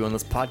why I'm doing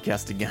this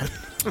podcast again.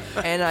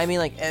 And I mean,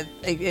 like,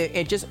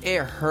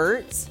 it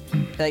hurts.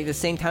 Like, at the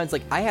same time, it's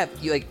like,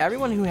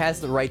 everyone who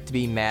has the right to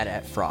be mad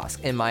at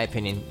Frost, in my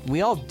opinion,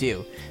 we all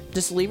do.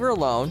 Just leave her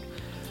alone.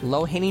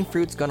 Low-hanging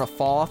fruit's gonna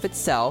fall off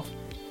itself.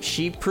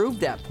 She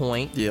proved that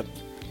point. Yep.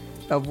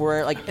 Of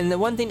where, like, and the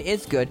one thing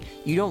is good,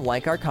 you don't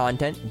like our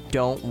content,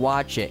 don't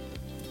watch it.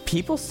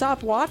 People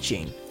stop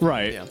watching.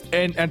 Right. Yeah.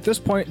 And at this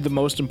point, the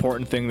most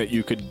important thing that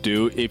you could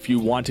do if you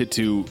wanted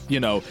to,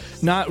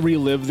 not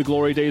relive the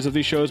glory days of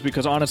these shows,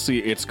 because honestly,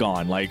 it's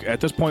gone. Like, at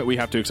this point, we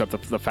have to accept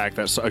the fact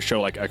that a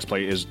show like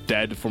X-Play is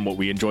dead from what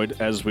we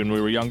enjoyed as when we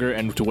were younger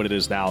and to what it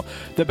is now.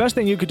 The best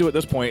thing you could do at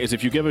this point is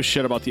if you give a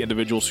shit about the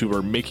individuals who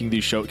are making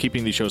these shows,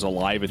 keeping these shows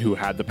alive, and who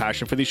had the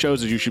passion for these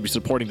shows, is you should be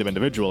supporting them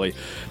individually.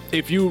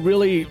 If you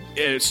really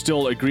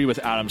still agree with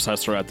Adam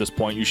Sessler at this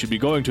point, you should be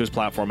going to his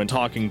platform and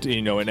talking to,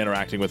 and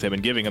interacting with him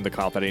and giving him the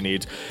clout that he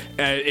needs.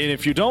 And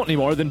if you don't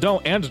anymore, then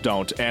don't, and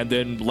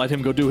then let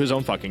him go do his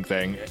own fucking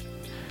thing.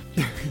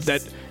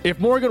 That if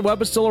Morgan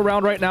Webb is still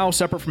around right now,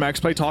 separate from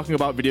X-Play, talking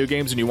about video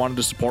games, and you wanted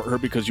to support her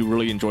because you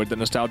really enjoyed the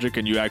nostalgic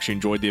and you actually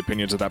enjoyed the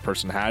opinions that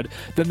person had,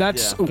 then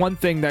that's one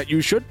thing that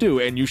you should do,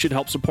 and you should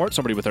help support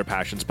somebody with their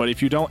passions. But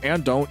if you don't,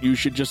 you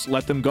should just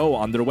let them go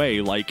on their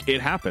way. Like,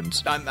 it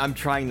happens. I'm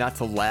trying not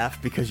to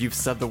laugh because you've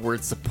said the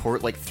word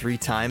support like 3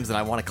 times, and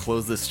I want to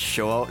close this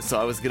show out.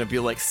 So I was going to be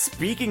like,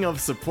 speaking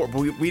of support, but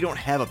we don't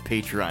have a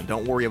Patreon.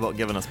 Don't worry about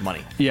giving us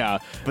money. Yeah.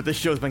 But this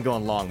show's been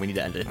going long. We need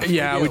to end it.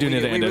 Yeah, we do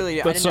need to end it.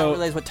 Really, I did not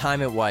realize what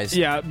time it was.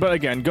 Yeah, but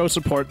again, go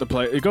support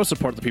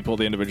the people,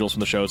 the individuals from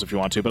the shows if you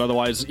want to. But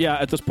otherwise,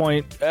 at this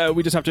point,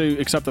 we just have to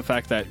accept the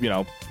fact that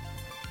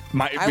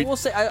I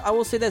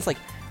will say this: like,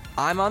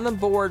 I'm on the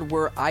board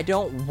where I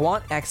don't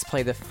want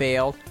X-Play to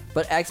fail,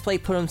 but X-Play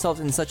put themselves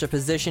in such a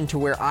position to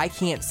where I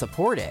can't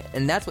support it,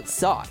 and that's what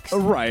sucks.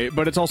 Right,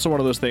 but it's also one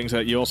of those things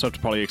that you also have to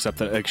probably accept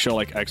that a show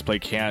like X-Play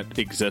can't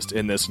exist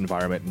in this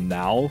environment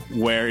now,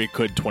 where it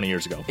could 20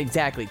 years ago.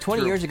 Exactly.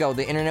 20 years ago,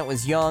 the internet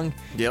was young.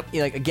 Yep.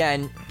 Like,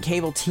 again,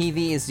 cable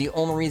TV is the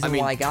only reason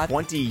why I got...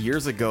 20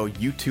 years ago,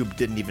 YouTube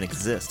didn't even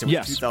exist. It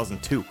was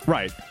 2002.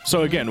 Right.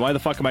 So again, why the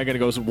fuck am I going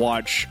to go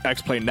watch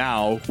X-Play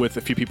now with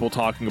a few people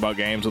talking about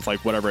games with,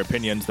 like, whatever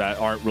opinions that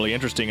aren't really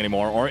interesting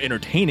anymore or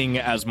entertaining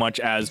as much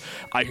as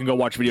I can go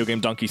watch Video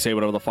Game Donkey say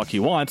whatever the fuck he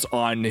wants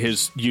on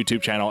his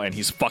YouTube channel, and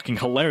he's fucking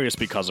hilarious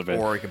because of it.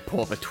 Or I can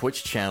pull up a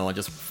Twitch channel and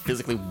just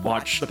physically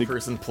watch the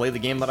person play the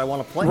game that I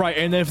want to play. Right,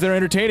 and if they're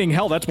entertaining,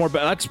 hell, that's more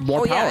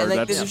power. Yeah, and,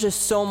 like, there's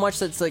just so much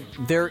that's like,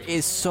 there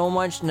is so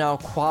much now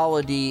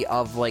quality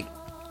of, like,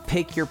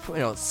 pick your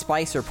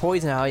spice or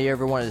poison, how you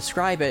ever want to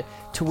describe it,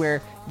 to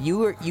where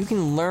you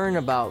can learn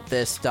about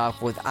this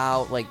stuff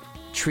without, like,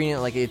 treating it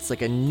like it's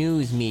like a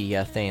news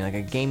media thing, like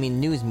a gaming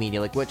news media,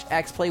 like which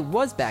X-Play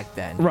was back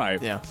then. Right.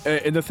 Yeah.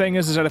 And the thing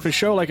is that if a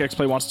show like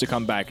X-Play wants to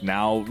come back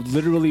now,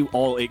 literally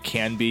all it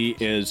can be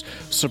is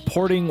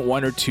supporting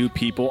 1 or 2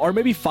 people, or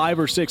maybe 5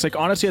 or 6. Like,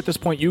 honestly, at this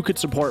point, you could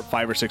support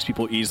 5 or 6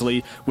 people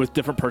easily with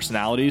different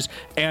personalities,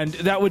 and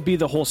that would be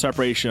the whole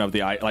separation of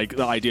the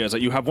idea is that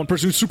you have one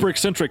person who's super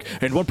eccentric,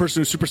 and one person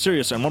who's super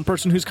serious, and one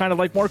person who's kind of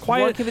like more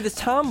quiet. One could be this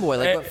tomboy,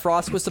 like what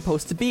Frost was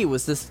supposed to be,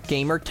 was this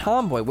gamer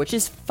tomboy, which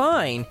is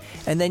fine.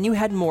 And then you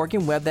had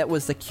Morgan Webb, that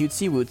was the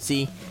cutesy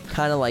wootsy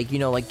kind of like,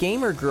 like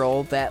gamer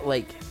girl that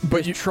like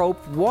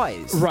trope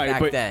was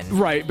back then.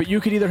 Right, but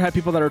you could either have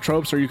people that are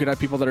tropes, or you could have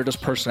people that are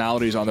just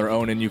personalities on their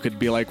own, and you could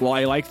be like, well,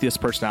 I like this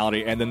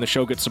personality, and then the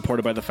show gets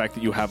supported by the fact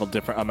that you have a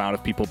different amount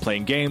of people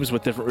playing games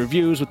with different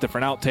reviews, with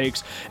different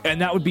outtakes,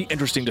 and that would be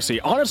interesting to see.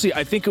 Honestly,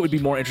 I think it would be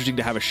more interesting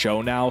to have a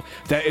show now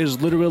that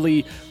is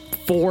literally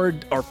 4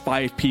 or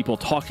 5 people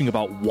talking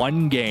about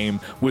one game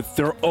with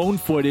their own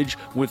footage,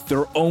 with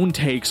their own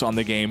takes on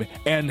the game,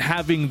 and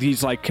having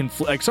these like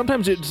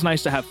sometimes it's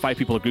nice to have 5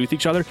 people agree with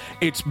each other.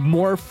 It's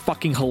more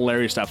fucking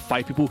hilarious to have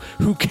 5 people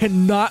who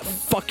cannot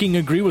fucking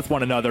agree with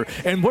one another,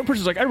 and one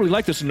person's like, I really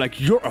like this, and like,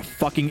 you're a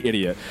fucking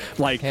idiot.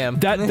 Like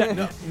that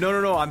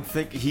No.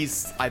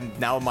 I'm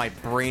now my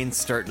brain's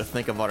starting to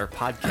think about our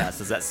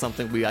podcast. Is that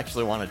something we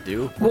actually want to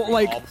do? Well,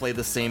 we all play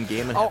the same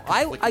game and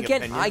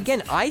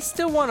I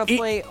still want to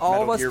play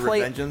all of us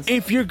play.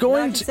 If you're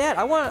going to that,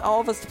 I want all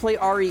of us to play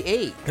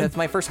RE8. That's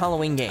my first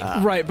Halloween game.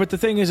 Right, but the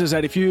thing is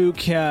that if you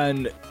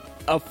can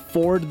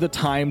afford the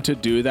time to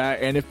do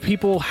that, and if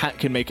people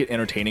can make it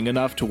entertaining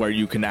enough to where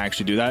you can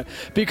actually do that,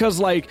 because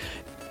like,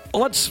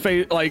 let's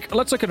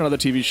look at another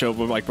TV show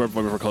like where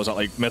we close out,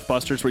 like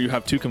Mythbusters, where you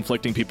have 2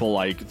 conflicting people,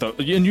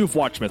 and you've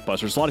watched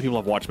Mythbusters. A lot of people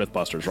have watched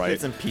Mythbusters, right?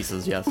 Bits and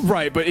pieces, yes.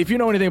 Right, but if you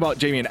know anything about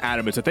Jamie and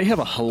Adam, it's that they have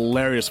a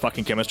hilarious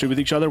fucking chemistry with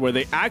each other, where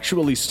they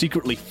actually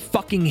secretly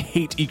fucking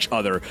hate each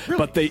other.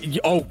 Really?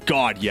 But oh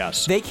god,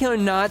 yes, they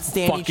cannot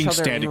stand each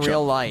other in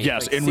real life.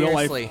 Yes, in real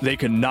life they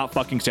cannot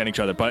fucking stand each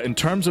other. But in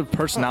terms of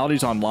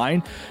personalities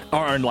online,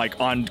 or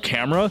like on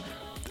camera,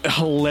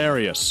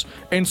 hilarious.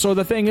 And so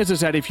the thing is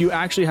that if you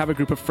actually have a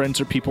group of friends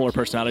or people or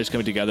personalities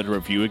coming together to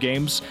review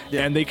games,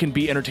 and they can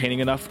be entertaining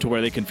enough to where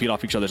they can feed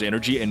off each other's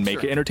energy and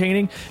make it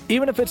entertaining,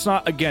 even if it's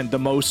not, again, the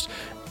most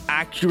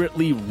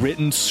accurately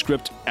written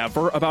script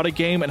ever about a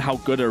game and how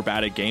good or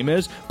bad a game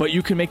is, but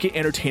you can make it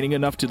entertaining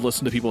enough to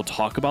listen to people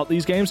talk about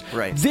these games,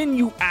 then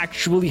you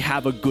actually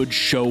have a good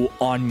show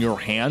on your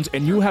hands,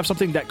 and you have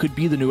something that could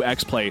be the new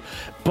X-Play.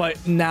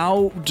 But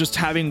now, just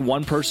having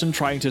one person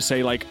trying to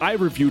say, like, I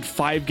reviewed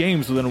 5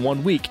 games within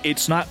 1 week,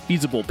 it's not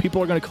feasible.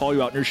 People are going to call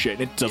you out on your shit,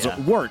 and it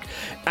doesn't work.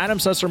 Adam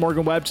Sessler,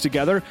 Morgan Webb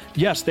together,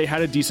 yes, they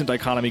had a decent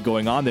dichotomy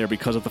going on there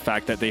because of the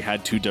fact that they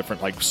had 2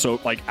 different,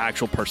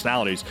 actual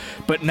personalities.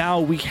 But now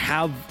we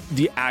have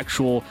the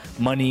actual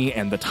money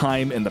and the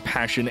time and the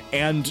passion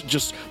and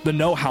just the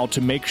know-how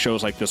to make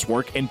shows like this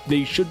work, and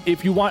they should,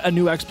 if you want a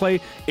new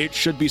X-Play, it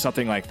should be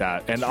something like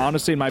that. And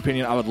honestly, in my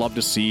opinion, I would love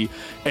to see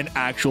an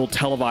actual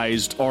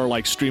televised or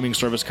like streaming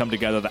service come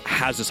together that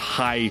has this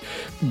high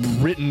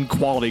written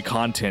quality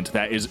content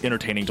that is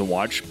entertaining to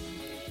watch.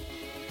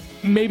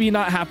 Maybe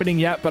not happening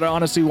yet, but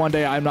honestly, one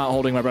day I'm not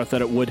holding my breath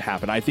that it would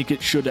happen. I think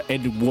it should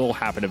and will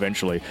happen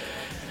eventually.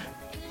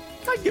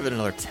 I'd give it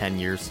another 10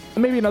 years.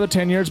 Maybe another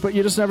 10 years, but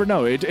you just never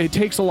know. It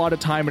takes a lot of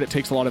time, and it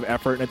takes a lot of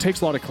effort, and it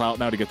takes a lot of clout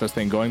now to get this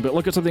thing going. But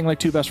look at something like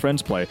Two Best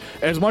Friends Play.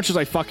 As much as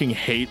I fucking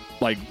hate,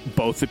 like,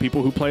 both the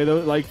people who play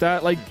like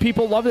that, like,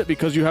 people love it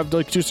because you have,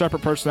 like, 2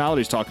 separate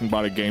personalities talking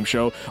about a game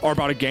show or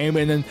about a game,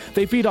 and then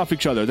they feed off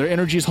each other. Their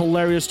energy is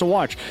hilarious to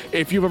watch.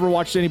 If you've ever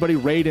watched anybody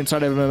raid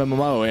inside of an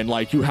MMO, and,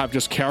 like, you have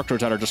just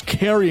characters that are just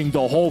carrying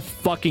the whole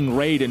fucking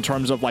raid in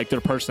terms of, like,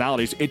 their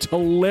personalities, it's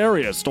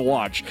hilarious to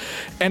watch.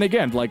 And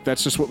again, like,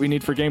 that's just what we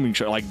need for gaming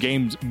show. Like,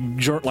 games,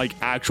 like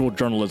actual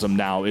journalism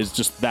now is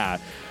just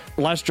that.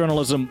 Less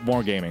journalism,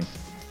 more gaming.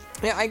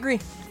 Yeah, I agree.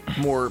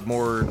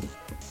 More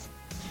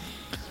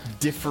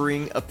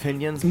differing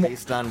opinions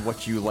based on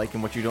what you like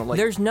and what you don't like.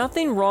 There's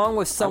nothing wrong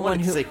with someone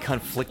who say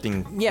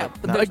conflicting. Yeah,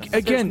 but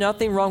there's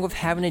nothing wrong with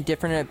having a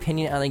different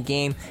opinion on a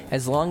game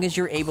as long as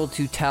you're able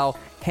to tell,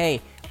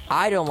 hey,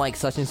 I don't like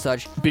such and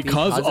such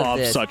because of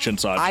this. Such and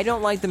such. I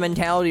don't like the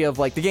mentality of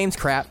like the game's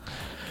crap.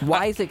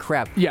 Why is it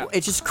crap? Yeah.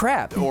 It's just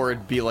crap. Or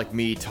it'd be like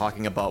me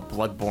talking about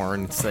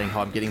Bloodborne, saying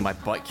how I'm getting my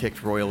butt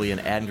kicked royally, and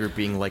Andrew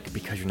being like,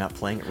 because you're not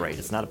playing it right.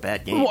 It's not a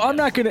bad game. Well, I'm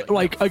not going to,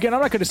 like, again,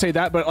 I'm not going to say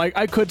that, but, like,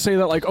 I could say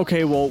that, like,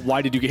 okay, well,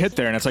 why did you get hit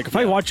there? And it's like, if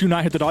I watch you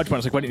not hit the dodge button,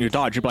 it's like, why didn't you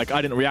dodge? You'd be like,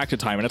 I didn't react in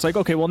time. And it's like,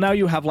 okay, well, now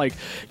you have, like,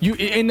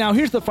 and now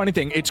here's the funny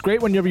thing. It's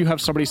great whenever you have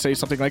somebody say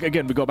something like,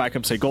 again, we go back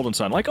and say Golden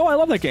Sun, like, oh, I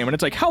love that game. And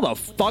it's like, how the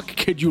fuck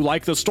could you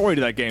like the story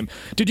to that game?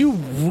 Did you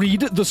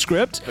read the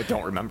script? I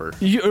don't remember.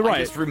 Right. I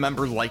just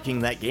remember liking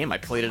that game. I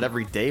played it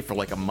every day for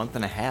like a month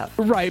and a half.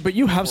 Right, but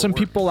you have some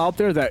people out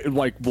there that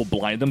like will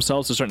blind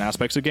themselves to certain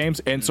aspects of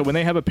games, and so when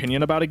they have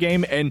opinion about a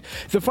game, and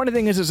the funny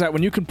thing is that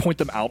when you can point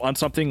them out on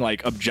something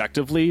like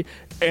objectively,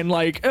 and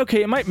like,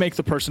 okay, it might make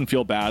the person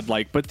feel bad,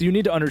 like, but you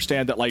need to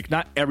understand that like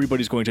not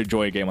everybody's going to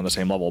enjoy a game on the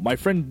same level. My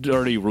friend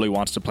Dirty really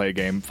wants to play a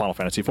game, Final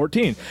Fantasy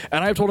 14,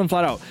 and I've told him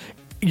flat out,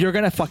 you're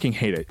gonna fucking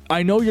hate it.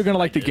 I know you're gonna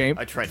like the game.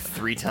 I tried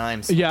 3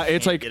 times. Yeah,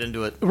 it's like get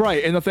into it.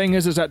 Right, and the thing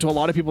is that to a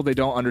lot of people, they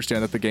don't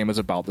understand that the game is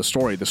about the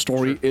story. The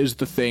story is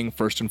the thing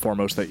first and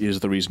foremost that is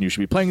the reason you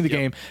should be playing the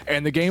game,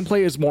 and the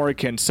gameplay is more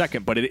akin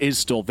second, but it is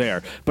still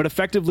there. But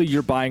effectively,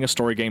 you're buying a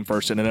story game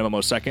first and an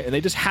MMO second, and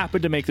they just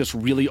happen to make this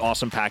really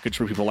awesome package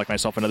for people like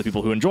myself and other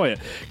people who enjoy it.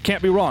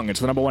 Can't be wrong. It's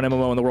the number 1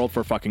 MMO in the world for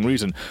a fucking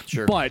reason.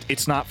 Sure. But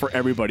it's not for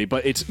everybody.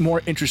 But it's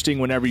more interesting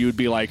whenever you would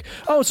be like,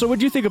 oh, so what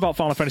do you think about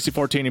Final Fantasy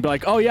XIV? You'd be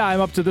like, oh yeah,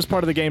 I'm up to this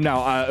part of the game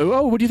now.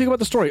 Oh, what do you think about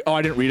the story? Oh,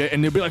 I didn't read it.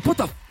 And you'd be like, what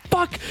the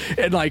fuck?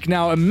 And like,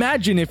 now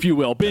imagine, if you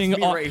will, being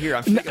That's me right here.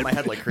 I'm shaking my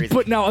head like crazy.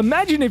 But now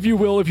imagine, if you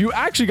will, if you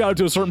actually got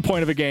to a certain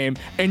point of a game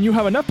and you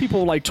have enough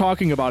people like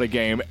talking about a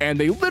game, and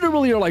they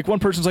literally are like, one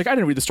person's like, I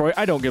didn't read the story,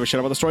 I don't give a shit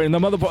about the story, and the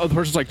other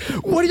person's like,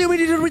 what do you mean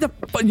you didn't read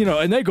the, you know,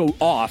 and they go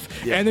off,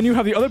 and then you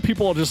have the other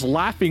people just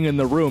laughing in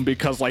the room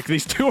because like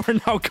these two are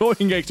now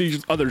going at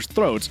each other's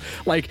throats.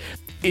 Like,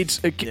 it's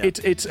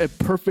a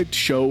perfect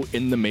show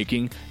in the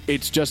making.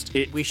 It's just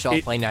we shall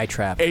play Night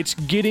Trap. It's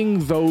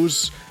getting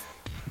those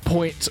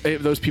points,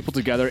 those people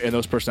together and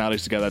those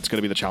personalities together. That's going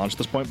to be the challenge at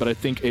this point, but I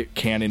think it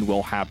can and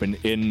will happen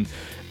in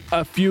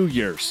a few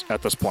years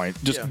at this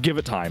point. Just give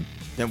it time.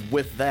 And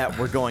with that,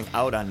 we're going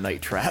out on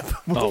Night Trap.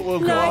 We'll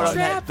go Night out on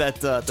Trap.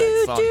 that song.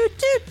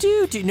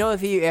 Do you know,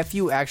 if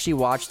you actually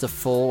watch the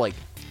full like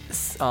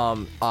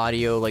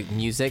audio like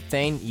music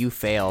thing, you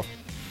fail.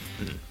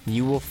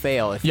 You will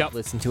fail if you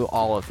listen to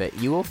all of it.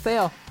 You will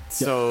fail.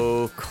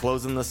 So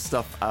closing this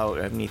stuff out.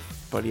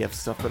 Anybody have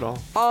stuff at all?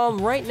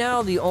 Right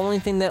now, the only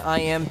thing that I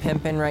am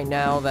pimping right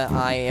now that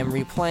I am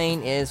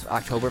replaying is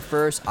October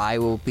 1st. I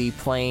will be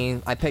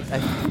playing. I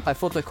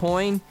flipped a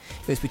coin.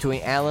 It was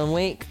between Alan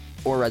Wake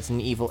or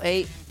Resident Evil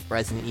 8.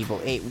 Resident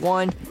Evil 8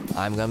 won.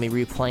 I'm gonna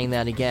be replaying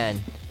that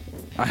again.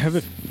 I have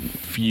a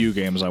few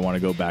games I want to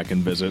go back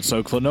and visit.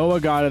 So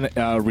Klonoa got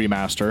a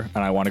remaster,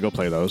 and I want to go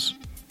play those.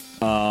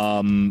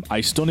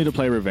 I still need to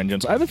play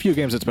Revengeance. I have a few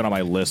games that's been on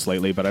my list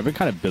lately, but I've been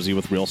kind of busy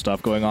with real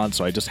stuff going on,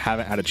 so I just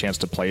haven't had a chance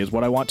to play as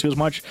what I want to as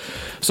much.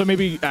 So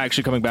maybe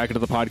actually coming back into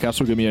the podcast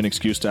will give me an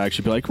excuse to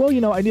actually be like, well,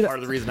 you know, I need part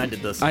of the reason I did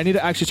this. I need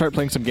to actually start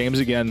playing some games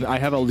again. I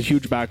have a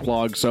huge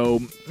backlog, so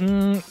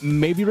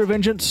maybe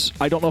Revengeance.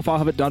 I don't know if I'll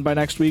have it done by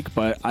next week,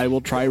 but I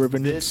will try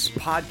Revengeance. This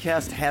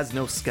podcast has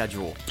no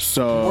schedule,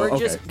 so we're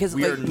just because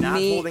we are not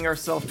holding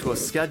ourselves to a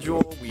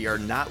schedule. We are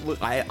not.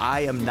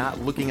 I am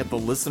not looking at the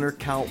listener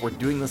count. We're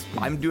doing this.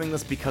 I'm doing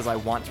this because I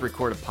want to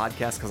record a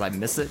podcast because I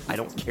miss it. I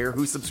don't care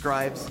who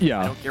subscribes. Yeah.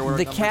 I don't care where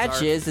the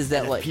catch is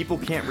that like people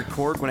can't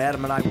record when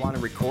Adam and I want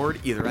to record.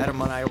 Either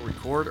Adam and I will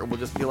record, or we'll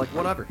just be like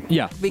whatever.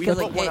 Yeah. Because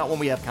we put one out when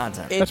we have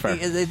content. That's fair.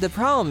 The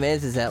problem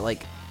is that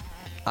like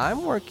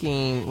I'm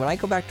working. When I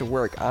go back to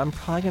work, I'm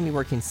probably gonna be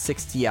working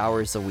 60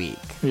 hours a week.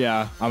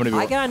 Yeah, I'm gonna be.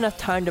 I got enough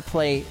time to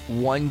play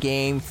one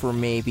game for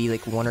maybe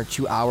like 1 or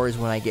 2 hours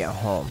when I get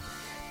home.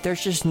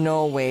 There's just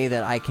no way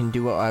that I can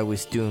do what I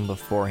was doing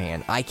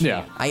beforehand. I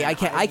can't. Yeah.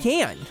 I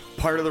can't.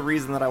 Part of the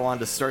reason that I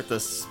wanted to start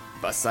this,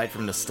 aside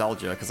from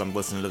nostalgia, because I'm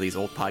listening to these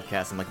old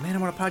podcasts, I'm like, man, I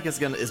want a podcast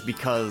again, is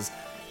because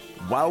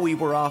while we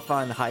were off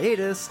on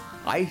hiatus,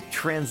 I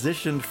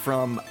transitioned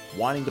from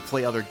wanting to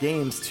play other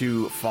games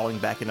to falling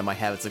back into my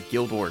habits of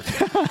Guild Wars.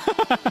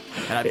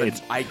 And I've been,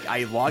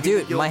 I log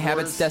into Guild my Wars.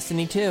 habit's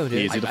Destiny too,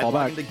 dude. Easy to fall back.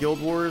 I log into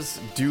Guild Wars,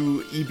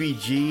 do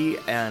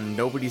EBG, and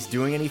nobody's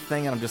doing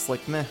anything, and I'm just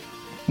like, meh.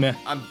 Nah.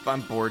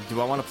 I'm bored. Do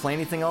I want to play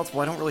anything else?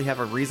 Well, I don't really have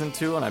a reason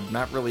to, and I'm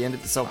not really into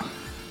it. So,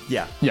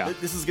 yeah.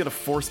 This is going to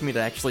force me to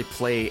actually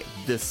play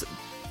this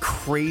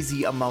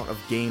crazy amount of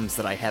games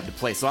that I have to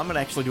play. So I'm going to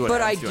actually do it.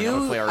 But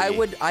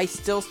I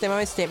still stand by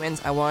my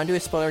statements. I want to do a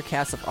spoiler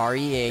cast of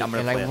RE8,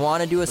 and I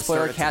want to do a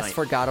spoiler cast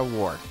for God of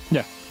War.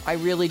 Yeah. I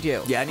really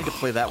do. Yeah, I need to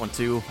play that one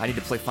too. I need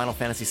to play Final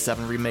Fantasy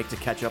VII Remake to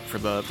catch up for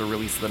the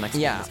release of the next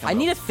game. Yeah, I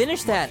need to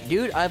finish that,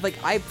 dude. I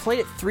played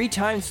it 3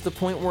 times to the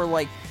point where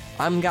like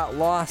I got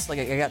lost, like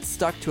I got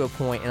stuck to a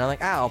point, and I'm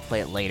like, I'll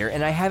play it later,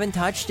 and I haven't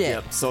touched it.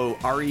 Yep. So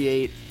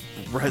RE8,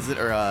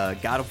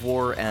 God of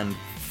War, and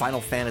Final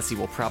Fantasy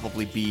will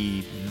probably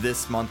be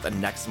this month and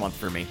next month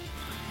for me.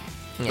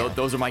 Yeah.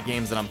 Those are my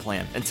games that I'm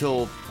playing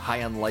until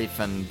High on Life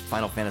and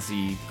Final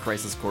Fantasy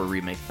Crisis Core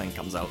remake thing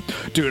comes out.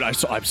 Dude, I'm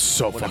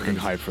so fucking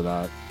hyped for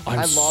that.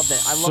 I love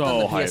that. I love it on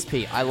the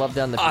PSP. I love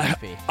that on the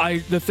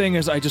PSP. The thing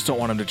is, I just don't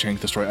want him to change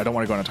the story. I don't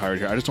want to go on a tirade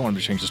here. I just don't want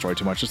him to change the story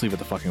too much. Just leave it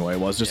the fucking way it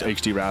was. Just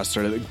HD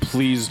raster.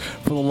 Please,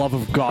 for the love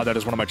of God, that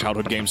is one of my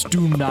childhood games.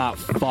 Do not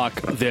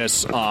fuck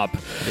this up.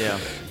 Yeah.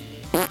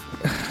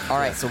 All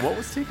right. So what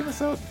was taking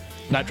us out?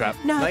 Night Trap.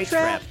 Night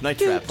Trap.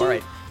 All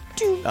right.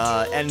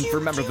 And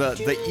remember,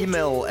 the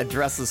email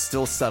address is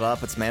still set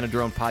up. It's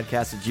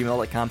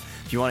manadronepodcast@gmail.com.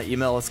 If you want to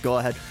email us, go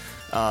ahead.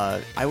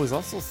 I was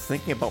also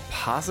thinking about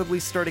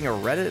possibly starting a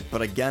Reddit,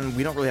 but again,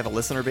 we don't really have a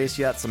listener base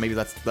yet, so maybe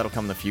that'll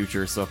come in the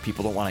future. So if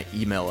people don't want to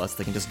email us,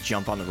 they can just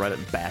jump on the Reddit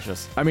and bash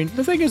us. I mean,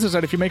 the thing is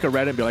that if you make a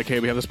Reddit and be like, hey,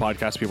 we have this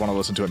podcast, people want to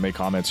listen to it and make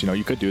comments,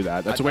 you could do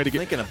that. That's a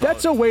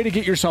way to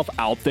get yourself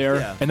out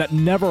there, and that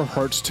never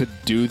hurts to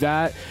do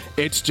that.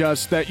 It's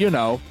just that,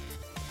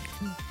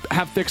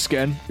 have thick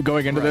skin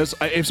going into this.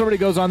 If somebody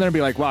goes on there and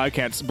be like, wow, I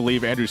can't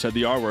believe Andrew said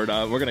the R word,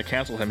 we're going to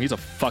cancel him. He's a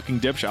fucking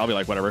dipshit. I'll be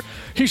like, whatever.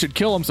 He should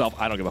kill himself.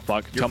 I don't give a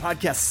fuck. Your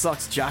podcast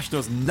sucks. Josh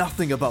knows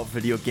nothing about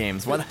video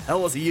games. Why the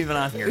hell is he even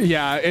on here?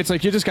 Yeah, it's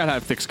like you just got to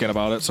have thick skin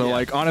about it. So,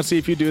 like, honestly,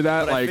 if you do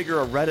that, but like... I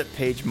figure a Reddit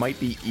page might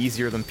be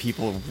easier than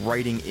people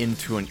writing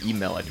into an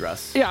email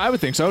address. Yeah, I would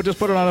think so. Just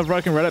put it on a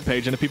fucking Reddit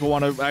page, and if people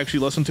want to actually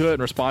listen to it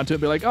and respond to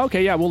it, be like,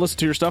 okay, yeah, we'll listen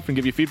to your stuff and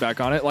give you feedback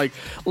on it. Like,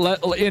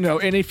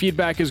 any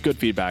feedback is good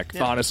feedback,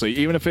 honestly.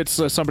 Even if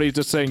it's somebody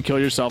just saying kill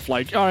yourself,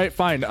 like, all right,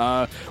 fine.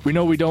 We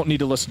know we don't need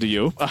to listen to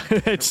you.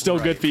 It's still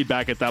good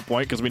feedback at that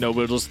point because we know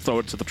we'll just throw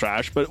it to the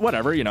trash. But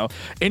whatever,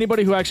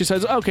 anybody who actually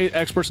says, okay,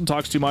 X person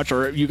talks too much,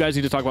 or you guys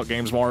need to talk about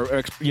games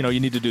more, you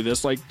need to do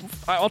this, like,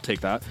 I'll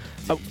take that.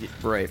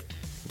 Right.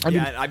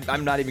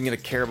 I'm not even going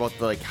to care about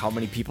how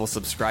many people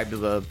subscribe to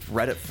the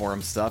Reddit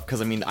forum stuff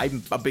because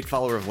I'm a big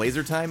follower of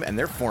Laser Time and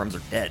their forums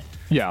are dead.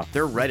 Yeah,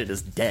 their Reddit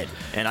is dead,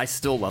 and I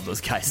still love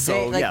those guys.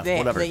 So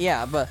whatever.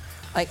 But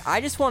I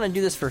just want to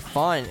do this for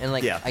fun, and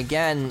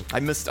again, I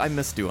miss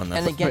doing this.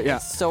 And again,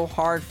 it's so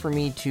hard for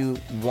me to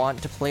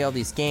want to play all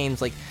these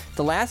games. Like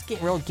the last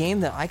real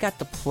game that I got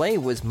to play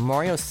was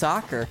Mario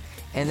Soccer,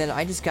 and then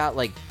I just got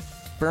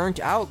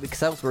burnt out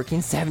because I was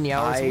working 70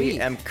 hours a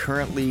week. I am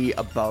currently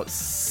about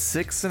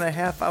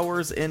 6.5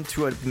 hours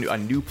into a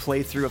new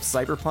playthrough of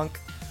Cyberpunk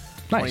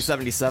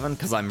 2077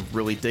 because I'm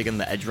really digging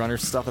the Edge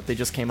Runners stuff that they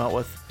just came out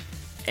with.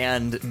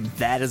 And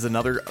that is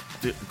another,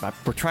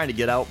 we're trying to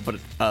get out, but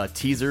a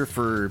teaser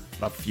for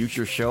a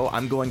future show.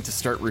 I'm going to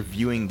start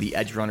reviewing the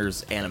Edge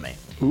Runners anime.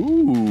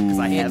 Ooh, because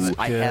I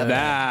haven't.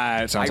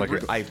 That sounds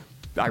like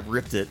I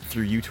ripped it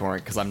through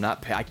uTorrent because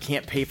I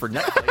can't pay for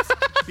Netflix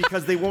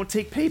because they won't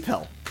take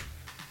PayPal.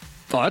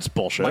 Oh, that's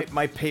bullshit.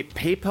 My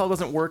PayPal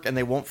doesn't work, and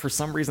they won't. For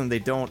some reason, they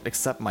don't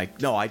accept my.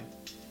 No, I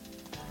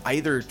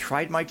either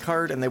tried my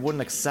card and they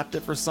wouldn't accept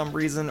it for some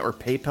reason, or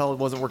PayPal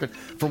wasn't working.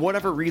 For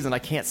whatever reason, I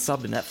can't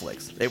sub to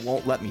Netflix. They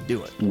won't let me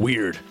do it.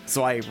 Weird.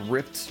 So I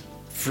ripped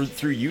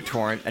through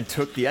uTorrent and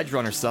took the Edge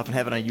Runner stuff and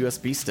have it on a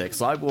USB stick.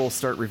 So I will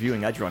start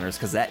reviewing Edge Runners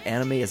because that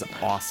anime is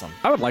awesome.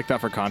 I would like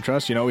that for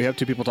contrast. We have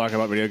two people talking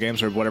about video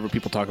games or whatever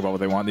people talk about what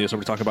they want.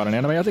 Somebody talk about an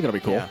anime. I think it'll be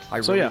cool. Yeah, I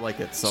really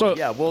like it. So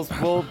yeah,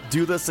 we'll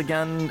do this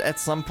again at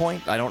some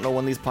point. I don't know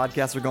when these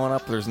podcasts are going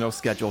up. There's no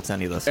schedule to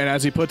any of this. And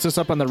as he puts this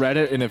up on the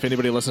Reddit, and if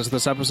anybody listens to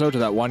this episode, to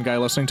that one guy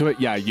listening to it,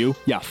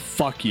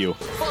 fuck you.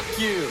 Fuck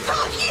you.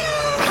 Fuck you.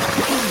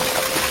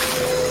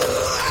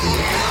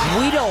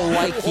 We don't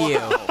like you.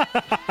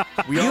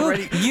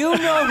 You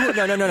know who.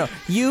 No.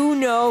 You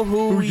know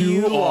who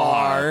you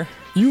are.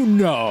 You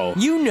know.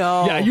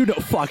 Yeah, you know.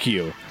 Fuck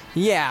you.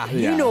 Yeah,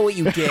 you know what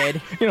you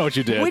did. You know what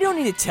you did. We don't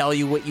need to tell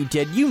you what you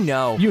did. You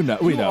know. We know.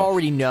 You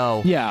already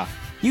know. Yeah.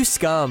 You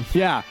scum.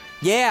 Yeah.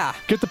 Yeah.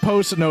 Get the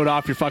post-it note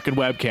off your fucking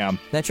webcam.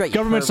 That's right.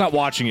 Government's not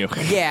watching you.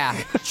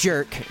 Yeah,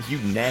 jerk. You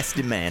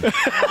nasty man.